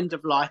end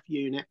of life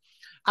unit.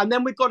 And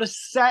then we've got a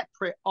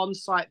separate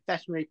on-site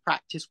veterinary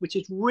practice, which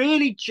is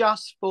really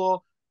just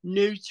for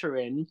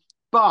neutering.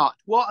 But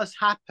what has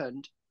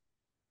happened,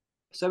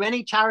 so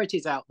any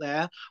charities out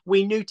there,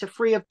 we neuter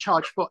free of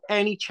charge for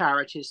any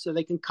charities, so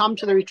they can come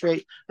to the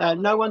retreat.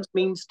 No one's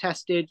means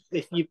tested.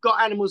 If you've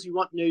got animals you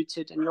want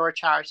neutered and you're a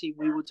charity,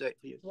 we will do it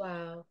for you.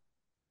 Wow.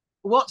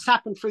 What's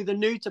happened through the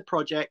Neuter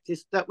project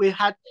is that we've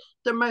had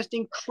the most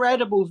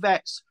incredible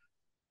vets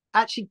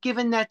actually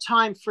giving their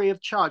time free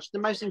of charge, the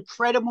most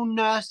incredible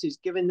nurses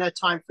giving their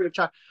time free of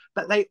charge,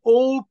 but they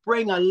all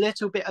bring a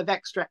little bit of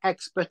extra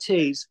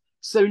expertise.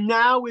 So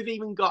now we've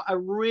even got a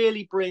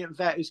really brilliant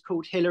vet who's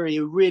called Hillary,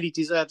 who really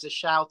deserves a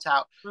shout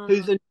out.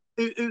 Who's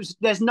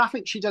there's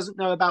nothing she doesn't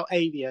know about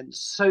avians.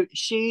 So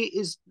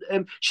she's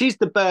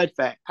the bird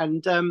vet,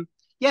 and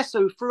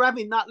so for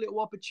having that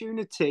little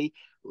opportunity,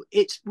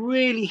 it's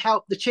really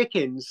helped the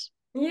chickens.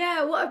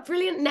 Yeah, what a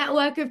brilliant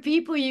network of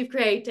people you've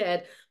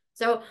created.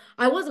 So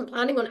I wasn't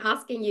planning on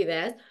asking you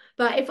this,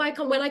 but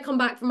when I come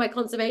back from my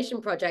conservation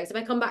projects, if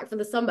I come back for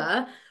the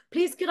summer,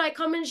 please could I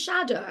come and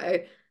shadow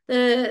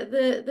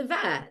the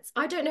vets?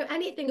 I don't know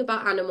anything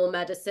about animal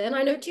medicine.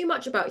 I know too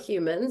much about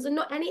humans and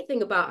not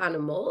anything about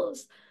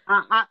animals.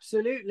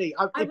 Absolutely.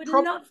 I would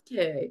love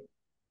to.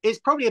 It's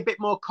probably a bit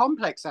more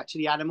complex,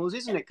 actually, animals,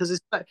 isn't it? Because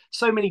there's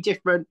so many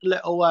different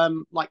little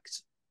like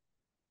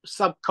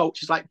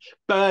subcultures, like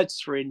birds,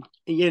 for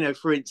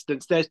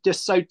instance. They're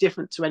just so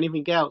different to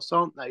anything else,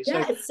 aren't they?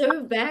 Yeah, it's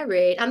so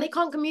varied, and they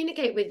can't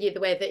communicate with you the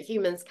way that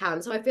humans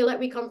can. So I feel like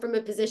we come from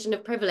a position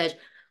of privilege.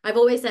 I've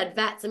always said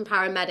vets and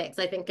paramedics,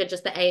 I think, are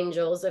just the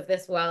angels of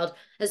this world,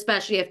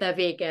 especially if they're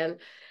vegan.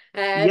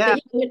 But yeah,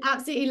 we'd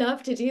absolutely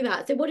love to do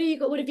that. So what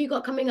have you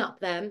got coming up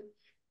then?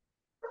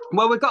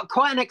 Well, we've got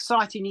quite an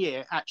exciting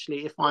year,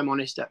 actually, if I'm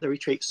honest, at the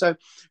retreat. So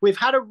we've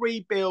had a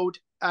rebuild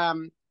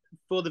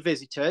for the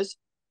visitors.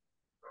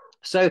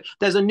 So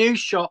there's a new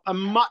shop, a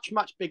much,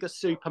 much bigger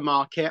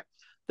supermarket.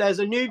 There's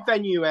a new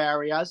venue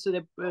area. So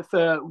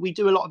we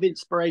do a lot of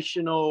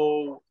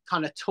inspirational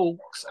kind of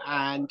talks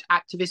and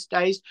activist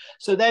days.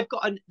 So they've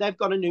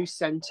got a new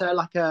centre,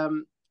 like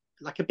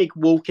a big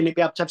wall. Can it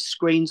be able to have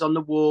screens on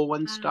the wall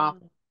and stuff?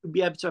 We'll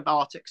be able to have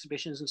art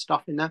exhibitions and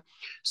stuff in there.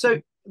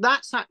 So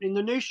that's happening.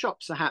 The new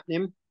shops are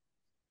happening.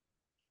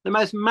 The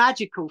most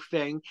magical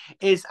thing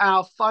is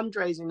our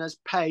fundraising has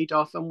paid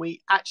off, and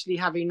we actually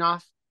have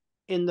enough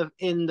in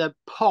the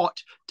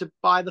pot to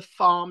buy the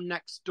farm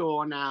next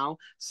door now.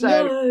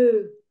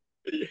 So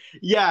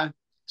yeah,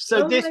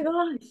 so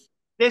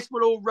this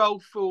will all roll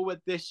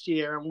forward this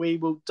year, and we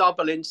will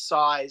double in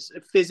size,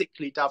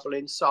 physically double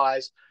in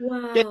size.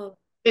 Wow.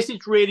 This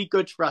is really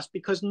good for us,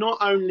 because not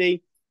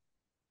only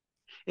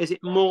is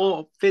it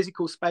more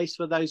physical space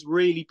for those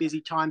really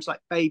busy times like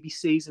baby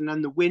season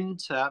and the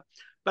winter,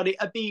 but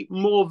it'll be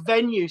more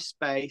venue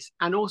space,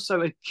 and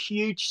also a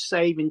huge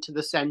saving to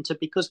the centre,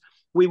 because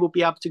we will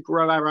be able to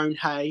grow our own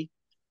hay,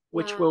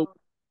 which will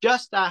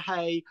just our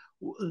hay.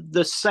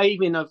 The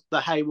saving of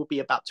the hay will be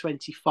about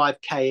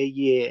 25k a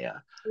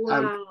year.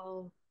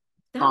 Wow,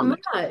 that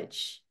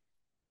much?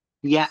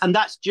 Yeah, and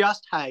that's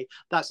just hay.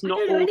 That's not.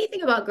 I don't know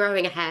anything about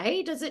growing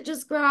hay. Does it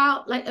just grow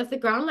out like off the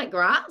ground like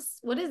grass?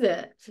 What is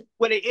it?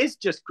 Well, it is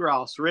just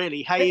grass,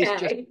 really. Hay is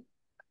just.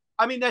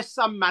 I mean, there's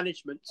some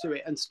management to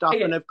it and stuff,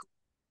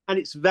 and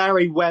it's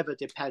very weather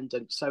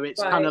dependent. So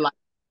it's kind of like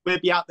we'll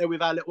be out there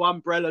with our little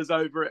umbrellas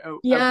over it.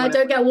 Yeah,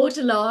 don't get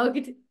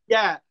waterlogged.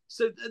 Yeah,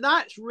 so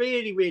that's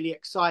really, really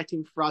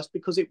exciting for us,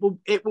 because it will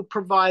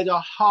provide a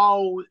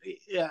whole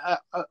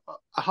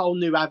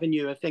new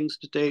avenue of things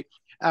to do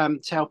to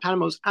help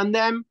animals. And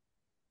then,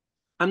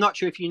 I'm not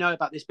sure if you know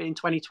about this, but in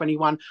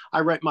 2021 I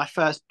wrote my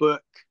first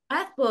book.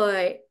 Earth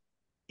Boy.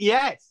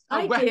 Yes.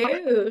 I Well,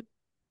 do.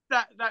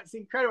 that's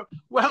incredible.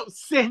 Well,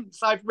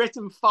 since I've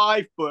written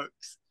 5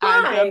 books,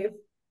 and 5.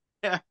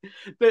 yeah,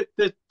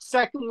 the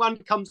second one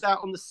comes out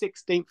on the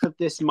 16th of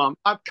this month.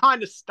 I'm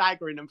kind of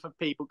staggering them for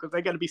people because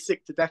they're going to be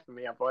sick to death of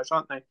me otherwise,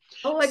 aren't they?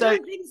 Oh, I So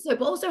don't think so.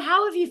 But also,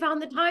 how have you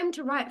found the time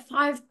to write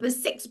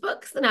 6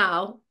 books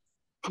now?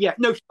 yeah,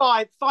 no,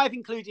 five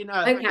including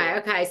Earth Okay,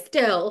 Book. okay.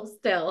 Still.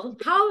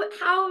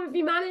 How have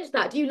you managed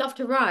that? Do you love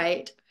to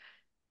write?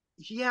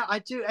 Yeah, I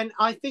do. And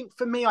I think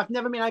for me, I've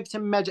never been able to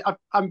meditate.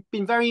 I've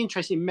been very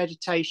interested in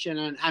meditation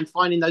and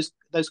finding those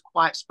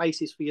quiet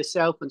spaces for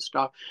yourself and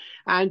stuff.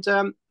 And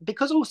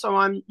because also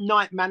I'm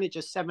night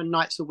manager 7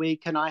 nights a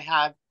week, and I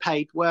have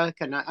paid work,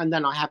 and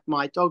then I have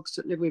my dogs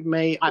that live with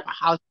me. I have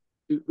a house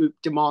who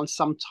demands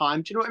some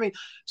time. Do you know what I mean?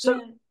 So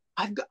Yeah.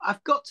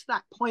 I've got to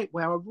that point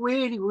where I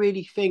really,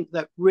 really think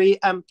that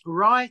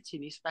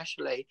writing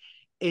especially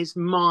is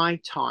my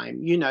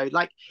time. You know,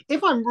 like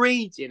if I'm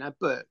reading a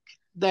book,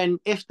 then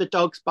if the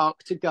dogs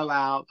bark to go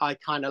out, I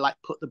kind of like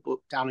put the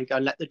book down and go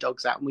and let the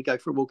dogs out, and we go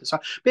for a walk and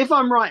stuff. But if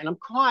I'm writing,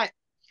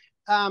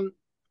 um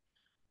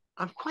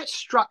I'm quite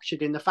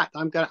structured in the fact that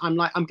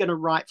I'm going to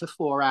write for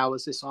 4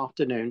 hours this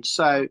afternoon.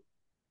 So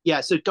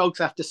yeah, so dogs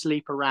have to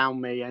sleep around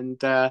me, and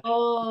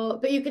Oh,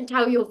 but you can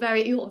tell you're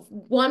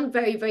one,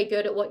 very, very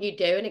good at what you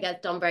do and it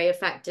gets done very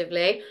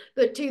effectively.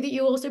 But two, that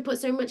you also put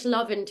so much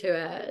love into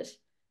it.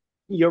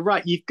 you're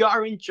right. You've got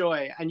to enjoy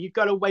it, and you've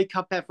got to wake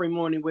up every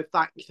morning with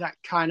that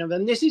kind of.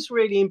 And this is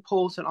really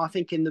important, I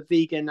think, in the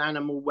vegan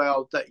animal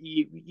world, that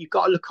you've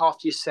got to look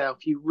after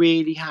yourself. You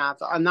really have,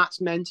 and that's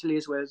mentally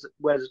as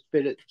well as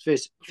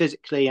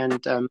physically.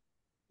 And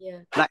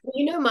Yeah. like, Well,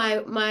 you know,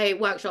 my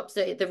workshops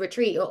at the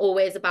retreat are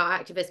always about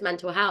activist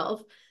mental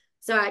health.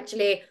 So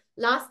actually,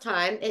 last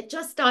time it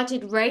just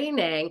started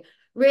raining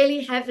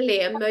really heavily,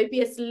 and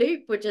Mobius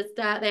Loop were just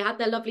they had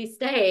their lovely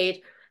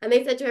stage, and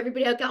they said to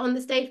everybody, "I'll get on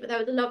the stage," but there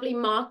was a lovely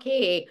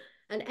marquee,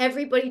 and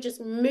everybody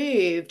just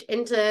moved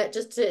into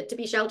just to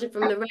be sheltered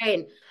from the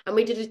rain. And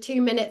we did a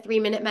 2-minute,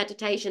 3-minute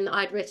meditation that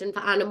I'd written for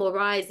Animal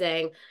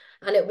Rising.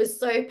 And it was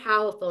so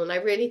powerful. And I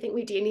really think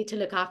we do need to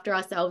look after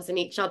ourselves and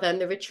each other.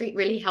 And the retreat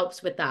really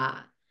helps with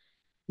that.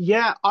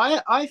 yeah,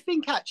 I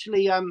think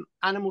actually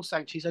animal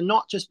sanctuaries are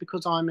not just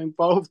because I'm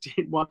involved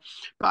in one,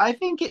 but I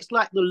think it's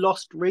like the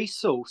lost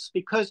resource,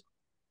 because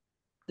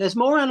there's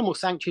more animal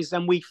sanctuaries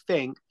than we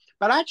think.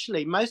 But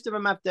actually, most of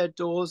them have their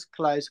doors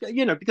closed,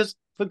 you know, because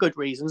for good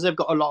reasons. They've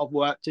got a lot of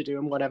work to do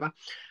and whatever.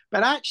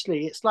 But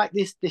actually, it's like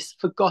this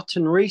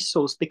forgotten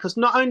resource, because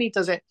not only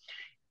does it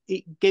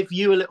give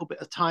you a little bit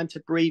of time to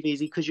breathe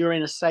easy because you're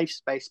in a safe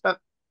space, but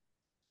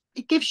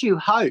it gives you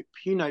hope,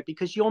 you know,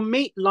 because you'll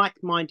meet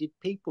like-minded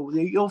people.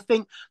 You'll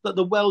think that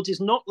the world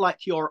is not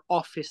like your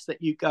office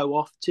that you go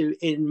off to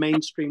in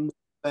mainstream,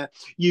 where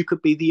you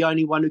could be the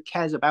only one who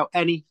cares about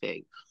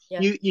anything.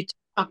 Yeah. You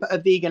up at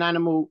a vegan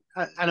animal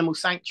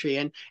sanctuary,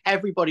 and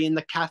everybody in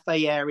the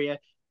cafe area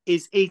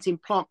is eating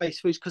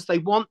plant-based foods because they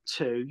want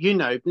to, you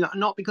know,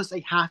 not because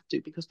they have to,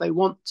 because they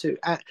want to.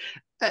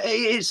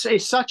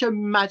 It's such a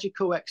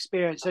magical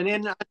experience. And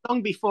in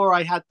long before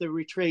I had the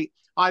retreat,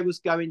 I was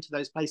going to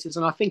those places,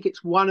 and I think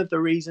it's one of the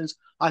reasons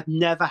I've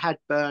never had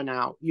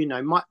burnout. You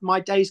know, my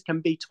days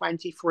can be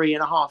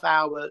 23.5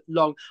 hour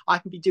long. I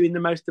can be doing the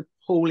most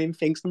appalling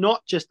things,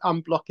 not just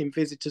unblocking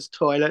visitors'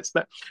 toilets,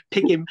 but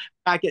picking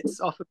maggots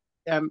off of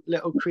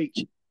little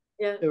creatures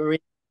Yeah. who are in.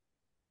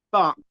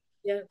 But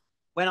Yeah.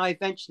 when I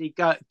eventually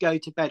go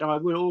to bed, I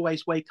will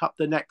always wake up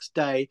the next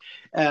day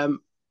um,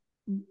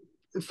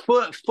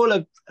 full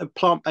of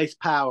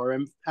plant-based power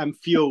and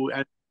fuel,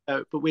 and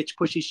which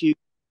pushes you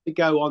to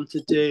go on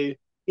to do,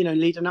 you know,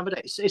 lead another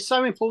day. It's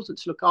so important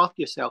to look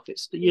after yourself.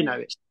 It's, you know,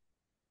 it's,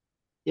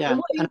 yeah. And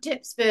what are your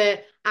tips for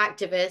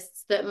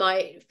activists that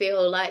might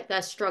feel like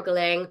they're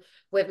struggling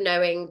with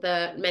knowing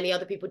that many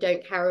other people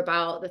don't care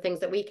about the things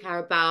that we care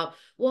about?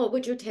 What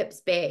would your tips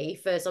be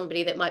for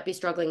somebody that might be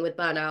struggling with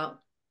burnout?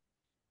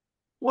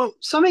 Well,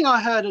 something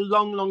I heard a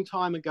long, long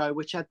time ago,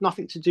 which had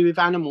nothing to do with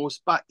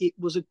animals, but it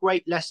was a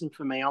great lesson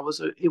for me.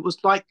 It was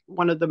like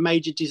one of the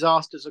major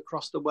disasters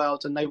across the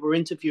world, and they were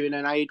interviewing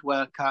an aid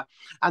worker,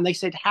 and they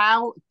said,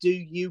 "How do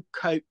you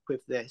cope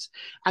with this?"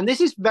 And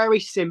this is very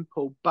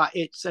simple, but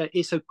it's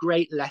a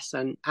great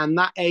lesson. And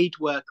that aid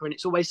worker, and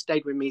it's always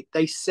stayed with me,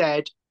 they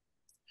said,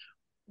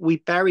 "We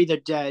bury the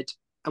dead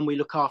and we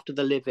look after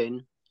the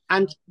living,"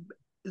 and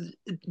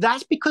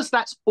that's because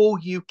that's all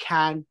you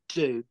can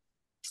do.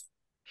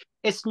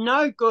 It's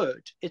no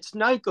good. It's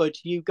no good.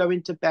 You go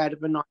into bed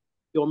of a night,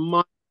 your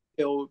mind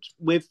filled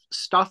with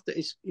stuff that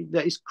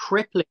is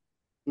crippling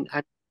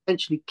and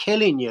essentially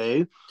killing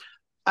you,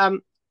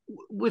 um,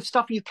 with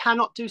stuff you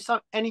cannot do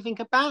anything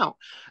about.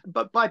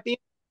 But by being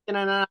in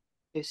an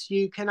analysis,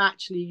 you can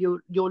actually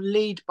you're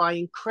lead by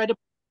incredible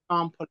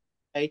example.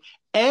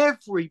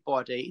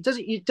 Everybody,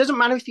 it doesn't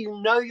matter if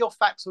you know your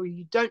facts or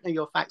you don't know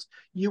your facts.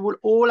 You will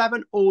all have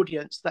an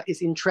audience that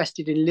is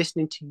interested in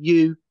listening to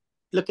you.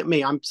 Look at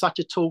me, I'm such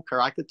a talker,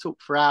 I could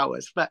talk for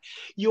hours, but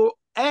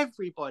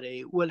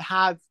everybody will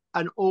have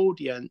an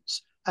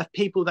audience of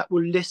people that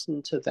will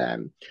listen to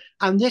them.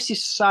 And this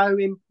is so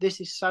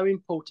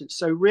important.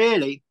 So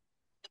really,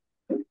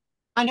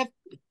 kind of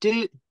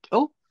do.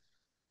 Oh,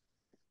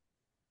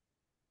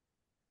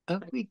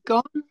 have we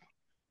gone?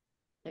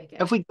 Okay.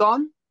 Have we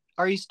gone?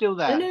 Are you still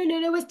there?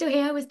 No, we're still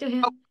here. We're still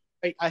here.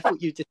 Oh, I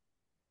thought you did.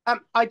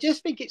 I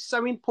just think it's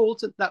so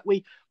important that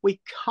we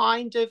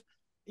kind of,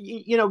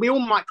 we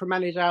all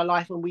micromanage our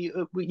life, and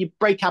we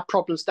break our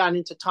problems down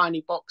into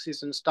tiny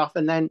boxes and stuff,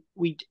 and then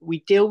we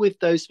deal with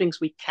those things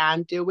we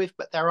can deal with,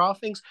 but there are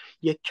things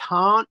you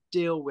can't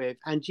deal with,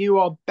 and you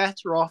are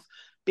better off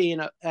being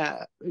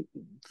a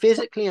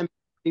physically and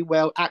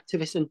well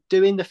activist and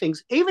doing the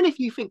things, even if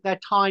you think they're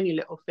tiny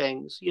little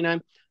things,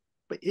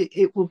 but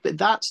it will be,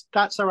 that's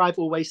how I've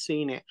always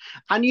seen it.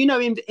 And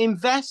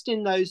invest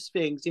in those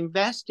things,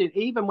 invest in,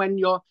 even when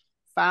your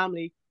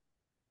family,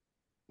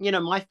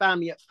 my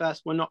family at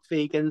first were not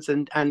vegans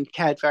and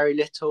cared very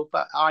little,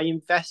 but I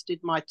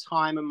invested my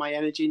time and my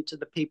energy into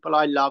the people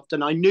I loved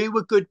and I knew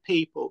were good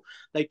people.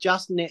 They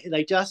just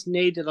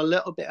needed a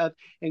little bit of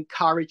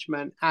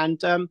encouragement,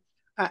 and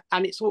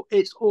it's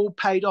all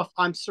paid off.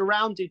 I'm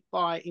surrounded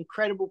by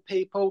incredible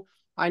people.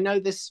 I know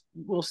this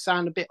will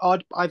sound a bit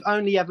odd, but I've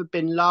only ever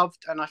been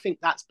loved, and I think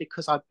that's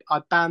because I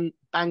bang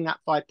that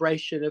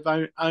vibration of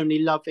only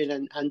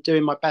loving and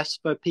doing my best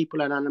for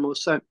people and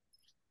animals. So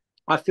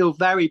I feel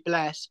very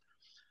blessed,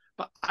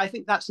 but I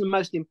think that's the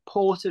most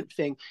important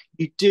thing.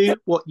 You do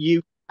what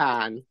you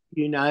can.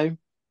 And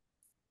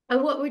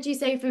what would you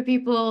say for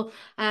people,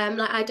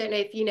 like, I don't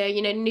know if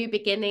new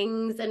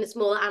beginnings and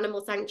small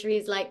animal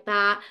sanctuaries like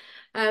that.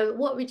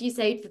 What would you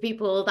say for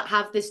people that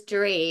have this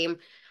dream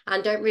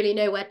and don't really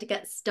know where to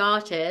get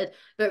started,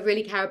 but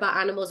really care about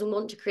animals and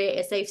want to create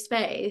a safe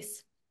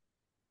space?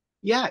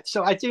 Yeah,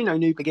 so I do know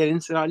New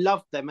Beginnings, and I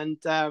love them, and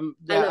I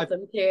love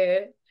them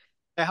too.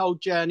 Their whole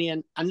journey,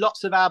 and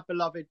lots of our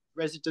beloved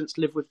residents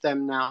live with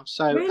them now.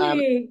 So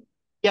Really?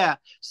 yeah,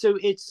 so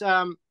it's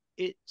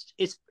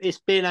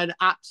been an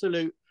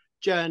absolute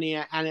journey,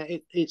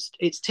 and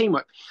it's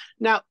teamwork.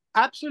 Now,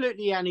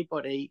 absolutely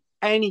anybody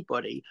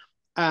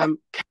can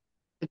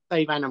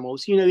save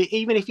animals.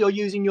 Even if you're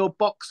using your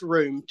box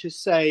room to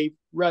save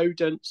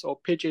rodents or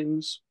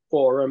pigeons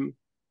or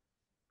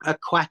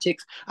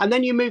aquatics, and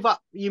then you move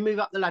up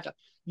the ladder.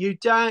 You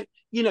don't,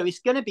 it's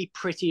going to be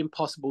pretty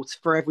impossible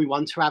for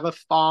everyone to have a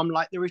farm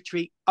like the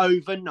retreat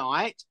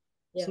overnight.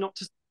 Yeah. It's not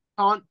to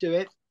can't do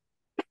it.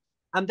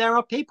 And there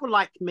are people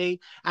like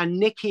me and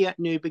Nikki at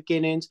New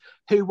Beginnings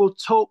who will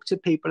talk to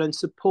people and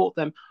support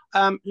them.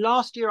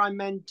 Last year I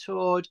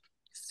mentored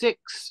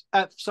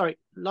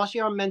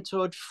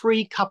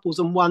three couples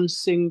and one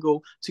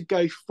single to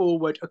go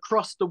forward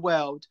across the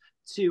world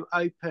to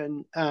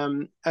open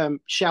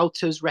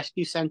shelters,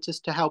 rescue centers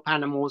to help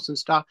animals and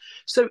stuff.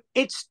 So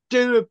it's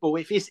doable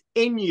if it's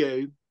in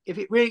you. If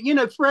it really,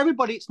 for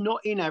everybody, it's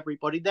not in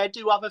everybody. They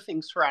do other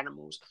things for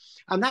animals,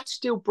 and that's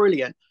still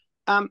brilliant.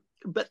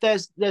 But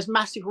there's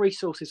massive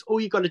resources.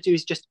 All you got to do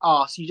is just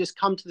ask. You just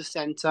come to the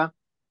center,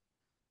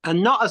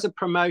 and not as a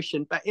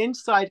promotion, but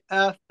inside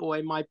Earth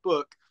Boy, my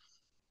book,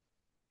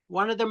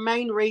 one of the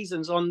main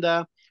reasons on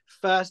the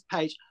first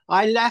page,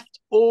 I left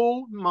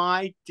all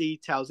my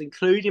details,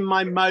 including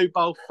my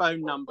mobile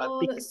phone number.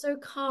 Oh, that's so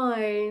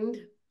kind.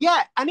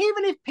 Yeah, and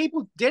even if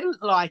people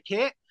didn't like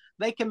it,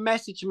 they can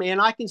message me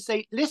and I can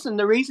say, listen,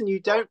 the reason you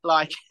don't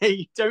like it,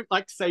 you don't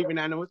like saving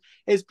animals,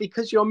 is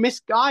because you're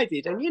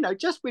misguided. And,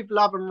 just with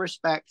love and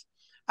respect.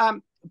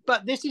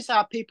 But this is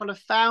how people have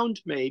found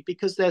me,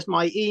 because there's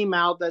my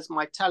email, there's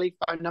my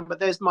telephone number,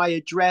 there's my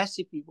address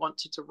if you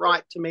wanted to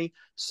write to me.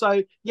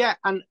 So, yeah,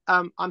 and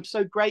I'm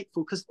so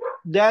grateful because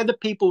they're the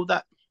people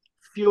that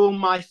fuel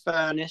my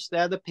furnace.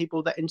 They're the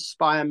people that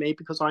inspire me,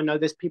 because I know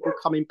there's people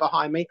coming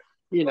behind me.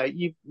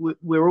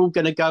 We're all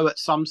going to go at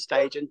some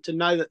stage, and to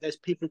know that there's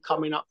people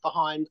coming up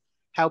behind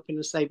helping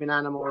and saving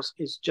animals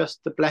is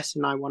just the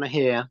blessing I want to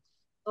hear.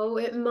 Oh,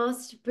 it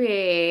must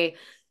be.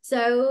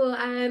 So,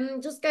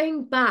 just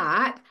going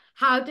back,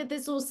 how did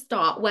this all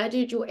start? Where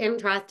did your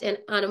interest in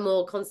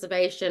animal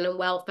conservation and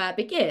welfare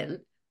begin?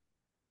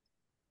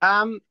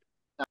 Um,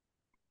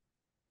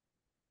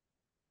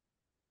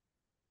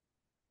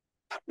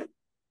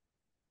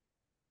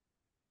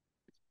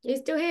 You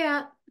still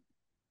here?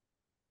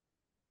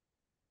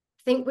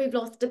 Think we've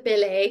lost a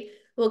Billy.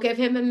 We'll give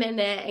him a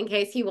minute in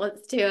case he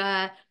wants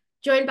to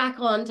join back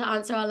on to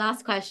answer our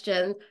last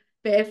question.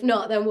 But if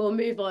not, then we'll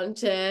move on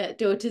to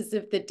Daughters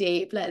of the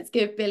Deep. Let's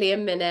give Billy a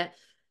minute.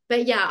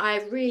 But yeah,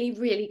 I really,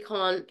 really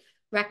can't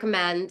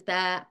recommend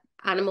their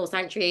animal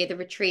sanctuary, the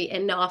retreat,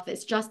 enough.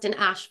 It's just in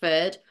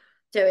Ashford.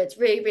 So it's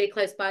really, really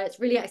close by. It's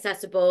really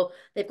accessible.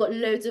 They've got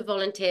loads of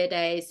volunteer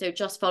days. So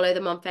just follow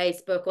them on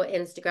Facebook or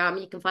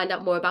Instagram. You can find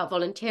out more about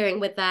volunteering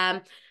with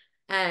them.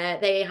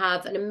 They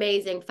have an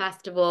amazing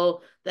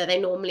festival that they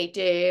normally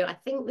do. I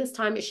think this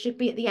time it should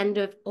be at the end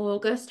of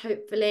August,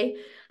 hopefully.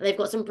 And they've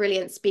got some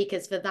brilliant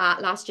speakers for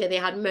that. Last year they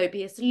had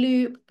Mobius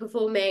Loop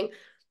performing.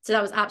 So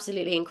that was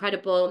absolutely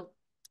incredible.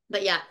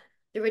 But yeah,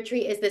 the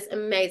retreat is this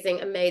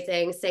amazing,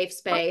 amazing safe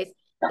space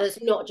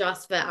that's not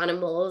just for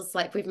animals.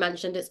 Like we've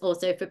mentioned, it's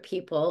also for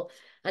people.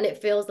 and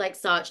it feels like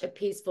such a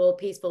peaceful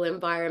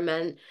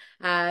environment.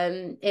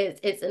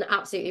 It's an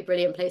absolutely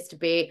brilliant place to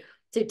be.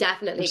 So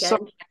definitely go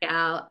and check it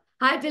out.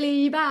 Hi, Billy, are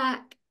you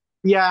back?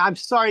 Yeah, I'm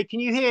sorry. Can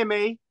you hear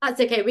me? That's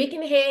okay. We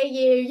can hear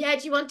you. Yeah,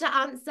 do you want to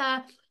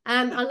answer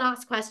our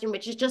last question,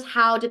 which is just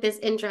how did this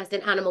interest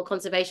in animal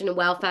conservation and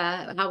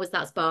welfare, how was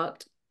that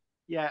sparked?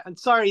 Yeah, and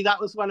sorry, that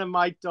was one of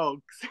my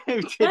dogs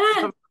who did Ah,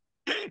 some.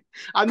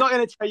 I'm not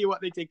going to tell you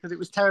what they did because it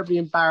was terribly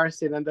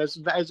embarrassing. And there's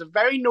a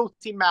very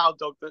naughty male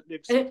dog that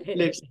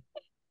lives.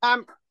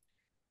 Um.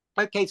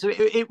 Okay, so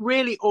it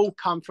really all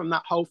come from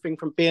that whole thing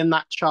from being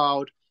that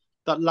child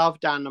that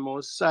loved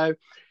animals. So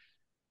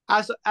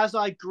as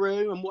I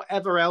grew and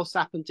whatever else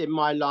happened in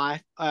my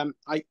life,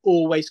 I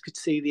always could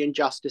see the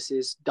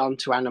injustices done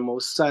to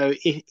animals. So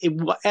if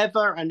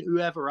whatever and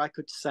whoever I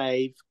could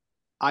save,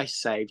 I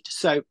saved.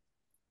 So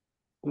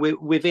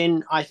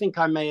within, I think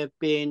I may have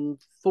been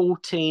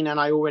 14 and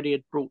I already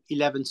had brought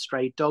 11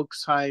 stray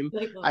dogs home.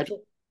 my God. I'd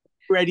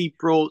already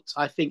brought,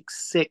 I think,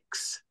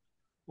 6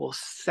 or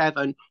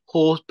 7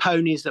 horse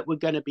ponies that were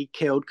going to be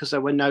killed because they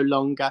were no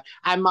longer.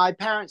 And my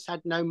parents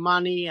had no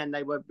money and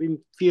they were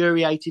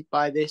infuriated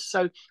by this.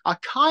 So I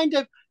kind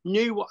of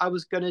knew what I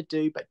was going to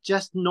do, but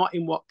just not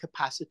in what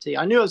capacity.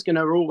 I knew I was going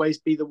to always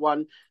be the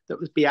one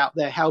that would be out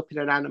there helping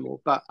an animal,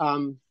 but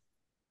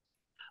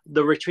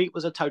the retreat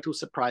was a total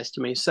surprise to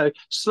me. So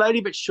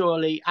slowly but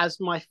surely, as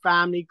my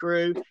family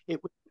grew,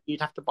 you'd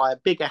have to buy a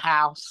bigger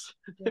house.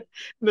 And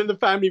then the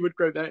family would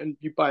grow there and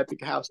you buy a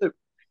bigger house. So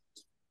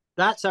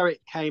that's how it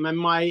came. And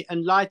my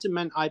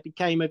enlightenment, I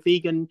became a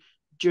vegan.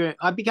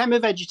 I became a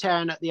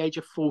vegetarian at the age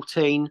of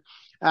 14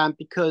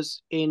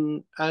 because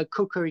in a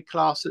cookery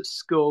class at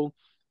school,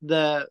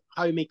 the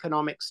home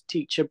economics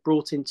teacher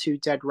brought in 2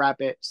 dead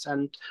rabbits,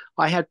 and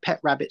I had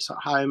pet rabbits at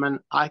home, and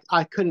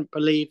I couldn't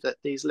believe that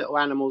these little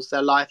animals,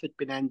 their life had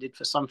been ended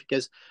for something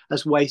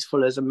as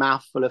wasteful as a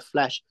mouthful of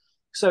flesh.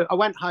 So I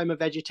went home a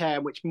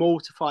vegetarian, which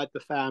mortified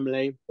the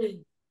family.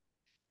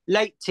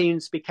 Late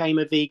teens became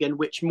a vegan,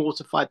 which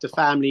mortified the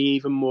family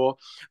even more.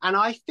 And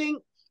I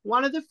think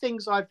one of the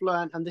things I've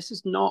learned, and this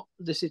is not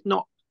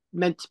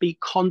meant to be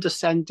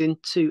condescending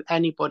to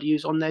anybody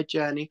who's on their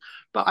journey,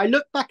 but I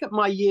look back at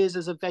my years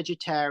as a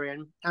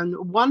vegetarian, and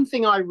one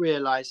thing I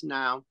realize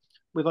now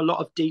with a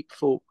lot of deep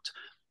thought,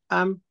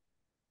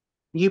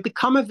 you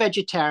become a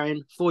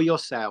vegetarian for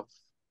yourself,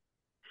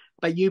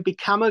 but you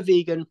become a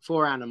vegan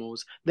for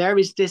animals. There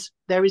is this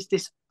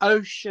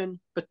ocean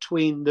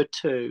between the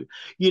two.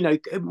 You know,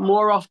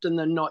 more often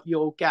than not,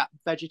 you'll get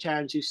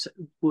vegetarians who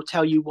will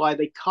tell you why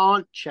they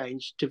can't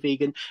change to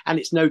vegan, and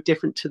it's no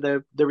different to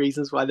the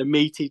reasons why the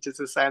meat eaters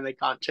are saying they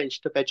can't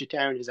change to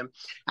vegetarianism.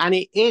 And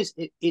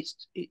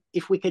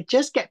if we could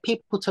just get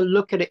people to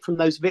look at it from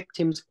those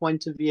victims'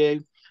 point of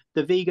view,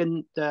 the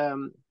vegan,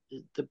 the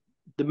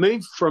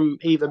move from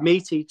either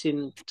meat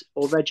eating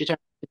or vegetarian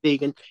to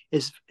vegan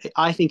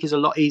I think is a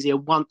lot easier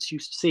once you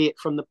see it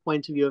from the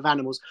point of view of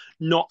animals,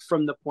 not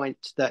from the point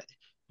that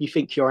you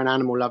think you're an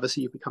animal lover,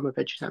 so you become a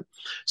vegetarian.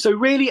 So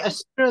really,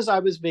 as soon as I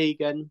was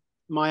vegan,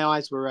 my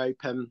eyes were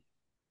open.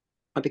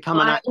 I become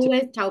an I active.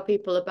 always tell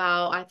people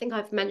about, I think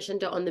I've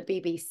mentioned it on the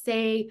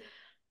BBC.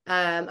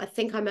 I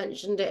think I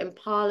mentioned it in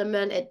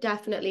Parliament. It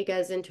definitely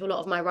goes into a lot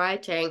of my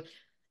writing.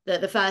 That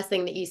the first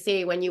thing that you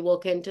see when you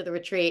walk into the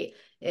retreat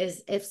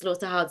is if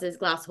slaughterhouses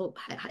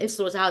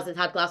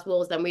had glass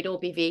walls, then we'd all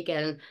be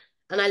vegan.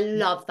 And I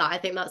love that. I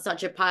think that's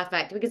such a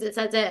perfect, because it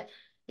says it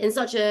in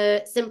such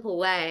a simple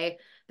way,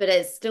 but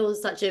it's still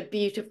such a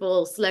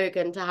beautiful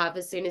slogan to have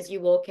as soon as you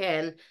walk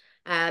in.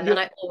 And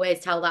I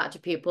always tell that to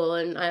people,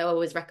 and I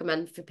always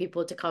recommend for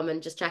people to come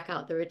and just check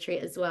out the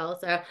retreat as well.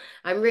 So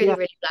I'm really,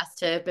 really blessed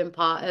to have been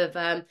part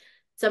of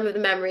some of the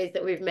memories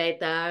that we've made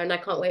there, and I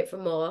can't wait for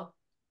more.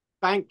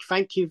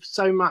 Thank you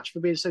so much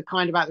for being so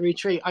kind about the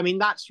retreat. I mean,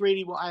 that's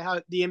really what I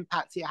hope, the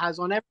impact it has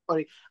on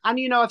everybody. And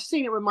you know, I've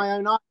seen it with my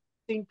own eyes.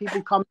 I've seen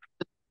people come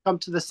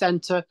to the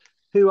centre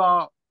who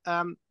are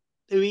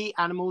who eat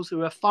animals,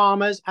 who are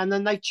farmers, and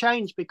then they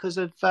change because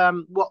of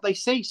what they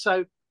see.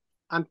 So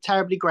I'm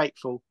terribly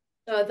grateful.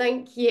 Oh,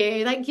 thank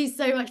you. Thank you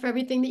so much for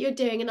everything that you're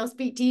doing, and I'll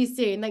speak to you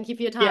soon. Thank you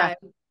for your Yeah.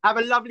 time. Have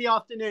a lovely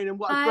afternoon, and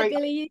what a Bye, great.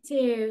 Billy. You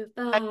too.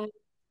 Bye.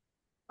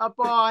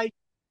 Bye.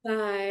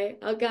 Bye.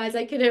 Oh, guys,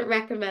 I couldn't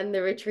recommend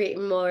the retreat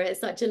more. It's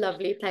such a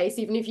lovely place,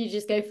 even if you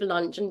just go for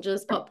lunch and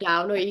just pop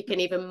down, or you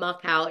can even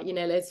muck out. You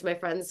know, loads of my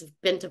friends have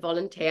been to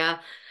volunteer.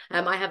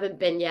 I haven't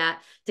been yet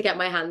to get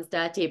my hands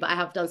dirty, but I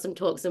have done some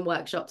talks and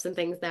workshops and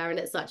things there, and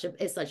it's such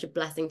a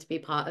blessing to be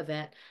part of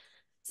it.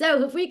 So,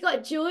 have we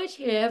got George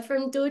here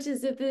from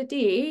Daughters of the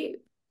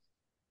Deep?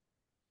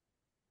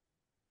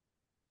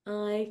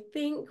 I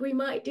think we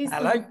might do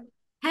Hello. some.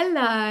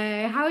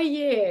 Hello, how are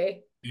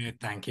you? Good,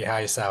 thank you. How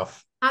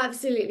yourself?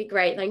 Absolutely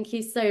great. Thank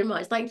you so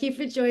much. Thank you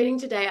for joining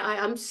today.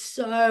 I am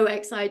so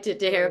excited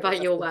to hear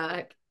about your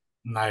work.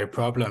 No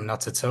problem,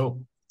 not at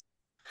all.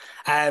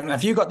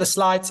 Have you got the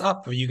slides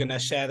up? Are you going to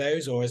share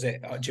those, or is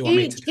it? Do you want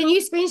me to? Can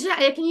you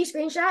screenshot? Can you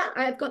screenshot?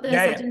 I've got the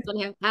settings on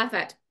here.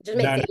 Perfect. Just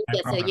makes it No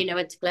easier so you know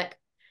when to click.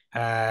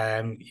 You're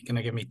going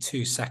to give me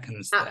 2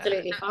 seconds there.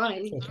 Absolutely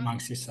fine. Talk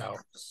amongst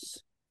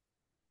yourselves.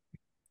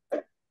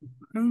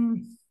 Oh,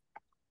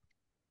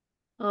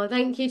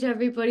 thank you to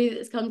everybody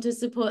that's come to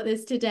support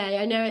this today.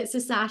 I know it's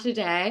a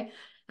Saturday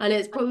and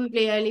it's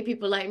probably only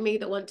people like me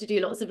that want to do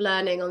lots of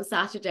learning on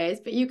Saturdays,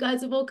 but you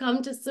guys have all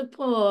come to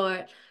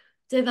support.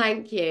 So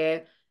thank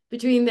you.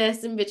 Between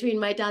this and between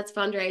my dad's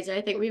fundraiser,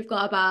 I think we've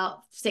got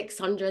about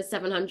 600,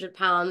 700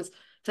 pounds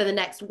for the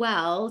next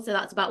well. So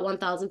that's about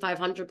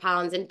 1,500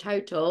 pounds in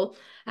total.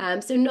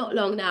 So not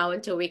long now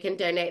until we can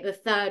donate the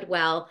third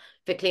well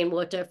for clean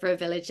water for a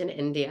village in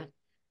India.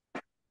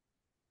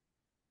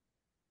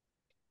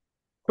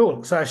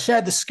 Cool. So I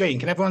shared the screen.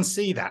 Can everyone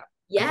see that?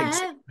 Yeah.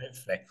 So,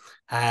 hopefully.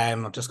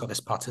 I've just got this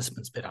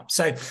participants bit up.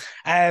 So,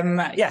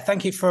 yeah,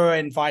 thank you for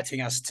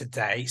inviting us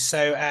today.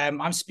 So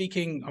I'm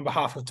speaking on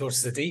behalf of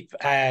Daughters of the Deep,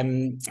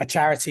 a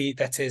charity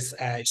that is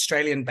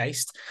Australian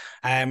based.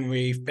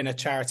 We've been a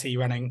charity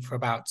running for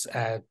about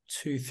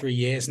 2-3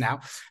 years now.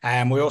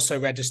 We're also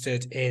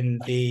registered in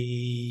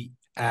the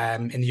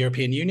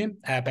European Union,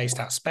 based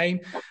out of Spain.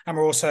 And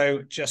we're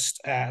also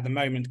just at the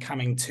moment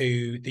coming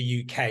to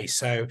the UK.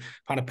 So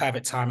kind of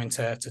perfect timing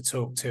to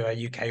talk to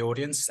a UK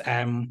audience.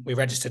 We're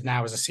registered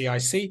now as a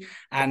CIC,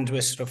 and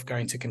we're sort of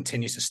going to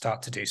continue to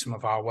start to do some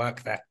of our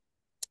work there.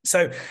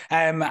 So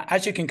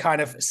as you can kind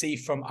of see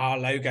from our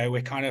logo,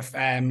 we're kind of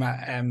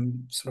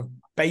sort of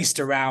based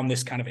around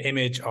this kind of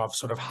image of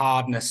sort of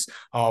hardness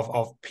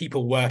of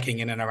people working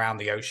in and around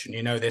the ocean.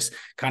 You know, this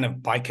kind of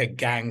biker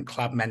gang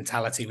club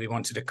mentality we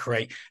wanted to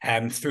create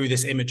through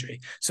this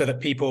imagery so that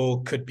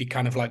people could be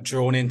kind of like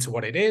drawn into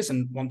what it is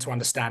and want to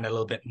understand a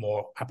little bit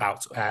more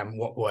about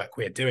what work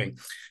we're doing.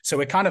 So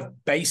we're kind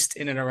of based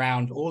in and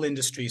around all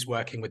industries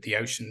working with the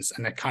oceans,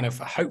 and kind of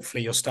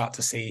hopefully you'll start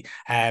to see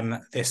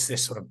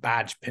this sort of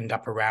badge pinned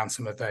up around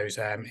some of those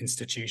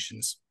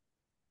institutions.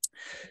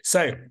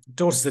 So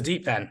Daughters of the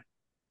Deep then.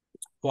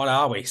 What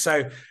are we?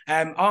 So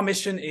our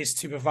mission is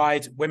to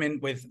provide women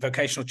with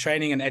vocational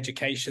training and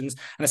educations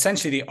and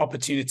essentially the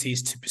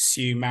opportunities to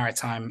pursue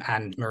maritime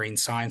and marine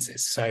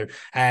sciences. So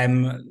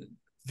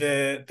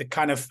the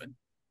kind of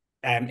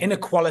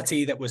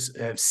inequality that was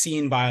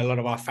seen by a lot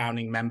of our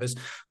founding members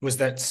was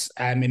that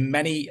in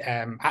many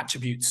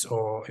attributes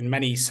or in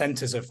many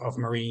centers of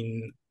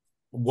marine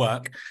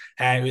work,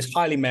 it was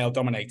highly male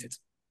dominated.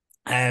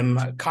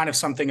 Kind of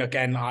something,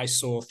 again, I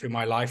saw through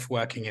my life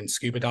working in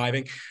scuba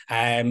diving,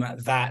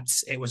 that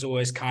it was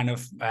always kind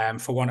of,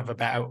 for want of a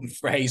better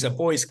phrase, a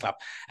boys' club.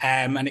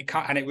 And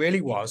it really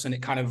was, and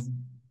it kind of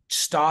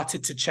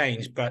started to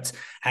change. But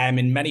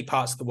in many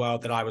parts of the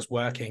world that I was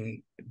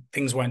working,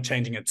 things weren't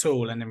changing at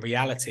all. And in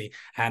reality,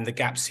 the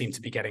gaps seemed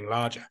to be getting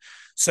larger.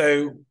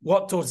 So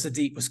what Daughters of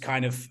the Deep was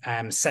kind of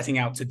setting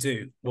out to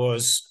do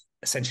was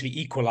essentially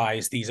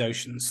equalize these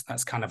oceans.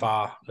 That's kind of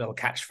our little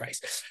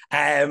catchphrase,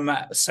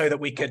 so that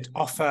we could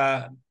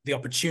offer the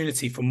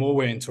opportunity for more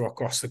women to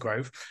across the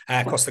globe,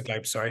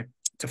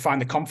 to find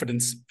the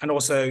confidence and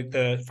also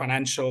the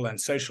financial and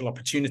social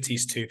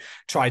opportunities to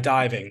try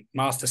diving,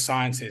 master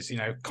sciences, you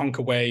know,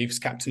 conquer waves,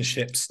 captain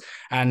ships,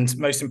 and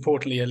most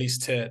importantly, at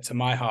least to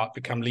my heart,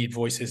 become lead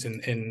voices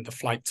in the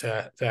fight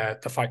to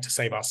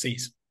save our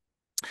seas.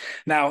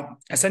 Now,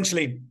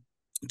 essentially,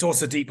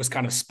 Daughters of the Deep was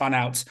kind of spun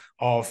out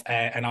of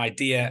an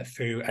idea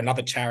through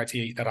another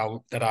charity that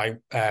I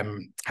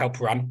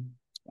help run,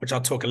 which I'll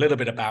talk a little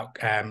bit about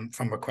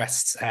from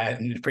requests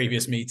in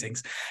previous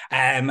meetings.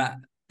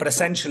 But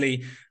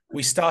essentially,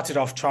 we started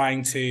off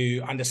trying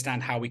to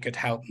understand how we could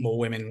help more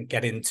women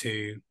get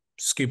into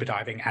scuba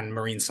diving and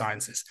marine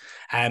sciences.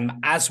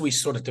 As we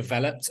sort of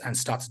developed and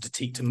started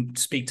to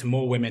speak to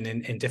more women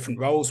in different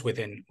roles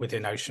within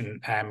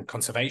ocean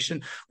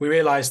conservation, we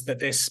realized that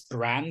this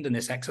brand and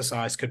this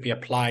exercise could be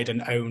applied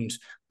and owned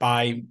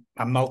by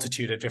a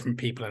multitude of different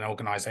people and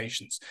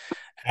organizations.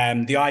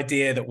 The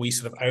idea that we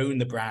sort of own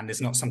the brand is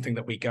not something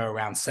that we go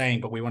around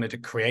saying, but we wanted to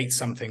create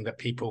something that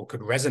people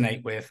could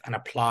resonate with and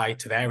apply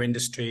to their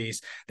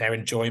industries, their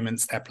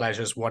enjoyments, their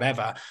pleasures,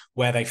 whatever,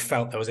 where they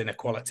felt there was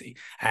inequality.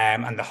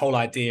 And the whole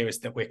idea is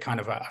that we're kind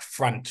of a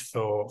front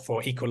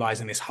for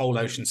equalizing this whole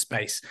ocean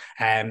space,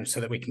 so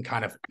that we can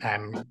kind of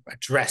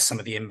address some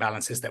of the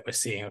imbalances that we're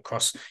seeing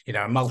across, you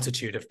know, a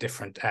multitude of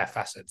different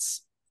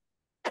facets.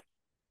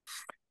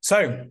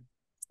 So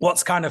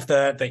what's kind of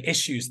the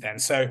issues then?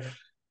 So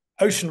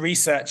ocean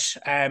research,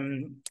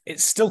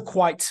 it's still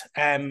quite,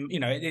 you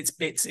know, it's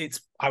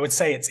I would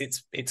say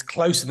it's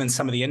closer than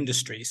some of the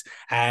industries.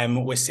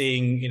 We're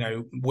seeing, you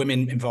know,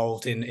 women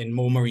involved in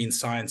more marine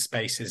science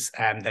spaces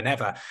than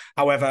ever.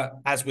 However,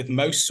 as with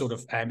most sort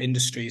of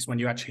industries, when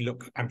you actually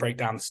look and break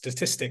down the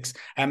statistics,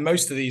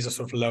 most of these are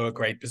sort of lower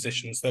grade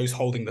positions, those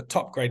holding the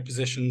top grade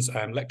positions,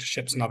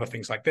 lectureships and other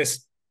things like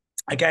this.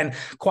 Again,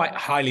 quite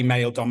highly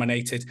male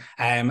dominated.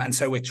 And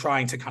so we're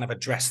trying to kind of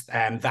address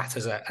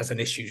that as an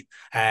issue,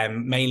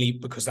 mainly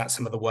because that's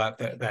some of the work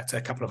that a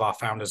couple of our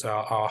founders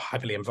are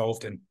heavily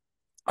involved in.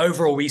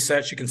 Overall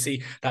research, you can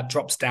see that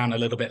drops down a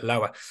little bit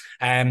lower.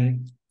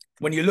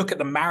 When you look at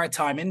the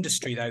maritime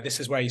industry, though, this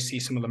is where you see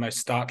some of the most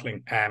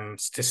startling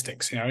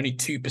statistics. You know, only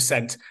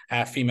 2%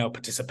 female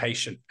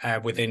participation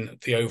within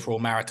the overall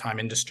maritime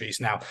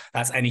industries. Now,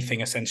 that's anything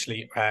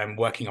essentially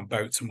working on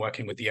boats and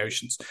working with the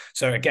oceans.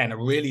 So again, a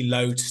really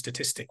low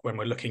statistic when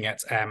we're looking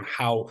at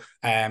how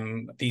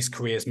these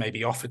careers may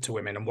be offered to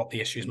women and what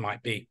the issues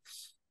might be.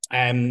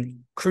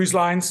 Cruise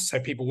lines, so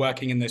people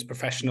working in those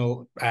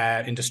professional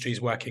industries,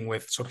 working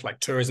with sort of like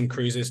tourism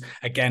cruises,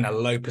 again, a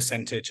low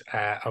percentage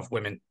of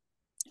women.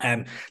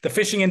 The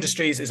fishing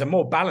industries is a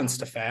more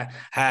balanced affair,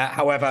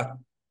 however,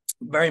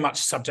 very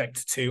much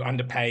subject to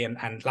underpay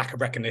and lack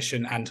of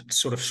recognition and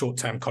sort of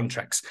short-term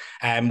contracts.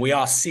 We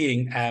are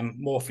seeing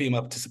more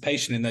female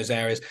participation in those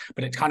areas,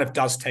 but it kind of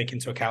does take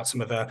into account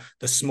some of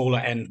the smaller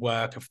end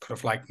work of kind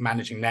of like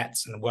managing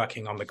nets and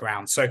working on the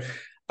ground. So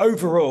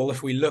overall,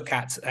 if we look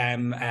at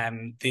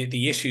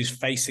the issues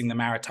facing the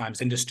maritime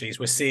industries,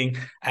 we're seeing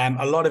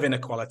a lot of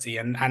inequality,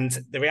 and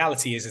the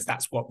reality is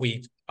that's what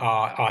we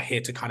are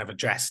here to kind of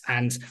address.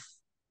 And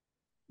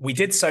we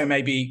did so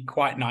maybe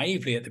quite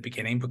naively at the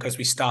beginning because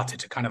we started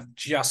to kind of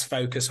just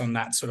focus on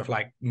that sort of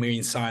like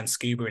marine science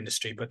scuba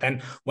industry. But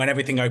then when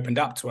everything opened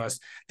up to us,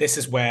 this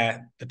is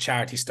where the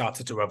charity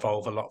started to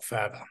evolve a lot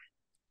further.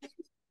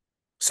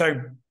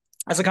 So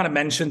as I kind of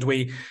mentioned,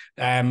 we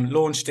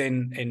launched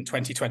in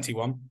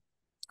 2021.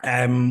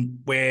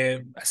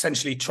 We're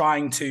essentially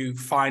trying to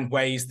find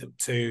ways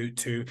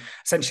to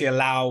essentially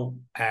allow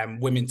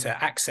women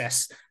to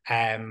access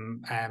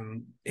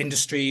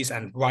industries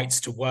and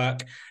rights to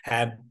work,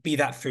 be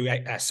that through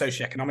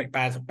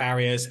socioeconomic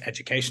barriers,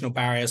 educational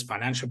barriers,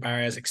 financial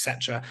barriers,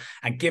 etc.,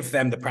 and give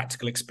them the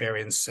practical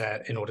experience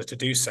in order to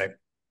do so.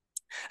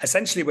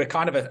 Essentially, we're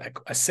kind of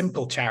a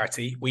simple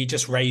charity. We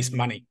just raise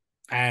money.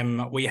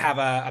 We have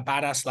a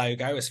badass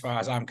logo as far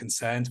as I'm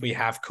concerned. We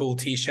have cool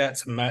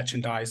t-shirts and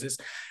merchandisers,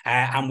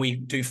 and we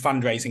do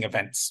fundraising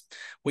events.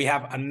 We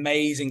have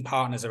amazing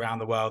partners around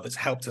the world that's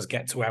helped us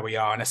get to where we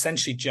are and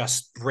essentially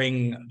just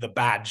bring the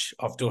badge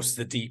of Daughters of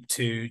the Deep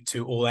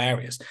to all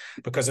areas,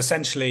 because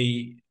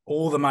essentially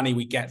all the money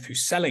we get through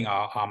selling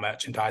our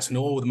merchandise and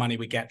all the money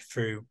we get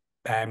through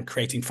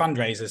creating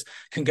fundraisers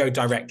can go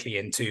directly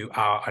into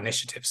our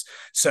initiatives.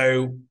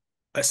 So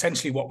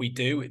essentially what we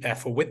do,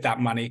 therefore, with that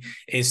money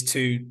is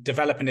to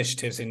develop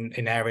initiatives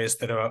in areas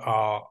that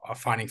are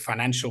finding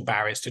financial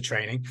barriers to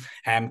training,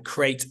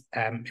 create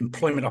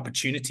employment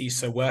opportunities,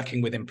 so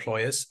working with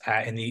employers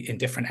in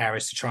different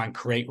areas to try and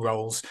create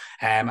roles,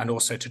 and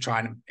also to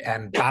try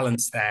and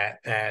balance their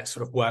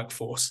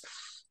workforce,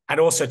 and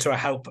also to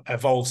help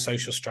evolve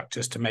social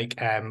structures to make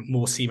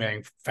more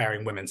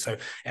seafaring women, so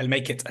it'll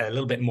make it a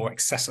little bit more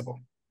accessible.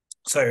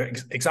 So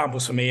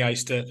examples for me, I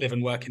used to live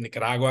and work in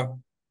Nicaragua.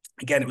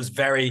 Again, it was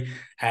very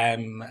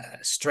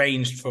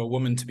strange for a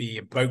woman to be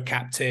a boat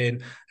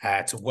captain,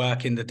 to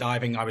work in the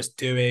diving I was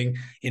doing.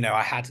 You know,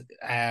 I had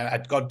a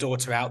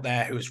goddaughter out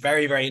there who was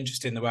very, very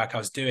interested in the work I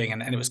was doing.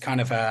 And it was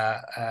kind of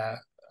a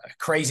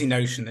crazy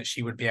notion that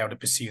she would be able to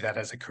pursue that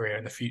as a career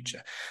in the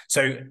future.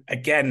 So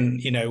again,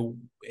 you know,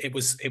 it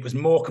was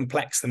more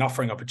complex than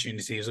offering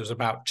opportunities. It was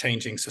about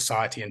changing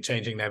society and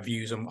changing their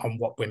views on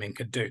what women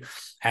could do.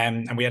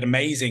 And we had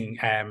amazing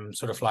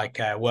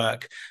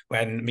work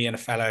when me and a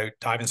fellow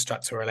dive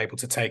instructor were able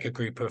to take a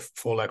group of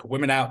 4 local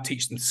women out,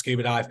 teach them to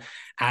scuba dive,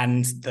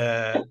 and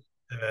the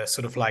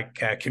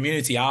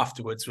community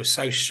afterwards was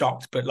so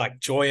shocked but like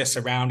joyous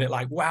around it,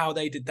 like, wow,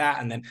 they did that.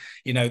 And then,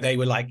 you know, they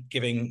were like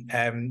giving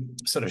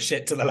sort of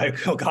shit to the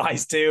local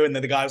guys too, and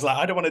then the guy was like,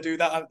 I don't want to do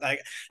that,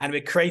 and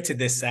we created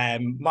this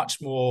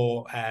much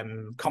more a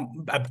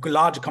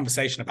larger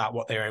conversation about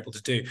what they were able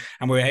to do.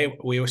 And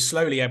we were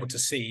slowly able to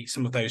see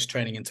some of those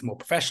training into more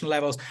professional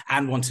levels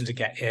and wanting to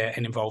get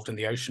involved in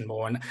the ocean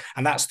more,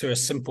 and that's through a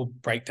simple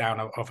breakdown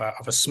of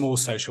a small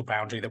social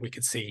boundary that we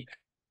could see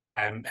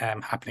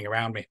happening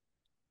around me.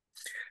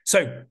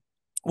 So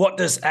what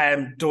does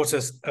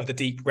Daughters of the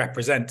Deep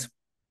represent?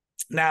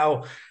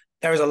 Now,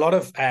 there is a lot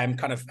of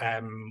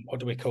what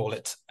do we call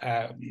it?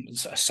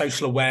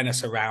 Social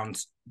awareness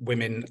around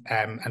women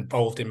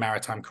involved in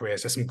maritime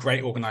careers. There's some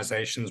great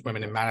organizations,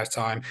 Women in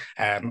Maritime,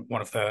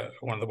 one of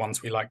the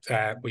ones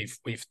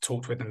we've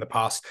talked with in the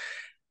past,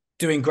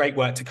 doing great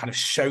work to kind of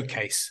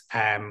showcase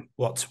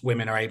what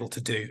women are able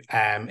to do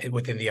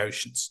within the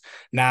oceans.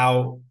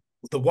 Now,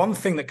 the one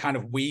thing that kind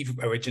of we've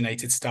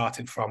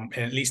started from,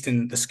 at least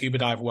in the scuba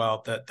dive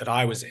world that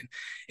I was in,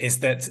 is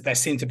that there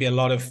seemed to be a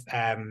lot of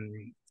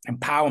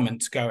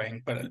empowerment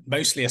going, but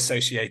mostly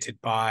associated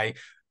by,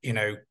 you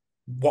know,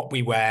 what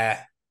we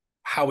wear,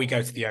 how we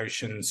go to the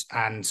oceans,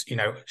 and, you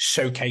know,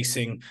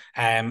 showcasing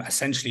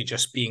essentially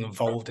just being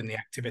involved in the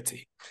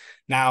activity.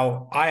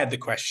 Now, I had the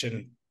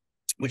question,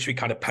 which we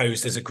kind of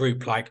posed as a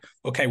group, like,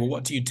 okay, well,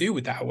 what do you do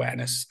with that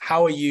awareness?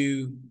 How are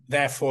you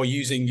therefore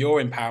using your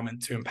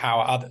empowerment to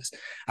empower others?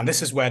 And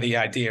this is where the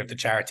idea of the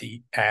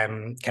charity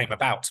came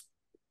about,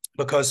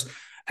 because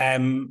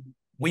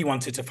we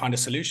wanted to find a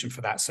solution for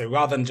that. So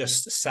rather than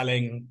just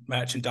selling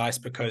merchandise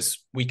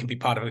because we can be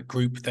part of a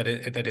group that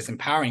is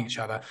empowering each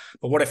other,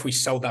 but what if we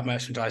sold that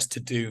merchandise to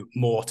do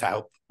more to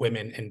help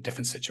women in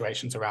different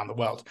situations around the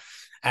world?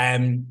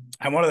 And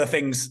one of the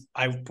things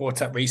I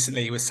brought up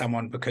recently with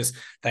someone, because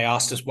they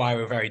asked us why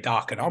we're very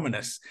dark and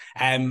ominous.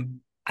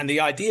 And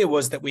the idea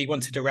was that we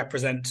wanted to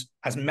represent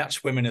as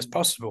much women as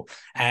possible.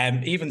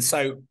 Even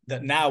so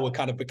that now we're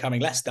kind of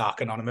becoming less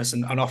dark anonymous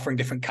and offering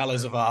different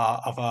colors of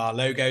our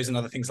logos and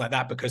other things like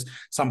that, because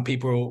some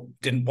people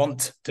didn't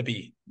want to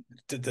be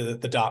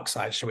the dark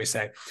side, shall we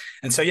say.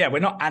 And so, yeah, we're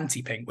not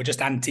anti-pink, we're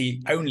just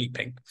anti-only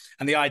pink.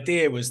 And the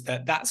idea was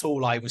that that's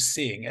all I was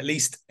seeing, at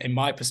least in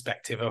my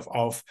perspective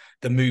of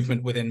the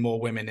movement within more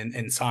women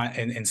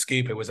in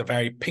scuba, was a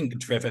very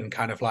pink-driven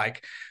kind of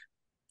like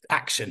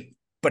action.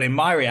 But in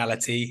my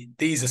reality,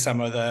 these are some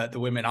of the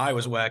women I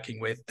was working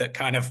with that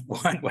kind of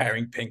weren't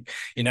wearing pink.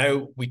 You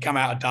know, we come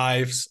out of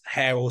dives,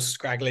 hair all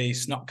scraggly,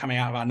 snot coming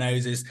out of our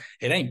noses.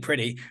 It ain't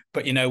pretty,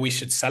 but, you know, we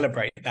should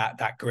celebrate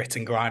that grit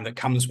and grime that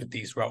comes with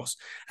these roles.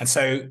 And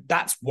so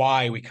that's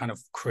why we kind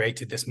of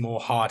created this more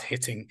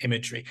hard-hitting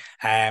imagery.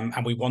 And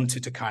we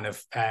wanted to kind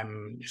of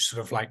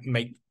sort of like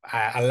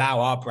allow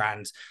our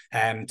brand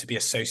to be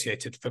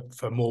associated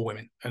for more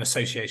women, an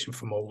association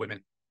for more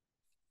women.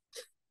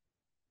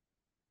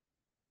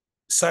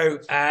 So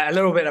a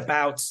little bit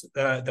about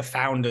the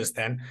founders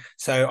then.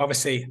 So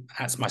obviously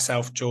that's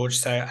myself, George.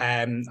 So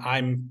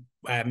I'm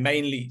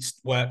mainly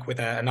work with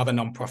another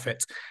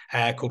nonprofit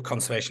called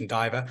Conservation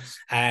Diver.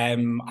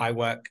 I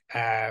work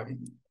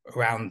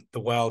around the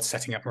world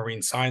setting up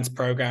marine science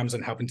programs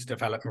and helping to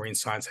develop marine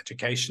science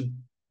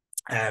education,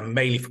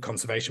 mainly for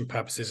conservation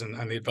purposes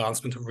and the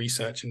advancement of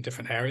research in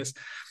different areas.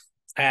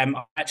 I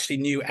actually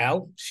knew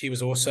Elle. She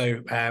was also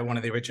one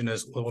of the original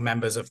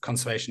members of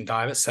Conservation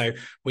Divers. So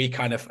we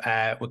kind of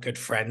were good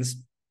friends.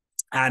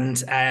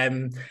 And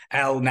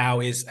Elle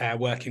now is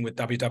working with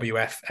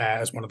WWF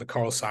as one of the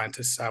coral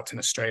scientists out in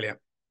Australia.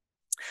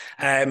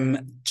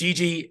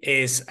 Gigi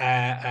is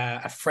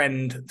a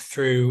friend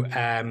through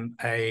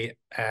a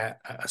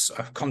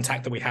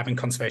contact that we have in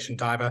Conservation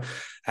Diver,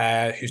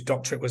 whose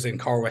doctorate was in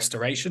coral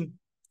restoration.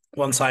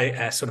 Once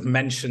I sort of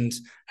mentioned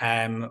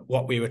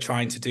what we were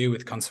trying to do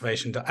with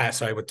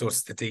with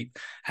Daughters of the Deep,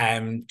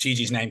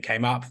 Gigi's name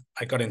came up.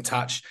 I got in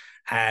touch.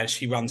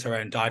 She runs her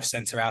own dive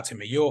center out in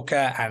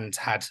Mallorca and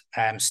had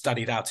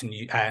studied out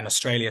in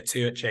Australia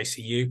too at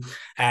JCU.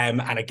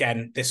 And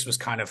again, this was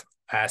kind of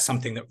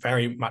something that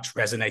very much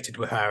resonated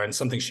with her and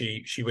something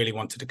she really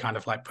wanted to kind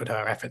of like put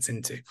her efforts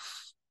into.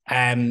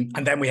 And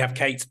then we have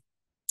Kate.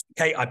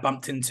 Kate, I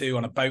bumped into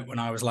on a boat when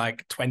I was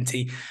like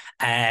 20,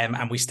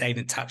 and we stayed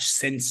in touch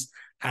since.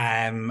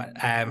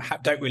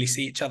 Don't really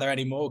see each other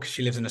anymore because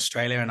she lives in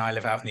Australia and I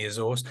live out in the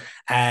Azores.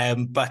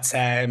 But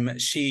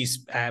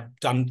she's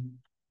done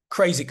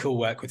crazy cool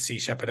work with Sea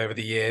Shepherd over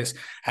the years,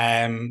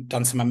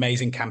 done some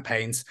amazing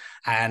campaigns,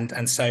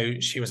 and so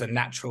she was a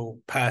natural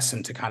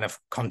person to kind of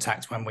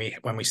contact when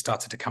we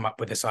started to come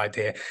up with this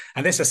idea.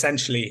 And this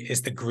essentially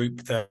is the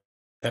group that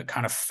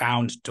kind of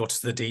found Daughters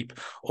of the Deep,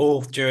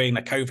 all during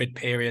the COVID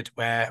period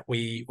where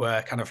we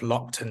were kind of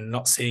locked and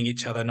not seeing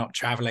each other, not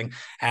traveling.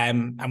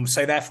 And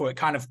so therefore it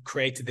kind of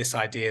created this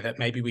idea that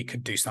maybe we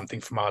could do something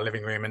from our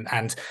living room.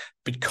 And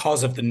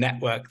because of the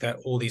network that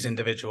all these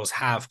individuals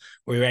have,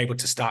 we were able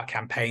to start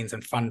campaigns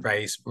and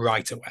fundraise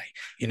right away.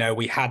 You know,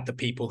 we had the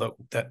people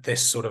that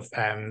this sort of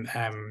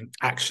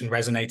action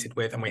resonated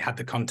with, and we had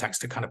the contacts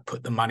to kind of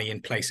put the money in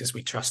places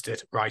we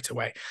trusted right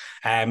away.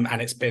 And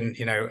it's been,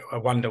 you know, a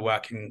wonder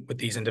working with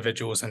these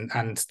individuals,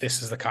 and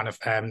this is the kind of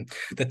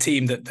the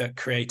team that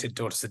created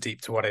Daughters of the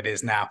Deep to what it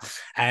is now.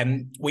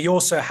 We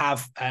also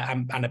have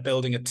and are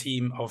building a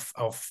team of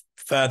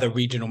further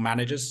regional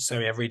managers. So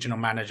we have regional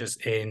managers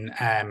in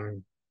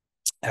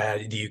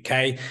the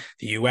UK,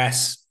 the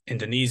US,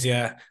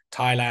 Indonesia,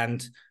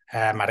 Thailand,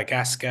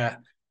 Madagascar,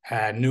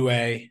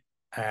 Niue,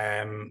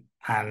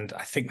 and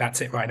I think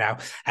that's it right now.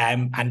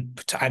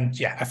 And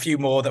yeah, a few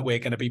more that we're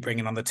going to be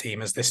bringing on the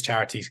team as this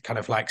charity kind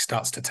of like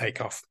starts to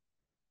take off.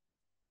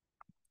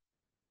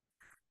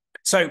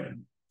 So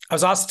I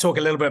was asked to talk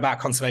a little bit about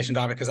Conservation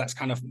Diver because that's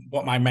kind of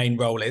what my main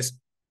role is.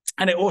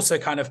 And it also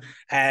kind of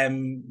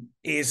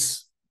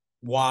is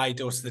why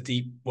Daughters of the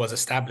Deep was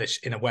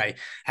established in a way.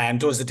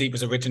 Daughters of the Deep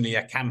was originally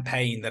a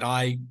campaign that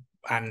I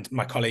and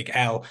my colleague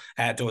Elle,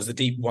 Daughters of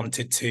the Deep,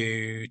 wanted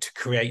to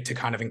create to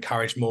kind of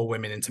encourage more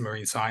women into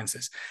marine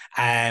sciences.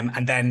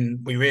 And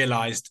then we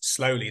realized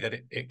slowly that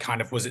it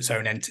kind of was its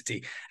own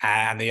entity,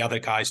 and the other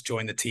guys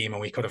joined the team,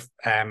 and we could have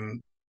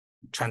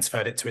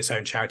transferred it to its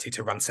own charity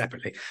to run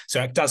separately.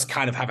 So it does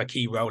kind of have a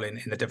key role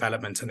in the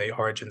development and the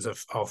origins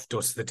of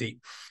Daughters of the Deep.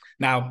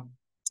 Now,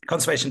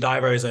 Conservation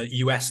Diver is a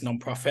US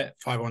nonprofit,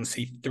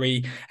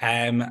 501c3,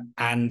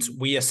 and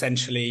we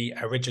essentially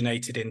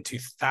originated in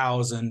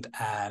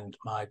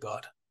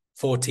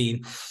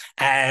 2014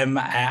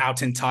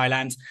 out in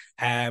Thailand.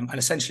 And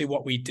essentially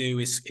what we do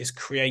is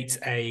create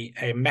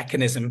a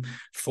mechanism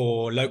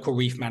for local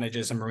reef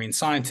managers and marine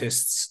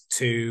scientists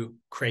to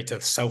create a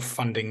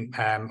self-funding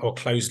or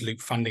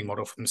closed-loop funding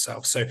model for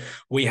themselves. So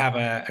we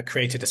have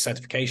created a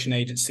certification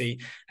agency.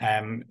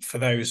 For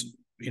those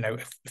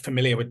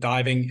familiar with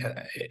diving,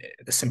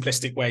 the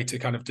simplistic way to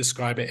kind of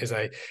describe it is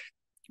a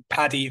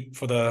PADI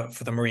for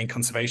the marine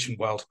conservation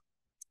world.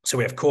 So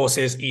we have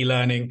courses,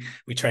 e-learning,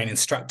 we train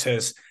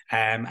instructors,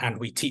 and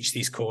we teach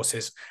these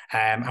courses,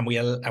 and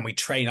we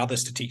train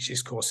others to teach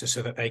these courses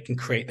so that they can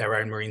create their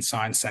own marine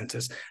science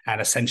centres.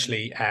 And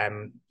essentially,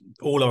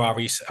 all of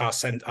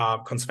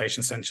our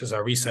conservation centres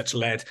are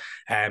research-led.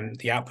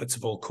 The outputs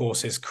of all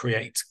courses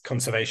create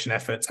conservation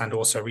efforts and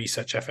also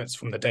research efforts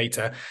from the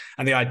data.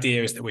 And the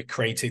idea is that we're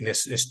creating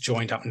this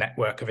joined-up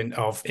network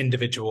of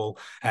individual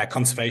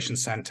conservation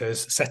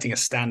centres, setting a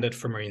standard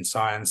for marine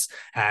science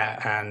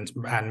and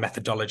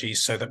methodologies,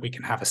 so that we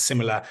can have a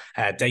similar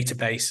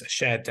database, a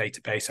shared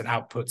database, and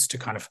outputs to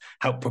kind of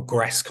help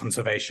progress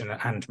conservation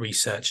and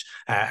research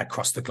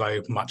across the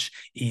globe much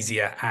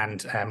easier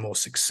and more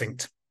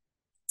succinct.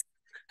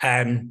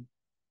 Not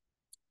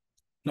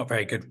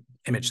very good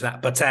image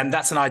that, but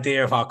that's an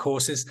idea of our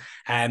courses.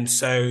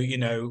 So,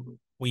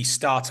 we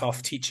start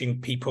off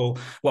teaching people.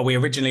 Well, we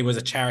originally was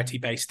a charity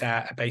based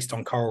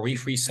on coral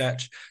reef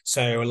research.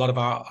 So a lot of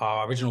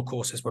our original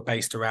courses were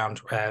based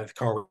around the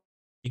coral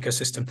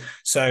ecosystem.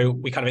 So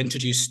we kind of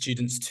introduced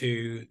students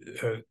to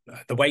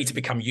the way to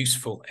become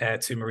useful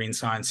to marine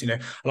science. A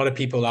lot of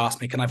people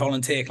ask me, can I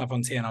volunteer?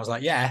 And I was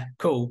like, yeah,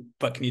 cool.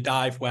 But can you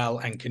dive well?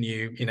 And can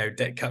you,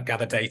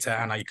 gather data?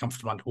 And are you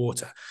comfortable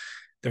underwater?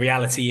 The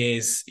reality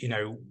is,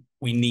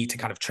 we need to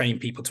kind of train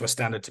people to a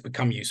standard to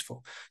become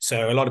useful.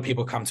 So a lot of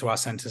people come to our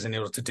centres in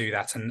order to do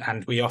that.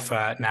 And we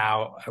offer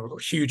now a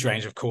huge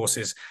range of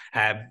courses,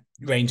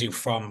 ranging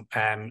from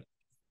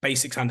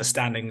basic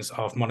understandings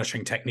of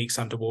monitoring techniques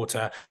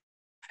underwater,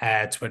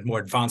 to more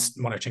advanced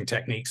monitoring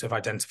techniques of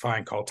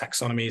identifying coral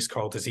taxonomies,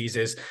 coral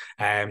diseases,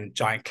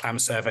 giant clam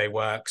survey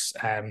works.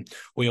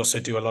 We also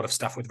do a lot of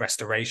stuff with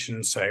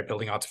restoration, so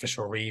building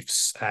artificial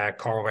reefs,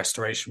 coral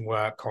restoration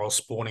work, coral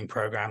spawning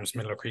programs,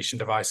 mineral accretion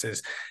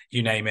devices,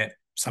 you name it.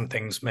 Some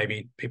things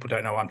maybe people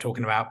don't know what I'm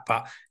talking about,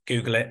 but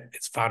Google it.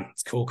 It's fun.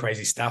 It's cool,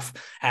 crazy stuff.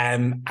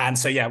 And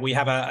so, yeah, we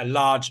have a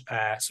large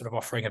sort of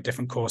offering of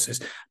different courses,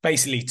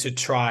 basically to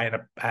try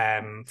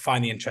and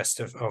find the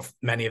interest of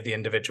many of the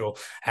individual.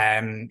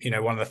 One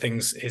of the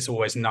things is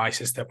always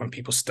nice is that when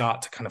people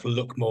start to kind of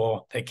look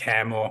more, they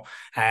care more.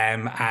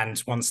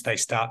 And once they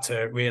start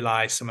to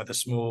realize some of the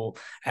small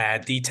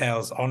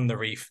details on the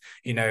reef,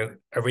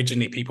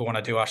 originally people want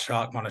to do our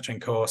shark monitoring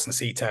course and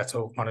sea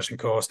turtle monitoring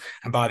course.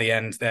 And by the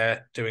end,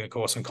 they're doing a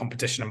course on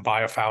competition and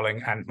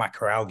biofouling and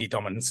macroalgae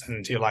dominance,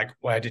 and you're like,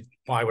 why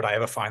would I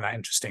ever find that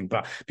interesting?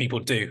 But people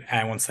do,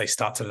 and once they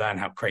start to learn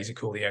how crazy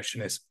cool the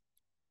ocean is.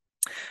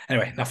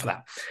 Anyway, enough of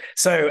that.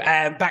 So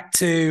back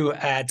to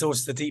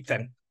Daughters of the Deep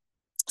then.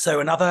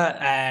 So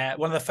another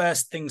one of the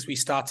first things we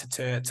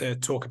started to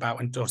talk about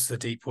when Daughters of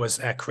the Deep was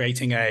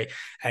creating a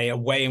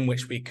way in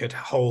which we could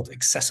hold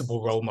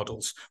accessible role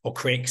models or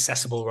create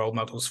accessible role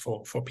models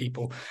for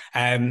people.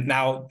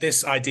 Now,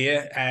 this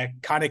idea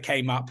kind of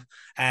came up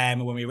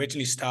when we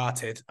originally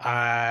started.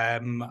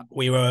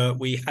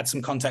 We had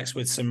some contacts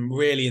with some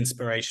really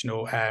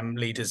inspirational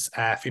leaders,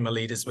 female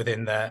leaders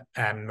within the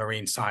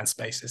marine science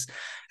spaces.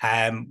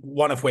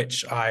 One of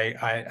which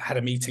I had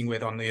a meeting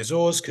with on the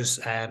Azores because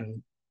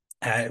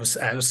it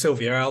was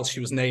Sylvia Earle.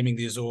 She was naming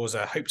the Azores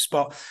a hope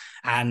spot,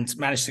 and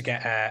managed to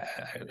get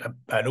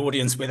an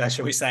audience with her,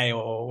 shall we say,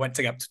 or went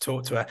to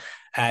talk to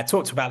her,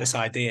 talked about this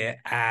idea.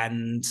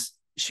 And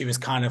she was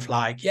kind of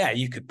like, yeah,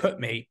 you could put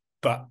me,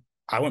 but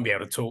I won't be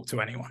able to talk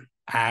to anyone.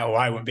 Or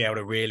I won't be able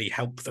to really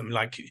help them.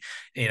 Like,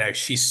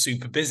 she's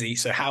super busy.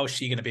 So how is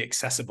she going to be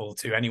accessible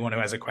to anyone who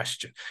has a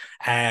question?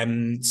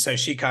 So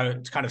she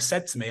kind of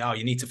said to me, oh,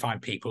 you need to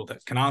find people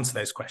that can answer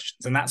those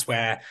questions. And that's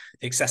where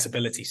the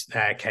accessibility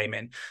came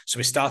in. So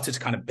we started to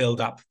kind of build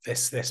up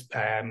this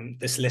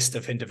list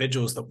of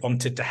individuals that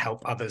wanted to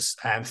help others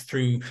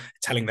through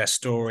telling their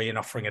story and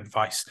offering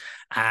advice.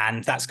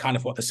 And that's kind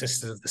of what the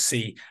Sisters of the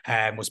Sea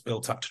was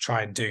built up to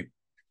try and do.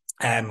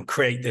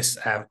 Create this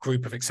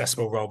group of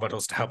accessible role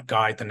models to help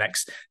guide the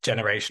next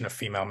generation of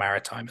female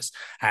maritimers.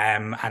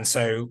 And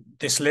so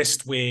this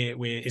list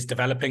is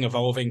developing,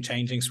 evolving,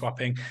 changing,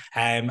 swapping,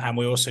 and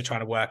we're also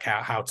trying to work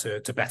out how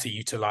to better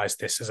utilize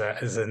this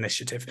as an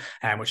initiative,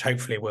 which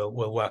hopefully we'll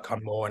work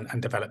on more and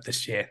develop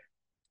this year.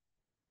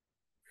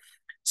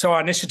 So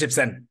our initiatives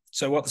then.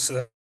 So what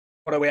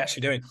are we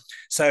actually doing?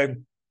 So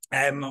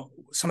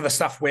some of the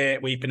stuff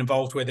we've been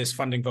involved with is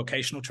funding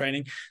vocational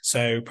training,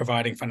 so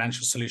providing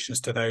financial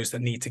solutions to those that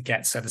need to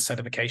get certain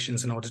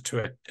certifications in order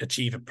to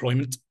achieve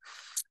employment.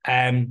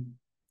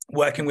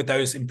 Working with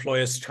those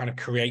employers trying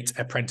to create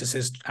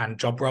apprentices and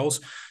job roles,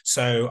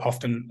 so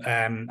often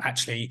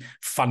actually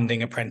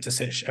funding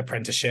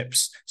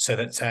apprenticeships so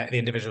that the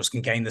individuals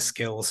can gain the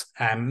skills,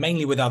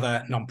 mainly with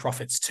other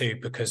non-profits too,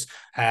 because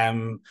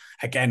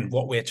again,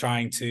 what we're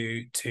trying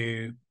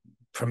to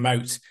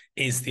promote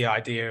is the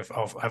idea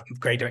of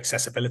greater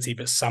accessibility,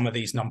 but some of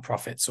these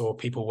nonprofits or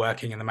people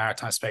working in the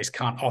maritime space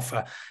can't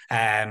offer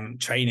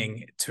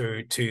training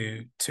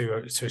to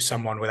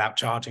someone without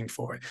charging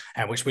for it,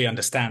 which we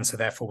understand. So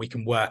therefore we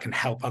can work and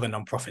help other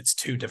nonprofits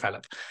to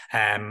develop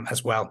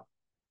as well.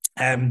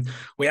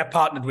 We have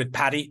partnered with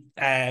Paddy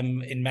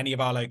in many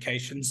of our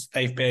locations.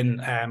 They've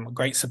been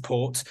great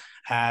support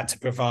to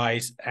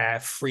provide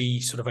free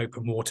sort of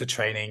open water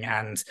training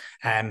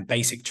and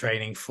basic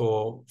training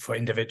for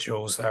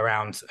individuals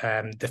around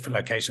different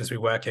locations we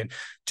work in,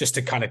 just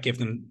to kind of give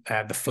them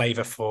the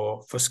flavour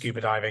for scuba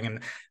diving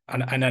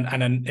and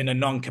in a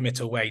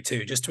non-committal way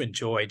too, just to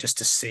enjoy, just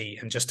to see,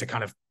 and just to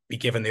kind of be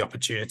given the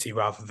opportunity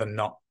rather than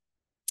not.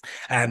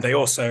 And they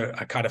also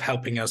are kind of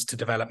helping us to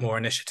develop more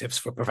initiatives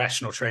for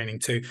professional training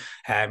too,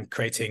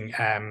 creating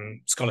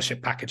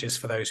scholarship packages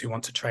for those who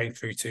want to train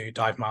through to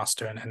dive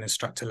master and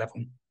instructor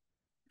level.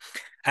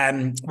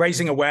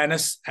 Raising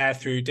awareness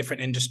through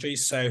different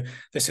industries. So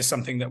this is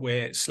something that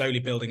we're slowly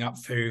building up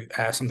through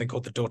something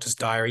called the Daughters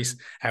Diaries,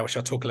 which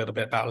I'll talk a little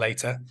bit about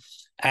later.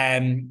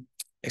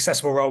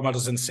 Accessible role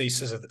models and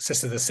Sisters of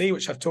the Sea,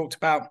 which I've talked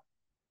about.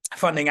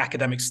 Funding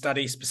academic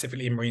study,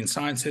 specifically in marine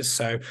sciences.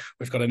 So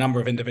we've got a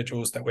number of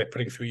individuals that we're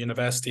putting through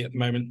university at the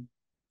moment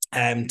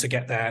to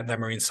get their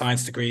marine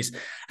science degrees.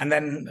 And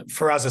then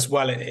for us as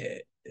well,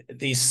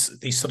 these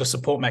sort of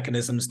support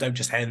mechanisms don't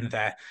just end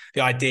there. The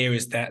idea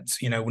is that,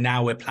 you know,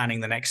 now we're planning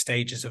the next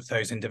stages of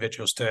those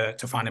individuals to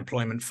find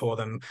employment for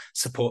them,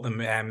 support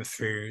them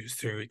through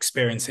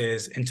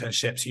experiences,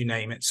 internships, you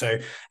name it. So,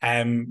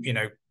 you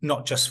know,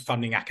 not just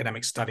funding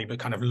academic study, but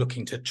kind of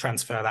looking to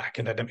transfer that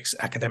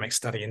academic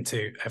study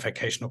into a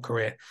vocational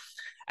career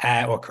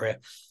or career.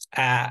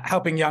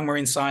 Helping young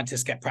marine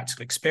scientists get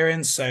practical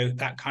experience. So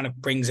that kind of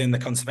brings in the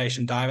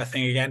conservation diver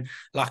thing again.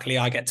 Luckily,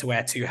 I get to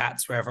wear two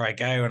hats wherever I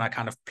go, and I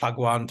kind of plug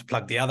one to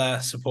plug the other,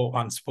 support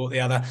one, support the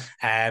other.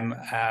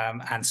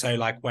 And so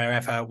like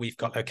wherever we've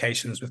got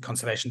locations with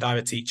conservation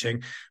diver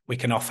teaching, we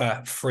can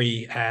offer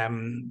free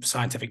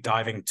scientific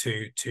diving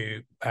to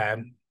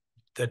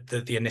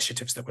the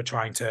initiatives that we're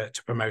trying to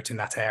promote in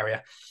that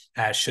area,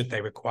 should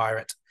they require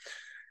it.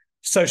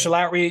 Social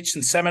outreach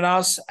and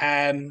seminars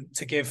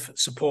to give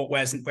support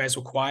where's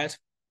required,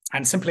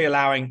 and simply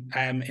allowing,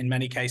 in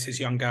many cases,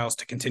 young girls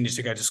to continue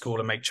to go to school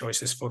and make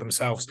choices for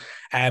themselves.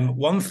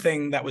 One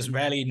thing that was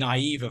really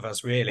naive of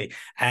us, really,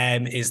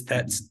 is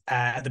that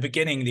at the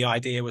beginning, the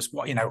idea was,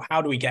 what, you know,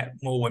 how do we get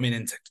more women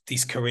into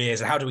these careers,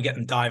 and how do we get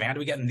them diving? How do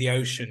we get them in the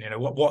ocean? You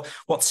know,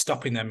 what's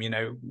stopping them? You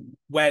know,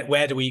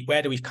 where do we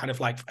kind of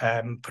like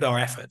put our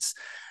efforts?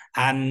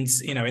 And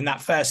you know, in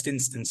that first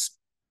instance,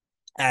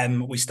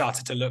 we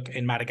started to look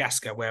in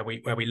Madagascar, where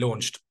we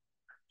launched,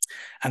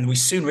 and we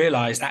soon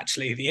realized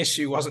actually the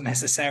issue wasn't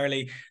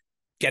necessarily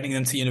getting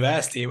them to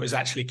university, it was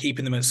actually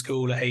keeping them at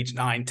school at age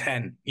 9,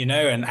 10, you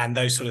know, and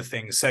those sort of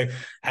things. So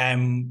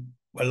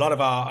a lot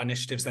of our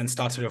initiatives then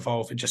started to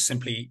evolve in just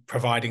simply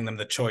providing them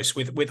the choice,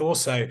 with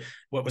also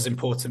what was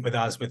important with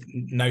us, with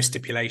no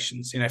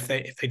stipulations. You know, if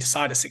they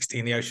decide at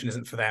 16 the ocean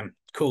isn't for them,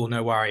 cool,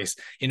 no worries.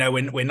 You know,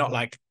 we're not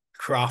like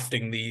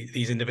crafting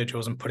these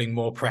individuals and putting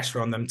more pressure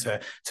on them to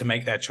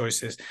make their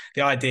choices.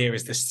 The idea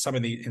is this: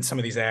 in some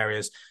of these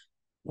areas,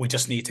 we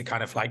just need to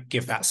kind of like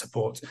give that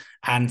support,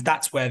 and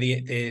that's where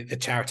the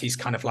charities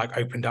kind of like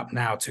opened up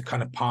now to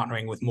kind of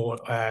partnering with more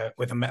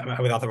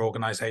with other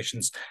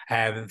organizations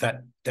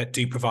that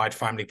do provide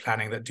family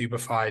planning, that do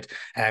provide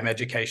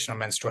education on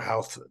menstrual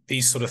health,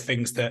 these sort of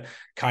things that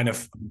kind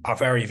of are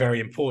very, very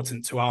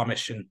important to our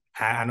mission,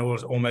 and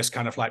almost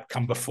kind of like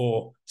come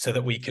before, so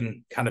that we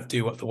can kind of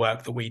do the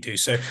work that we do.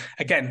 So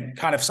again,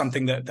 kind of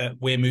something that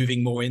we're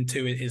moving more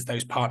into is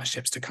those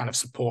partnerships to kind of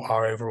support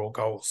our overall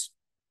goals.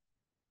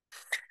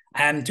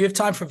 And do you have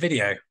time for a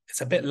video?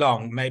 It's a bit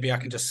long. Maybe I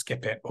can just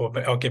skip it,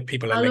 or give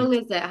people a link. How long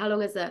is it? How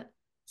long is it?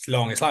 It's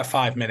long. It's like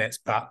 5 minutes,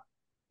 but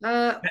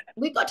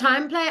we've got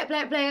time. Play it.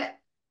 Play it.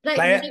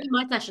 Maybe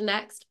my session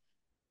next.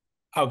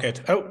 Oh,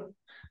 good. Oh,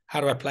 how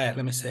do I play it?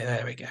 Let me see.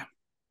 There we go.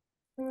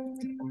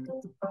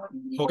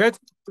 All good?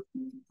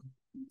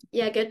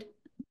 Yeah, good.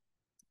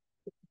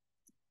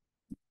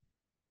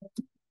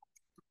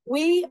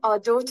 We are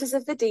Daughters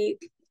of the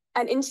Deep,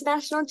 an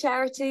international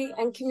charity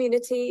and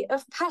community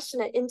of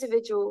passionate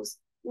individuals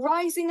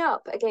rising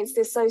up against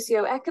the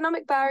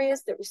socio-economic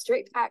barriers that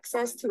restrict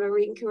access to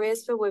marine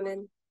careers for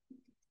women.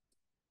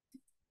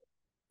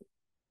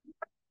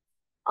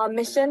 Our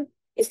mission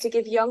is to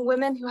give young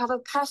women who have a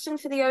passion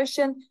for the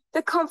ocean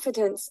the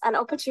confidence and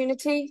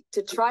opportunity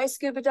to try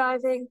scuba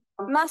diving,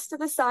 master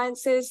the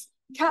sciences,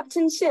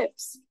 captain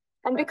ships,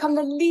 and become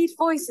the lead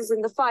voices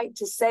in the fight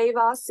to save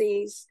our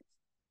seas.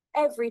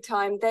 Every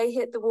time they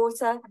hit the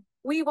water,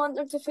 we want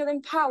them to feel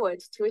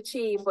empowered to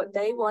achieve what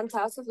they want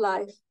out of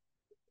life.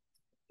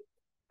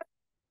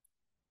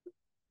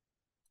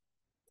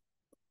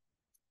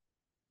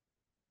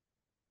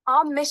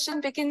 Our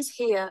mission begins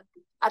here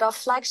at our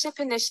flagship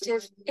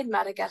initiative in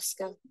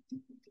Madagascar.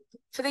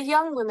 For the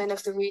young women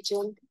of the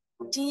region,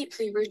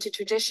 deeply rooted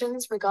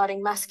traditions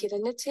regarding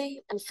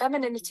masculinity and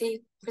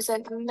femininity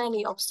present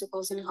many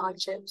obstacles and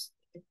hardships.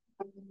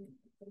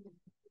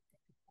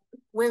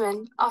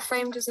 Women are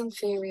framed as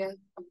inferior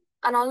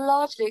and are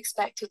largely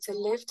expected to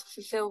live to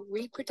fulfill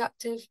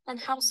reproductive and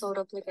household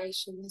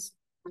obligations,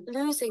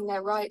 losing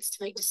their rights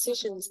to make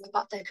decisions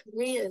about their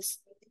careers,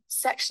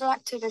 sexual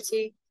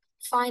activity,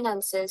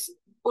 finances,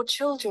 or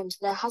children to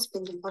their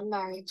husband upon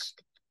marriage.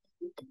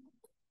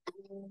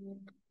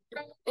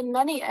 In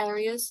many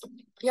areas,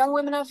 young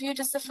women are viewed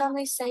as the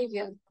family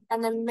savior,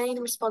 and their main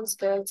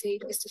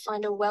responsibility is to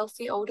find a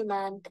wealthy older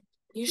man,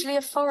 usually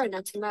a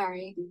foreigner, to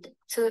marry,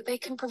 so that they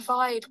can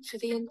provide for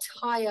the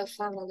entire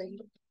family.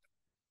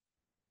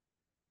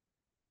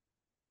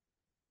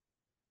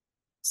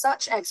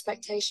 Such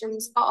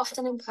expectations are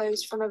often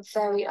imposed from a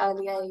very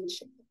early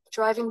age,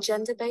 driving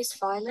gender-based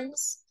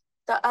violence,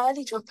 the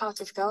early dropout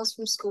of girls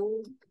from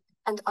school,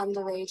 and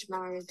underage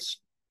marriage.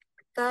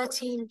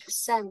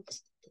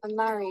 13% are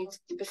married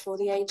before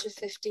the age of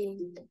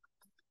 15.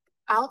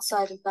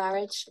 Outside of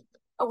marriage,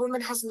 a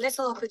woman has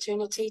little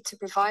opportunity to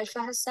provide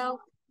for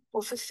herself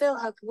or fulfill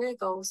her career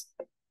goals,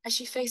 as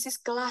she faces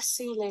glass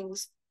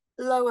ceilings,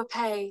 lower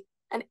pay,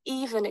 and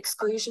even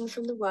exclusion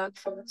from the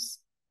workforce.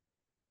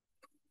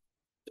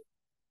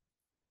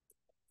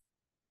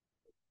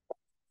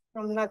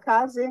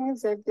 Aminakahy zegny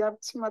zay viavy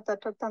tsy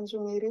matatra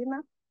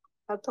tanjomirina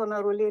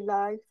ataonareo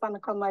lehilahy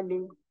fanaka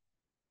malemy.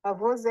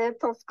 Avô zay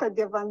atao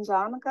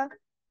fitadiavan-janaka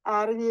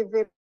ary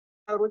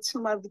everinareo tsy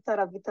mahavita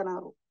raha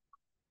vitanareo.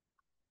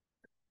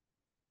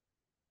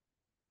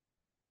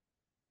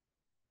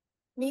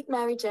 Meet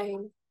Mary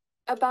Jane.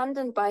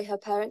 Abandoned by her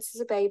parents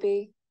as a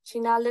baby, she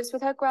now lives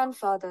with her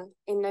grandfather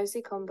in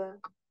Nosy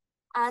Comber.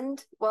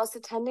 And whilst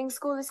attending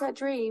school is her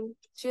dream,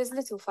 she has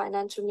little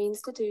financial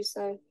means to do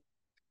so.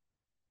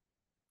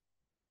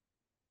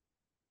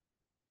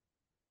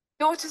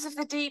 Daughters of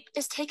the Deep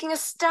is taking a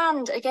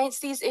stand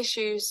against these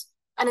issues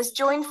and has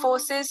joined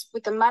forces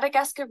with the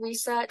Madagascar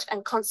Research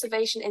and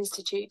Conservation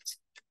Institute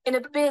in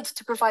a bid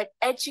to provide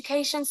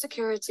education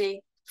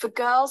security for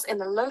girls in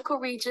the local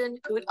region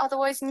who would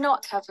otherwise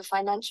not have the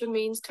financial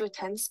means to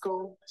attend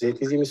school.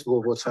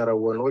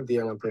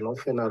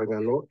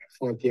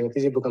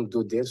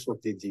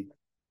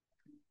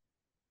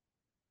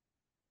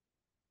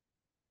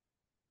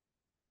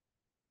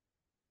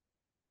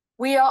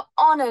 We are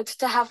honoured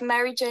to have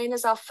Mary Jane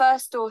as our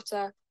first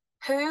daughter,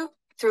 who,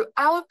 through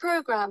our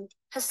programme,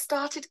 has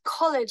started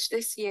college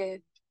this year.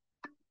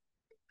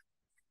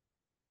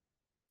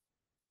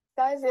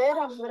 As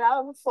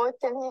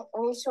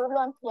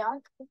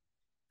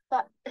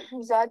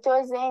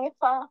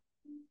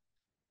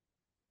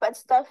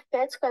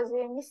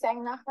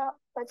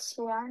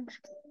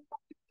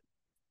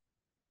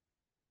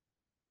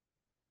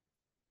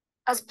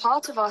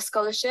part of our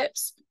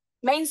scholarships,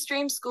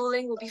 mainstream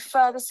schooling will be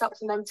further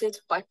supplemented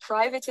by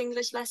private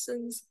English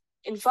lessons,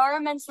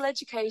 environmental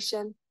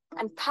education,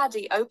 and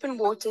PADI open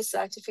water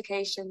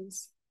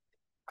certifications.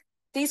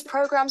 These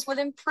programs will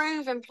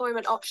improve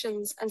employment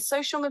options and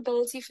social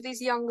mobility for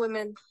these young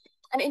women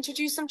and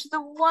introduce them to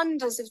the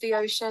wonders of the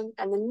ocean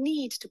and the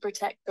need to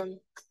protect them.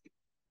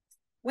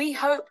 We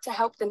hope to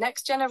help the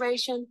next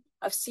generation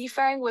of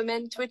seafaring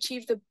women to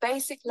achieve the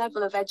basic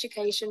level of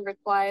education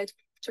required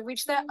to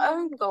reach their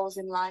own goals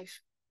in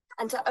life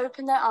and to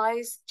open their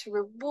eyes to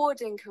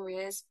rewarding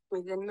careers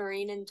within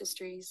marine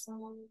industries.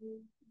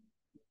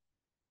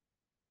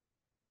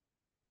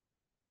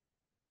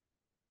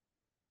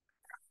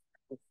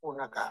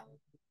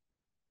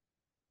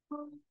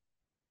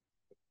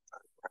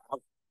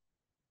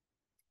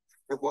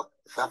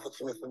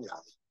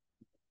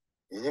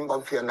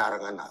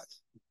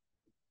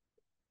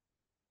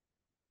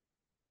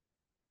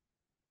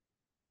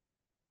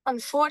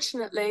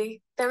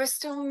 Unfortunately, there are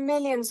still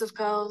millions of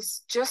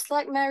girls just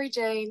like Mary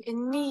Jane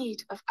in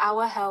need of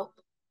our help.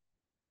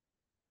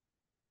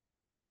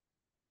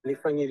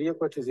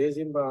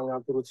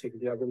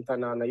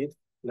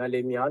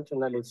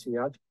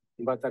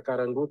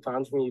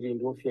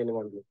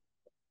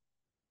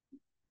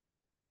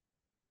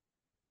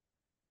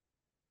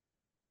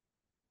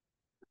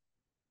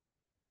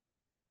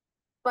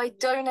 By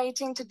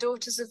donating to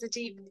Daughters of the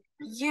Deep,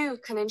 you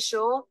can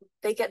ensure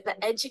they get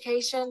the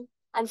education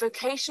and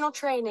vocational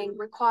training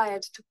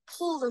required to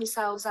pull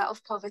themselves out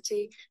of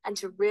poverty and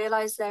to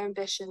realize their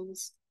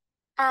ambitions,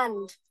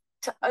 and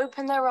to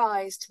open their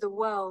eyes to the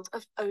world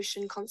of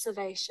ocean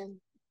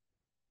conservation.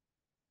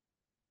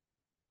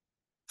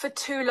 For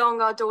too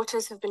long, our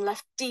daughters have been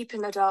left deep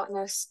in the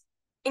darkness,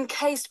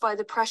 encased by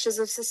the pressures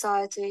of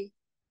society.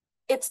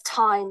 It's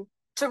time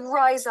to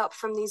rise up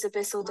from these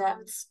abyssal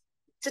depths,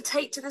 to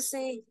take to the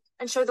sea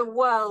and show the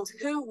world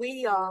who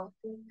we are,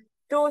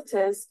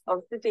 Daughters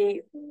of the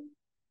Deep.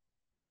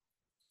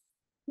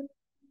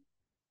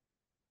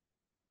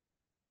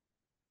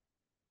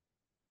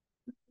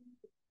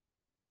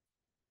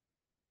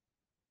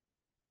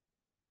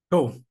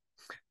 Cool.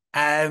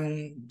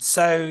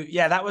 So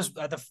yeah, that was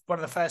one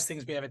of the first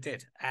things we ever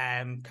did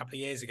a couple of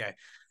years ago.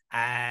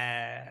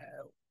 I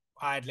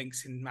had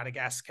links in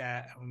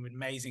Madagascar, and an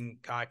amazing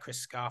guy, Chris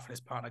Scarf, and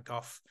his partner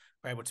Goff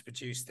were able to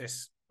produce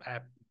this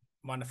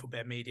wonderful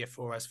bit of media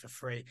for us for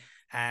free,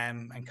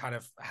 and kind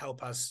of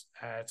help us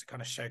to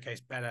kind of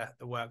showcase better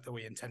the work that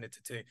we intended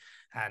to do.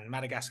 And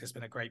Madagascar has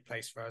been a great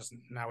place for us.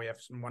 Now we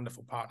have some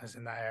wonderful partners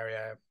in that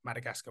area,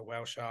 Madagascar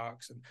whale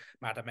sharks and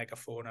Mada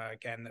megafauna,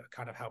 again, that are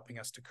kind of helping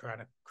us to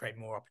kind of create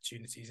more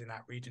opportunities in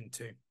that region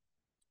too.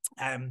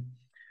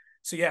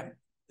 So yeah,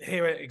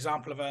 here an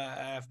example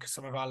of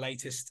some of our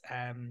latest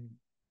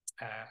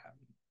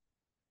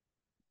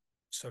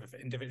sort of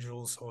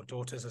individuals, or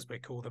daughters as we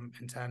call them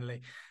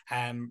internally.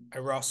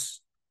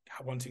 Eros,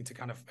 wanting to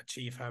kind of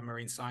achieve her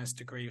marine science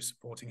degree,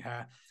 supporting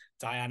her.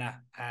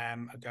 Diana,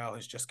 a girl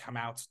who's just come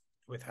out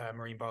with her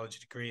marine biology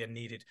degree and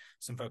needed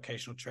some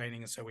vocational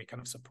training, and so we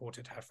kind of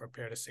supported her for a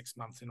period of 6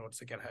 months in order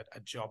to get her a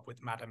job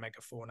with Mada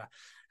megafauna.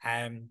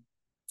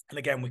 And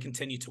again, we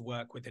continue to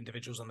work with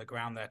individuals on the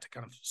ground there to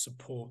kind of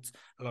support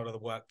a lot of the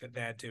work that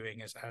they're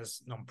doing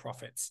as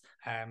non-profits,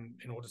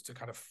 in order to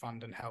kind of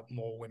fund and help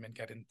more women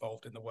get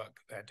involved in the work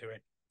that they're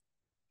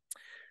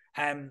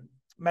doing.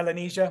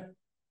 Melanesia,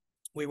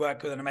 we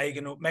work with an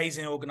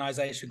amazing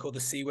organization called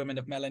the Sea Women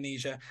of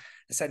Melanesia,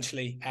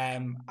 essentially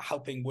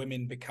helping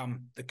women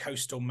become the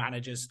coastal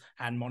managers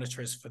and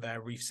monitorers for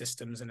their reef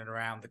systems in and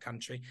around the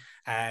country.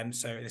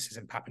 So this is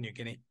in Papua New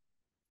Guinea.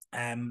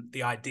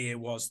 The idea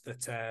was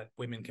that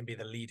women can be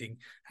the leading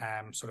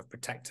sort of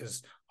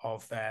protectors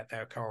of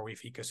their coral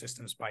reef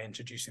ecosystems by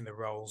introducing the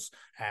roles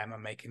and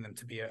making them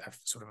to be a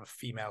sort of a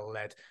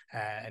female-led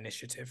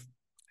initiative.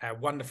 A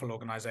wonderful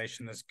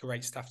organization. There's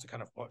great stuff to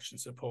kind of watch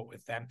and support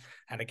with them.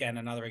 And again,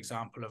 another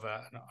example of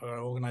an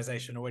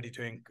organization already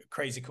doing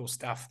crazy cool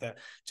stuff that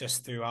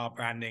just through our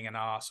branding and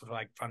our sort of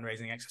like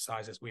fundraising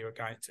exercises, we were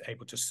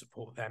able to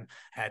support them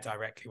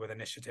directly with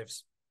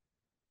initiatives.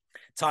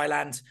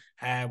 Thailand,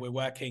 we're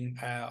working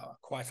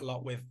quite a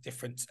lot with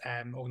different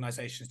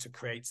organizations to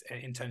create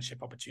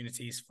internship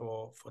opportunities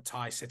for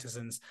Thai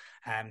citizens,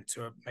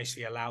 to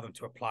basically allow them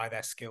to apply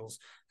their skills.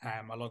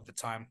 A lot of the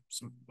time,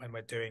 when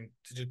we're doing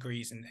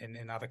degrees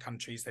in other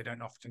countries, they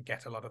don't often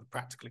get a lot of the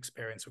practical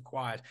experience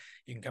required.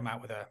 You can come out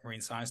with a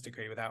marine science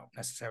degree without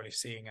necessarily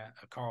seeing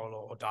a coral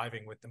or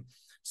diving with them.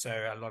 So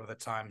a lot of the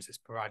times it's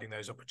providing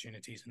those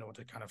opportunities in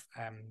order to kind of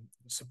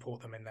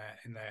support them in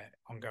their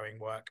ongoing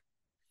work.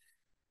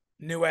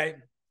 Niue,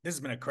 this has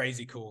been a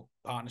crazy cool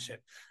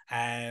partnership.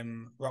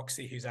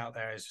 Roxy, who's out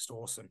there, is just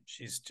awesome.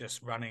 She's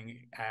just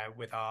running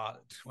with our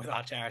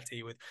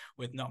charity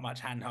with not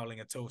much hand holding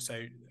at all.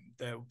 So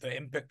the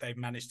input they've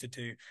managed to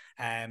do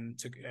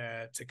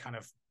to kind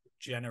of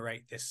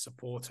generate this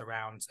support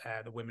around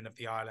the women of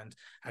the island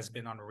has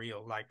been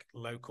unreal. Like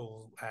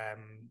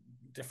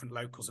different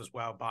locals as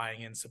well,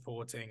 buying in,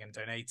 supporting and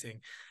donating.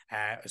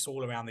 It's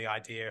all around the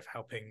idea of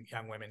helping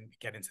young women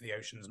get into the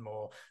oceans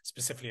more,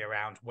 specifically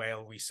around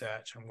whale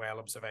research and whale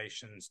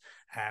observations.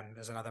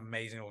 There's another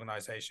amazing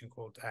organization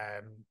called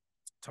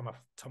Tomafua.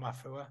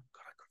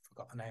 God, I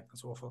forgot the name.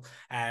 That's awful.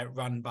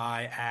 Run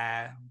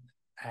by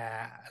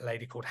a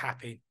lady called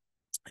Happy.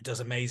 It does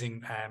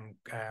amazing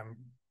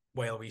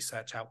whale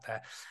research out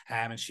there,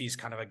 and she's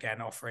kind of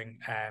again offering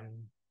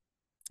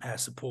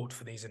support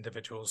for these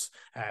individuals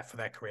for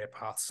their career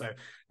paths. So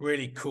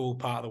really cool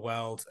part of the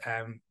world.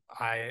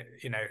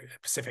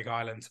 Pacific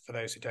Island, for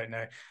those who don't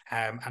know,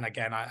 and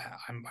again,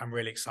 I'm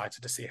really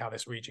excited to see how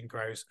this region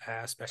grows,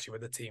 especially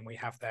with the team we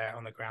have there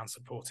on the ground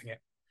supporting it.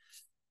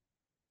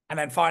 And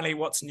then finally,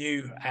 what's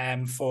new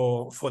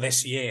for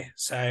this year?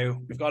 So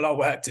we've got a lot of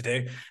work to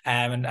do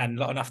and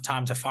not enough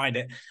time to find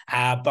it.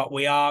 But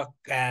we are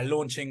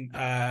launching.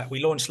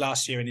 We launched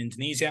last year in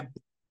Indonesia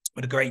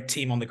with a great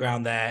team on the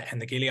ground there in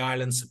the Gili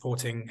Islands,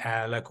 supporting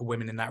local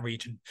women in that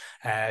region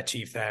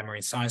achieve their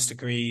marine science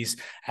degrees.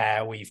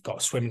 We've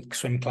got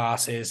swim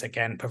classes,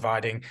 again,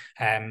 providing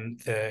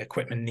the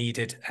equipment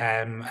needed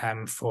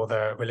for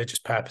the religious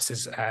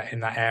purposes in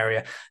that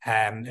area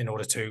in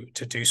order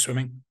to do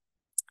swimming.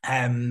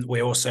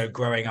 We're also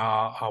growing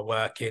our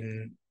work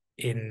in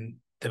the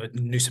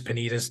Nusa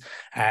Penidas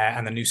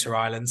and the Nusa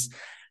Islands.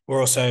 We're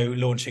also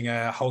launching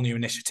a whole new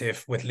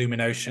initiative with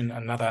Luminocean,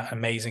 another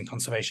amazing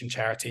conservation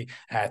charity,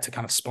 to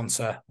kind of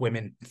sponsor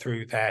women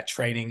through their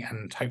training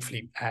and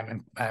hopefully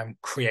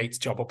create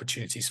job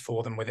opportunities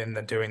for them within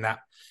doing that.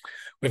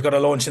 We've got a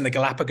launch in the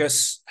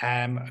Galapagos,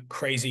 a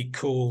crazy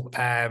cool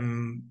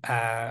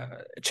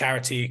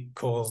charity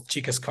called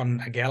Chicas con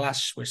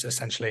Aguilas, which is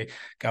essentially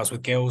girls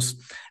with gills.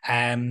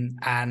 And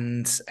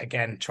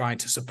again, trying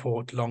to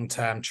support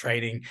long-term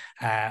training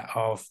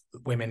of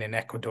women in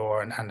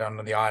Ecuador and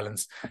on the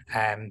islands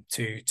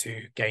to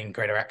gain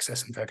greater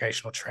access and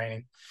vocational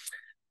training.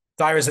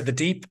 Diaries of the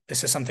Deep,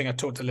 this is something I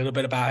talked a little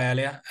bit about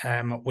earlier.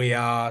 We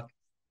are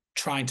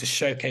trying to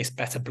showcase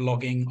better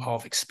blogging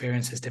of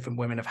experiences different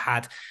women have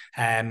had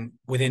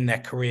within their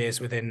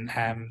careers, within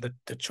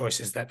the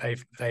choices that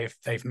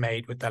they've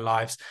made with their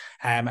lives,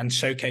 and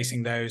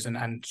showcasing those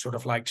and sort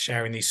of like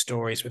sharing these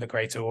stories with a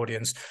greater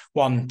audience.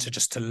 One,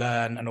 to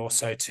learn, and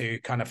also to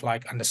kind of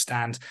like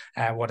understand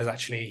what is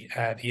actually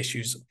the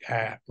issues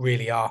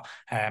really are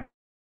around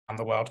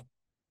the world.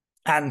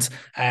 And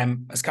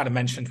as kind of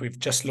mentioned, we've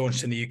just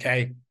launched in the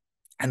UK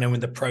and then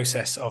with the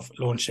process of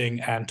launching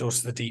Daughters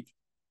of the Deep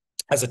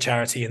as a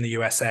charity in the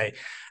USA.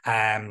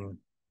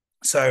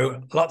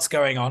 So lots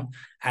going on,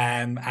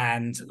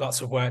 and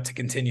lots of work to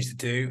continue to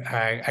do.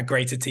 A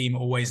greater team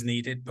always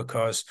needed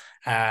because,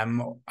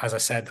 as I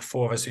said, the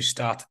four of us who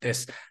started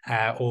this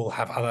all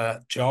have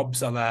other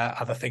jobs,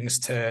 other things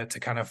to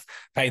kind of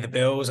pay the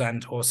bills,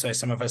 and also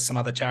some of us some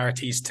other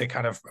charities to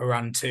kind of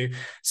run to.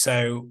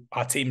 So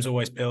our team's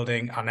always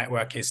building, our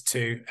network is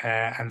too,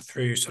 and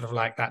through sort of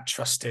like that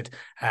trusted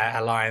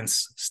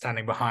alliance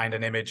standing behind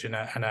an image and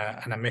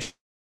a mission,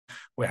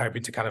 we're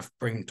hoping to kind of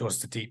bring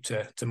Daughters of the Deep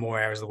to more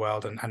areas of the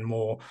world, and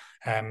more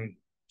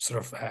sort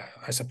of,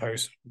 I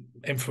suppose,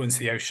 influence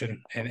the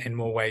ocean in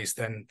more ways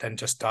than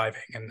just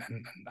diving,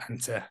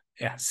 and to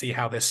see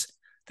how this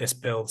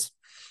builds.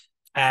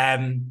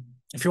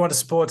 If you want to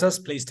support us,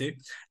 please do.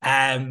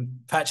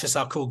 Purchase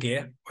our cool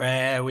gear,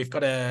 where we've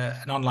got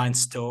an online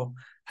store.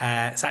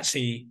 It's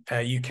actually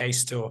a UK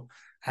store.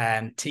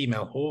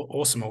 T-Mill,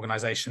 awesome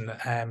organization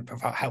that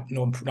help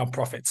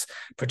non-profits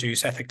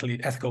produce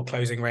ethical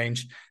clothing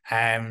range.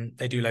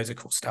 They do loads of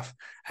cool stuff.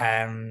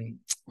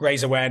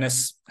 Raise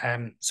awareness.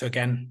 So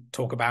again,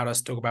 talk about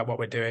us, talk about what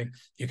we're doing.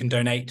 You can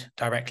donate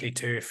directly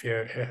to if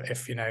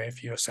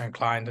you're so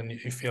inclined and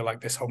you feel like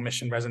this whole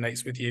mission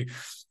resonates with you.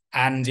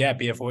 And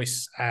be a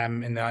voice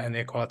in the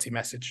equality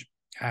message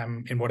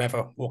in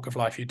whatever walk of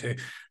life you do.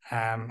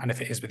 And if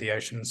it is with the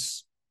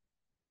oceans,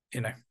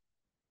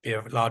 be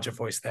a larger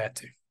voice there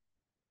too.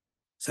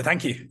 So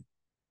thank you.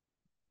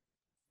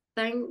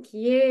 Thank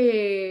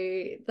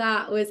you.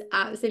 That was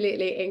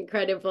absolutely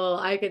incredible.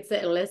 I could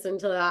sit and listen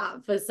to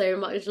that for so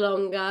much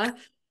longer.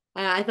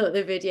 I thought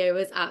the video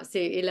was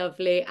absolutely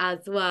lovely as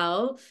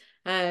well.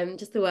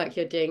 Just the work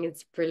you're doing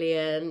is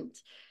brilliant.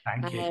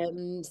 Thank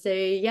you.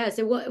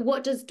 So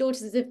what does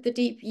Daughters of the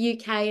Deep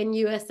UK and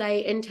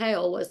USA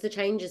entail? What's the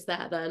changes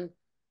there then?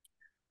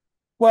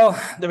 Well,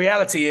 the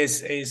reality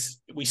is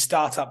we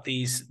start up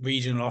these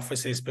regional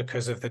offices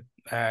because of the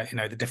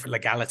the different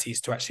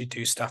legalities to actually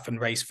do stuff and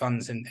raise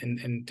funds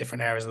in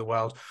different areas of the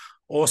world.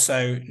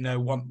 Also,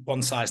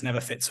 one size never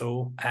fits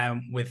all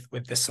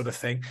with this sort of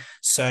thing.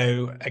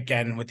 So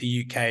again, with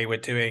the UK, we're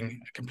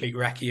doing a complete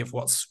recce of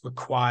what's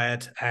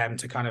required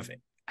to kind of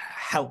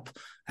help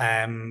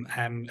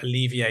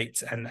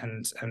alleviate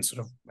and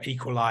sort of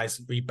equalize,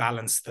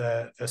 rebalance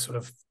the sort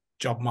of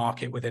job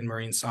market within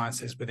marine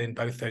sciences within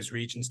both those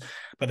regions.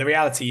 But the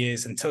reality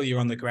is, until you're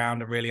on the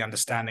ground and really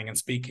understanding and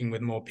speaking with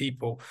more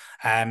people,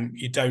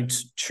 you don't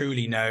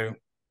truly know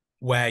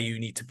where you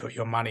need to put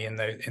your money in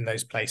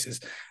those places.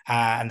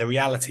 And the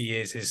reality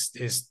is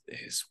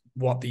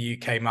what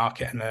the UK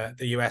market and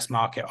the US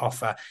market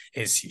offer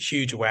is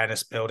huge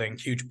awareness building,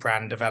 huge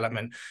brand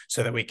development,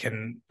 so that we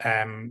can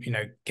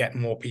get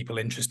more people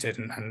interested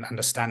and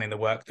understanding the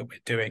work that we're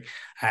doing.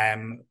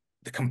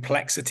 The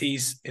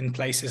complexities in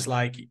places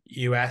like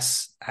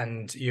US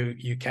and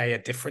UK are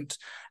different.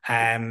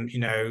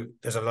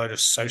 There's a lot of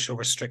social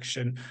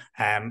restriction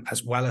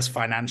as well as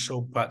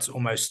financial, but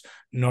almost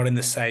not in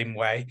the same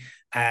way.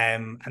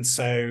 And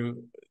so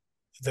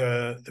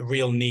the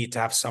real need to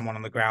have someone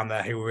on the ground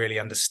there who really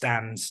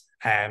understands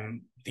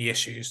the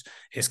issues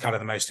is kind of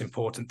the most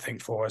important thing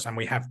for us. And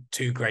we have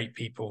two great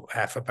people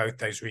for both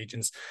those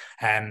regions.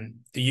 The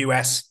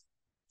US,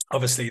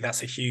 obviously,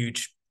 that's a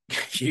huge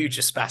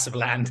space of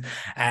land,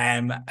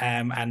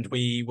 and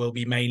we will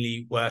be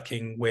mainly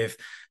working with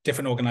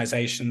different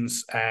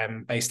organizations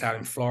based out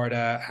in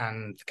Florida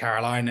and the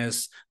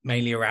Carolinas,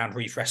 mainly around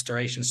reef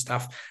restoration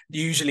stuff.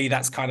 Usually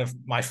that's kind of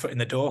my foot in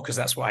the door because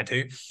that's what I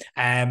do,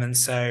 and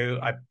so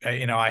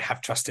I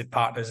have trusted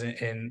partners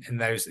in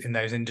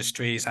those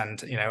industries,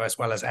 and as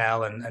well as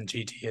Elle and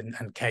GD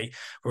and Kate,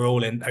 we're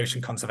all in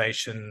ocean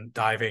conservation,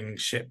 diving,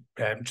 ship,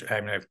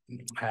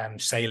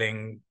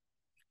 sailing.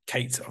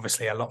 Kate,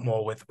 obviously, a lot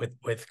more with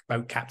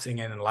boat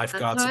captaining and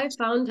lifeguards. That's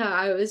how I found her.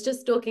 I was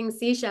just stalking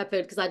Sea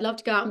Shepherd because I'd love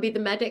to go out and be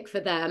the medic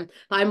for them,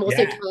 but I'm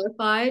also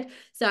terrified.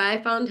 So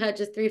I found her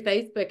just through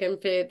Facebook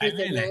and through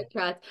similar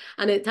interests.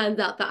 And it turns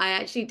out that I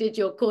actually did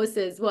your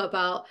courses,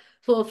 about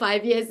 4 or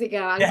 5 years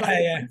ago. I was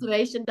a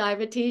conservation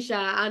diver teacher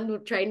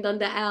and trained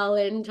under Elle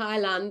in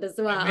Thailand as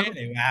well. Oh,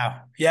 really?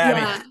 Wow. Yeah.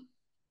 I mean,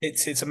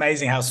 it's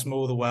amazing how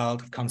small the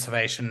world of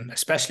conservation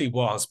especially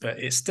was, but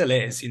it still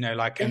is,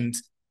 and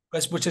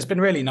which has been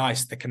really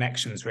nice, the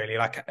connections really.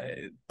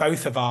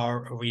 Both of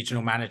our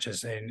regional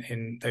managers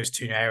in those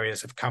two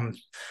areas have come,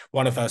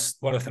 one of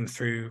them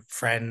through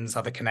friends,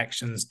 other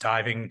connections,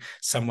 diving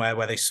somewhere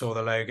where they saw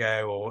the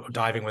logo, or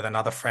diving with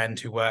another friend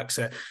who works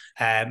at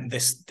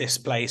this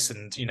place,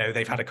 and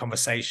they've had a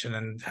conversation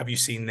and have you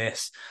seen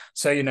this?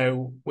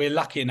 So we're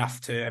lucky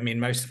enough to,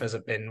 most of us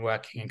have been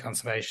working in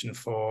conservation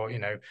for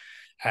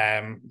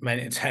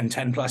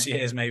 10 plus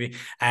years maybe,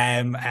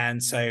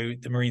 and so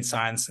the marine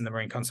science and the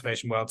marine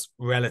conservation world's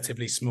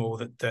relatively small,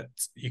 that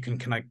you can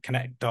kind of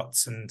connect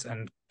dots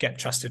and get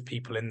trusted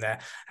people in there.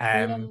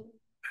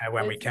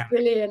 when we It's can.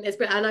 brilliant. It's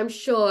brilliant. And I'm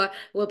sure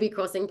we'll be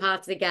crossing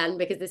paths again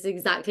because this is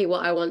exactly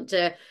what I want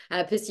to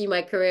pursue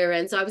my career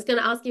in. So I was going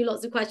to ask you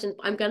lots of questions,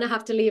 but I'm going to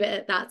have to leave it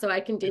at that so I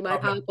can do No my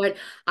problem. PowerPoint.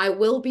 I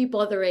will be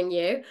bothering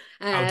you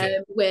I'll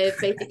do. with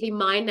basically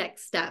my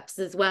next steps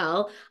as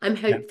well. I'm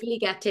hopefully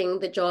getting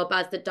the job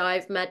as the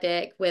dive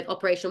medic with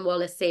Operation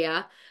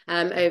Wallacea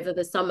over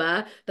the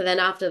summer. But then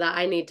after that,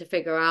 I need to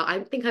figure out, I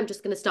think I'm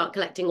just going to start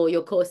collecting all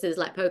your courses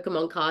like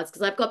Pokemon cards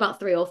because I've got about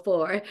 3 or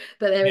 4,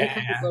 but they're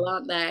incredible,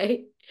 aren't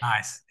they?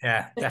 Nice.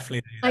 Yeah,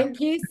 definitely do that. Thank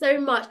you so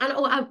much.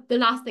 And the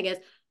last thing is,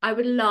 I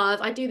would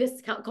love, I do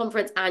this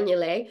conference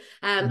annually.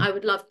 I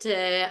would love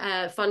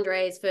to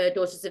fundraise for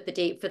Daughters of the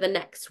Deep for the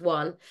next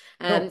one.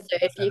 So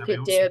if you That'd be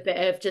could do awesome. a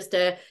bit of just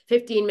a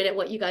 15-minute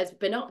what you guys have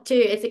been up to,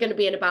 it's going to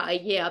be in about a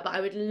year, but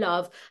I would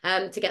love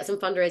to get some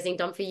fundraising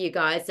done for you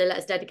guys. So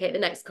let's dedicate the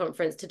next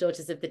conference to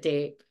Daughters of the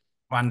Deep.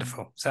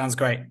 Wonderful. Sounds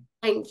great.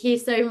 Thank you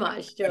so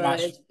much, Very much.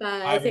 George. Bye, Bye.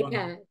 Take everyone.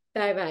 care.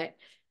 Bye bye.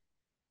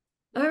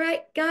 All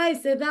right,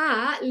 guys, so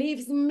that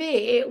leaves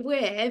me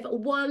with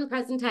one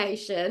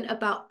presentation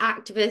about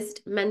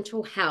activist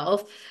mental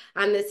health.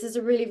 And this is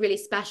a really, really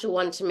special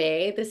one to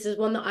me. This is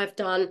one that I've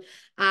done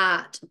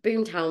at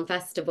Boomtown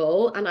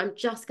Festival. And I'm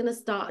just going to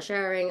start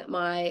sharing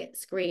my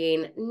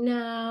screen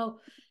now.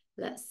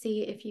 Let's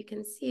see if you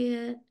can see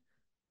it.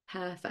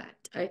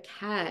 Perfect.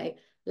 Okay.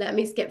 Let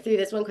me skip through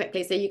this one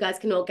quickly so you guys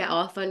can all get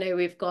off. I know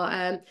we've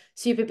got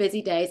super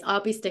busy days.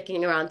 I'll be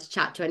sticking around to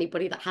chat to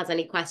anybody that has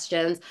any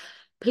questions.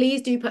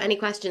 Please do put any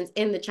questions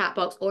in the chat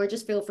box or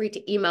just feel free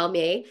to email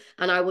me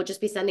and I will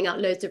just be sending out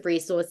loads of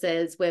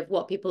resources with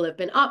what people have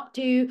been up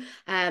to.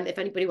 If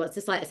anybody wants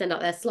to send out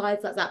their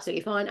slides, that's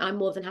absolutely fine. I'm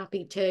more than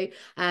happy to,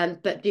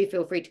 but do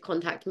feel free to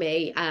contact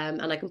me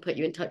and I can put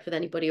you in touch with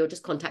anybody or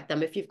just contact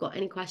them if you've got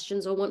any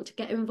questions or want to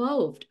get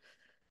involved.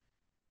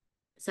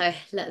 So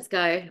let's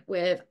go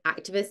with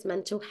activist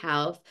mental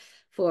health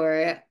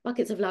for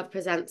Buckets of Love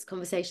Presents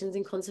Conversations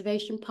in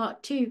Conservation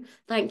Part 2.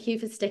 Thank you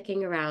for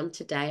sticking around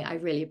today. I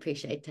really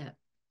appreciate it.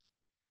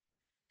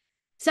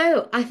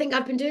 So I think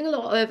I've been doing a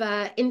lot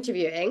of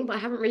interviewing, but I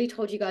haven't really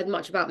told you guys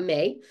much about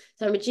me.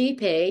 So I'm a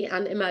GP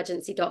and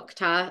emergency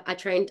doctor. I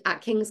trained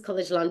at King's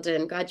College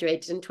London,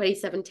 graduated in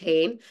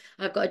 2017.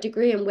 I've got a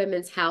degree in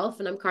women's health,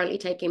 and I'm currently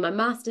taking my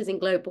master's in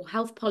global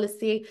health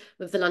policy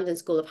with the London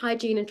School of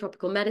Hygiene and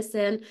Tropical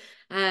Medicine.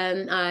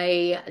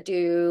 I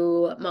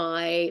do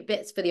my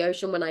bits for the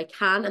ocean when I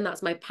can, and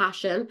that's my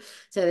passion.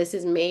 So this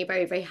is me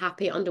very, very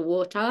happy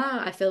underwater.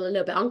 I feel a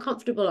little bit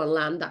uncomfortable on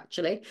land,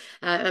 actually.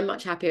 I'm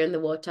much happier in the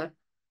water.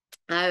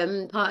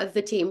 Part of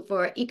the team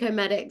for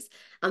eco-medics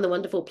and the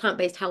wonderful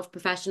plant-based health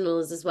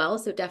professionals as well.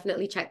 So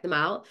definitely check them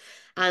out.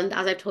 And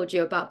as I've told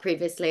you about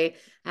previously,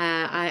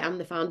 I am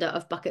the founder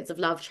of Buckets of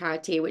Love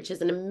charity, which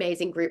is an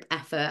amazing group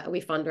effort. We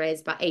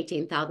fundraised about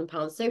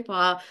 £18,000 so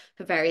far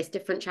for various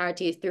different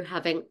charities through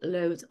having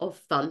loads of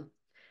fun.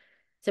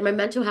 So my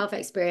mental health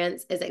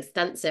experience is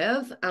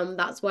extensive, and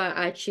that's why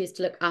I choose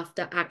to look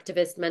after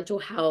activist mental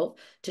health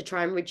to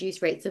try and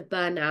reduce rates of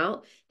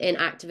burnout in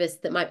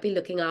activists that might be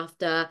looking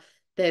after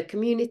the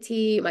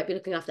community, might be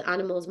looking after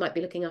animals, might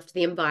be looking after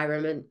the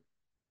environment.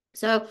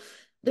 So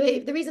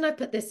the reason I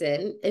put this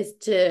in is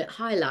to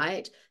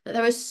highlight that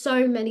there are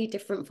so many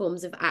different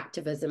forms of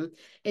activism.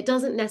 It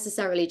doesn't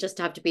necessarily just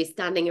have to be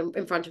standing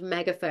in front of a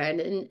megaphone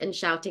and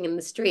shouting in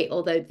the street,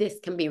 although this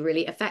can be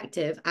really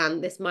effective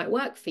and this might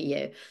work for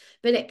you.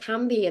 But it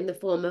can be in the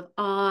form of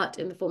art,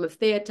 in the form of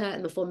theatre,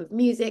 in the form of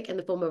music, in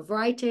the form of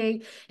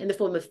writing, in the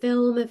form of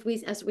film,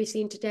 as we've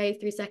seen today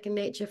through Second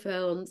Nature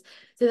films.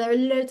 So there are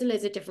loads and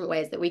loads of different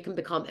ways that we can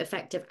become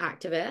effective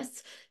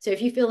activists. So if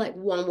you feel like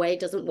one way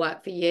doesn't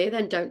work for you,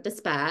 then don't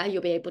despair.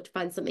 You'll be able to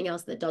find something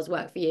else that does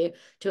work for you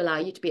to allow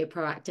you to be a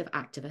proactive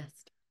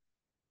activist.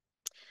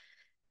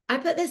 I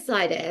put this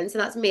slide in, so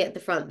that's me at the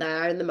front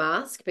there in the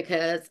mask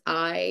because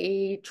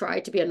I try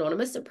to be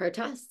anonymous at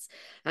protests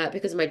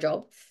because of my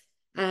job.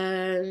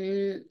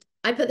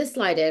 I put this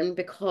slide in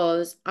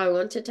because I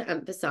wanted to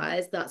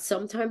emphasize that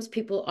sometimes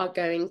people are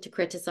going to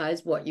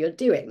criticize what you're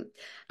doing,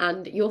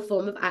 and your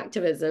form of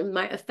activism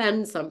might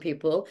offend some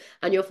people,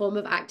 and your form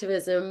of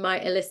activism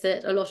might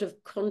elicit a lot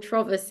of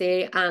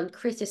controversy and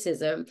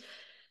criticism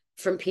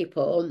from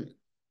people.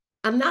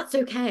 And that's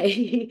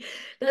okay.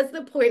 That's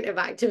the point of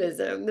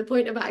activism. The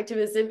point of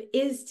activism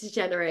is to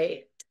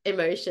generate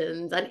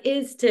emotions and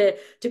is to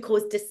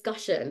cause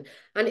discussion.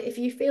 And if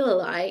you feel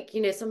like,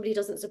 somebody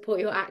doesn't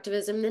support your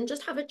activism, then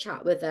just have a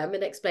chat with them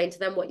and explain to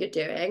them what you're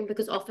doing,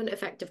 because often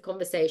effective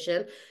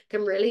conversation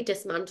can really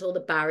dismantle the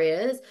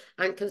barriers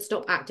and can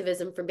stop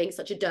activism from being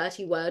such a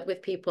dirty word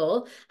with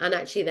people. And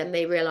actually then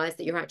they realize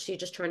that you're actually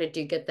just trying to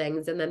do good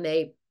things, and then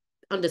they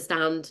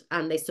understand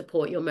and they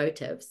support your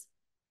motives.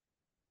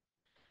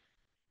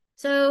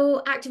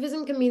 So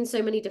activism can mean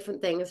so many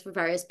different things for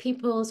various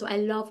people. So I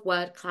love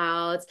word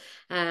clouds.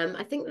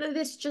 I think that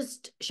this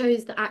just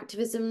shows that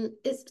activism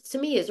to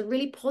me, is a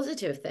really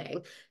positive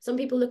thing. Some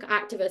people look at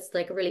activists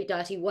like a really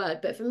dirty word,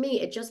 but for me,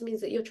 it just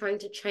means that you're trying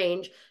to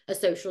change a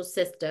social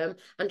system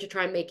and to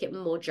try and make it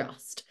more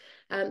just.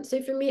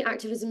 So for me,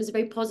 activism is a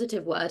very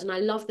positive word, and I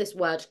love this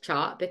word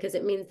chart because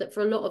it means that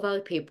for a lot of other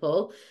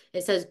people,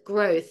 it says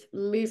growth,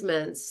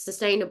 movements,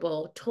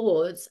 sustainable,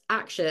 towards,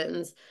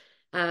 actions.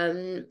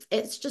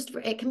 It's just,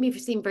 it can be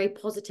seen very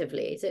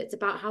positively. So it's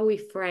about how we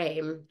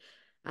frame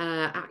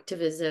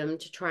activism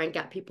to try and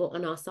get people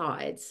on our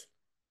sides.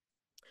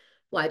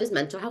 Why does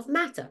mental health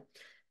matter?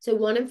 So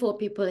 1 in 4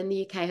 people in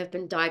the UK have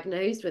been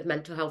diagnosed with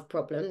mental health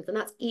problems, and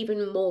that's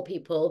even more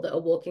people that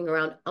are walking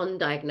around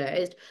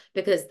undiagnosed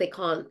because they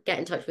can't get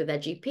in touch with their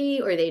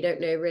GP, or they don't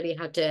know really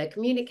how to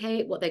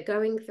communicate what they're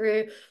going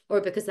through,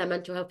 or because their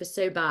mental health is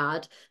so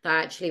bad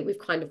that actually we've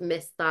kind of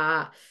missed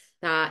that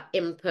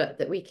input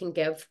that we can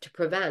give to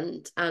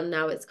prevent, and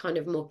now it's kind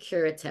of more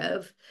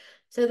curative.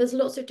 So there's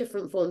lots of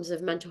different forms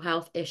of mental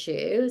health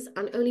issues,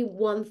 and only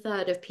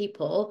 1/3 of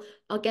people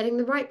are getting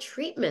the right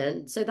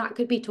treatment. So that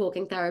could be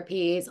talking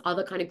therapies,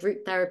 other kind of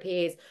group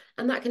therapies,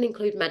 and that can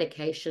include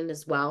medication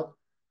as well.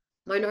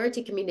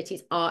 Minority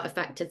communities are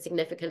affected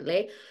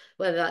significantly,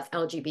 whether that's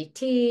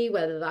LGBT,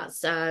 whether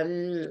that's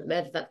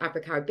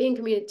Afro-Caribbean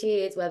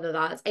communities, whether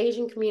that's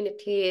Asian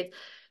communities,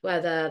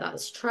 whether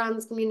that's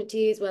trans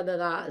communities, whether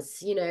that's,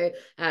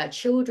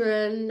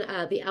 children,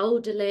 the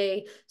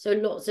elderly. So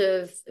lots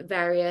of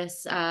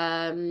various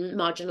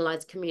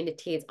marginalized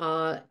communities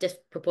are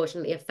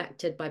disproportionately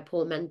affected by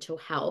poor mental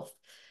health.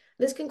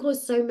 This can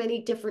cause so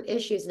many different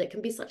issues, and it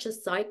can be such a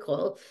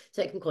cycle.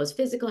 So it can cause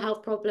physical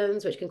health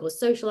problems, which can cause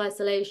social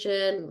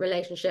isolation,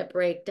 relationship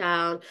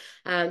breakdown.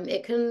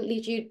 It can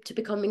lead you to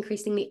become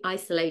increasingly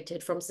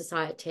isolated from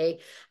society,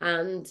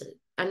 and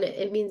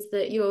it means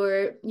that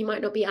you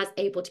might not be as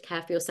able to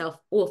care for yourself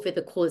or for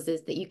the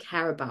causes that you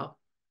care about.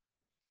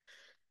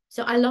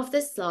 So I love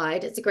this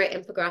slide. It's a great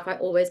infographic. I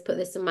always put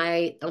this on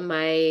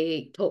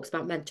my talks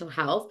about mental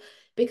health,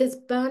 because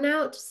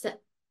burnout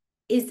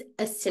is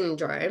a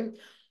syndrome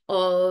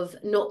of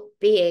not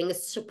being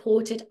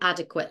supported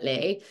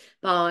adequately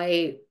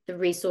by the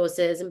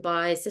resources and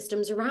by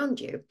systems around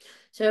you.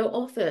 So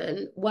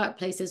often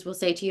workplaces will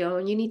say to you, oh,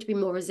 you need to be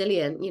more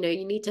resilient, you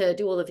need to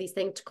do all of these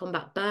things to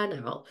combat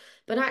burnout.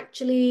 But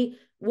actually,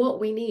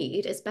 what we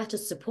need is better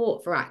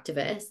support for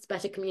activists,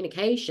 better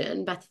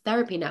communication, better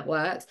therapy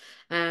networks,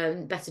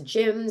 better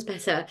gyms,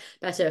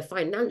 better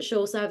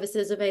financial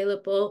services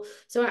available.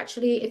 So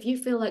actually, if you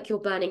feel like you're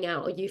burning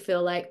out, or you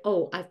feel like,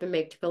 oh, I've been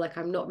made to feel like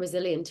I'm not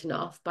resilient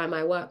enough by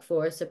my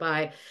workforce or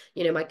by,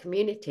 my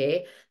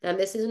community, then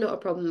this is not a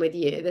problem with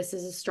you. This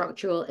is a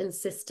structural and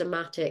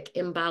systematic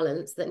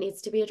imbalance that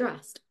needs to be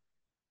addressed.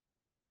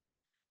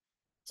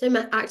 So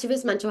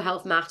activist mental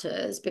health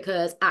matters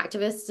because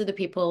activists are the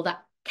people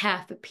that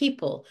care for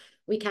people.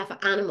 We care for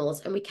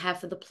animals and we care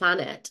for the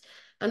planet.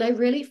 And I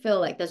really feel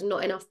like there's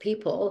not enough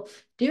people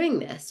doing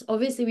this.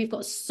 Obviously, we've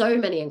got so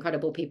many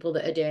incredible people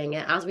that are doing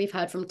it, as we've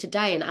heard from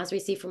today and as we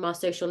see from our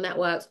social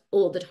networks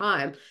all the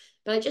time.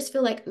 But I just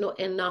feel like not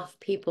enough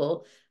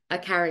people are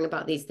caring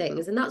about these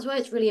things. And that's why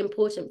it's really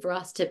important for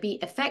us to be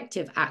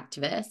effective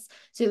activists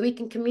so that we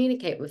can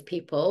communicate with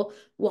people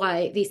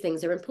why these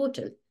things are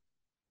important.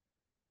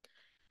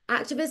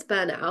 Activist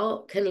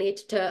burnout can lead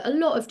to a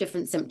lot of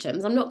different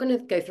symptoms. I'm not going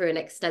to go through an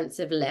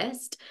extensive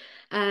list,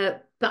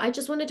 but I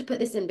just wanted to put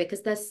this in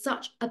because there's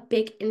such a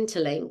big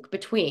interlink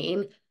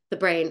between the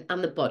brain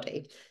and the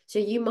body. So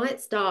you might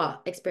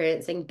start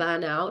experiencing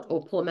burnout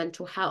or poor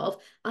mental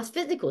health as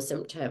physical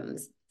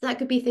symptoms. That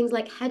could be things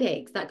like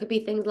headaches. That could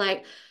be things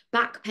like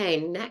back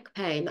pain, neck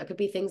pain. That could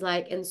be things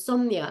like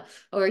insomnia.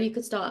 Or you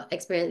could start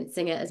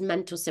experiencing it as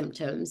mental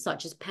symptoms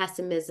such as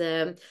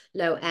pessimism,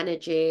 low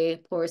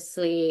energy, poor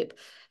sleep,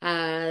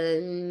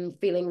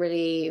 feeling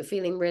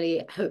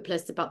really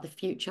hopeless about the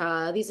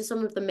future. These are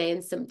some of the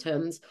main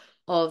symptoms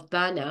of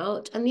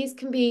burnout, and these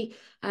can be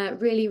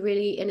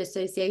really in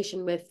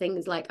association with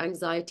things like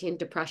anxiety and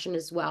depression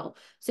as well.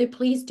 So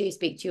please do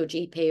speak to your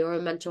GP or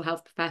a mental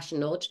health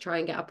professional to try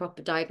and get a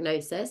proper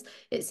diagnosis.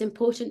 It's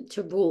important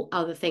to rule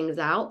other things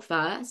out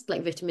first,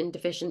 like vitamin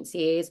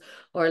deficiencies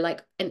or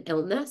like an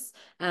illness,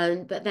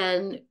 but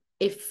then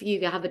if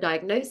you have a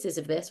diagnosis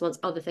of this, once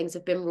other things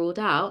have been ruled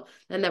out,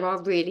 then there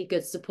are really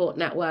good support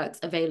networks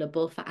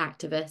available for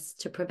activists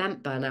to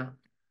prevent burnout.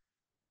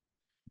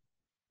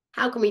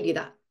 How can we do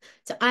that?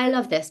 So I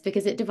love this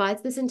because it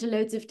divides this into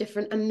loads of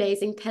different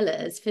amazing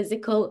pillars: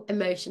 physical,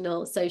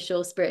 emotional,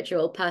 social,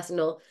 spiritual,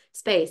 personal,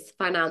 space,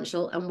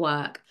 financial, and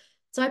work.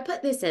 So I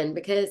put this in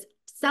because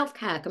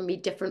self-care can be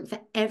different for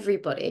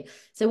everybody.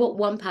 So what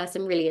one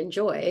person really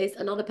enjoys,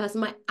 another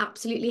person might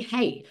absolutely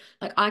hate.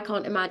 Like I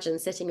can't imagine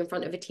sitting in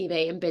front of a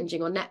TV and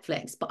binging on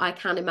Netflix, but I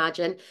can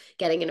imagine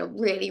getting in a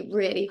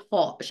really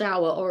hot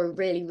shower or a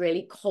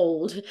really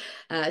cold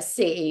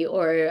sea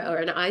or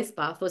an ice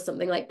bath or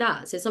something like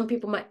that. So some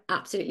people might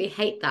absolutely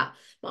hate that,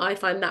 but I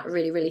find that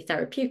really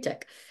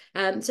therapeutic.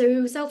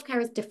 So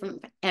self-care is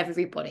different for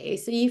everybody.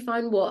 So you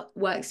find what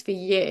works for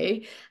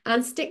you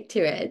and stick to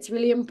it. It's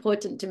really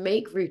important to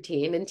make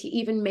routine and to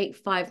even make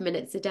 5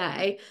 minutes a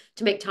day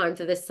to make time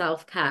for this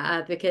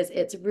self-care, because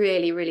it's a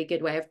really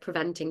good way of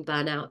preventing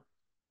burnout.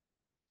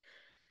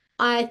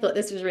 I thought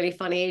this was really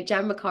funny.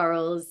 Jen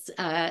McCarroll's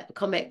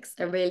comics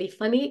are really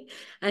funny.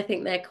 I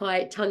think they're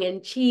quite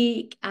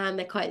tongue-in-cheek and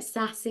they're quite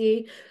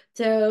sassy.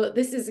 So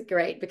this is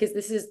great because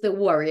this is the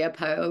warrior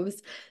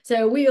pose.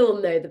 So we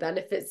all know the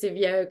benefits of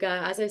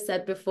yoga. As I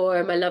said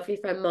before, my lovely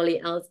friend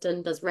Molly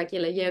Elston does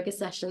regular yoga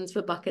sessions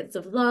for Buckets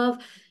of Love.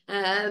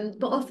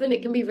 But often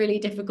it can be really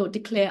difficult to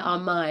clear our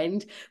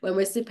mind when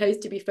we're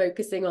supposed to be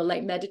focusing on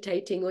like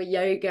meditating or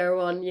yoga or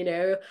on,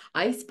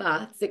 ice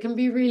baths. It can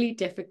be really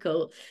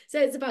difficult. So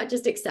it's about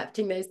just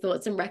accepting those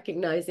thoughts and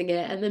recognizing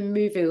it and then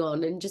moving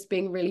on and just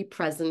being really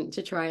present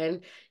to try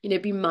and,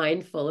 be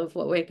mindful of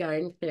what we're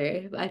going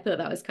through. I thought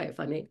that was quite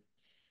funny.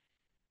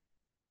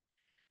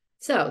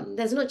 So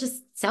there's not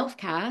just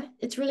self-care,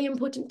 it's really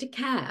important to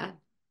care.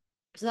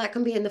 So that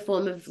can be in the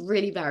form of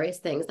really various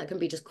things. That can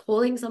be just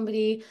calling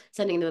somebody,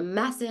 sending them a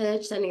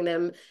message, sending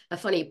them a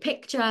funny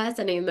picture,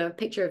 sending them a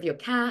picture of your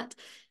cat,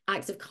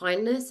 acts of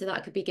kindness. So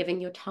that could be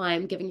giving your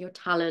time, giving your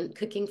talent,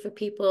 cooking for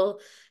people,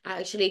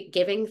 actually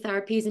giving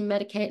therapies and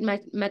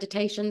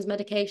meditations,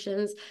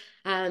 medications.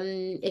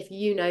 If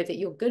you know that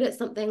you're good at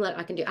something, like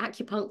I can do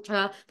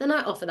acupuncture, then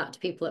I offer that to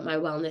people at my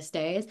wellness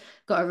days.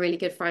 Got a really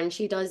good friend,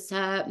 she does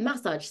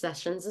massage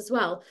sessions as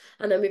well.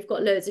 And then we've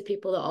got loads of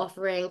people that are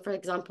offering, for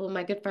example,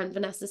 my good friend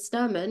Vanessa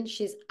Sturman,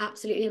 she's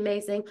absolutely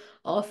amazing,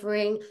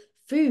 offering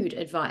food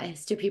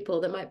advice to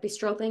people that might be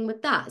struggling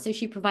with that. So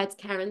she provides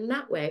care in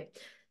that way.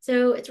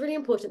 So it's really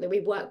important that we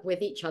work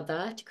with each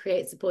other to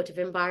create supportive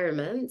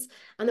environments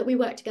and that we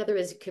work together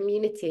as a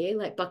community,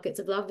 like Buckets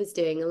of Love is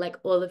doing, and like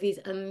all of these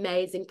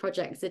amazing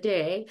projects are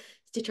doing,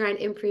 to try and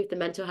improve the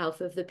mental health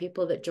of the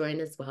people that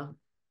join as well.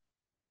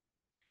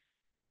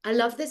 I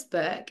love this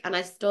book and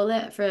I stole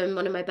it from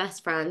one of my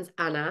best friends,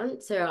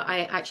 Anna. So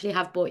I actually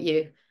have bought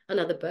you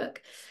another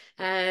book.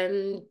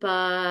 But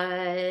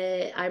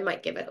I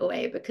might give it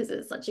away because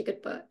it's such a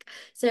good book.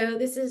 So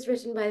this is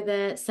written by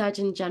the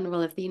Surgeon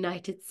General of the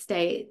United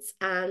States,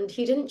 and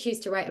he didn't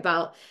choose to write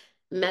about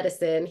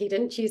medicine. He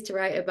didn't choose to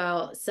write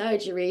about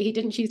surgery. He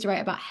didn't choose to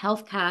write about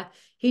healthcare.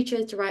 He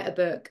chose to write a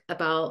book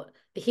about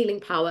the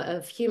healing power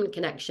of human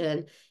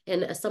connection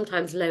in a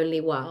sometimes lonely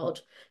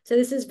world. So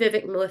this is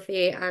Vivek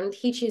Murthy, and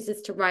he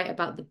chooses to write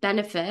about the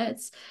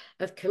benefits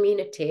of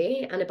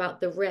community and about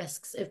the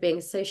risks of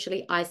being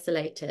socially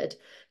isolated.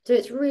 So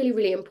it's really,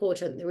 really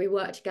important that we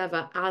work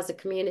together as a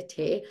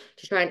community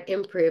to try and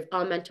improve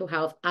our mental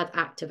health as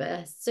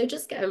activists. So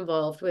just get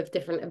involved with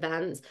different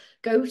events.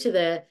 Go to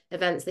the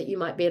events that you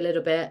might be a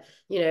little bit,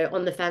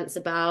 on the fence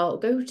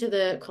about. Go to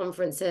the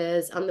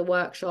conferences and the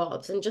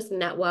workshops and just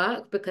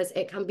network, because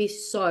it can be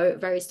so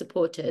very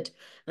supported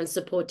and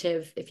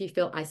supportive if you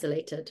feel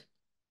isolated.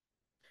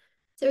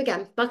 So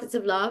again, Buckets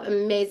of Love,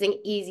 amazing,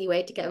 easy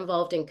way to get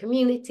involved in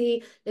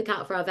community. Look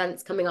out for our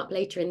events coming up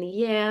later in the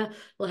year.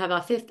 We'll have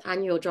our 5th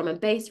annual drum and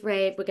bass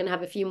rave. We're going to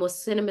have a few more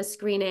cinema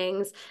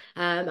screenings.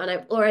 And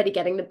I'm already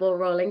getting the ball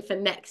rolling for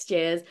next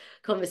year's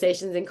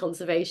Conversations in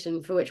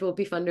Conservation, for which we'll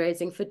be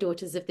fundraising for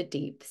Daughters of the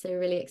Deep. So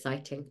really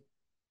exciting.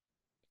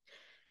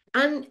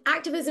 And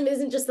activism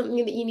isn't just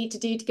something that you need to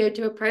do to go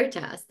to a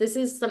protest. This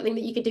is something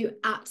that you can do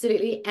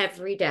absolutely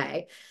every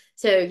day.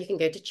 So you can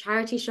go to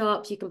charity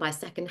shops, you can buy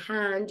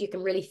secondhand, you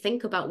can really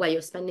think about where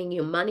you're spending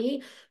your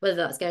money, whether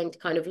that's going to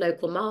kind of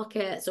local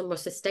markets or more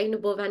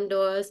sustainable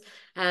vendors.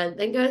 And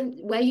then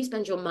where you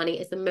spend your money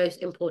is the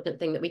most important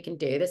thing that we can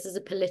do. This is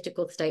a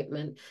political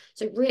statement.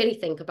 So really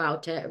think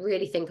about it,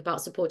 really think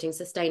about supporting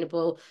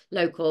sustainable,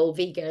 local,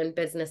 vegan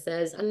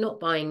businesses and not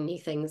buying new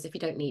things if you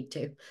don't need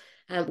to.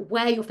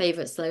 Wear your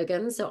favorite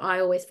slogans. So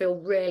I always feel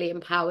really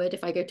empowered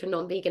if I go to a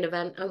non-vegan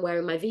event and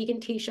wearing my vegan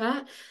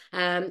t-shirt,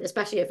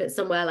 especially if it's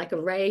somewhere like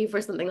a rave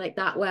or something like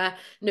that, where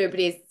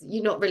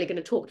you're not really going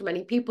to talk to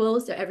many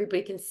people. So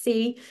everybody can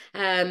see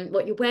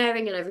what you're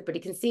wearing and everybody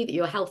can see that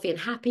you're a healthy and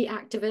happy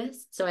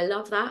activist. So I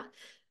love that.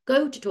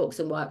 Go to talks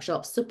and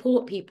workshops,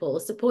 support people,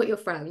 support your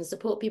friends,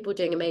 support people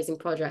doing amazing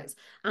projects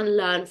and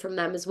learn from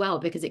them as well,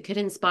 because it could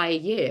inspire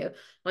you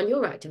on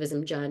your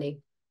activism journey.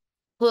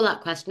 All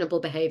that questionable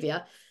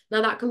behavior.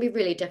 Now that can be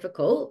really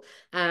difficult,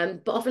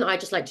 but often I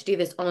just like to do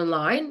this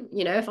online.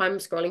 If I'm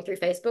scrolling through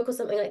Facebook or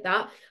something like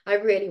that, I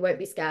really won't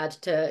be scared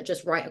to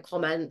just write a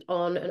comment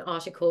on an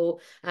article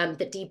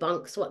that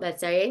debunks what they're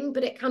saying,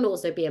 but it can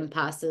also be in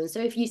person. So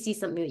if you see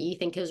something that you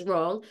think is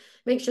wrong,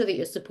 make sure that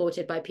you're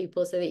supported by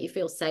people so that you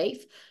feel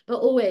safe. But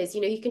always,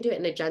 you can do it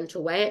in a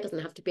gentle way. It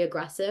doesn't have to be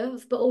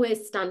aggressive, but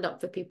always stand up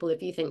for people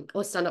if you think,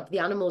 or stand up for the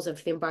animals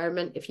of the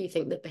environment if you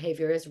think that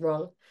behavior is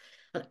wrong.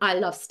 And I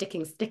love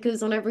sticking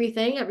stickers on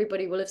everything.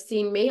 Everybody will have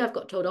seen me. I've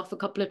got told off a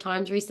couple of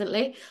times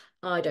recently.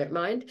 I don't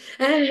mind.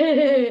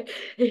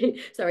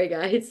 Sorry,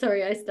 guys.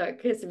 Sorry, I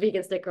stuck a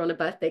vegan sticker on a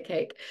birthday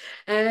cake.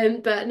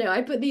 But no,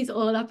 I put these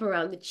all up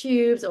around the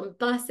tubes, on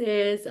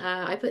buses.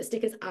 I put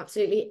stickers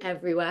absolutely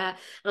everywhere.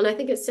 And I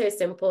think it's so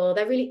simple.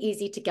 They're really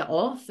easy to get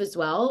off as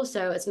well.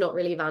 So it's not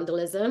really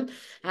vandalism.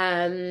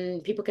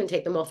 People can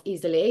take them off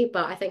easily.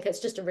 But I think it's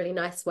just a really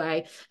nice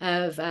way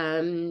of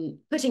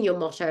putting your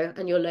motto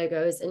and your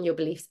logos and your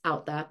beliefs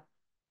out there.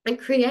 and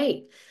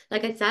create.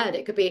 Like I said,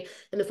 it could be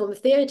in the form of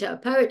theatre,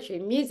 poetry,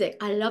 music.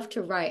 I love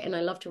to write, and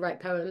I love to write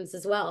poems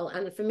as well.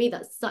 And for me,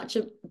 that's such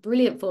a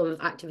brilliant form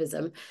of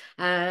activism,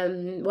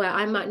 where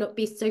I might not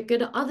be so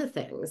good at other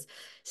things.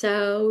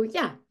 So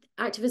yeah,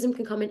 activism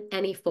can come in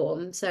any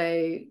form.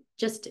 So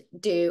just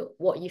do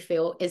what you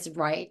feel is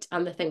right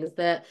and the things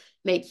that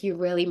make you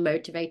really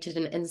motivated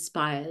and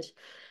inspired.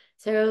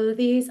 So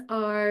these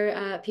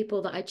are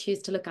people that I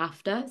choose to look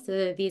after.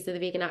 So these are the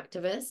vegan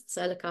activists.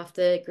 I look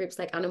after groups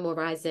like Animal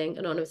Rising,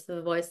 Anonymous for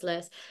the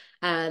Voiceless,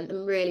 and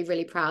I'm really,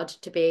 really proud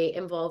to be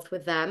involved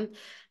with them.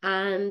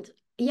 And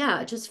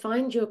yeah, just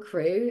find your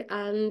crew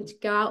and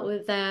go out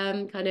with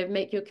them, kind of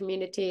make your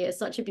community. It's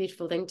such a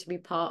beautiful thing to be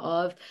part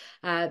of.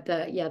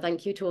 But yeah,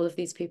 thank you to all of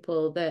these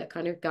people that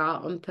kind of go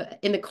out and put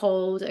in the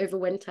cold over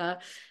winter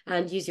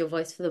and use your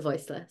voice for the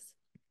voiceless.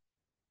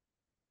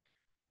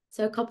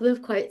 So a couple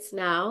of quotes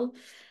now.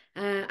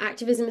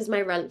 Activism is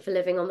my rent for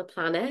living on the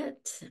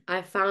planet.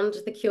 I found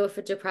the cure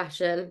for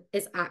depression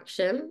is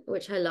action,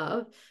 which I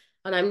love.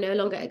 And I'm no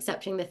longer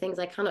accepting the things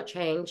I cannot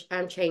change.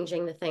 I'm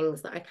changing the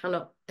things that I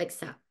cannot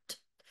accept.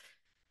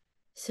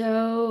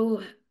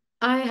 So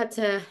I had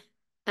to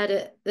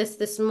edit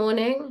this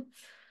morning.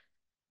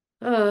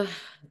 Oh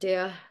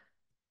dear.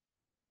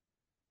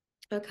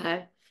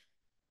 Okay.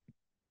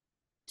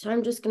 So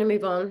I'm just going to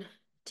move on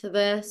to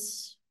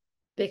this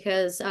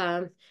because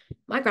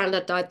my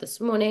granddad died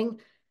this morning,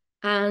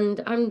 and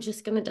I'm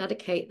just going to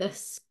dedicate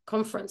this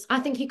conference.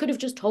 I think he could have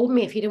just told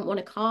me if he didn't want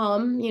to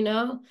come, you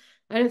know?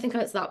 I don't think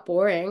it's that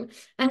boring.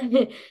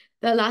 And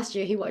the last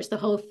year he watched the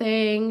whole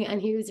thing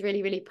and he was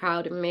really, really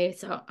proud of me.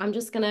 So I'm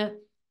just going to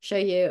show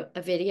you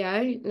a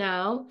video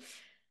now,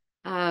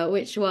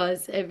 which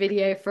was a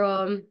video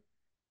from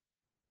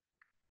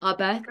our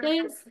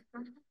birthdays.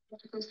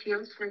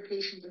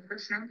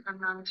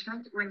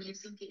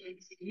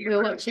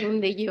 We're watching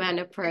the UN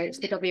approach,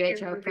 the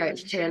WHO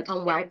approach to an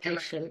unwell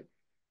patient.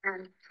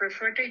 And for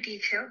further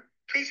detail,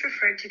 please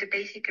refer to the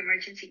Basic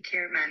Emergency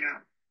Care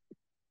Manual.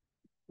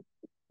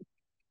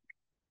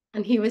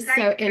 And he was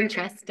so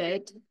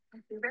interested.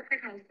 We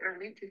recognized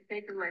early to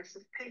save the lives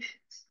of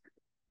patients.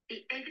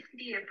 The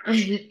ABCD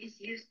approach is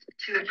used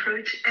to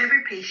approach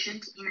every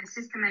patient in a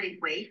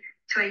systematic way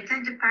to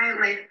identify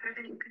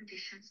life-threatening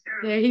conditions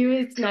early. So he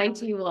was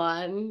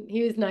 91.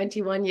 He was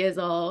 91 years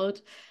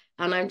old.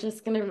 And I'm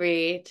just going to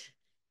read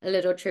a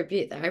little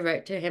tribute that I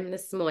wrote to him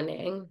this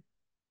morning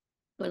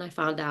when I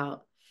found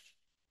out.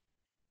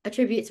 A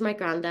tribute to my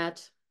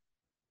granddad.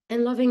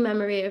 In loving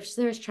memory of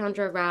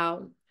Sureshchandra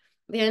Rao,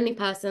 the only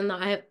person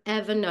that I have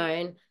ever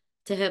known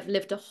to have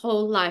lived a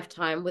whole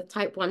lifetime with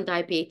type 1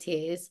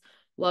 diabetes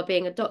while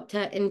being a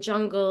doctor in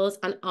jungles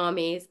and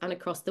armies and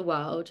across the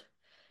world.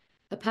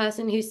 A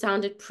person who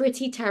sounded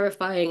pretty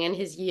terrifying in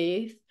his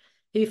youth,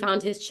 who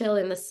found his chill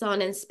in the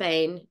sun in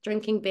Spain,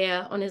 drinking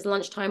beer on his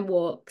lunchtime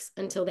walks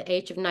until the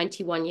age of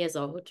 91 years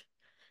old.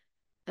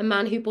 A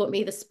man who bought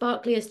me the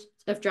sparkliest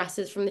of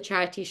dresses from the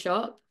charity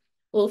shop,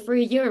 all for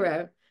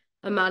 €1.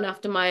 A man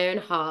after my own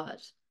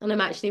heart. And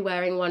I'm actually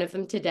wearing one of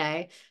them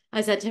today.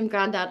 I said to him,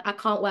 Granddad, I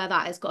can't wear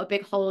that. It's got a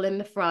big hole in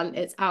the front.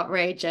 It's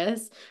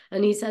outrageous.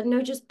 And he said,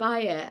 no, just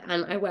buy it.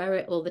 And I wear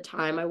it all the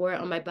time. I wore it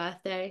on my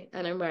birthday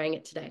and I'm wearing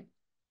it today.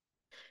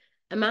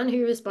 A man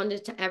who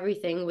responded to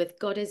everything with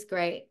God is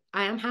great.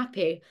 I am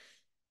happy,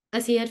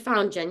 as he had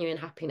found genuine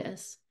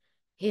happiness.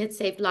 He had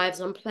saved lives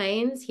on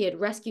planes. He had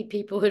rescued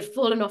people who had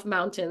fallen off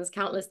mountains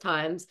countless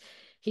times.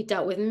 He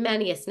dealt with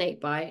many a snake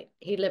bite.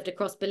 He lived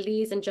across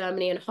Belize and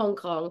Germany and Hong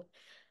Kong.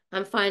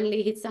 And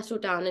finally, he'd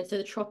settled down into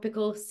the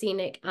tropical,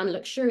 scenic, and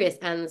luxurious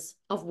ends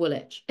of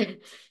Woolwich.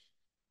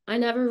 I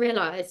never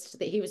realized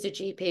that he was a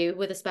GP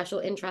with a special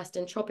interest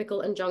in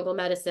tropical and jungle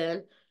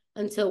medicine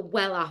until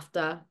well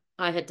after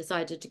I had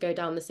decided to go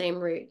down the same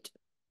route.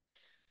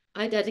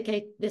 I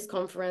dedicate this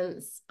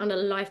conference and a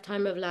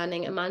lifetime of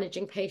learning and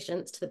managing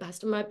patients to the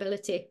best of my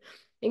ability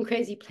in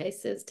crazy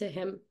places to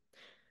him.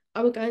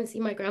 I will go and see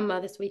my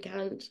grandma this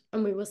weekend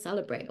and we will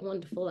celebrate a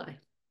wonderful life.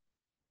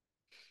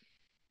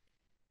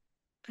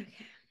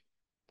 Okay.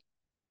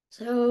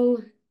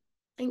 So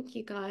thank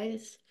you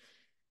guys.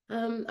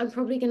 I'm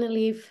probably going to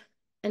leave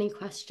any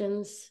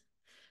questions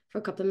for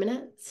a couple of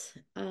minutes.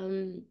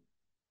 I'm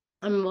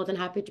more than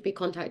happy to be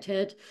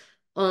contacted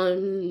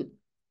on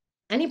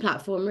any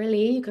platform,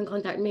 really. You can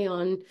contact me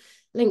on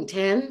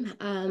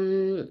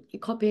LinkedIn. You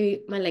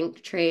copy my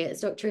link tree.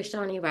 It's Dr.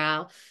 Ishani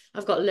Rao.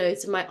 I've got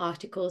loads of my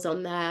articles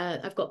on there.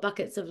 I've got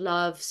Buckets of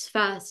Love's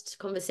first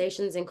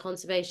Conversations in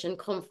Conservation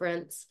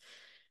conference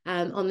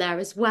on there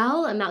as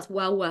well. And that's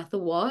well worth a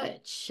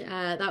watch.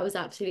 That was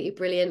absolutely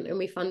brilliant. And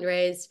we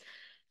fundraised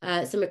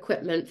some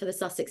equipment for the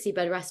Sussex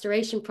Seabed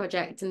Restoration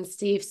Project. And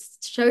Steve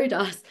showed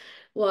us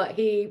what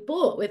he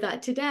bought with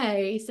that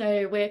today.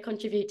 So we're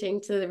contributing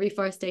to the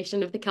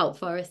reforestation of the kelp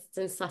forests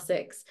in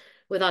Sussex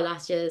with our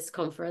last year's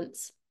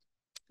conference.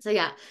 So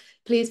yeah,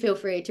 please feel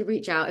free to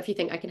reach out if you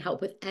think I can help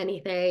with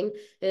anything.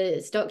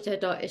 It's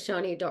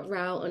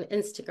dr.ishani.rao on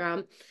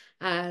Instagram.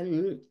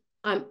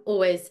 I'm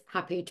always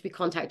happy to be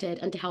contacted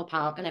and to help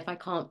out. And if I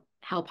can't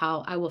help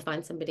out, I will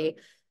find somebody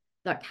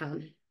that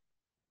can.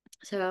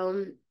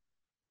 So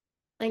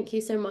thank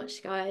you so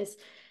much, guys.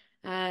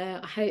 I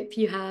hope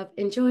you have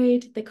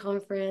enjoyed the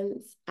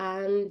conference.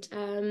 And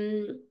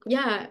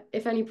yeah,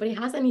 if anybody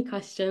has any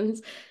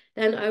questions,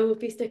 then I will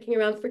be sticking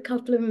around for a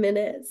couple of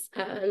minutes.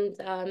 And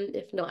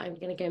if not, I'm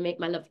going to go make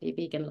my lovely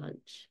vegan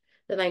lunch.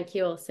 So thank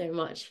you all so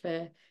much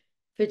for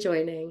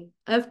joining.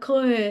 Of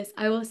course,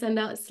 I will send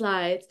out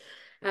slides.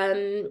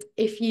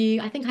 If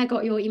you, I think I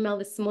got your email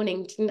this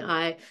morning, didn't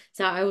I?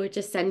 So I will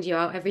just send you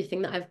out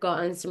everything that I've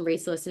got and some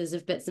resources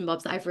of bits and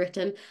bobs that I've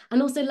written.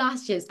 And also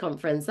last year's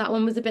conference, that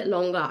one was a bit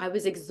longer. I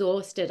was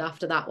exhausted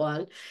after that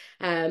one.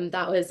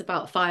 That was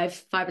about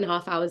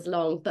 5.5 hours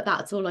long, but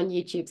that's all on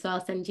YouTube. So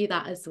I'll send you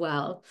that as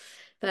well.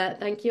 But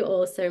thank you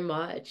all so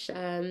much.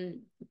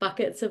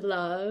 Buckets of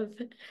love.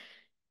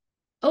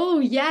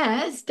 Oh,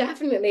 yes,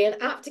 definitely. An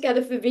app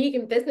together for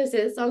vegan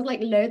businesses. Sounds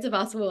like loads of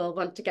us will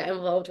want to get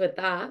involved with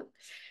that.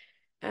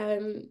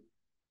 Um,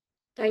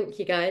 thank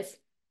you guys.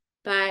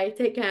 Bye.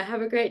 Take care.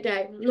 Have a great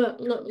day.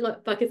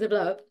 Look, buckets of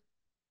love.